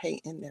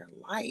participate in their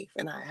life.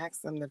 And I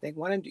ask them if they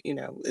want to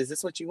do, is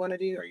this what you want to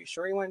do? Are you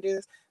sure you want to do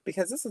this?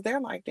 Because this is their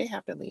life. They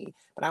have to lead,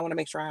 but I want to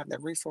make sure I have the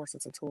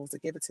resources and tools to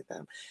give it to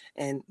them.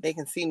 And they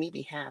can see me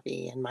be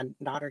happy. And my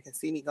daughter can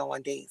see me go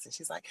on dates. And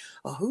she's like,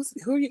 oh, who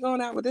are you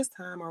going out with this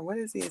time? Or what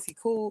is he? Is he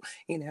cool?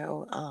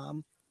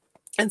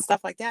 and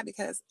stuff like that,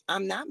 because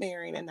I'm not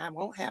married and I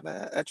won't have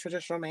a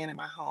traditional man in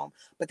my home,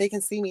 but they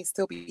can see me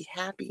still be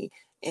happy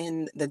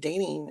in the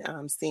dating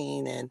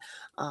scene, and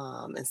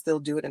still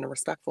do it in a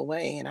respectful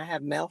way. And I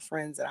have male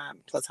friends that I'm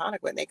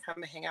platonic with, and they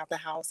come and hang out the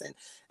house, and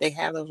they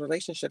have those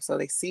relationships, so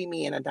they see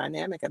me in a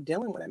dynamic of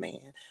dealing with a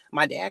man.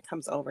 My dad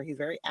comes over, he's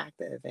very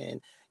active,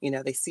 and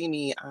they see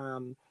me,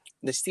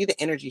 they see the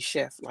energy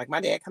shift. Like,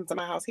 my dad comes to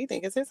my house, he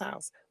thinks it's his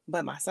house,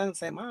 but my son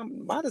say,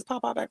 "Mom, why does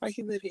Papa act like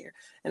he live here?"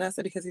 And I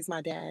said, "Because he's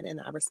my dad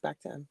and I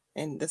respect him.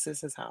 And this is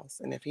his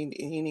house. And if he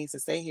needs to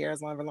stay here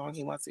as long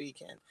he wants to, he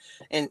can."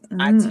 And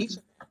I teach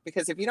him that,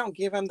 because if you don't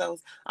give him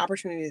those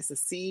opportunities to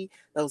see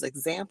those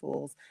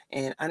examples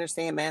and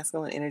understand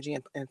masculine energy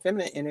and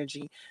feminine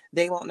energy,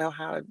 they won't know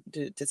how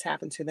to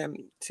tap into them,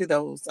 to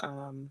those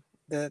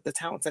the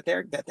talents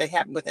that they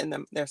have within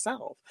them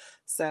themselves.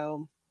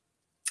 So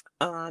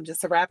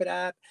just to wrap it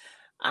up,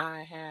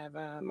 I have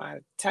my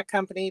tech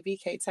company,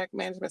 VK Tech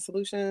Management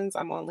Solutions.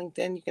 I'm on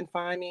LinkedIn. You can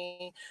find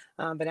me.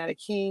 Vanetta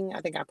King.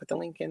 I think I put the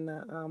link in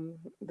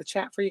the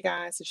chat for you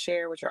guys to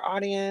share with your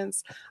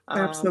audience.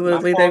 My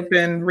Absolutely. They've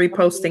been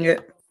reposting company.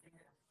 it.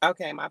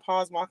 Okay, my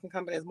Pause Walking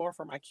Company is more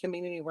for my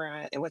community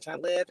in which I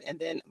live, and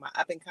then my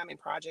up and coming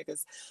project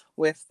is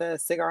with the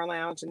Cigar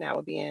Lounge, and that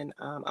will be in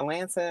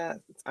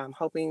Atlanta. I'm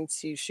hoping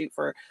to shoot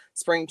for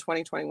spring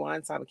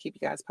 2021, so I will keep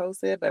you guys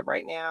posted. But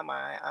right now,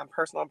 my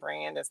personal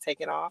brand is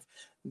taking off.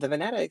 The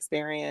Vanetta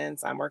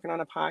Experience. I'm working on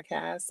a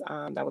podcast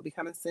that will be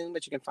coming soon,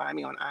 but you can find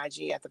me on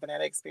IG at the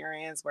Vanetta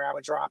Experience, where I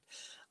would drop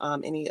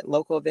any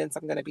local events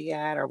I'm going to be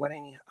at, or what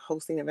any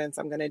hosting events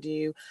I'm going to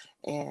do.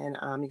 And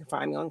you can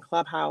find me on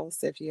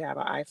Clubhouse if you have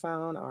an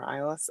iPhone or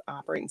iOS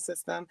operating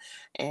system.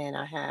 And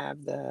I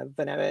have the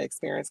Vanetta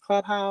Experience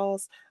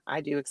Clubhouse.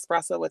 I do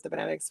Espresso with the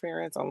Vanetta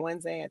Experience on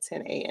Wednesday at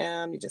 10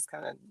 a.m. You just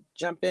kind of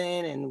jump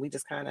in, and we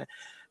just kind of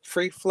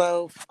free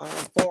flow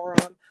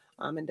forum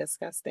and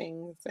discuss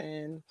things.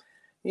 And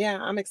yeah,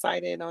 I'm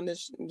excited on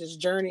this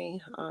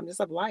journey just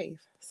of life.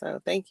 So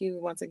thank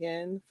you once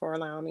again for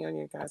allowing me on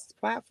your guys'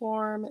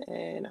 platform.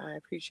 And I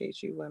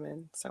appreciate you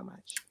women so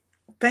much.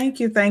 Thank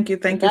you, thank you,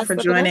 thank And you that's for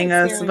the Vanetta joining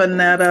us, Experience.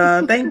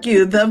 Vanetta. Thank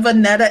you. The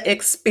Vanetta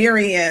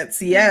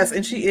Experience. Yes,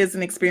 and she is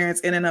an experience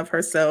in and of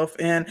herself,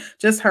 and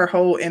just her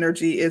whole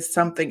energy is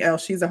something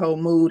else. She's a whole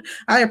mood.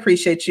 I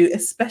appreciate you,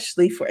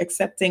 especially for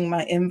accepting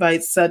my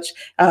invite so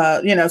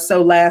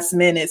last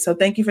minute. So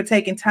thank you for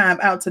taking time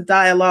out to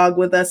dialogue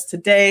with us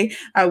today.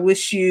 I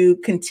wish you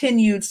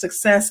continued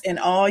success in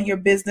all your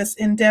business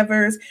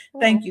endeavors.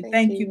 Thank you,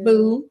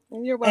 boo.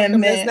 And you're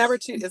welcome. And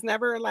It's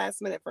never a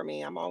last minute for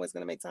me. I'm always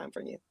going to make time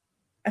for you.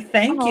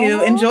 Thank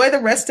you. Enjoy the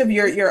rest of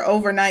your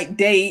overnight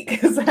date,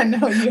 because I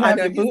know you have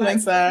your boo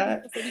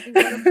inside. So we can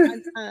go to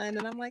my son,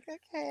 and I'm like,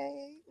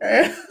 okay.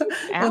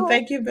 Well,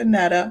 thank you,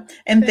 Vanetta.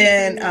 And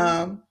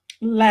then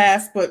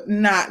last but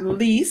not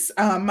least,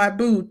 my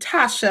boo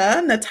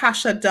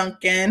Natasha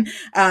Duncan.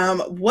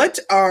 What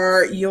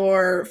are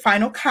your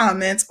final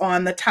comments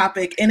on the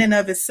topic in and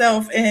of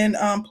itself? And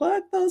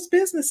plug those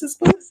businesses,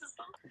 boo.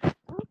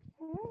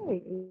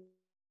 Okay.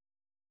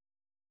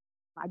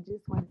 I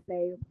just want to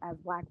say, as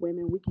Black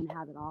women, we can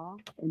have it all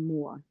and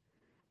more.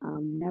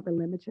 Never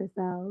limit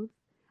yourselves.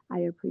 I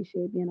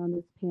appreciate being on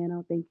this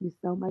panel. Thank you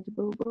so much,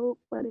 Boo Boo,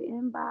 for the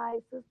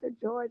invite. Sister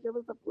George, it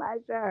was a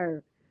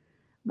pleasure.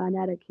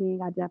 Vanetta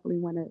King, I definitely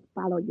want to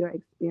follow your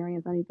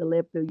experience. I need to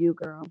live through you,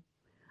 girl.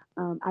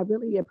 I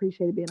really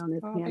appreciated being on this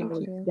panel.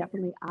 It's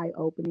definitely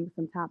eye-opening,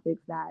 some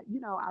topics that,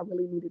 I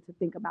really needed to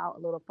think about a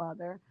little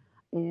further,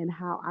 and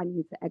how I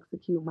need to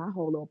execute my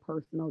whole little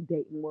personal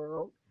dating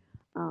world.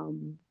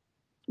 Um,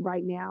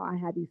 Right now, I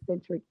have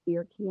Eccentric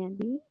Ear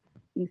Candy.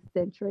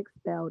 Eccentric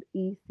spelled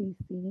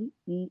ECCENTRIC,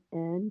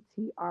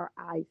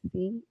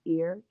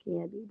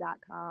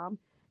 earcandy.com.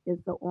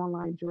 It's the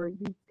online jewelry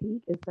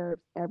boutique. It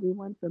serves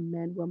everyone from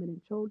men, women,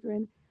 and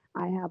children.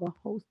 I have a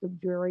host of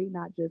jewelry,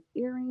 not just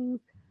earrings,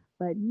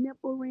 but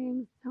nipple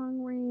rings,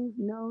 tongue rings,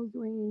 nose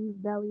rings,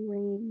 belly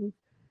rings,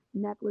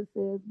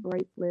 necklaces,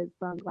 bracelets,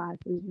 sunglasses,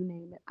 you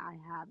name it, I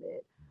have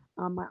it.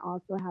 I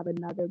also have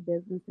another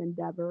business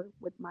endeavor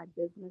with my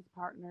business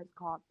partners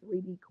called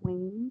 3D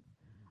Queens.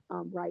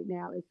 Right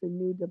now, it's a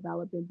new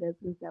developing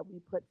business that we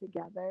put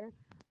together.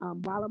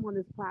 While I'm on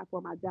this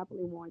platform, I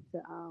definitely want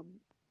to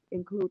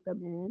include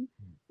them in.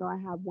 So I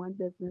have one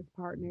business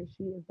partner.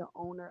 She is the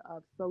owner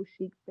of So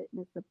Chic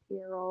Fitness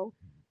Apparel.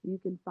 You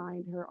can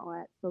find her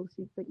at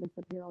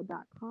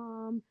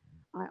SoChicFitnessApparel.com.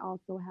 I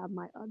also have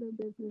my other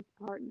business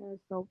partner,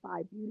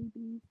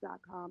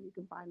 SoFiBeautyBees.com. You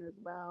can find her as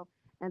well.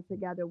 And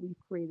together we've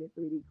created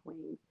 3D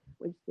Queens,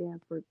 which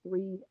stands for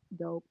Three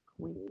Dope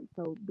Queens.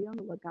 So be on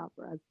the lookout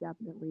for us,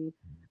 definitely.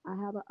 I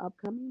have an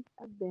upcoming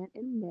event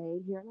in May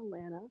here in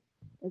Atlanta.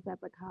 It's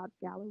at the Cobb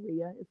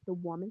Galleria. It's the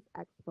Women's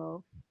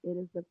Expo. It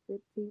is the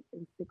 15th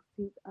and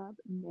 16th of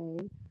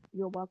May.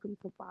 You're welcome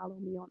to follow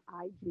me on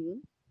IG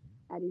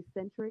at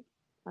eccentric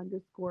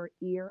underscore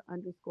ear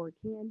underscore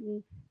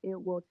candy.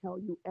 It will tell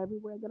you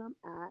everywhere that I'm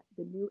at,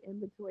 the new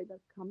inventory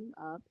that's coming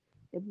up.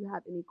 If you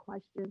have any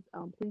questions,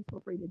 please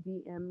feel free to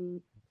DM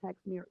me,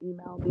 text me, or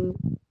email me.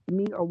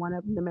 me or one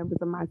of the members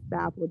of my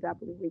staff will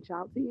definitely reach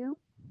out to you.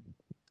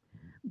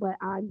 But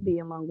I'm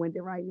being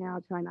long-winded right now,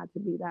 try not to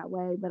be that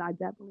way. But I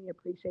definitely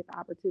appreciate the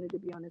opportunity to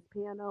be on this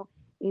panel.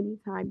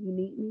 Anytime you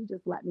need me,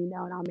 just let me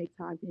know and I'll make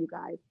time for you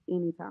guys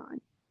anytime.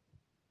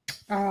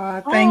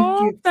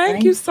 Thank you.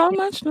 Thank you so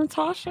much,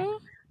 Natasha.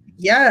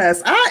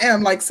 Yes, I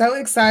am like so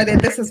excited.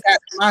 This has got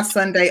my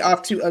Sunday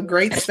off to a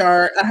great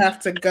start. I have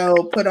to go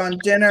put on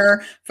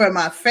dinner for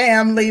my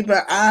family,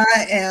 but I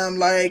am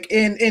like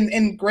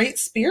in great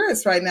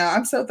spirits right now.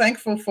 I'm so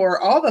thankful for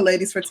all the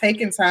ladies for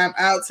taking time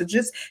out to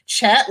just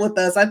chat with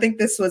us. I think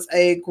this was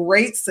a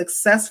great,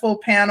 successful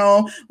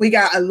panel. We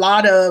got a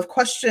lot of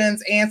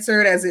questions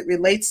answered as it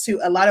relates to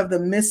a lot of the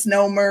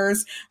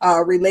misnomers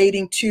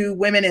relating to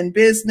women in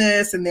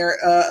business and their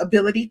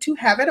ability to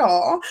have it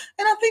all.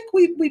 And I think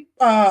we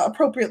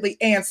appropriately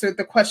answered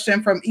the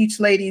question from each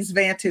lady's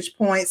vantage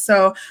point.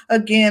 So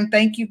again,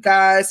 thank you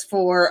guys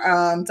for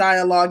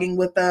dialoguing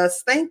with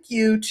us. Thank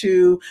you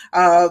to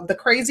the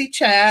crazy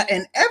chat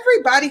and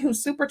everybody who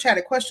super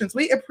chatted questions.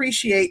 We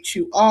appreciate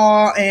you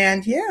all.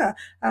 And yeah,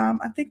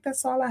 I think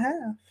that's all I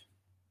have.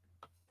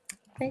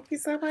 Thank you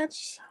so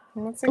much.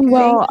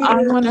 Well,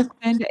 I want to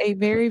send a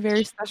very,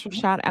 very special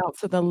shout out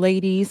to the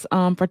ladies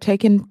for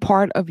taking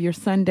part of your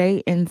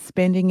Sunday and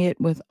spending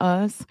it with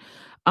us.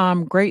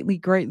 Greatly,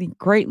 greatly,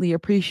 greatly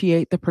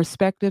appreciate the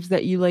perspectives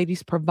that you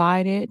ladies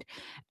provided.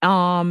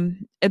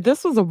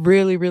 This was a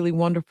really, really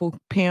wonderful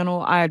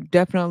panel. I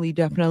definitely,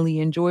 definitely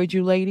enjoyed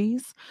you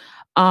ladies.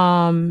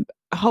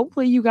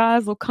 Hopefully you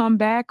guys will come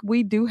back.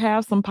 We do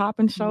have some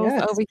popping shows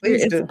over here.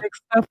 It's big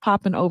stuff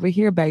popping over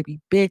here,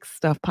 baby. Big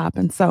stuff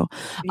popping. So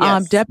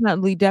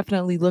definitely,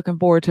 definitely looking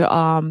forward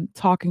to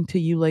talking to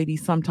you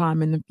ladies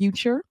sometime in the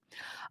future.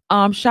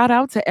 Shout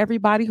out to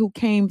everybody who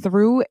came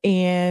through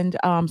and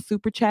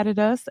super chatted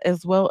us,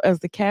 as well as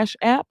the Cash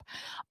App.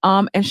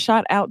 And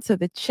shout out to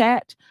the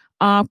chat.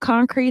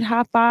 Concrete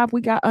high five.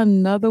 We got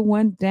another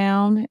one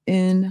down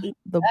in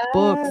the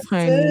books,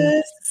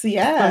 honey.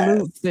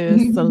 Salute,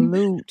 sis.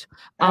 Salute.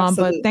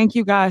 But thank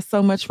you guys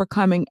so much for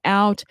coming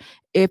out.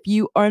 If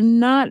you are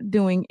not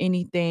doing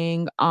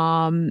anything,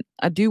 I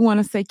do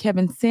want to say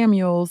Kevin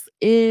Samuels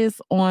is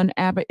on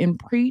Abbott and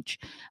Preach.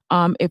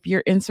 If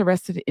you're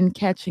interested in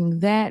catching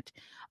that.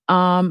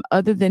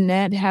 Other than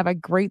that, have a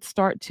great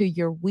start to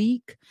your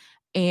week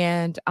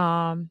and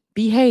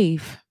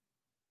behave.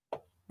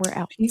 We're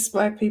out. Peace,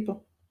 Black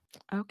people.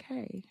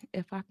 Okay.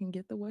 If I can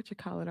get the what you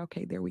call it.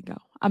 Okay, there we go.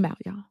 I'm out,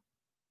 y'all.